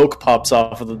smoke pops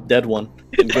off of the dead one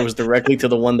and goes directly to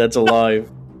the one that's alive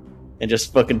and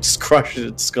just fucking crushes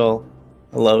its skull.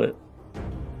 I love it.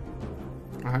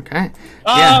 Okay.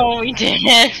 Oh, we did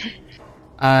it!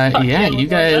 Yeah,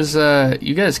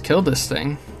 you guys killed this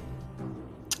thing.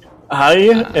 I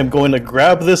am going to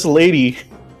grab this lady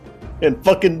and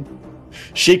fucking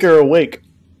shake her awake.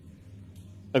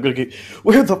 I'm gonna get.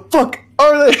 Where the fuck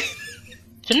are they?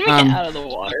 Shouldn't we get out of the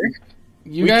water?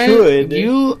 You We guys, could.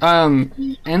 you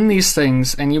end these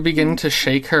things and you begin to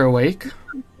shake her awake.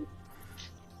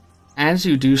 As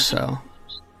you do so,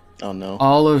 Oh no.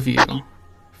 all of you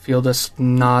feel this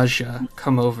nausea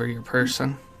come over your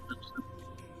person.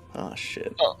 Oh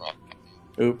shit. Oh.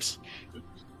 Oops.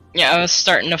 Yeah, I was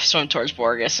starting to swim towards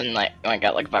Borgus, and like I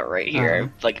got like about right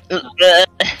here, like.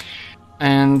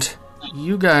 And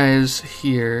you guys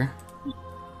hear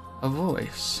a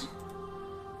voice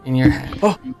in your head.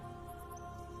 Oh.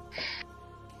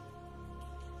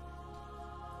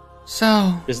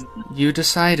 So, Is- you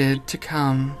decided to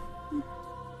come.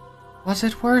 Was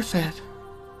it worth it?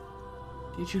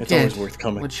 Did you It's get always worth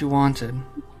coming. what you wanted?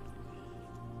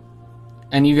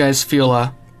 And you guys feel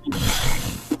a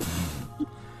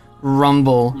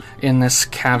rumble in this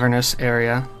cavernous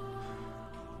area.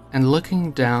 And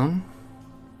looking down,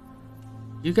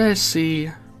 you guys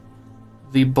see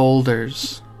the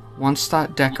boulders, once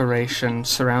thought decoration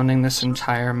surrounding this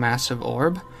entire massive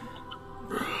orb,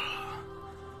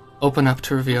 open up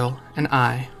to reveal an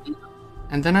eye,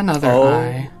 and then another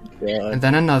eye, God. and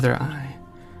then another eye,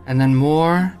 and then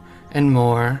more and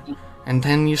more, and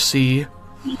then you see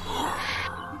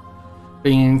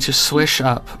beginning to swish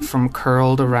up from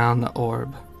curled around the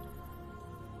orb.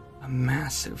 A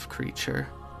massive creature,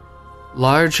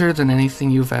 larger than anything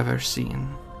you've ever seen,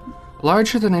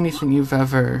 larger than anything you've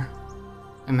ever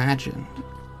imagined.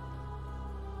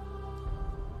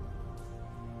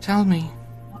 Tell me,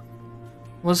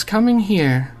 was coming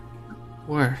here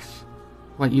worth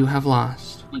what you have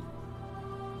lost?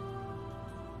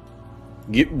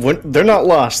 They're not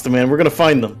lost, man. We're gonna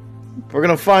find them. We're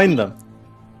gonna find them.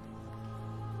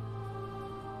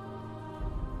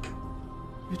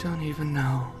 You don't even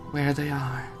know where they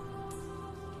are.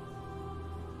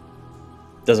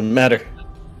 Doesn't matter.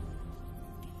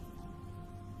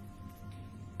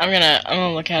 I'm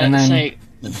gonna look at it And and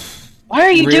then say, "Why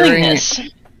are you doing rearing- this?"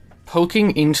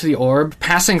 Poking into the orb,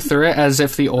 passing through it as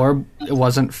if the orb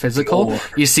wasn't physical.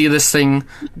 You see this thing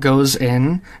goes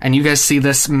in, and you guys see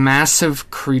this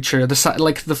massive creature,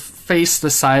 like the face the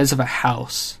size of a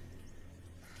house.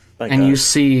 Thank And God. you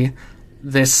see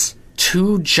this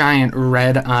two giant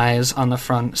red eyes on the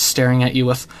front staring at you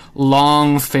with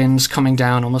long fins coming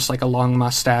down, almost like a long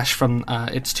mustache from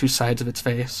its two sides of its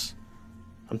face.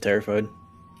 I'm terrified.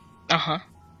 Uh-huh.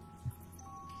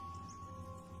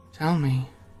 Tell me,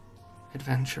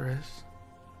 adventurers,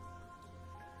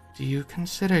 do you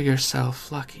consider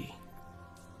yourself lucky?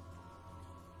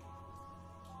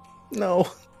 No.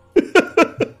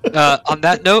 On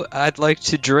that note, I'd like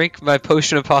to drink my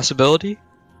potion of possibility.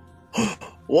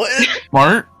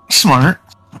 What? Smart.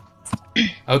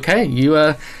 Okay,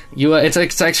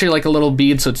 it's actually like a little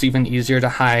bead, so it's even easier to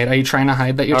hide. Are you trying to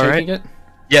hide that you're All taking it?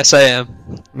 Yes, I am.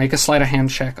 Make a sleight of hand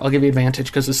check. I'll give you advantage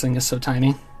because this thing is so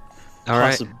tiny. All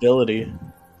right. Possibility.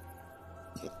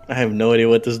 I have no idea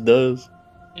what this does.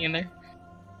 Either.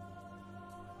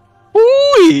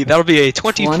 Ooh, that'll be a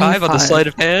 25 on the 25. sleight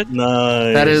of hand.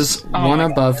 Nice. That is Oh one my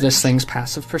above this thing's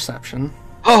passive perception.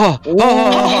 Oh,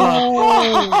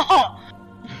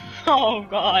 Oh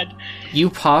God. You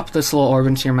pop this little orb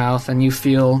into your mouth and you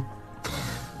feel...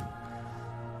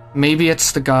 Maybe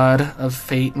it's the god of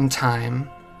fate and time.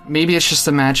 Maybe it's just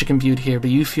the magic imbued here, but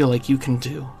you feel like you can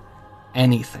do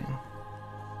anything.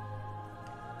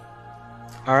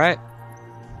 all right.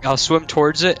 I'll swim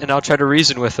towards it and I'll try to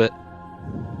reason with it.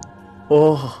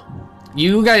 Oh.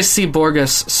 You guys see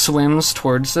Borgus swims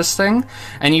towards this thing,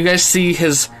 and you guys see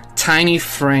his tiny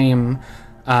frame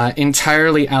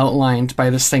entirely outlined by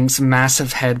this thing's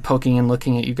massive head poking and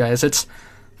looking at you guys. It's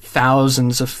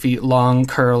thousands of feet long,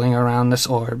 curling around this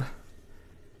orb.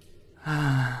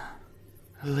 Ah,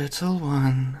 little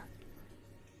one.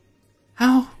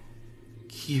 How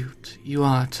cute you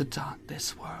are to dot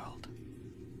this world.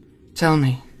 Tell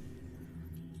me,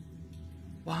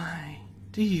 why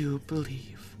do you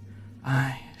believe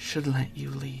I should let you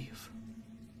leave?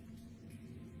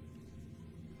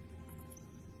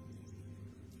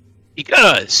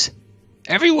 Because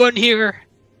everyone here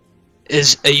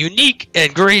is a unique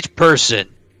and great person.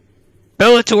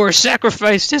 Bellator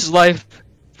sacrificed his life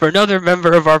for another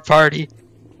member of our party,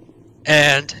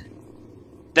 and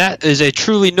that is a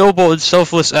truly noble and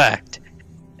selfless act.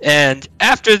 And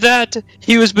after that,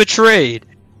 he was betrayed.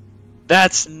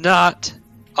 That's not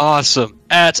awesome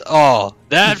at all.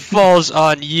 That falls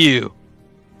on you.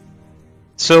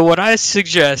 So what I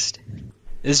suggest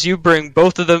is you bring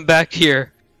both of them back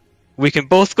here. We can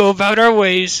both go about our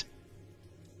ways,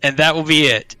 and that will be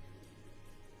it.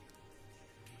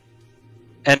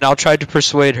 And I'll try to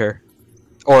persuade her.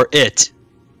 Or it.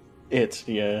 It,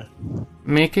 yeah.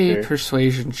 Make a Sure.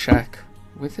 persuasion check.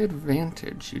 With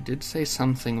advantage, you did say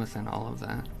something within all of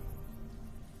that.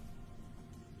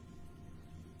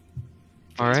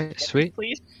 Alright, sweet.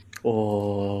 Please.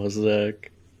 Oh,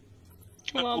 Zach.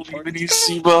 Come on, Believe in Porgus.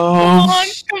 you, Come on,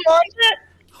 Sibo. come on, Jet.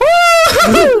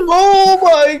 Oh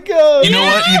my god! You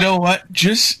know what?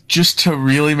 Just to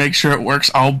really make sure it works,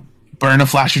 I'll burn a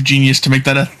flash of genius to make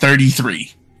that a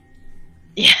 33.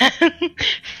 Yeah.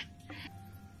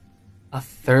 A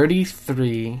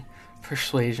 33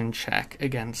 persuasion check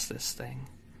against this thing.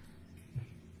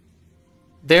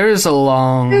 There is a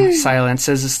long silence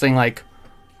as this thing, like,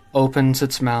 opens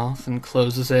its mouth and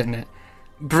closes it, and it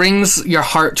brings your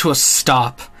heart to a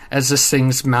stop as this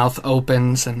thing's mouth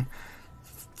opens and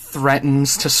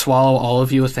threatens to swallow all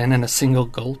of you within in a single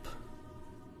gulp.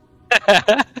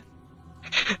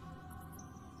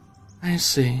 I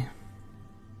see.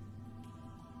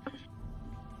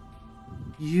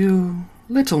 You,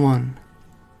 little one,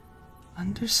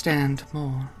 understand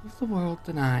more of the world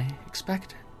than I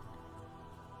expected.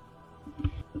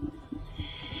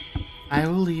 I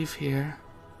will leave here,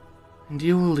 and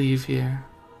you will leave here.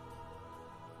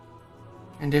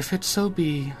 And if it so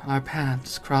be our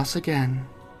paths cross again,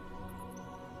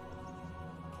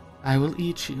 I will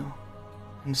eat you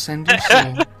and send your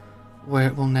soul where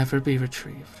it will never be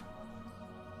retrieved.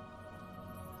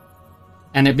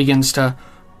 And it begins to,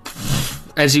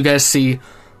 as you guys see,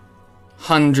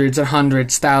 hundreds and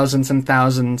hundreds, thousands and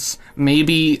thousands,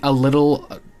 maybe a little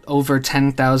over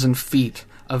 10,000 feet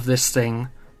of this thing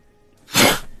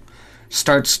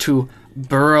starts to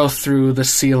burrow through the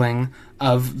ceiling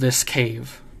of this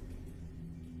cave.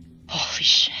 Holy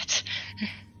shit.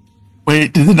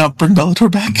 Wait, did they not bring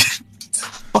Bellator back?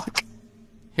 Fuck.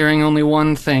 Hearing only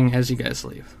one thing as you guys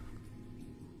leave.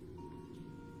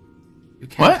 You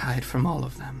can't What? hide from all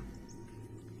of them.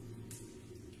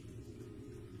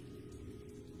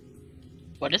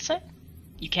 What is it?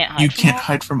 You can't hide You from can't all?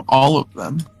 hide from all of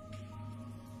them.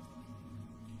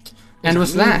 And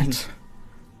with that,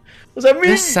 What's that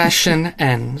mean? this session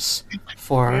ends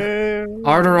for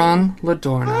Arteron,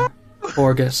 Ladorna,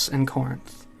 Borgus, and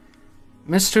Corinth.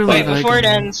 Mr. Wait, Levi. before it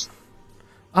ends.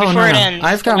 Oh, before no, it no. ends,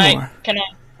 I've got can more. Can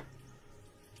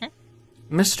I?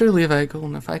 Mr. Levi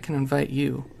Golden, if I can invite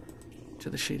you to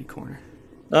the shady corner.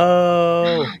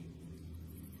 Oh.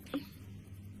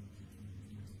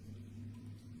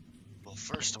 Well,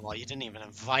 first of all, you didn't even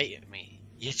invite me.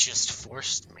 You just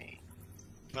forced me.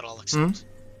 But I'll accept.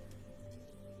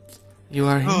 You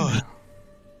are here.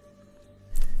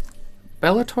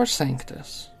 Bellator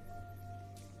Sanctus.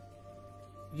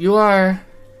 You are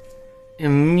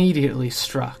immediately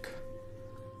struck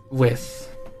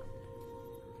with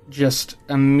just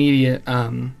immediate,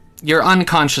 you're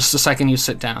unconscious the second you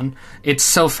sit down. It's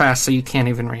so fast that you can't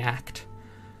even react.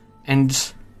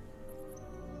 And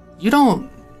you don't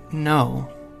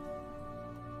know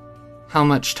how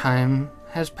much time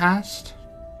has passed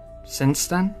since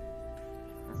then.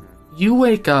 You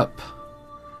wake up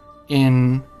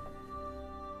in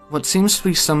what seems to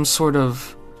be some sort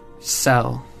of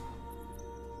cell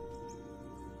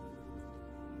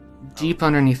deep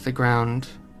underneath the ground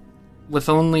with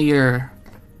only your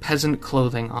peasant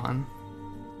clothing on.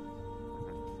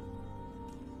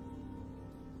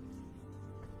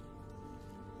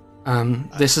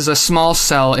 This is a small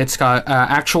cell. It's got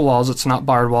actual walls. It's not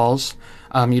barred walls.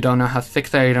 You don't know how thick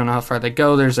they are. You don't know how far they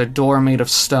go. There's a door made of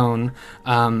stone.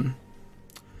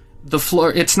 The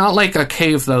floor, it's not like a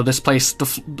cave though, this place,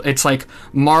 it's like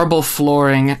marble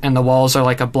flooring and the walls are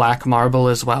like a black marble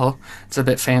as well. It's a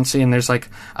bit fancy and there's like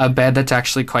a bed that's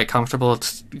actually quite comfortable.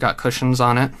 It's got cushions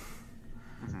on it.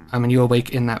 And you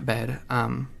awake in that bed.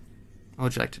 What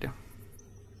would you like to do?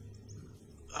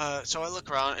 So I look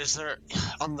around, is there,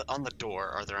 on the door,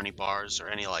 are there any bars or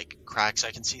any like cracks I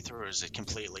can see through, or is it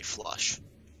completely flush?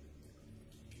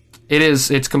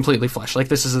 It's completely flush. Like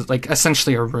this is like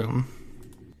essentially a room.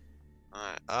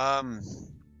 I'll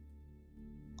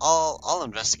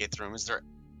investigate the room. Is there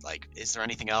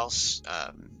anything else?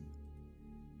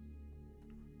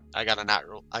 I got a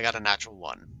natural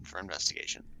 1 for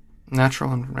investigation.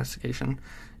 Natural investigation.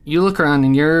 You look around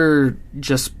and you're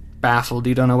just baffled.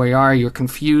 You don't know where you are. You're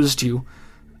confused. You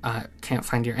can't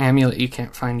find your amulet. You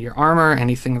can't find your armor,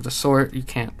 anything of the sort. You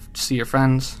can't see your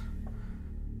friends.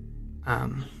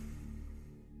 And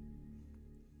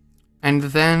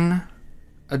then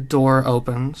a door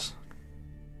opens,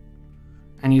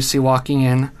 and you see walking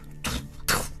in,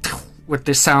 with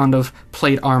the sound of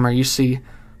plate armor, you see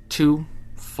 2,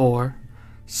 4,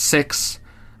 6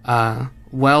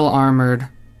 well-armored,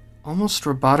 almost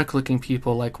robotic-looking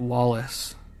people like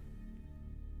Wallace,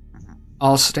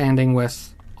 all standing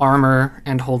with armor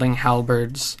and holding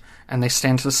halberds, and they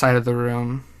stand to the side of the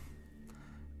room.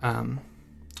 And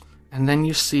then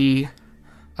you see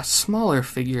a smaller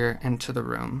figure enter the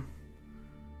room.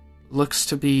 Looks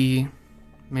to be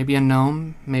maybe a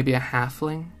gnome, maybe a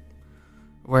halfling,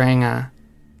 wearing a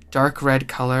dark red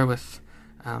color with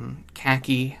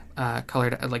khaki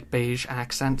colored like beige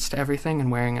accents to everything,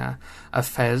 and wearing a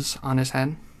fez on his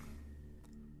head.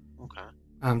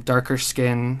 Okay. Darker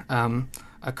skin,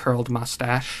 a curled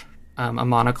mustache, a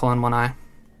monocle in one eye.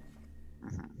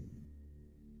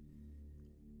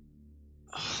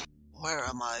 Where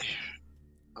am I?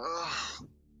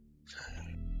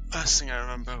 Last thing I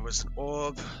remember was an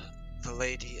orb, the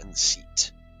lady, and the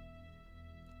seat.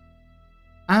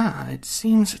 It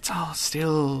seems it's all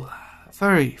still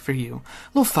furry for you.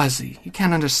 A little fuzzy. You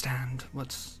can't understand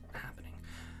what's happening.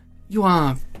 You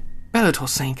are Bellator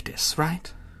Sanctus,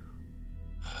 right?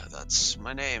 That's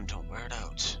my name, don't wear it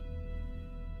out.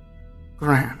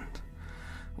 Grand.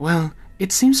 Well,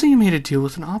 it seems that you made a deal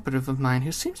with an operative of mine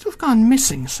who seems to have gone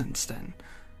missing since then.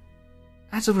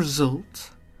 As a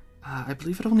result, I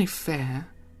believe it only fair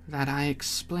that I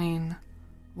explain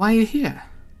why you're here,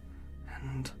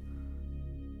 and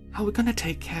how we're going to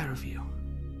take care of you.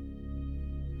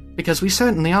 Because we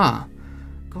certainly are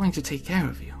going to take care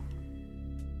of you.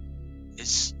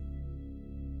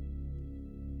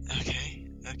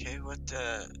 Okay,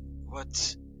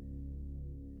 what...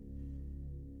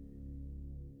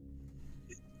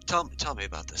 Tell me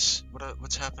about this.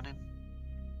 What's happening?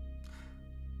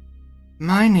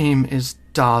 My name is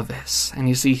Darvis, and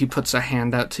you see he puts a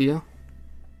hand out to you.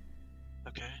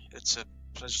 Okay, it's a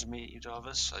pleasure to meet you,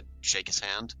 Darvis. I shake his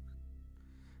hand.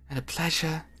 And a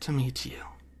pleasure to meet you.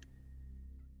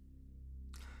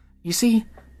 You see,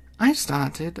 I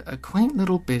started a quaint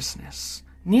little business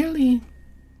nearly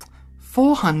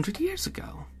 400 years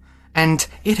ago, and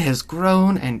it has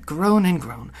grown and grown and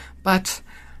grown, but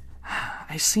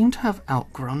I seem to have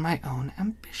outgrown my own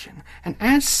ambition, and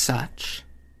as such,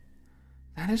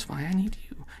 that is why I need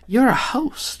you. You're a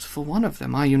host for one of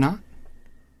them, are you not?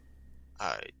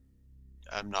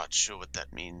 I'm not sure what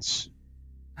that means.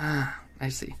 I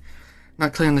see.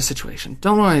 Not clear on the situation.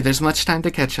 Don't worry, there's much time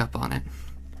to catch up on it.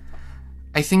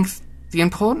 I think the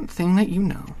important thing that you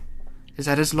know is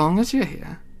that as long as you're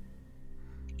here,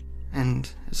 and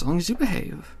as long as you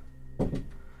behave,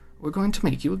 we're going to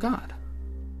make you a god.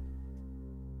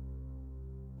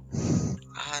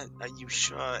 Are you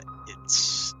sure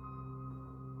it's...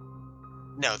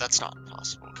 No, that's not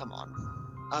possible. Come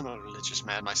on. I'm a religious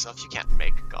man myself. You can't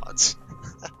make gods.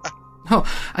 Oh,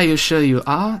 I assure you,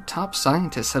 our top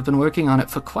scientists have been working on it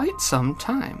for quite some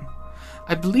time.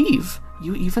 I believe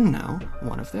you even know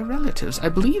one of their relatives. I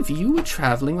believe you were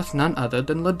traveling with none other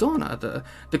than Ladonna,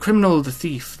 the criminal, the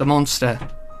thief, the monster.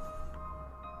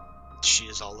 She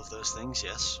is all of those things,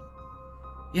 yes.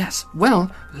 Yes,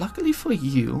 well, luckily for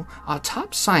you, our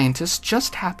top scientist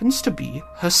just happens to be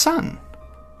her son.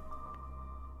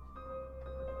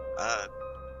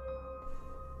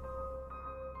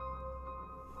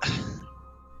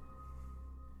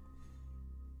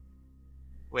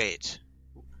 Wait.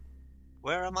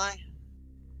 Where am I?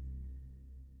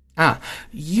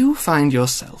 You find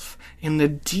yourself in the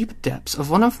deep depths of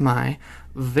one of my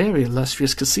very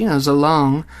illustrious casinos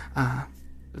along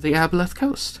the Aboleth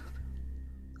coast.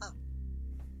 Oh,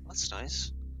 that's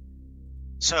nice.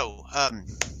 So,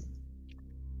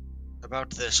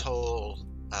 about this whole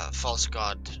false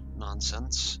god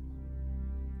nonsense.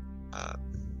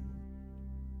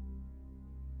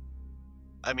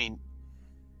 I mean,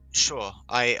 sure,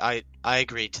 I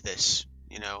agree to this,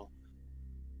 you know.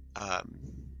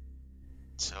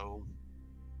 So,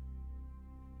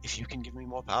 if you can give me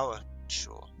more power,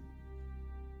 sure.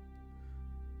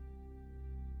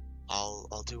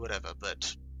 I'll do whatever,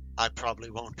 but I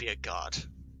probably won't be a god.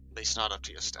 At least not up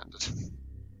to your standard.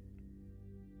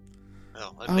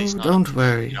 Well, at least not don't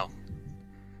worry. You know.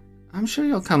 I'm sure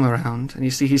you'll come around. And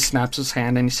you see he snaps his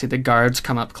hand and you see the guards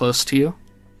come up close to you.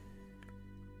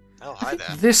 Oh, hi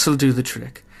there. This'll do the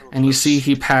trick. And you see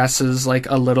he passes like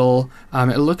a little,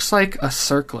 it looks like a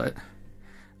circlet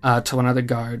to one of the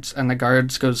guards. And the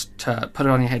guards goes to put it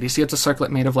on your head. You see it's a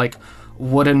circlet made of like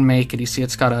wooden make. And you see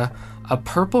it's got a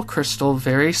purple crystal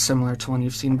very similar to one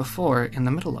you've seen before in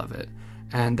the middle of it.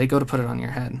 And they go to put it on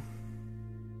your head.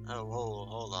 Oh,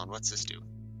 hold on. What's this do?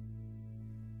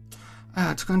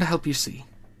 It's going to help you see.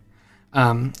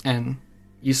 And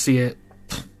you see it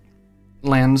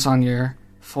lands on your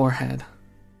forehead.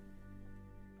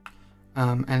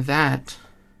 And that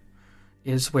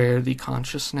is where the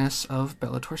consciousness of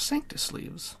Bellator Sanctus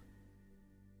leaves.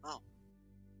 Oh.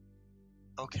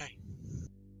 Okay.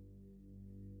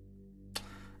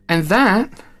 And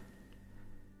that,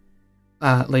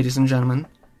 ladies and gentlemen,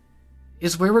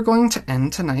 is where we're going to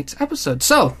end tonight's episode.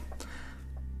 So,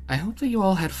 I hope that you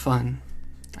all had fun.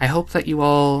 I hope that you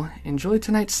all enjoyed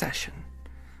tonight's session.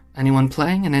 anyone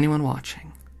playing and anyone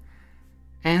watching.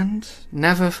 And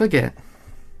never forget,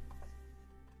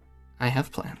 I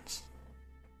have plans.